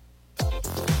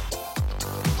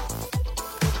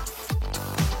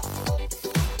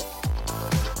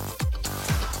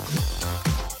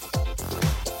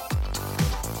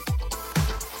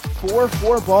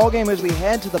 Four ball game as we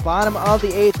head to the bottom of the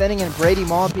 8th inning, and Brady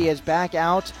Maltby is back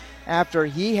out after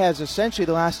he has essentially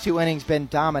the last 2 innings been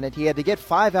dominant. He had to get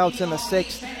 5 outs in the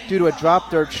 6th due to a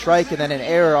drop third strike and then an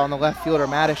error on the left fielder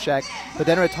Matashek, but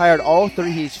then retired all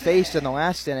 3 he's faced in the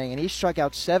last inning, and he struck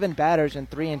out 7 batters in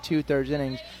 3 2/3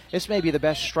 innings. This may be the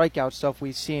best strikeout stuff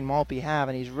we've seen Maltby have,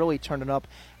 and he's really turned it up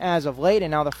as of late. And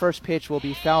now the first pitch will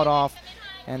be fouled off,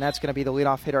 and that's going to be the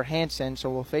leadoff hitter Hansen. So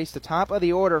we'll face the top of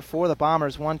the order for the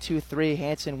Bombers, 1, 2, 3,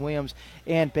 Hansen, Williams,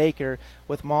 and Baker,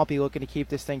 with Maltby looking to keep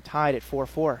this thing tied at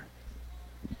 4-4.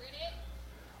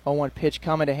 0-1 pitch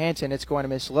coming to Hansen. It's going to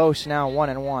miss low, so now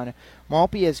 1-1.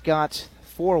 Maltby has got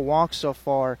 4 walks so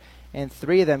far, and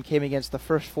 3 of them came against the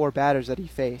first 4 batters that he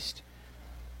faced.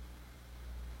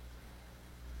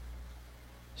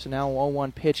 So now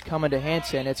 0-1 pitch coming to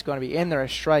Hansen. It's going to be in there, a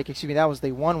strike. Excuse me, that was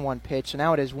the 1-1 pitch. So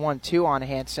now it is 1-2 on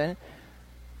Hansen.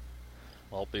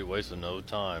 Maltby wasting no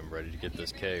time, ready to get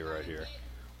this K right here.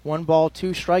 1 ball,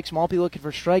 2 strikes. Maltby looking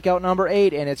for strikeout number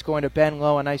 8, and it's going to bend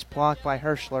low. A nice block by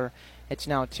Hirschler. It's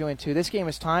now 2-2. This game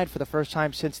is tied for the first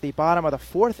time since the bottom of the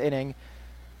 4th inning.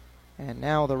 And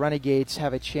now the Renegades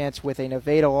have a chance with a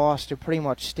Nevada loss to pretty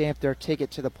much stamp their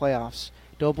ticket to the playoffs.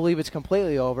 Don't believe it's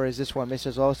completely over as this one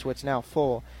misses low, so it's now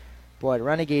full. But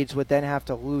Renegades would then have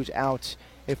to lose out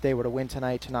if they were to win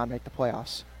tonight to not make the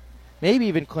playoffs. Maybe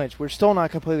even clinch. We're still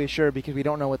not completely sure because we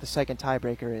don't know what the second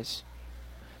tiebreaker is.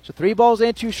 So 3 balls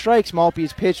and 2 strikes.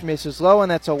 Maltby's pitch misses low,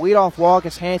 and that's a leadoff walk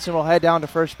as Hansen will head down to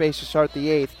first base to start the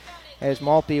 8th. As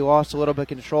Maltby lost a little bit of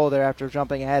control there after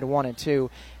jumping ahead 1-2.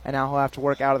 And now he'll have to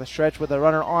work out of the stretch with a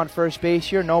runner on first base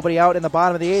here. Nobody out in the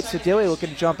bottom of the 8th. Sedilli looking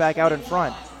to jump back out in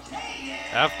front.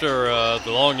 After the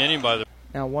long inning by the...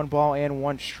 Now 1 ball and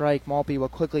 1 strike. Maltby will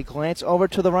quickly glance over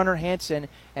to the runner, Hansen,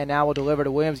 and now will deliver to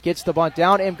Williams. Gets the bunt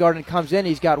down. Imgarden comes in.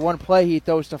 He's got 1 play. He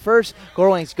throws to first.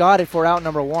 Gorling's got it for out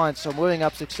number 1. So moving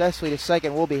up successfully to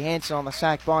second will be Hansen on the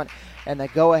sac bunt. And the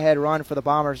go-ahead run for the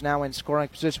Bombers now in scoring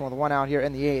position with 1 out here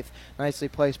in the 8th. Nicely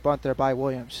placed bunt there by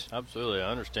Williams. Absolutely.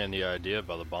 I understand the idea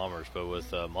by the Bombers, but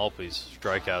with Maltby's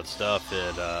strikeout stuff,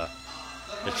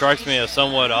 it strikes me as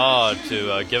somewhat odd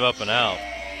to give up an out.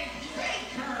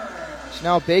 So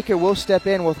now Baker will step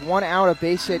in with 1 out. A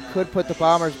base hit could put the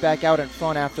Bombers back out in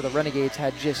front after the Renegades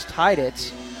had just tied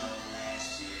it.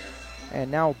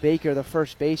 And now Baker, the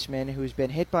first baseman, who's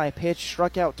been hit by a pitch,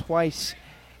 struck out twice,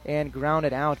 and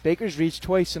grounded out. Baker's reached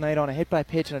twice tonight on a hit by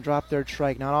pitch and a drop third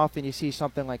strike. Not often you see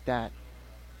something like that.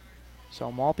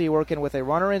 So Maltby working with a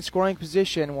runner in scoring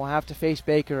position will have to face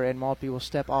Baker, and Maltby will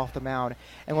step off the mound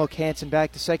and will Hansen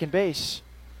back to second base.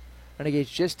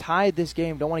 Renegades just tied this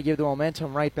game. Don't want to give the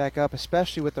momentum right back up,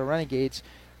 especially with the Renegades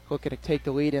looking to take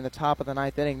the lead in the top of the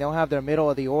 9th inning. They'll have their middle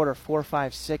of the order, 4,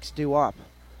 5, 6 due up.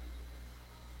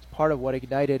 It's part of what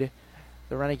ignited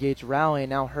the Renegades rally, and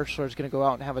now Hirschler is going to go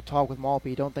out and have a talk with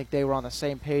Maltby. Don't think they were on the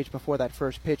same page before that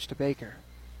first pitch to Baker.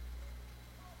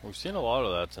 We've seen a lot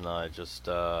of that tonight, just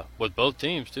with both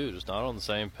teams, too, just not on the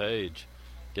same page.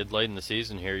 Get late in the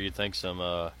season here, you'd think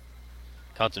some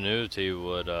continuity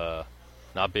would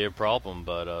not be a problem,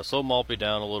 but slow Maltby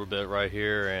down a little bit right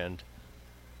here, and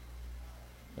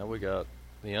now we got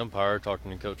the umpire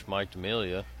talking to Coach Mike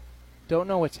D'Amelia. Don't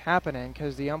know what's happening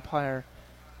because the umpire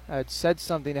had said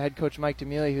something to head coach Mike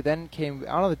D'Amelia, who then came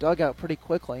out of the dugout pretty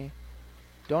quickly.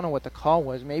 Don't know what the call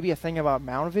was. Maybe a thing about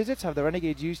mound visits? Have the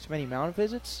Renegades used too many mound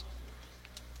visits?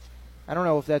 I don't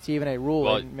know if that's even a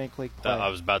rule in Mink League play. I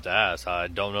was about to ask. I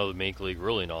don't know the Mink League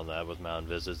ruling on that with mound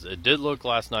visits. It did look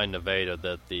last night in Nevada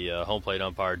that the home plate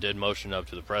umpire did motion up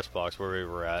to the press box where we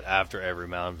were at after every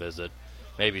mound visit,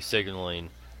 maybe signaling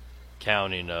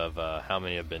counting of how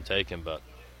many have been taken. But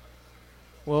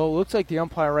well, it looks like the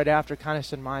umpire right after kind of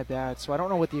said my bad, so I don't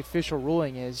know what the official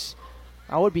ruling is.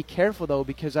 I would be careful, though,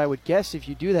 because I would guess if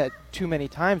you do that too many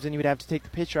times, then you would have to take the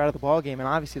pitcher out of the ballgame, and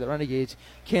obviously the Renegades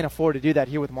can't afford to do that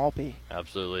here with Maltby.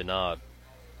 Absolutely not.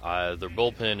 Their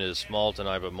bullpen is small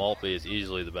tonight, but Maltby is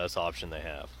easily the best option they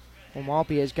have. Well,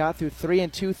 Maltby has got through 3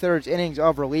 2/3 innings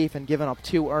of relief and given up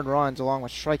 2 earned runs, along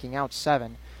with striking out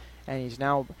 7, and he's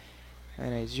now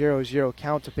in a 0-0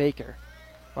 count to Baker.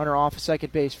 Runner off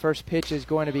second base. First pitch is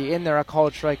going to be in there. A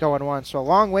called strike 0-1. So a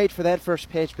long wait for that first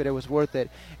pitch, but it was worth it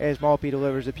as Maltby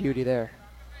delivers a beauty there.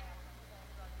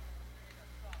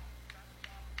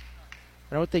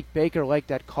 I don't think Baker liked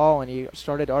that call, and he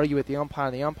started to argue with the umpire,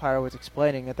 and the umpire was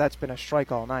explaining that that's been a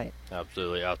strike all night.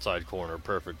 Absolutely. Outside corner.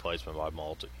 Perfect placement by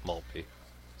Maltby.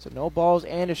 So no balls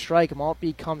and a strike.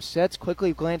 Maltby comes, sets,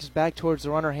 quickly glances back towards the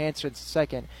runner, Hansen's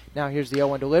second. Now here's the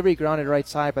 0-1 delivery, grounded right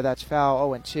side, but that's foul,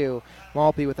 0-2.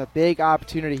 Maltby with a big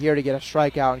opportunity here to get a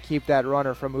strikeout and keep that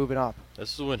runner from moving up.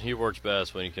 This is when he works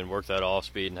best, when he can work that off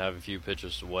speed and have a few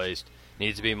pitches to waste.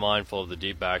 Needs to be mindful of the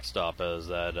deep backstop, as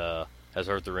that has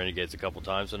hurt the Renegades a couple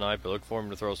times tonight, but look for him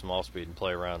to throw some off speed and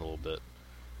play around a little bit.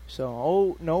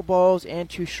 So, no balls and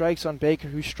 2 strikes on Baker,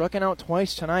 who's struck out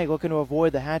twice tonight, looking to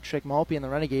avoid the hat trick. Maltby and the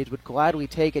Renegades would gladly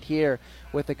take it here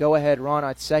with the go-ahead run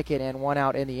at second and 1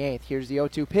 out in the 8th. Here's the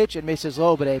 0-2 pitch. It misses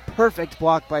low, but a perfect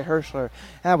block by Hirschler.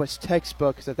 That was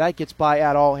textbook, because if that gets by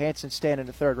at all, Hansen's standing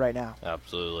to third right now.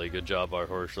 Absolutely. Good job by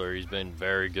Hirschler. He's been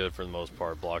very good for the most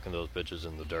part, blocking those pitches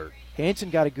in the dirt. Hansen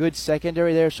got a good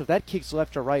secondary there, so if that kicks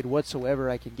left or right whatsoever,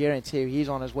 I can guarantee you he's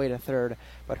on his way to third.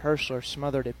 But Hirschler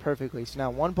smothered it perfectly. So now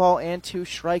 1 ball and 2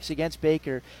 strikes against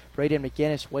Baker. Braden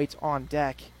McGinnis waits on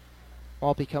deck.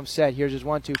 Maltby comes set. Here's his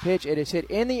 1-2 pitch. It is hit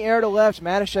in the air to left.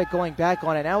 Matashek going back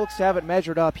on it. Now looks to have it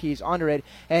measured up. He's under it,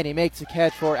 and he makes the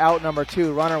catch for out number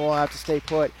 2. Runner will have to stay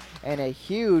put, and a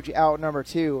huge out number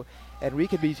 2. And we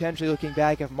could be potentially looking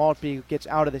back if Maltby gets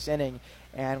out of this inning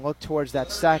and look towards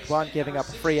that sack bunt, giving up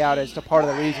a free out as to part of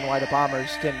the reason why the Bombers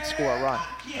didn't score a run.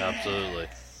 Absolutely.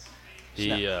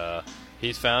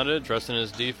 He's found it, trusting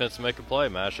his defense to make a play.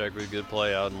 Matashek with a good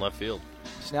play out in left field.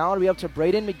 So now it'll be up to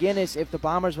Braden McGinnis if the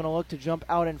Bombers want to look to jump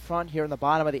out in front here in the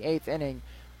bottom of the 8th inning,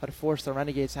 but force the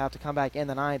Renegades to have to come back in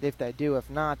the 9th if they do. If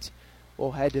not,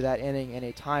 we'll head to that inning in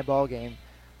a tie ball game.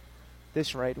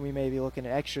 This rate, we may be looking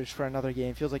at extras for another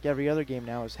game. Feels like every other game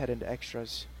now is heading to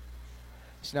extras.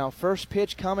 So now first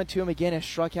pitch coming to McGinnis.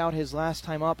 Struck out his last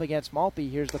time up against Maltby.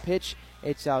 Here's the pitch.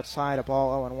 It's outside, a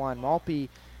ball 0-1. Maltby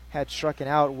had struck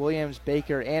out Williams,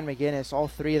 Baker, and McGinnis, all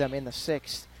 3 of them in the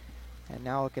 6th. And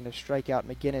now looking to strike out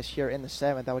McGinnis here in the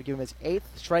 7th. That would give him his 8th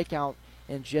strikeout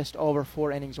in just over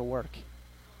 4 innings of work.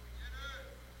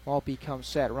 Maltby comes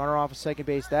set. Runner off of second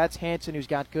base. That's Hansen, who's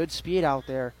got good speed out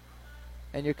there.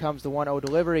 And here comes the 1-0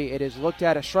 delivery. It is looked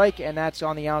at a strike, and that's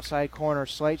on the outside corner.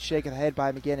 Slight shake of the head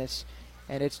by McGinnis.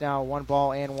 And it's now 1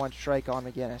 ball and 1 strike on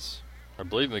McGinnis. I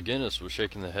believe McGinnis was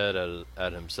shaking the head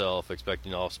at himself,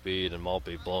 expecting off speed, and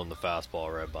Maltby blowing the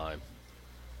fastball right by him.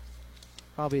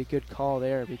 Probably a good call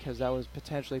there because that was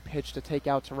potentially pitched to take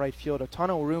out to right field. A ton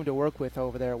of room to work with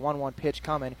over there. 1-1 pitch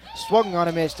coming. Swung on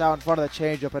a miss out in front of the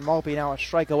changeup, and Maltby now a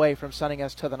strike away from sending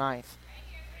us to the 9th.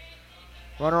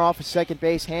 Runner off of second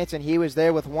base, Hansen. He was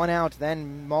there with 1 out.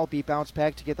 Then Maltby bounced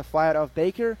back to get the fly out of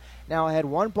Baker. Now ahead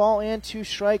 1 ball and 2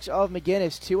 strikes of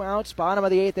McGinnis. 2 outs, bottom of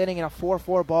the 8th inning in a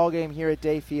 4-4 ball game here at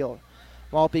Day Field.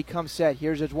 Maltby comes set.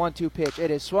 Here's his 1-2 pitch.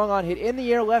 It is swung on, hit in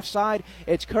the air left side.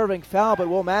 It's curving foul, but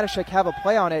will Matashek have a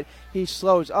play on it? He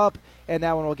slows up, and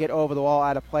that one will get over the wall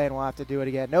out of play, and we'll have to do it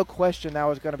again. No question that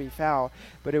was going to be foul,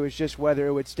 but it was just whether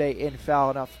it would stay in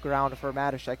foul enough ground for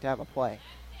Matashek to have a play.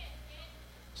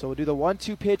 So we'll do the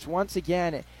 1-2 pitch once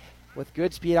again with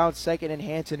good speed out second and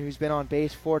Hansen, who's been on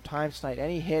base 4 times tonight.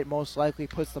 Any hit most likely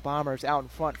puts the Bombers out in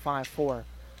front 5-4.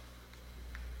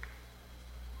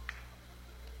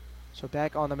 So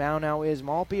back on the mound now is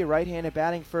Maltby, right-handed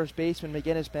batting first baseman.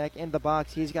 McGinnis back in the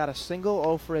box. He's got a single,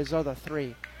 0 for his other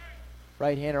 3.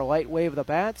 Right-hander light wave of the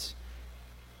bats.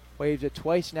 Waves it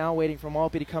twice now, waiting for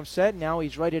Maltby to come set. Now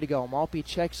he's ready to go. Maltby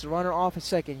checks the runner off a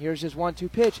second. Here's his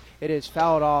 1-2 pitch. It is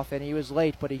fouled off, and he was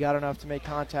late, but he got enough to make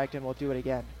contact, and we'll do it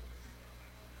again.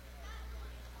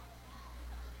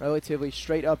 Relatively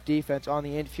straight-up defense on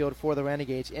the infield for the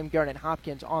Renegades. Imgard and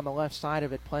Hopkins on the left side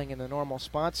of it playing in the normal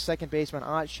spots. Second baseman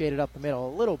Ott shaded up the middle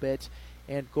a little bit,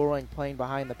 and Goring playing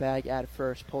behind the bag at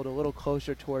first, pulled a little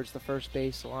closer towards the first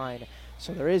base line.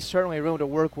 So there is certainly room to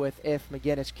work with if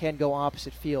McGinnis can go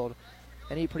opposite field.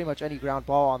 Pretty much any ground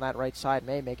ball on that right side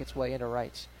may make its way into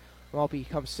right. Maltby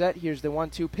comes set. Here's the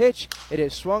 1-2 pitch. It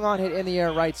is swung on, hit in the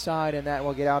air right side, and that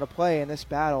will get out of play in this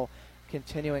battle.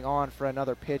 Continuing on for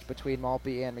another pitch between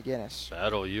Maltby and McGinnis.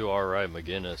 Battle, you are right.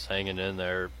 McGinnis hanging in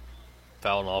there,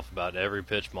 fouling off about every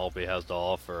pitch Maltby has to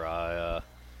offer.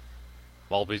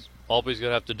 Maltby's going to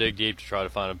have to dig deep to try to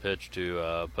find a pitch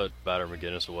to put batter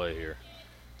McGinnis away here.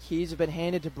 Keys have been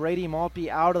handed to Brady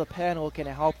Maltby out of the pen, looking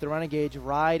to help the Renegades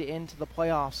ride into the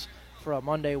playoffs for a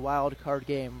Monday wild card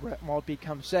game. Maltby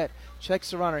comes set,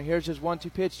 checks the runner. Here's his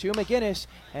 1-2 pitch to McGinnis,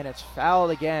 and it's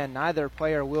fouled again. Neither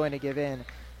player willing to give in.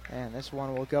 And this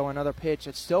one will go another pitch.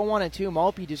 It's still 1-2.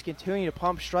 Maltby just continuing to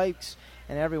pump strikes,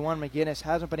 and every one McGinnis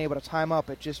hasn't been able to time up,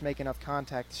 but just make enough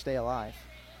contact to stay alive.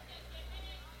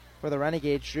 For the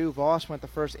Renegades, Drew Voss went the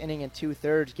first inning in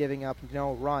 2/3, giving up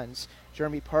no runs.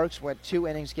 Jeremy Parks went 2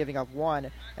 innings, giving up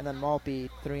 1, and then Maltby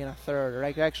 3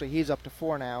 1/3. Actually, he's up to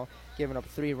 4 now, giving up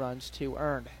 3 runs, 2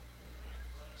 earned.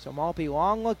 So Maltby,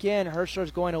 long look in.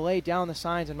 Hirschler's going to lay down the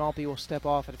signs, and Maltby will step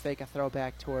off and fake a throw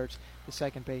back towards the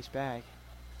second base bag.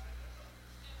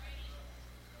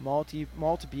 Maltby,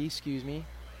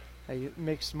 I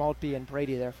mixed Maltby and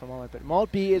Brady there for a moment, but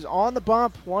Maltby is on the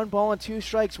bump. 1 ball and 2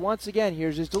 strikes once again.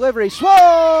 Here's his delivery.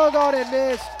 Swung on and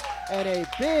missed, and a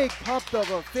big pump of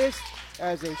a fist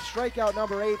as a strikeout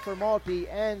number 8 for Maltby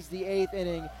ends the 8th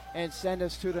inning and send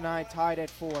us to the 9th, tied at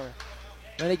 4.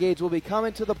 Renegades will be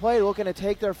coming to the plate, looking to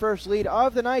take their first lead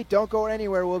of the night. Don't go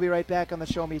anywhere. We'll be right back on the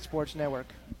Show Me Sports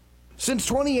Network. Since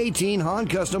 2018, Hahn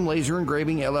Custom Laser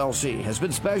Engraving LLC has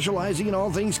been specializing in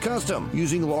all things custom,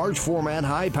 using large format,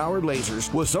 high-powered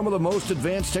lasers. With some of the most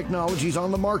advanced technologies on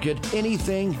the market,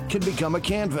 anything can become a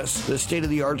canvas. The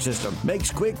state-of-the-art system makes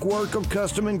quick work of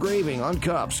custom engraving on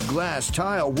cups, glass,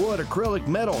 tile, wood, acrylic,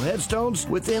 metal, headstones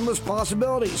with endless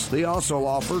possibilities. They also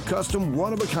offer custom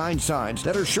one-of-a-kind signs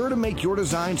that are sure to make your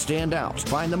design stand out.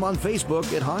 Find them on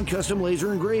Facebook at Hahn Custom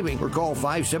Laser Engraving or call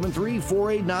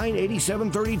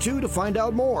 573-489-8732 to find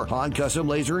out more. Hahn Custom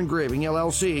Laser Engraving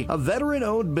LLC, a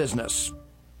veteran-owned business.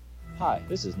 Hi,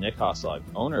 this is Nick Hoslag,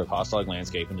 owner of Hoslag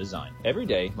Landscape and Design. Every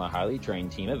day, my highly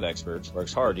trained team of experts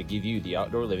works hard to give you the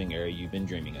outdoor living area you've been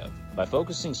dreaming of. By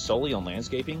focusing solely on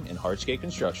landscaping and hardscape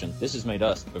construction, this has made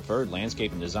us the preferred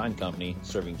landscape and design company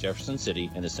serving Jefferson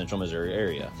City and the central Missouri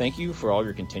area. Thank you for all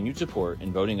your continued support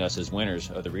in voting us as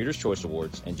winners of the Reader's Choice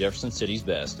Awards and Jefferson City's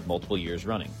Best multiple years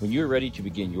running. When you are ready to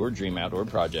begin your dream outdoor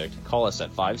project, call us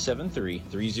at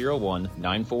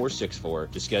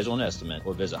 573-301-9464 to schedule an estimate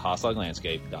or visit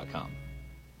hoslaglandscape.com.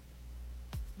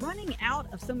 Running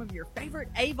out of some of your favorite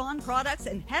Avon products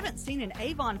and haven't seen an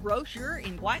Avon brochure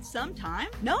in quite some time?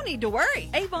 No need to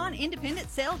worry. Avon Independent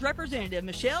Sales Representative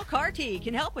Michelle Carty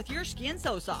can help with your Skin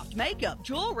So Soft makeup,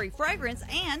 jewelry, fragrance,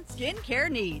 and skincare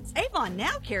needs. Avon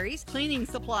now carries cleaning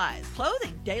supplies,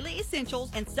 clothing, daily essentials,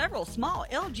 and several small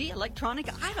LG electronic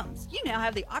items. You now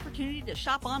have the opportunity to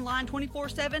shop online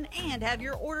 24/7 and have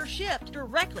your order shipped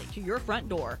directly to your front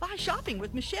door by shopping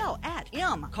with Michelle at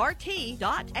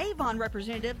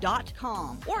mcarty.avonrepresentative.com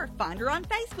or find her on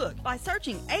Facebook by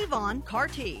searching Avon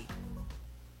Carty.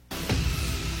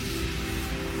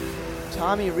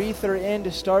 Tommy Reether in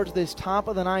to start this top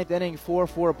of the 9th inning,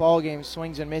 4-4 ball game.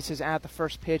 Swings and misses at the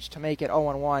first pitch to make it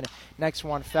 0-1. Next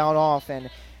one fouled off, and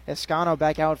Escano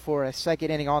back out for a second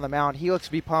inning on the mound. He looks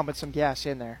to be pumping some gas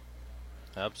in there.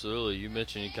 Absolutely. You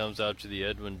mentioned he comes out to the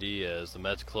Edwin Diaz, the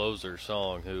Mets closer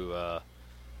song, who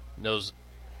knows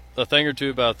a thing or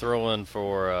two about throwing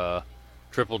for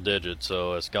triple digits.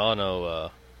 So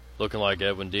Escano looking like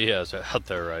Edwin Diaz out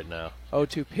there right now.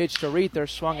 0-2 pitch to Reether,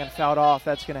 swung and fouled off.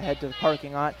 That's going to head to the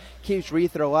parking lot. Keeps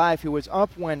Reether alive, who was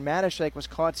up when Matashek was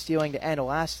caught stealing to end the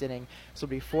last inning. This will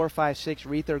be 4-5-6,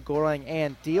 Reether, Goring,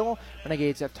 and Deal.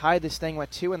 Renegades have tied this thing with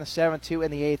 2 in the 7th, 2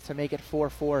 in the 8th to make it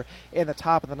 4-4 in the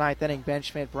top of the 9th inning. Ben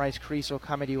Schmidt, Bryce Creasel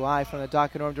coming to you live from the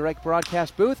Doc and Norm Direct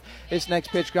broadcast booth. This next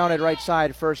pitch grounded right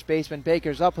side. First baseman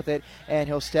Baker's up with it, and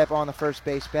he'll step on the first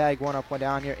base bag. 1 up, 1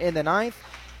 down here in the 9th.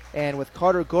 And with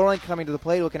Carter Goring coming to the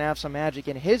plate, looking to have some magic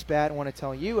in his bat, I want to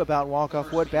tell you about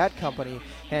Walkoff Wood Bat Company.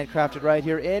 Handcrafted right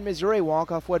here in Missouri,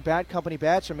 Walkoff Wood Bat Company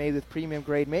bats are made with premium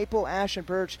grade maple, ash, and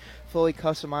birch, fully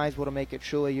customizable to make it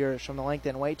truly yours. From the length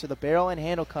and weight to the barrel and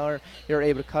handle color, you're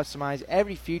able to customize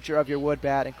every feature of your wood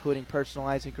bat, including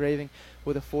personalized engraving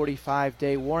with a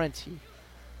 45-day warranty.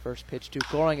 First pitch to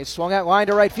Goring is swung at line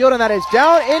to right field, and that is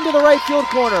down into the right field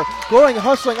corner. Goring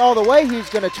hustling all the way. He's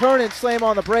going to turn and slam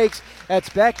on the brakes. That's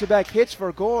back-to-back hits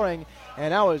for Goring,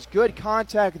 and that was good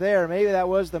contact there. Maybe that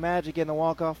was the magic in the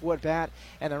walk-off wood bat,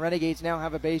 and the Renegades now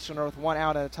have a base runner with one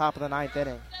out at the top of the ninth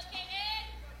inning.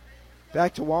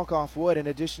 Back to walk-off wood. In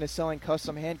addition to selling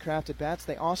custom handcrafted bats,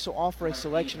 they also offer a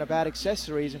selection of bat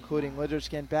accessories, including lizard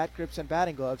skin bat grips and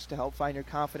batting gloves. To help find your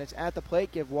confidence at the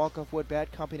plate, give Walk-Off Wood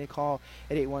Bat Company a call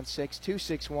at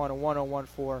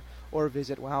 816-261-1014 or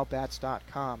visit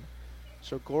wowbats.com.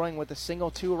 So Goring with a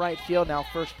single to right field. Now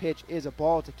first pitch is a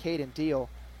ball to Caden Deal.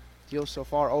 Deal so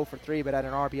far 0 for 3, but had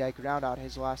an RBI ground out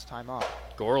his last time up.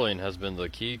 Goring has been the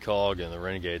key cog in the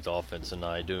Renegades offense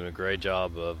tonight, doing a great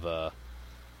job of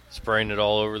spraying it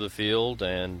all over the field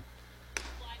and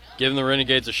giving the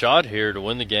Renegades a shot here to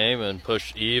win the game and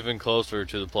push even closer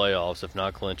to the playoffs, if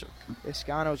not clinch them.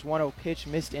 Escano's 1-0 pitch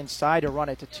missed inside to run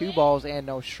it to 2 balls and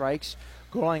no strikes.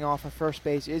 Goring off of first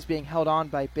base is being held on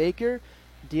by Baker.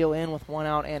 Deal in with 1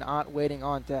 out and Ott waiting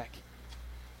on deck.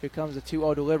 Here comes the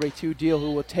 2-0 delivery to Deal,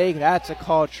 who will take. That's a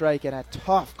called strike, and a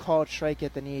tough called strike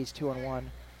at the knees, 2-1.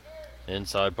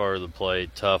 Inside part of the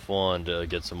plate, tough one to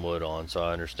get some wood on, so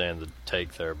I understand the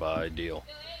take there by Deal.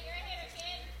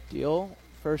 Deal,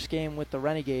 first game with the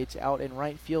Renegades, out in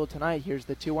right field tonight. Here's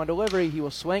the 2-1 delivery. He will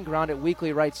swing, ground it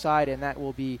weakly right side, and that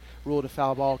will be ruled a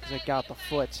foul ball because it got the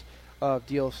foot of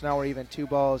Deal. So now we're even 2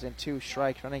 balls and 2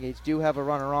 strikes. Renegades do have a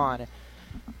runner on,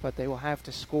 but they will have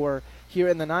to score here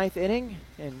in the 9th inning,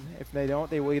 and if they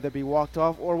don't, they will either be walked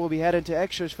off or will be headed to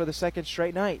extras for the second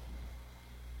straight night.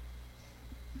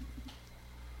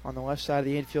 On the left side of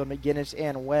the infield, McGinnis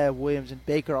and Webb, Williams and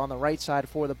Baker on the right side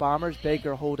for the Bombers.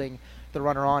 Baker holding the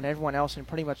runner on, everyone else in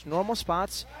pretty much normal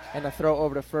spots, and the throw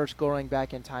over to first, Goring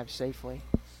back in time safely.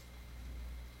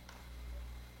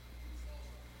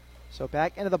 So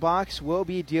back into the box will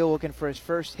be Deal, looking for his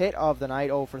first hit of the night,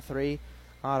 0 for 3.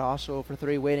 Ott also 0 for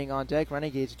 3, waiting on deck.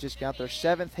 Renegades just got their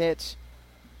 7th hit.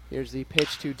 Here's the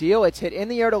pitch to Deal. It's hit in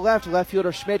the air to left. Left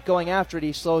fielder Schmidt going after it.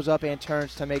 He slows up and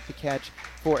turns to make the catch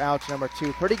for out number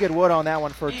 2. Pretty good wood on that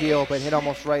one for Deal, but hit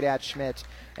almost right at Schmidt.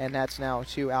 And that's now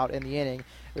 2 out in the inning.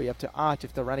 It'll be up to Ott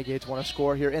if the Renegades want to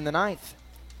score here in the 9th.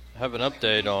 I have an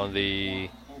update on the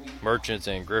Merchants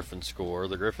and Griffins score.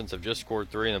 The Griffins have just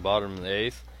scored 3 in the bottom of the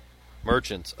 8th.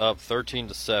 Merchants up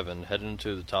 13-7, heading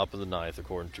into the top of the 9th,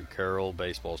 according to Carroll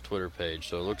Baseball's Twitter page.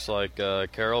 So it looks like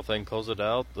Carroll, if they can close it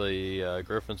out, the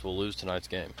Griffins will lose tonight's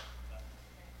game.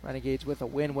 Renegades with a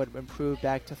win would improve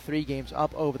back to 3 games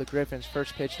up over the Griffins.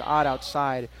 First pitch to Ott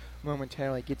outside,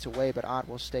 momentarily gets away, but Ott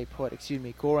will stay put.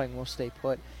 Goring will stay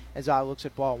put as Ott looks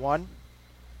at ball 1.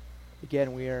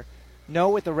 Again, we know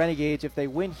with the Renegades, if they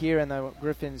win here and the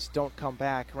Griffins don't come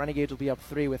back, Renegades will be up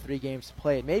 3 with 3 games to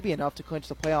play. It may be enough to clinch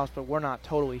the playoffs, but we're not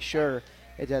totally sure.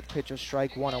 It's that pitch of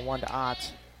strike 1-1 to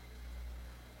Ott.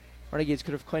 Renegades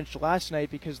could have clinched last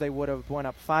night because they would have won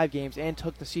up 5 games and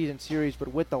took the season series,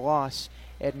 but with the loss,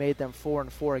 it made them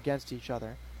 4-4 against each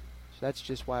other. So that's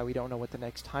just why we don't know what the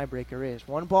next tiebreaker is.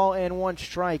 1 ball and 1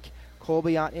 strike.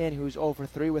 Colby Ott in, who's 0 for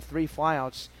 3 with 3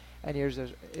 flyouts. And here's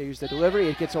the delivery.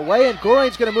 It gets away, and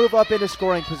Goring's going to move up into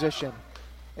scoring position.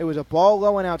 It was a ball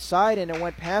low and outside, and it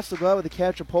went past the glove of the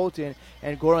catcher, Polton,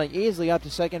 and Goring easily up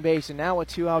to second base, and now with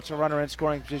 2 outs, a runner in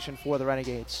scoring position for the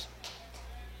Renegades.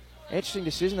 Interesting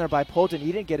decision there by Polton.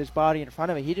 He didn't get his body in front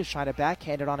of it. He just tried to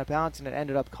backhand it on a bounce, and it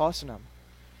ended up costing him.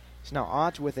 So now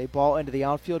Ott with a ball into the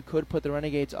outfield could put the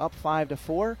Renegades up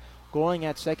 5-4. Goring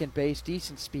at second base,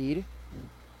 decent speed.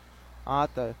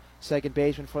 Ott, the second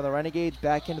baseman for the Renegades,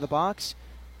 back into the box.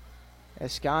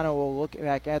 Escano will look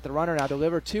back at the runner now.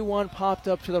 Deliver 2-1, popped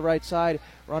up to the right side.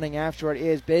 Running after it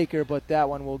is Baker, but that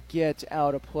one will get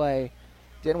out of play.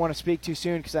 Didn't want to speak too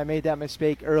soon because I made that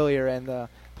mistake earlier, and the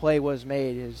play was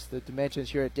made. As the dimensions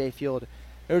here at Day Field,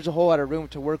 there's a whole lot of room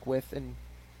to work with, and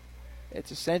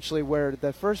it's essentially where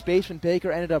the first baseman,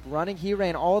 Baker, ended up running. He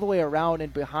ran all the way around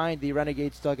and behind the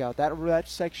Renegades dugout. That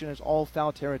section is all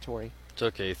foul territory.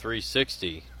 Took a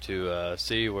 360 to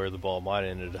see where the ball might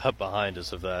have ended up behind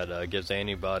us, if that gives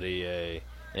anybody a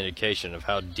indication of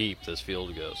how deep this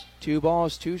field goes. 2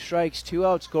 balls, 2 strikes, 2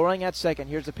 outs. Goring at second.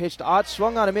 Here's the pitch to Ott.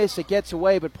 Swung on a miss. It gets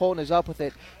away, but Polton is up with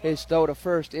it. His throw to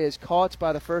first is caught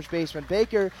by the first baseman,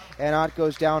 Baker, and Ott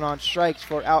goes down on strikes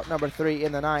for out number 3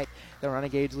 in the 9th. The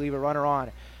Renegades leave a runner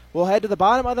on. We'll head to the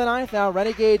bottom of the 9th now.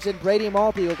 Renegades and Brady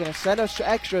Maltby are going to send us to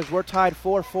extras. We're tied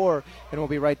 4-4, and we'll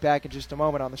be right back in just a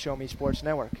moment on the Show Me Sports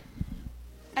Network.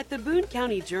 At the Boone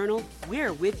County Journal,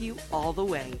 we're with you all the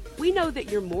way. We know that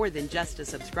you're more than just a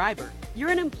subscriber. You're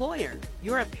an employer,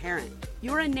 you're a parent,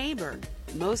 you're a neighbor,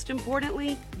 Most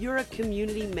importantly, you're a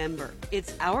community member.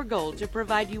 It's our goal to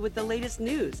provide you with the latest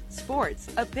news, sports,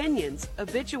 opinions,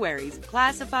 obituaries,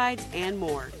 classifieds, and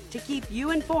more to keep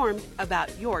you informed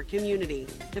about your community.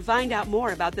 To find out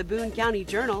more about the Boone County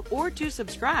Journal or to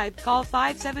subscribe, call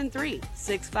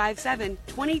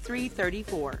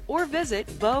 573-657-2334 or visit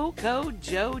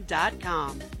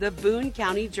bocojoe.com. The Boone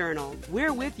County Journal.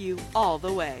 We're with you all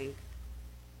the way.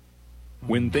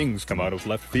 When things come out of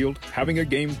left field, having a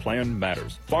game plan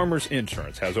matters. Farmers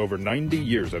Insurance has over 90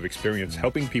 years of experience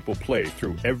helping people play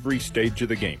through every stage of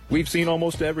the game. We've seen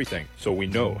almost everything, so we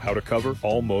know how to cover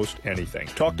almost anything.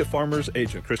 Talk to Farmers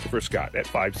Agent Christopher Scott at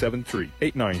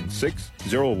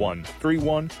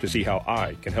 573-896-0131 to see how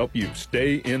I can help you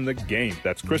stay in the game.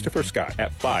 That's Christopher Scott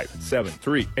at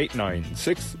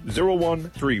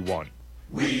 573-896-0131.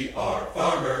 We are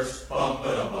farmers. Bum,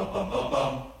 ba-dum, bum, bum, bum,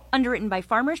 bum. Underwritten by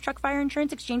Farmers Truck Fire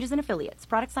Insurance Exchanges and Affiliates.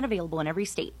 Products not available in every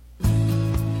state.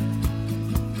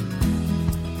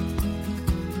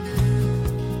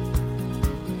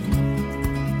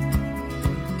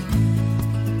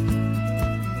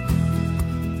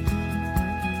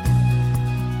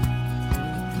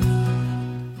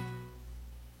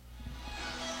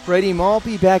 Brady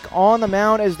Maltby back on the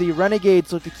mound as the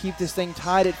Renegades look to keep this thing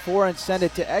tied at 4 and send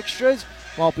it to extras.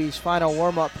 Maltby's final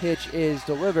warm-up pitch is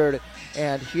delivered,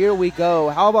 and here we go.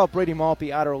 How about Brady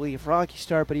Maltby out of relief? Rocky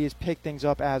start, but he has picked things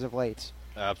up as of late.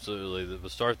 Absolutely. The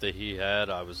start that he had,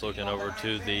 I was looking over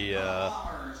to the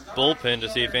bullpen to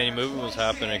see if any movement was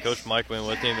happening, and Coach Mike went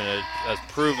with him, and it has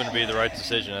proven to be the right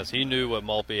decision as he knew what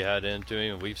Maltby had into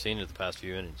him, and we've seen it the past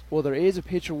few innings. Well, there is a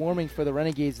pitcher warming for the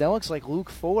Renegades. That looks like Luke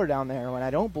Fuller down there, and I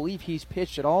don't believe he's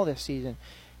pitched at all this season.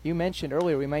 You mentioned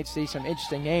earlier we might see some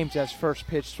interesting names as first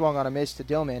pitch swung on a miss to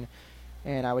Dillman.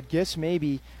 And I would guess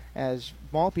maybe as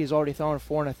Maltby has already thrown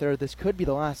 4 1/3, this could be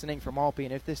the last inning for Maltby.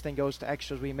 And if this thing goes to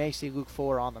extras, we may see Luke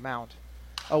Fuller on the mound.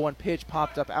 0-1 pitch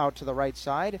popped up out to the right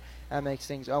side. That makes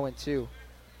things 0-2.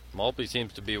 Maltby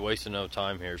seems to be wasting no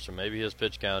time here, so maybe his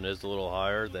pitch count is a little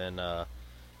higher than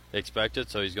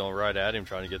expected, so he's going right at him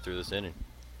trying to get through this inning.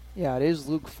 Yeah, it is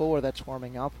Luke Fuller that's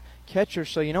warming up. Catcher,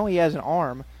 so you know he has an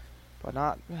arm, but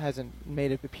hasn't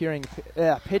made a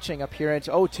pitching appearance.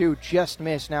 0-2, just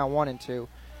missed now, 1-2.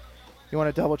 You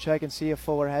want to double check and see if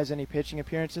Fuller has any pitching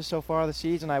appearances so far this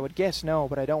season? I would guess no,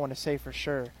 but I don't want to say for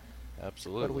sure.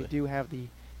 Absolutely. But we do have the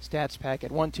stats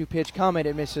packet. 1-2 pitch coming.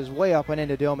 It misses way up and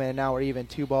into Dillman, and now we're even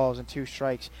 2 balls and 2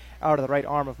 strikes out of the right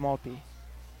arm of Maltby.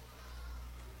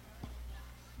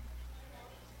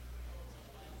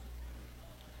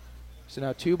 So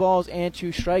now 2 balls and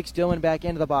 2 strikes. Dillman back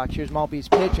into the box. Here's Maltby's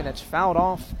pitch, and it's fouled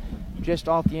off just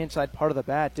off the inside part of the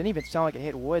bat. Didn't even sound like it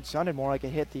hit wood. Sounded more like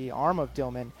it hit the arm of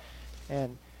Dillman,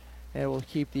 and it will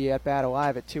keep the at-bat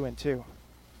alive at 2-2.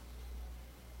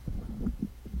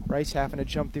 Rice having to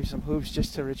jump through some hoops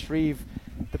just to retrieve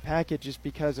the package just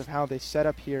because of how they set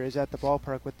up here is at the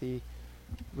ballpark with the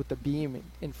beam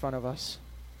in front of us.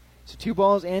 So 2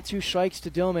 balls and 2 strikes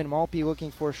to Dillman. Maltby looking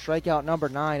for strikeout number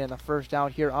 9 and the first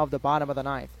out here of the bottom of the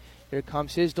 9th. Here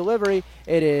comes his delivery.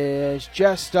 It is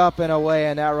just up and away,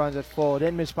 and that runs it full.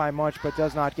 Didn't miss by much, but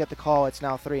does not get the call. It's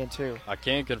now 3-2. I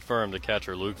can confirm the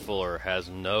catcher, Luke Fuller, has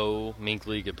no Mink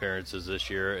League appearances this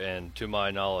year, and to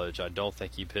my knowledge, I don't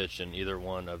think he pitched in either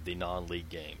one of the non-league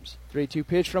games. 3-2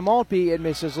 pitch from Maltby. It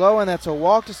misses low, and that's a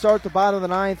walk to start the bottom of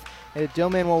the 9th. And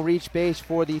Dillman will reach base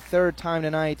for the 3rd time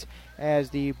tonight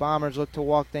as the Bombers look to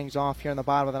walk things off here in the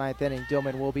bottom of the 9th inning.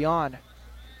 Dillman will be on.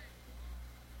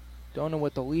 Don't know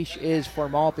what the leash is for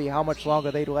Maltby, how much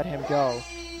longer they'd let him go.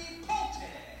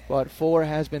 But Fuller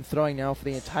has been throwing now for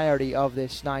the entirety of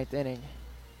this 9th inning.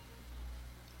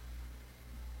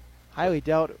 Highly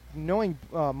doubt, knowing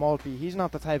Maltby, he's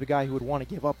not the type of guy who would want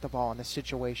to give up the ball in this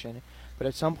situation. But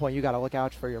at some point, you got to look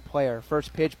out for your player.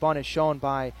 First pitch bunt is shown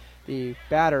by the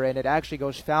batter, and it actually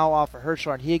goes foul off of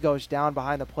Hirschler, and he goes down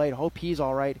behind the plate. Hope he's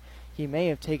all right. He may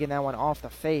have taken that one off the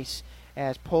face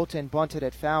as Polton bunted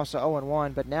it foul, so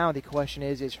 0-1. But now the question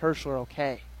is Hirschler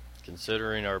okay?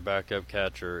 Considering our backup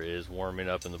catcher is warming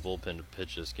up in the bullpen to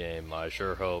pitch this game, I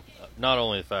sure hope, not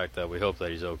only the fact that we hope that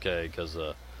he's okay, because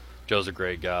Joe's a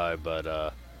great guy,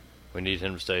 but we need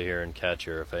him to stay here and catch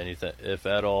here, if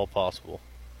at all possible.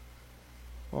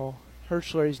 Well,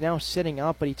 Hirschler is now sitting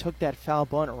up, but he took that foul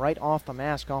bunt right off the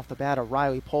mask, off the bat of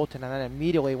Riley Polton, and then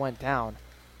immediately went down.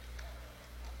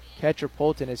 Catcher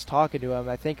Polton is talking to him.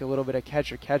 I think a little bit of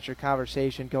catcher-catcher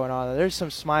conversation going on. There's some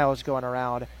smiles going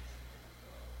around.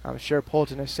 I'm sure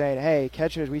Polton is saying, hey,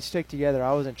 catchers, we stick together.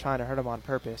 I wasn't trying to hurt him on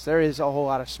purpose. There is a whole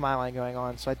lot of smiling going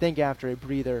on, so I think after a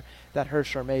breather that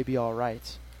Hirschler may be all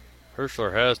right.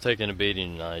 Hirschler has taken a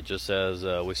beating tonight, just as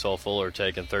we saw Fuller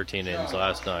taking 13 innings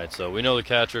last night. So we know the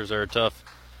catchers are a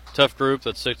tough group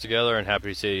that sticks together, and happy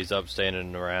to see he's up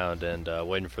standing around and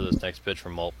waiting for this next pitch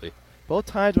from Maltby. Both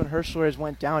times when Hirschler has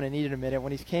went down and needed a minute,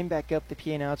 when he came back up, the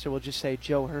PA announcer will just say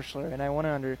Joe Hirschler, and I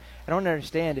don't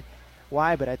understand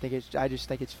why, but I just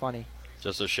think it's funny.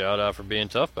 Just a shout out for being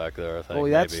tough back there, I think.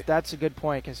 Well, that's a good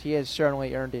point, because he has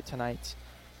certainly earned it tonight.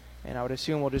 And I would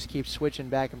assume we'll just keep switching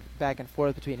back and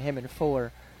forth between him and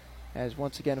Fuller, as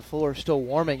once again Fuller still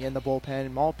warming in the bullpen.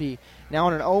 And Maltby now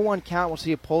on an 0-1 count. We'll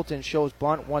see if Polton shows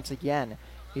bunt once again.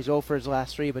 He's 0 for his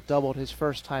last 3, but doubled his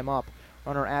first time up.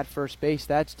 Runner at first base,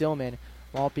 that's Dillman.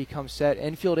 Maltby comes set.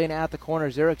 Infield in at the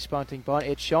corners. Eric bunting bunt.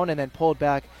 It's shown and then pulled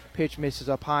back. Pitch misses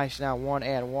up high. So now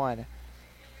 1-1.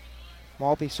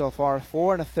 Maltby so far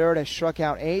 4 1/3, has struck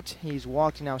out 8. He's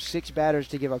walked now 6 batters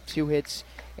to give up 2 hits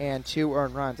and 2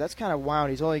 earned runs. That's kind of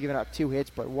wild. He's only given up 2 hits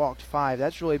but walked 5.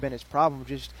 That's really been his problem.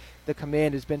 Just the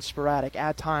command has been sporadic.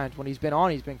 At times when he's been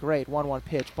on, he's been great. 1-1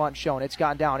 pitch, bunt shown. It's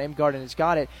gotten down. Imgarden has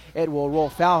got it. It will roll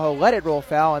foul. He'll let it roll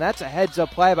foul, and that's a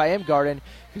heads-up play by Imgarden,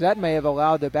 because that may have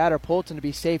allowed the batter Polton to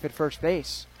be safe at first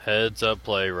base. Heads-up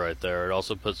play right there. It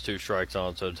also puts 2 strikes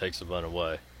on, so it takes the bunt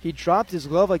away. He dropped his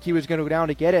glove like he was going to go down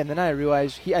to get it, and then I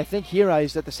realized, I think he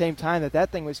realized at the same time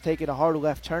that thing was taking a hard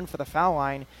left turn for the foul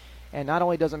line, and not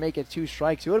only does it make it 2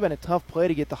 strikes, it would have been a tough play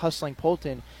to get the hustling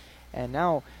Polton, and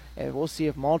now we'll see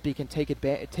if Maltby can take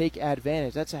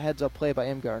advantage. That's a heads-up play by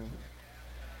Imgarden.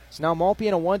 So now Maltby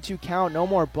in a 1-2 count, no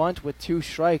more bunt with 2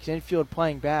 strikes, infield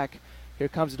playing back. Here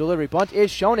comes the delivery. Bunt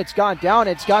is shown. It's gone down.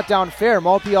 It's got down fair.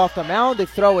 Maltby off the mound. The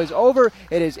throw is over.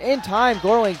 It is in time.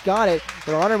 Gorling's got it.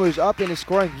 The runner moves up into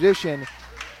scoring position.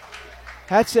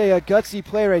 That's a gutsy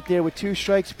play right there with 2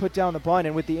 strikes to put down the bunt.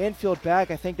 And with the infield back,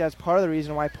 I think that's part of the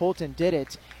reason why Polton did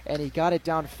it. And he got it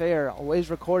down fair. Always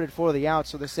recorded for the out,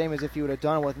 so the same as if he would have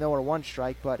done it with no or 1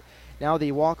 strike. But now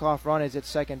the walk-off run is at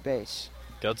second base.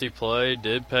 Gutsy play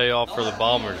did pay off for the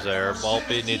Bombers there.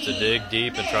 Maltby needs to dig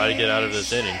deep and try to get out of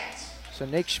this inning. So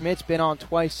Nick Schmidt's been on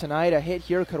twice tonight. A hit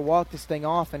here could walk this thing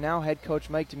off, and now head coach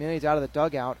Mike D'Amelia's out of the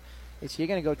dugout. Is he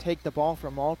going to go take the ball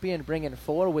from Maltby and bring in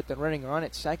Fuller with the running run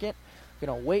at second?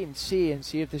 Going to wait and see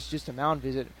if this is just a mound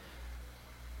visit.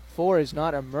 Fuller has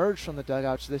not emerged from the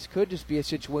dugout, so this could just be a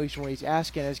situation where he's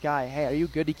asking his guy, hey, are you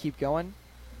good to keep going?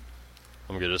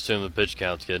 I'm going to assume the pitch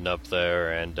count's getting up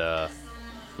there, and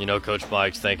Coach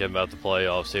Mike's thinking about the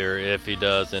playoffs here if he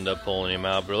does end up pulling him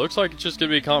out. But it looks like it's just going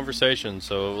to be a conversation.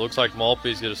 So it looks like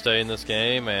Maltby's going to stay in this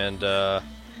game and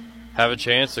have a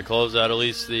chance to close out at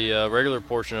least the regular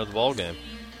portion of the ball game.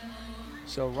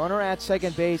 So runner at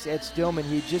second base, it's Dillman.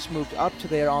 He just moved up to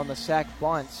there on the sac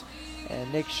bunt, and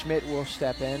Nick Schmidt will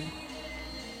step in.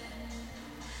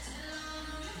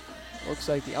 Looks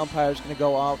like the umpire's going to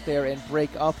go out there and break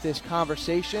up this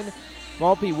conversation.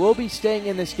 Maltby will be staying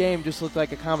in this game. Just looked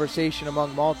like a conversation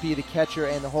among Maltby, the catcher,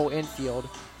 and the whole infield.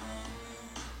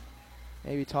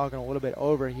 Maybe talking a little bit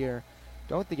over here.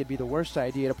 Don't think it'd be the worst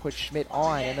idea to put Schmidt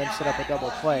on and then set up a double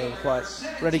play, but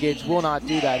Renegades will not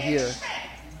do that here.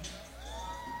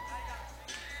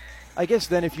 I guess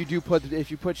then if you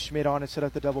put Schmidt on and set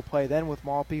up the double play, then with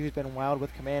Maltby, who's been wild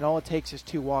with command, all it takes is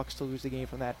 2 walks to lose the game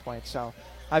from that point. So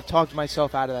I've talked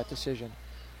myself out of that decision.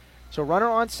 So runner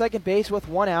on second base with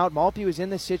 1 out. Maltby was in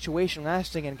this situation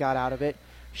last inning and got out of it.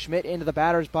 Schmidt into the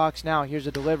batter's box now. Here's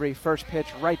a delivery. First pitch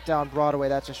right down Broadway.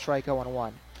 That's a strike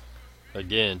 0-1.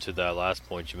 Again, to that last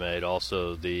point you made,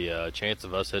 also the chance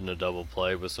of us hitting a double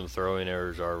play with some throwing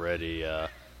errors already.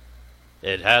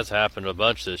 It has happened a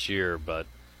bunch this year, but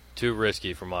too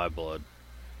risky for my blood.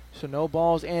 So no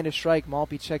balls and a strike.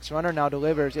 Maltby checks runner, now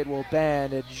delivers. It will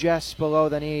bend just below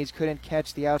the knees. Couldn't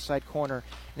catch the outside corner.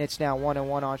 And it's now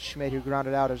 1-1 on Schmidt, who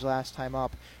grounded out his last time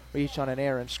up. Reached on an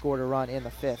error and scored a run in the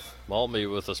 5th. Maltby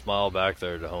with a smile back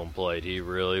there to home plate. He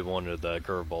really wanted that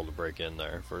curveball to break in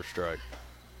there for a strike.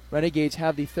 Renegades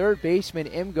have the third baseman,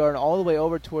 Imgarden, all the way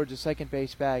over towards the second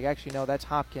base bag. Actually, no, that's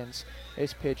Hopkins.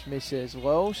 This pitch misses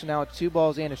low, so now it's 2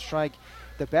 balls and a strike.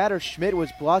 The batter, Schmidt,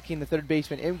 was blocking the third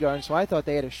baseman, Imgarden, so I thought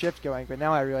they had a shift going, but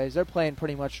now I realize they're playing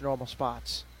pretty much normal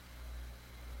spots.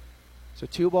 So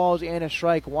 2 balls and a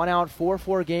strike, 1 out,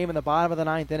 4-4 game in the bottom of the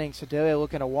 9th inning. Sedalia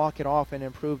looking to walk it off and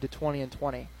improve to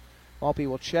 20-20. Maltby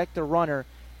will check the runner,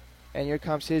 and here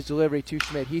comes his delivery to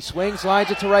Schmidt. He swings, lines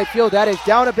it to right field. That is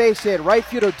down a base hit. Right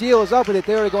fielder Deal is up with it.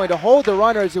 They were going to hold the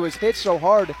runner as it was hit so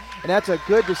hard, and that's a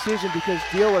good decision because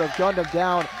Deal would have gunned him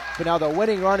down. But now the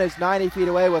winning run is 90 feet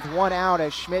away with 1 out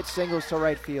as Schmidt singles to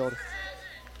right field.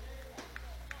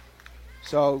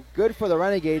 So good for the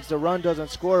Renegades. The run doesn't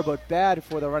score, but bad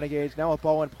for the Renegades. Now a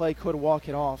ball in play could walk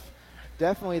it off.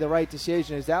 definitely the right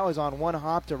decision, as that was on one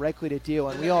hop directly to Deal,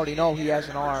 and we already know he has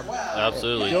an arm.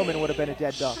 Absolutely. Dillman would have been a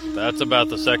dead duck. That's about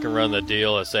the second run that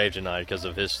Deal has saved tonight because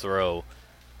of his throw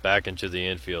back into the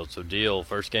infield. So Deal,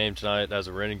 first game tonight as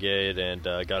a Renegade, and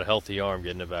got a healthy arm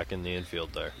getting it back in the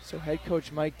infield there. So head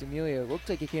coach Mike D'Amelio looked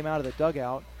like he came out of the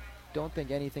dugout. Don't think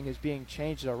anything is being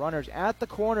changed. The runners at the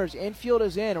corners. Infield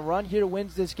is in. A run here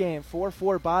wins this game.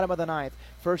 4-4, bottom of the ninth.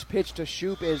 First pitch to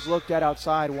Shoup is looked at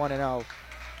outside, 1-0.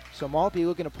 So Maltby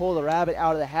looking to pull the rabbit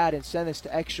out of the hat and send this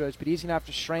to extras, but he's going to have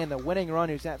to strain the winning run,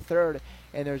 who's at third,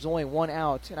 and there's only one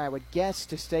out. And I would guess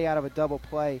to stay out of a double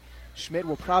play, Schmidt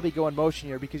will probably go in motion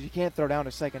here because you can't throw down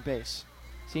to second base.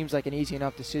 Seems like an easy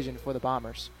enough decision for the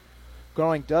Bombers.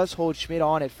 Growing does hold Schmidt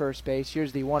on at first base.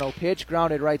 Here's the 1-0 pitch,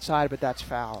 grounded right side, but that's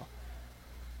foul.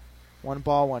 1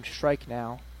 ball, 1 strike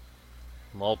now.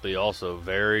 Maltby also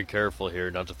very careful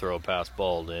here not to throw a pass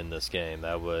ball in this game.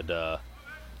 That would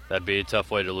that'd be a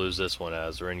tough way to lose this one,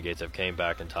 as the Renegades have came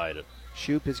back and tied it.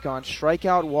 Shoup has gone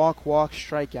strikeout, walk, walk,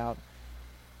 strikeout.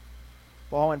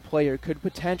 Ball and player could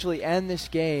potentially end this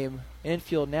game.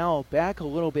 Infield now back a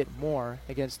little bit more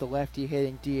against the lefty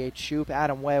hitting DH Shoup.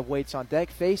 Adam Webb waits on deck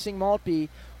facing Maltby.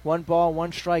 1 ball,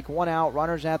 1 strike, 1 out.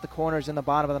 Runners at the corners in the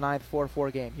bottom of the ninth,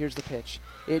 4-4 game. Here's the pitch.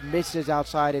 It misses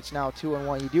outside. It's now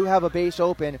 2-1. You do have a base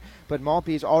open, but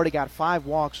Maltby's already got 5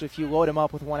 walks, so if you load him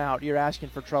up with 1 out, you're asking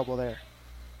for trouble there.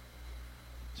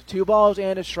 So 2 balls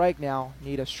and a strike now.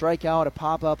 Need a strikeout, a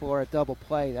pop-up, or a double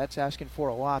play. That's asking for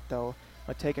a lot, though.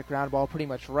 I'll take a ground ball pretty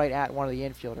much right at one of the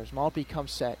infielders. Maltby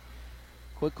comes set.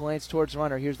 Quick glance towards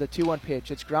runner. Here's the 2-1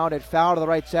 pitch. It's grounded foul to the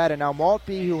right side, and now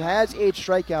Maltby, who has 8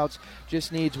 strikeouts,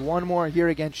 just needs 1 more here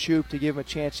against Shoup to give him a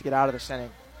chance to get out of this inning.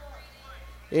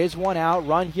 Is 1 out.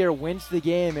 Run here wins the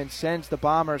game and sends the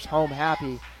Bombers home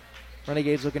happy.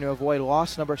 Renegades looking to avoid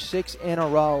loss number 6 in a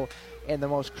row, and the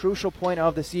most crucial point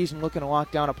of the season, looking to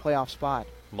lock down a playoff spot.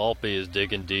 Maltby is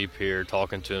digging deep here,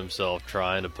 talking to himself,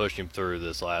 trying to push him through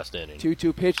this last inning.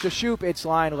 2-2 pitch to Shoup. It's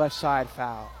lined left side,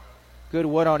 foul. Good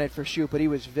wood on it for Shoup, but he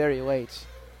was very late.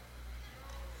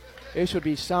 This would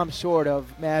be some sort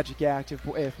of magic act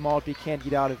if Maltby can't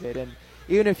get out of it. And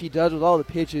even if he does with all the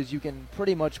pitches, you can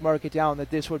pretty much mark it down that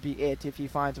this would be it if he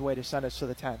finds a way to send us to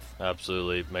the 10th.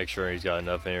 Absolutely. Make sure he's got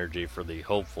enough energy for the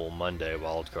hopeful Monday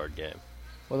wildcard game.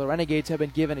 Well, the Renegades have been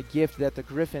given a gift that the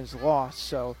Griffins lost,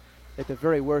 so at the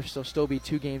very worst, they'll still be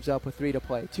 2 games up with 3 to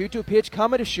play. 2-2 pitch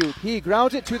coming to Shoup. He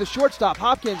grounds it to the shortstop.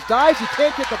 Hopkins dives. He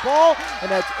can't get the ball, and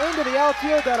that's into the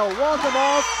outfield. That'll walk him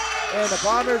off, and the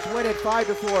Bombers win it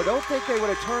 5-4. Don't think they would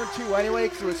have turned 2 anyway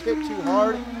because it was hit too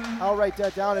hard. I'll write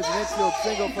that down as an infield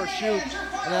single for Shoup,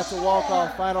 and that's a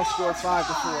walk-off. Final score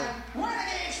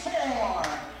 5-4.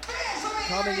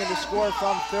 Coming in to score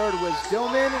from third was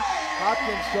Dillman.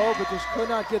 Hopkins dove, but just could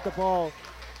not get the ball.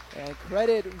 And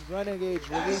credit Renegades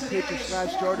relief pitcher /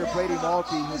 starter Brady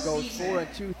Maltby, who goes 4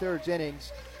 2/3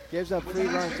 innings, gives up 3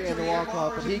 runs and the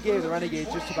walk-off, but he gave the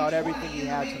Renegades just about everything he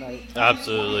had tonight.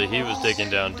 Absolutely. He was digging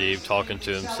down deep, talking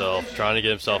to himself, trying to get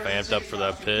himself amped up for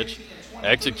that pitch.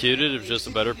 Executed. It was just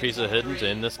a better piece of hitting to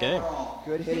end this game.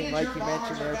 Good hitting, like you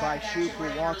mentioned there, by Shoup,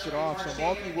 who walks it off. So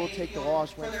Maltby will take the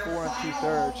loss, went 4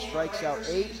 2/3, strikes out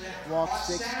 8, walks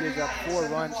 6, gives up 4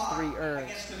 runs, 3 earns.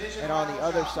 And on the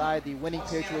other side, the winning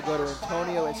pitch will go to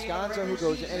Antonio Escanza, who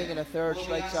goes an inning and a third,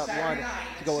 strikes out 1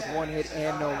 to go with 1 hit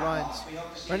and no runs.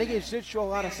 Renegades did show a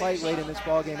lot of fight late in this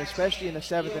ballgame, especially in the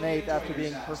 7th and 8th after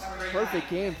being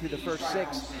perfect game through the first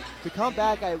 6. To come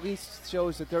back at least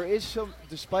shows that there is some,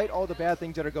 despite all the bad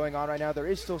things that are going on right now, there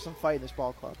is still some fight in this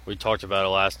ball club. We talked about it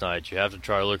last night. You have to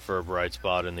try to look for a bright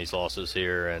spot in these losses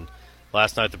here, and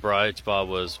last night the bright spot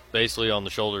was basically on the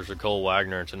shoulders of Cole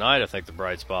Wagner, and tonight I think the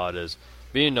bright spot is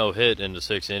being no hit into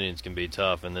 6 innings can be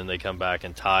tough, and then they come back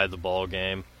and tie the ball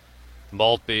game.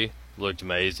 Maltby looked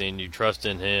amazing. You trust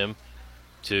in him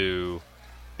to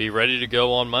be ready to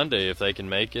go on Monday if they can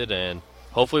make it, and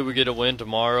hopefully we get a win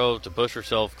tomorrow to push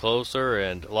ourselves closer,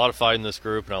 and a lot of fight in this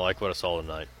group, and I like what I saw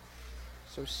tonight.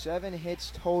 So 7 hits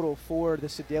total for the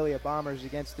Sedalia Bombers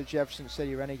against the Jefferson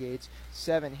City Renegades.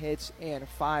 7 hits and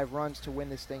 5 runs to win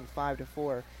this thing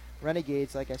 5-4.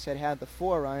 Renegades, like I said, had the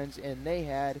 4 runs, and they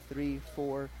had 3,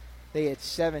 4. They had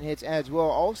 7 hits as well.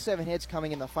 All 7 hits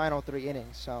coming in the final 3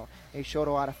 innings. So they showed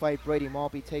a lot of fight. Brady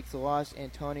Maltby takes the loss.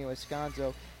 Antonio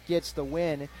Escanzo gets the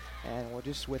win, and we'll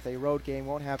just with a road game,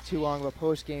 won't have too long of a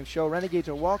post-game show. Renegades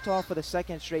are walked off for the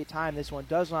 2nd straight time. This one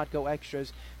does not go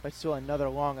extras, but still another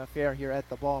long affair here at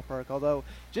the ballpark. Although,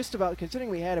 just about, considering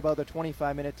we had about the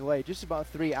 25-minute delay, just about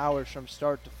 3 hours from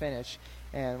start to finish,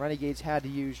 and Renegades had to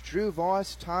use Drew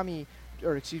Voss, Jeremy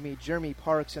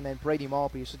Parks, and then Brady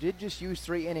Maltby. So did just use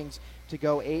 3 innings to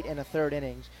go 8 1/3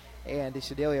 innings, and the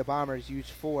Sedalia Bombers used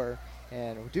 4.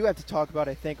 And we do have to talk about,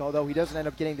 I think, although he doesn't end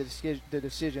up getting the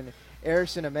decision,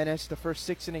 Erison Jimenez, the first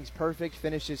 6 innings perfect,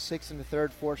 finishes 6 in the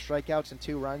third, 4 strikeouts and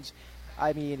 2 runs.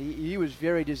 I mean, he was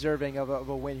very deserving of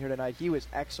a win here tonight. He was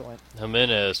excellent.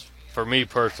 Jimenez, for me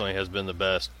personally, has been the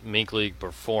best Mink League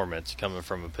performance coming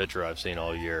from a pitcher I've seen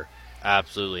all year.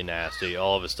 Absolutely nasty.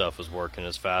 All of his stuff was working.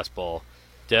 His fastball,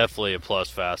 definitely a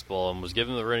plus fastball, and was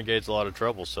giving the Renegades a lot of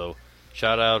trouble. So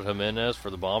shout out Jimenez for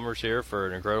the Bombers here for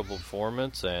an incredible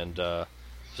performance, and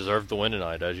deserved the win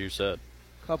tonight, as you said.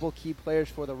 Couple key players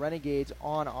for the Renegades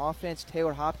on offense.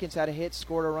 Taylor Hopkins had a hit,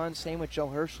 scored a run. Same with Joe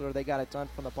Hirschler. They got it done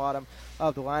from the bottom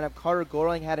of the lineup. Carter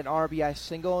Gorling had an RBI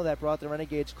single that brought the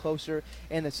Renegades closer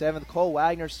in the 7th. Cole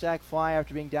Wagner sacked fly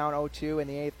after being down 0-2 in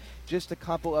the 8th. Just a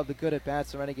couple of the good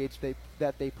at-bats the Renegades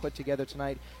that they put together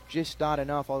tonight. Just not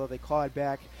enough, although they clawed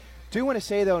back. Do want to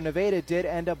say, though, Nevada did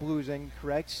end up losing,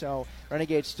 correct? So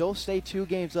Renegades still stay 2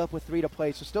 games up with 3 to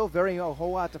play. So still a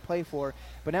whole lot to play for.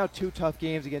 But now 2 tough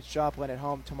games against Joplin at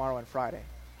home tomorrow and Friday.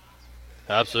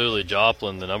 Absolutely.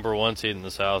 Joplin, the number 1 seed in the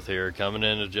South here, coming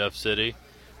into Jeff City.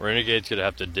 Renegades going to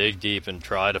have to dig deep and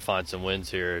try to find some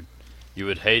wins here. You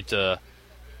would hate to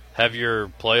have your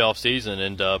playoff season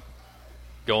end up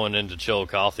going into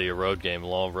Chillicothe, a road game, a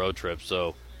long road trip.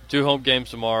 So 2 home games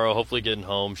tomorrow, hopefully getting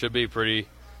home. Should be pretty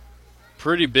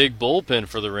big bullpen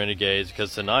for the Renegades,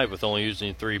 because tonight with only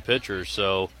using 3 pitchers.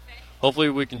 So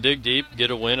hopefully we can dig deep, get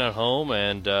a win at home,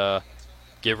 and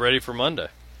get ready for Monday.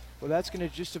 Well, that's going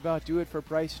to just about do it for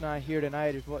Bryce and I here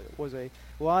tonight. It was a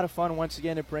lot of fun once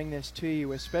again to bring this to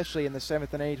you, especially in the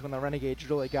 7th and 8th when the Renegades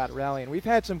really got rallying. We've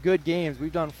had some good games.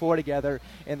 We've done 4 together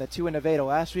in the 2 in Nevada.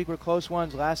 Last week were close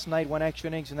ones. Last night 1 extra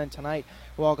innings, and then tonight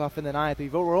walk-off in the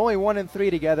 9th. We're only 1-3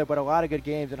 together, but a lot of good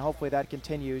games, and hopefully that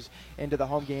continues into the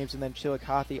home games and then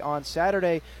Chillicothe on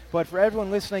Saturday. But for everyone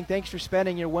listening, thanks for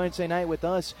spending your Wednesday night with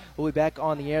us. We'll be back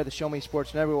on the air. The Show Me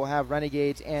Sports Network will have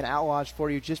Renegades and Outlaws for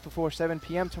you just before 7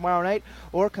 p.m. tomorrow night,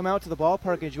 or come out to the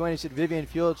ballpark and join us at Vivian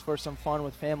Fields for some fun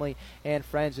with family and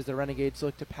friends as the Renegades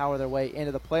look to power their way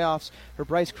into the playoffs. For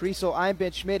Bryce Kriesel, I'm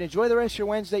Ben Schmidt. Enjoy the rest of your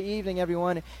Wednesday evening,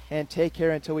 everyone, and take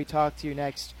care until we talk to you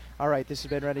next. All right, this has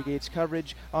been Renegades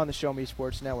coverage on the Show Me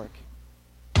Sports Network.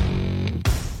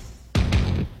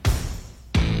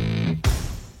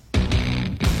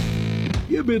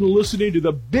 You've been listening to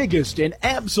the biggest and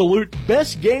absolute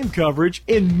best game coverage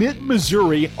in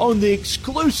mid-Missouri on the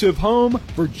exclusive home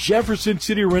for Jefferson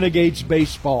City Renegades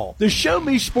baseball, the Show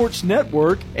Me Sports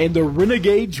Network and the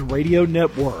Renegades Radio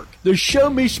Network. The Show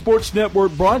Me Sports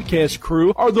Network broadcast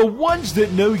crew are the ones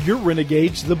that know your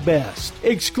Renegades the best.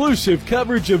 Exclusive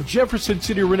coverage of Jefferson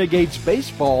City Renegades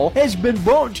baseball has been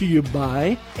brought to you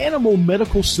by Animal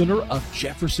Medical Center of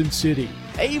Jefferson City,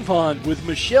 Avon with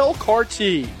Michelle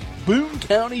Carty, Boone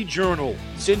County Journal,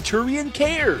 Centurion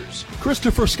Cares,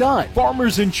 Christopher Scott,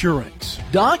 Farmers Insurance,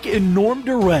 Doc and Norm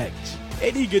Direct,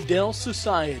 Eddie Goodell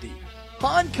Society,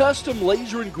 Han Custom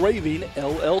Laser Engraving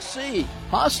LLC,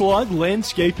 Hoslog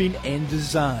Landscaping and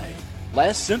Design,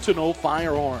 Last Sentinel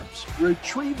Firearms,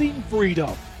 Retrieving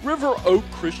Freedom, River Oak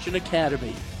Christian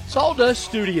Academy, Sawdust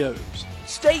Studios,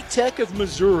 State Tech of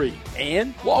Missouri,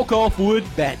 and Walk Off Wood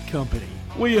Bat Company.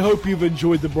 We hope you've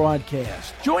enjoyed the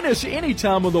broadcast. Join us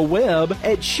anytime on the web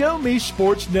at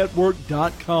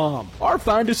ShowMeSportsNetwork.com or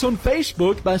find us on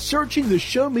Facebook by searching the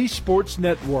Show Me Sports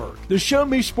Network. The Show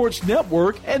Me Sports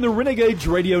Network and the Renegades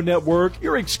Radio Network,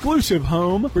 your exclusive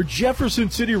home for Jefferson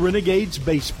City Renegades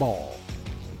baseball.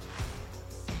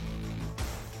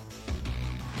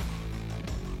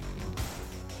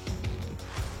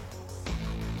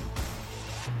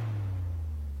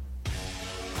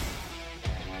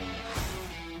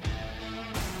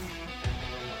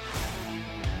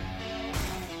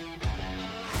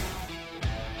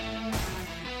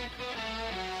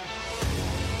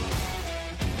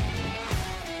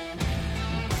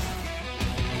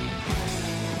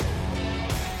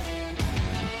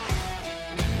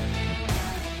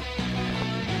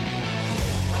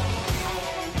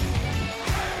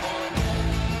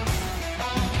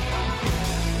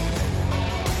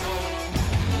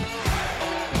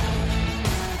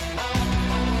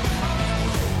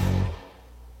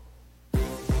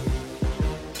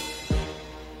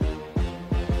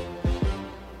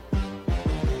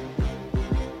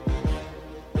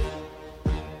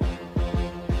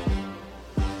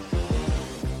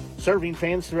 Serving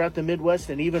fans throughout the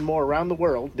Midwest and even more around the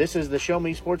world, this is the Show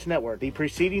Me Sports Network. The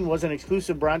preceding was an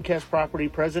exclusive broadcast property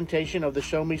presentation of the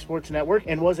Show Me Sports Network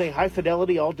and was a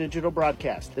high-fidelity all-digital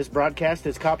broadcast. This broadcast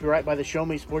is copyright by the Show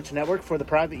Me Sports Network for the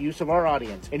private use of our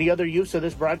audience. Any other use of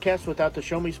this broadcast without the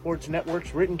Show Me Sports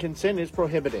Network's written consent is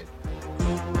prohibited.